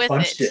that went with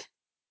it.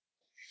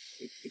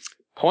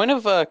 Point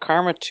of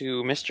karma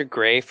to Mr.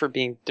 Gray for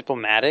being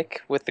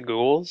diplomatic with the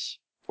ghouls,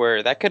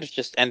 where that could have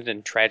just ended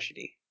in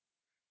tragedy.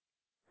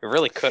 It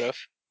really could have.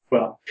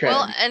 Well,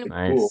 and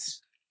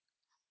nice.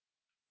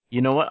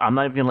 You know what? I'm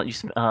not even gonna let you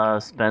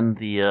spend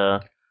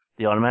the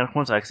automatic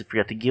ones. I actually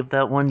forgot to give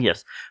that one.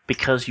 Yes,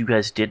 because you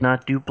guys did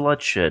not do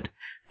bloodshed,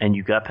 and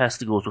you got past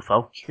the ghouls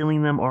without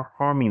killing them or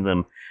harming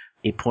them.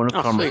 A point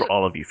of karma for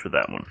all of you for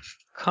that one.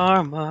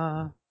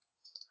 Karma.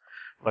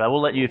 But I will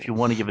let you if you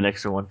want to give an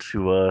extra one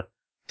to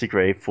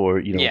Gray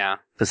for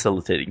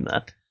facilitating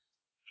that.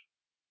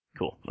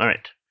 Cool. All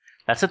right.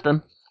 That's it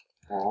then.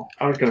 Aw,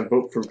 I was gonna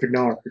vote for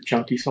Gnar for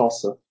Chunky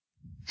Salsa.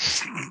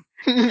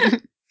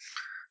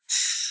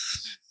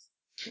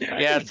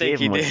 Yeah, I think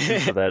gave you him like 2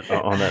 did. for that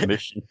on that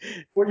mission.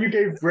 Well, you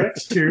gave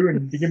Rex 2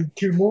 and you gave him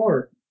 2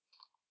 more.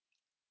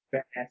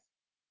 Badass.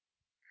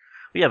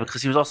 Yeah,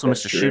 because he was also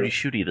That's Mr. true.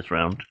 Shooty this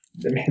round.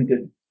 The man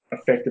did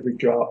effectively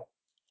drop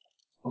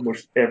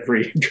almost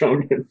every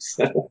drone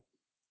himself.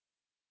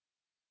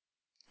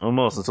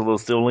 Almost until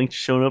those Steel Links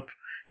showed up.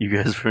 You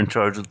guys were in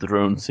charge of the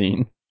drone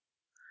scene.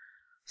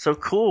 So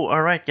cool.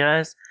 All right,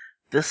 guys.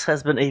 This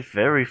has been a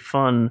very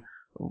fun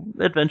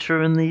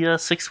adventure in the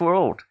Sixth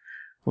World.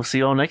 We'll see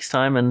you all next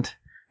time, and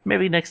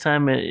maybe next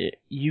time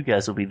you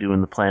guys will be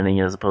doing the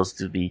planning as opposed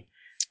to being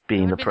the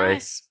Would be prey.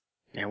 nice.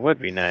 It would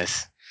be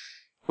nice.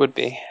 Would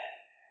be.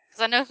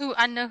 Because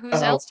I know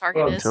whose L's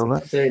target is. Until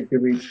then. Say,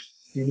 do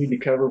you need to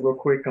cover real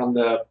quick on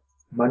the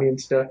money and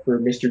stuff for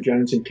Mr.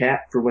 Jones and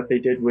Cat for what they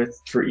did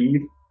for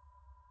Eve?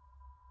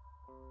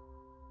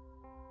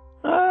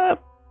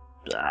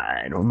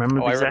 I don't remember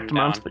the I wrote exact them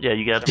amounts, down. but yeah,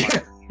 you got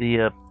Somewhere.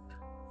 the.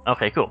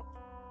 Okay, cool.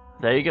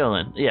 There you go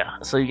then. Yeah,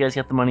 so you guys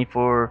got the money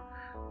for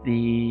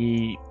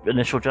the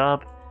initial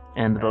job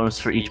and the bonus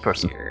for each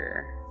person.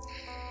 Here.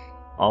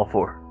 All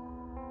 4.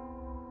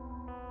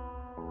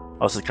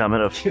 Also, the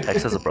comment of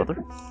X as a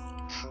brother.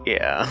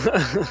 Yeah.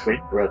 Wait,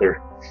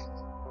 brother.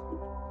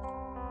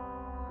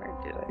 Where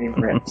did I?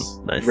 Named Rex.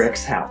 Nice.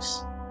 Rex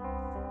House.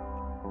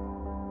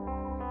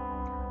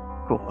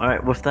 Cool. All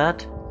right, with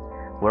that,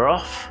 we're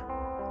off.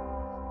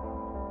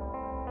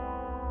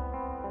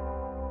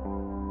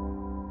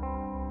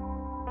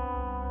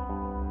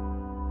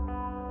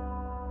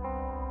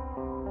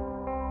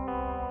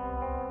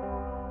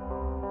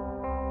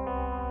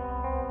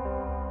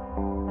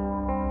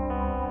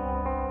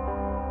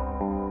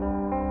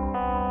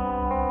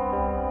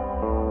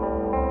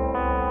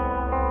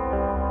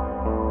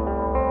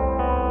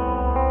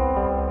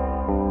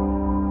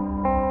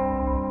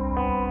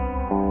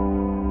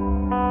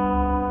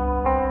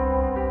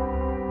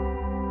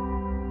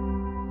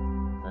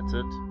 That's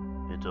it.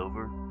 It's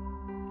over.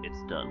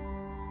 It's done.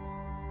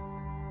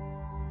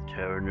 The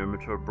terror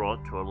Nermator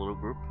brought to our little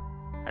group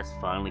has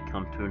finally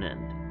come to an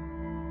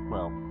end.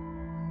 Well,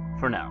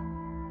 for now.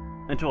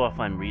 Until I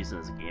find reason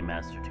as a game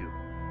master to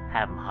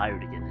have him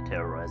hired again to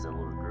terrorize that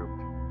little group.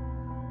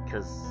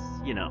 Because,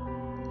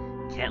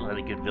 can't let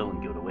a good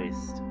villain go to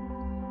waste.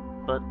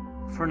 But,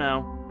 for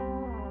now,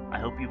 I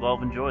hope you've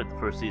all enjoyed the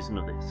first season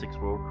of the Six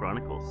World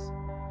Chronicles.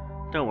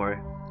 Don't worry,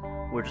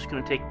 we're just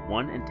going to take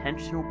one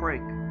intentional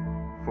break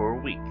for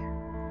a week,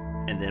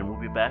 and then we'll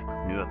be back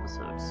with new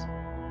episodes.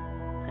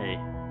 Hey,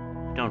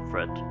 don't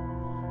fret.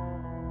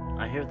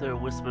 I hear there are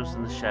whispers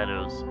in the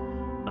shadows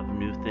of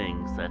new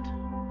things that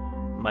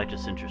might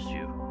just interest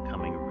you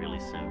coming really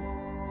soon.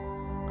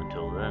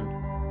 Until then.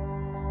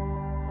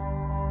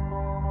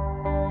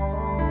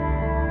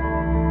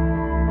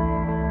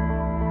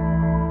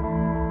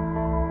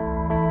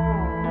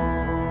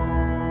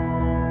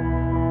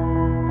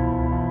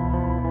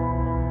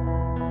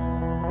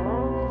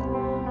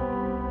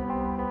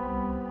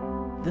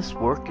 This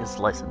work is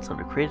licensed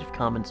under Creative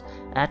Commons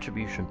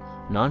Attribution,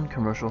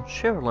 Non-Commercial,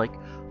 Share-alike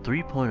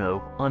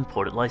 3.0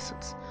 Unported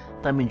license.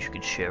 That means you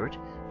can share it,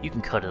 you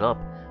can cut it up,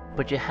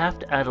 but you have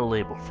to add a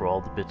label for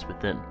all the bits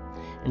within,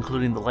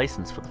 including the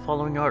license for the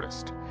following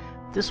artist.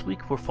 This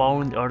week we're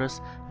following the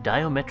artist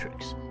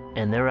Diometrics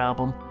and their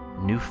album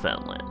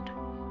Newfoundland.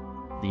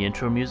 The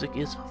intro music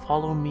is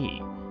Follow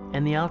Me,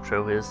 and the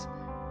outro is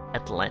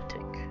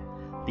Atlantic.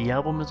 The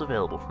album is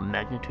available from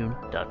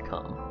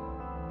Magnatune.com.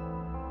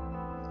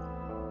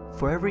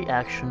 For every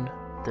action,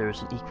 there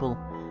is an equal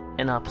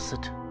and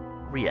opposite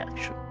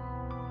reaction.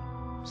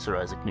 Sir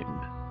Isaac Newton.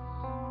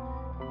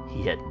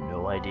 He had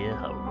no idea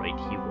how right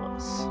he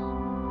was.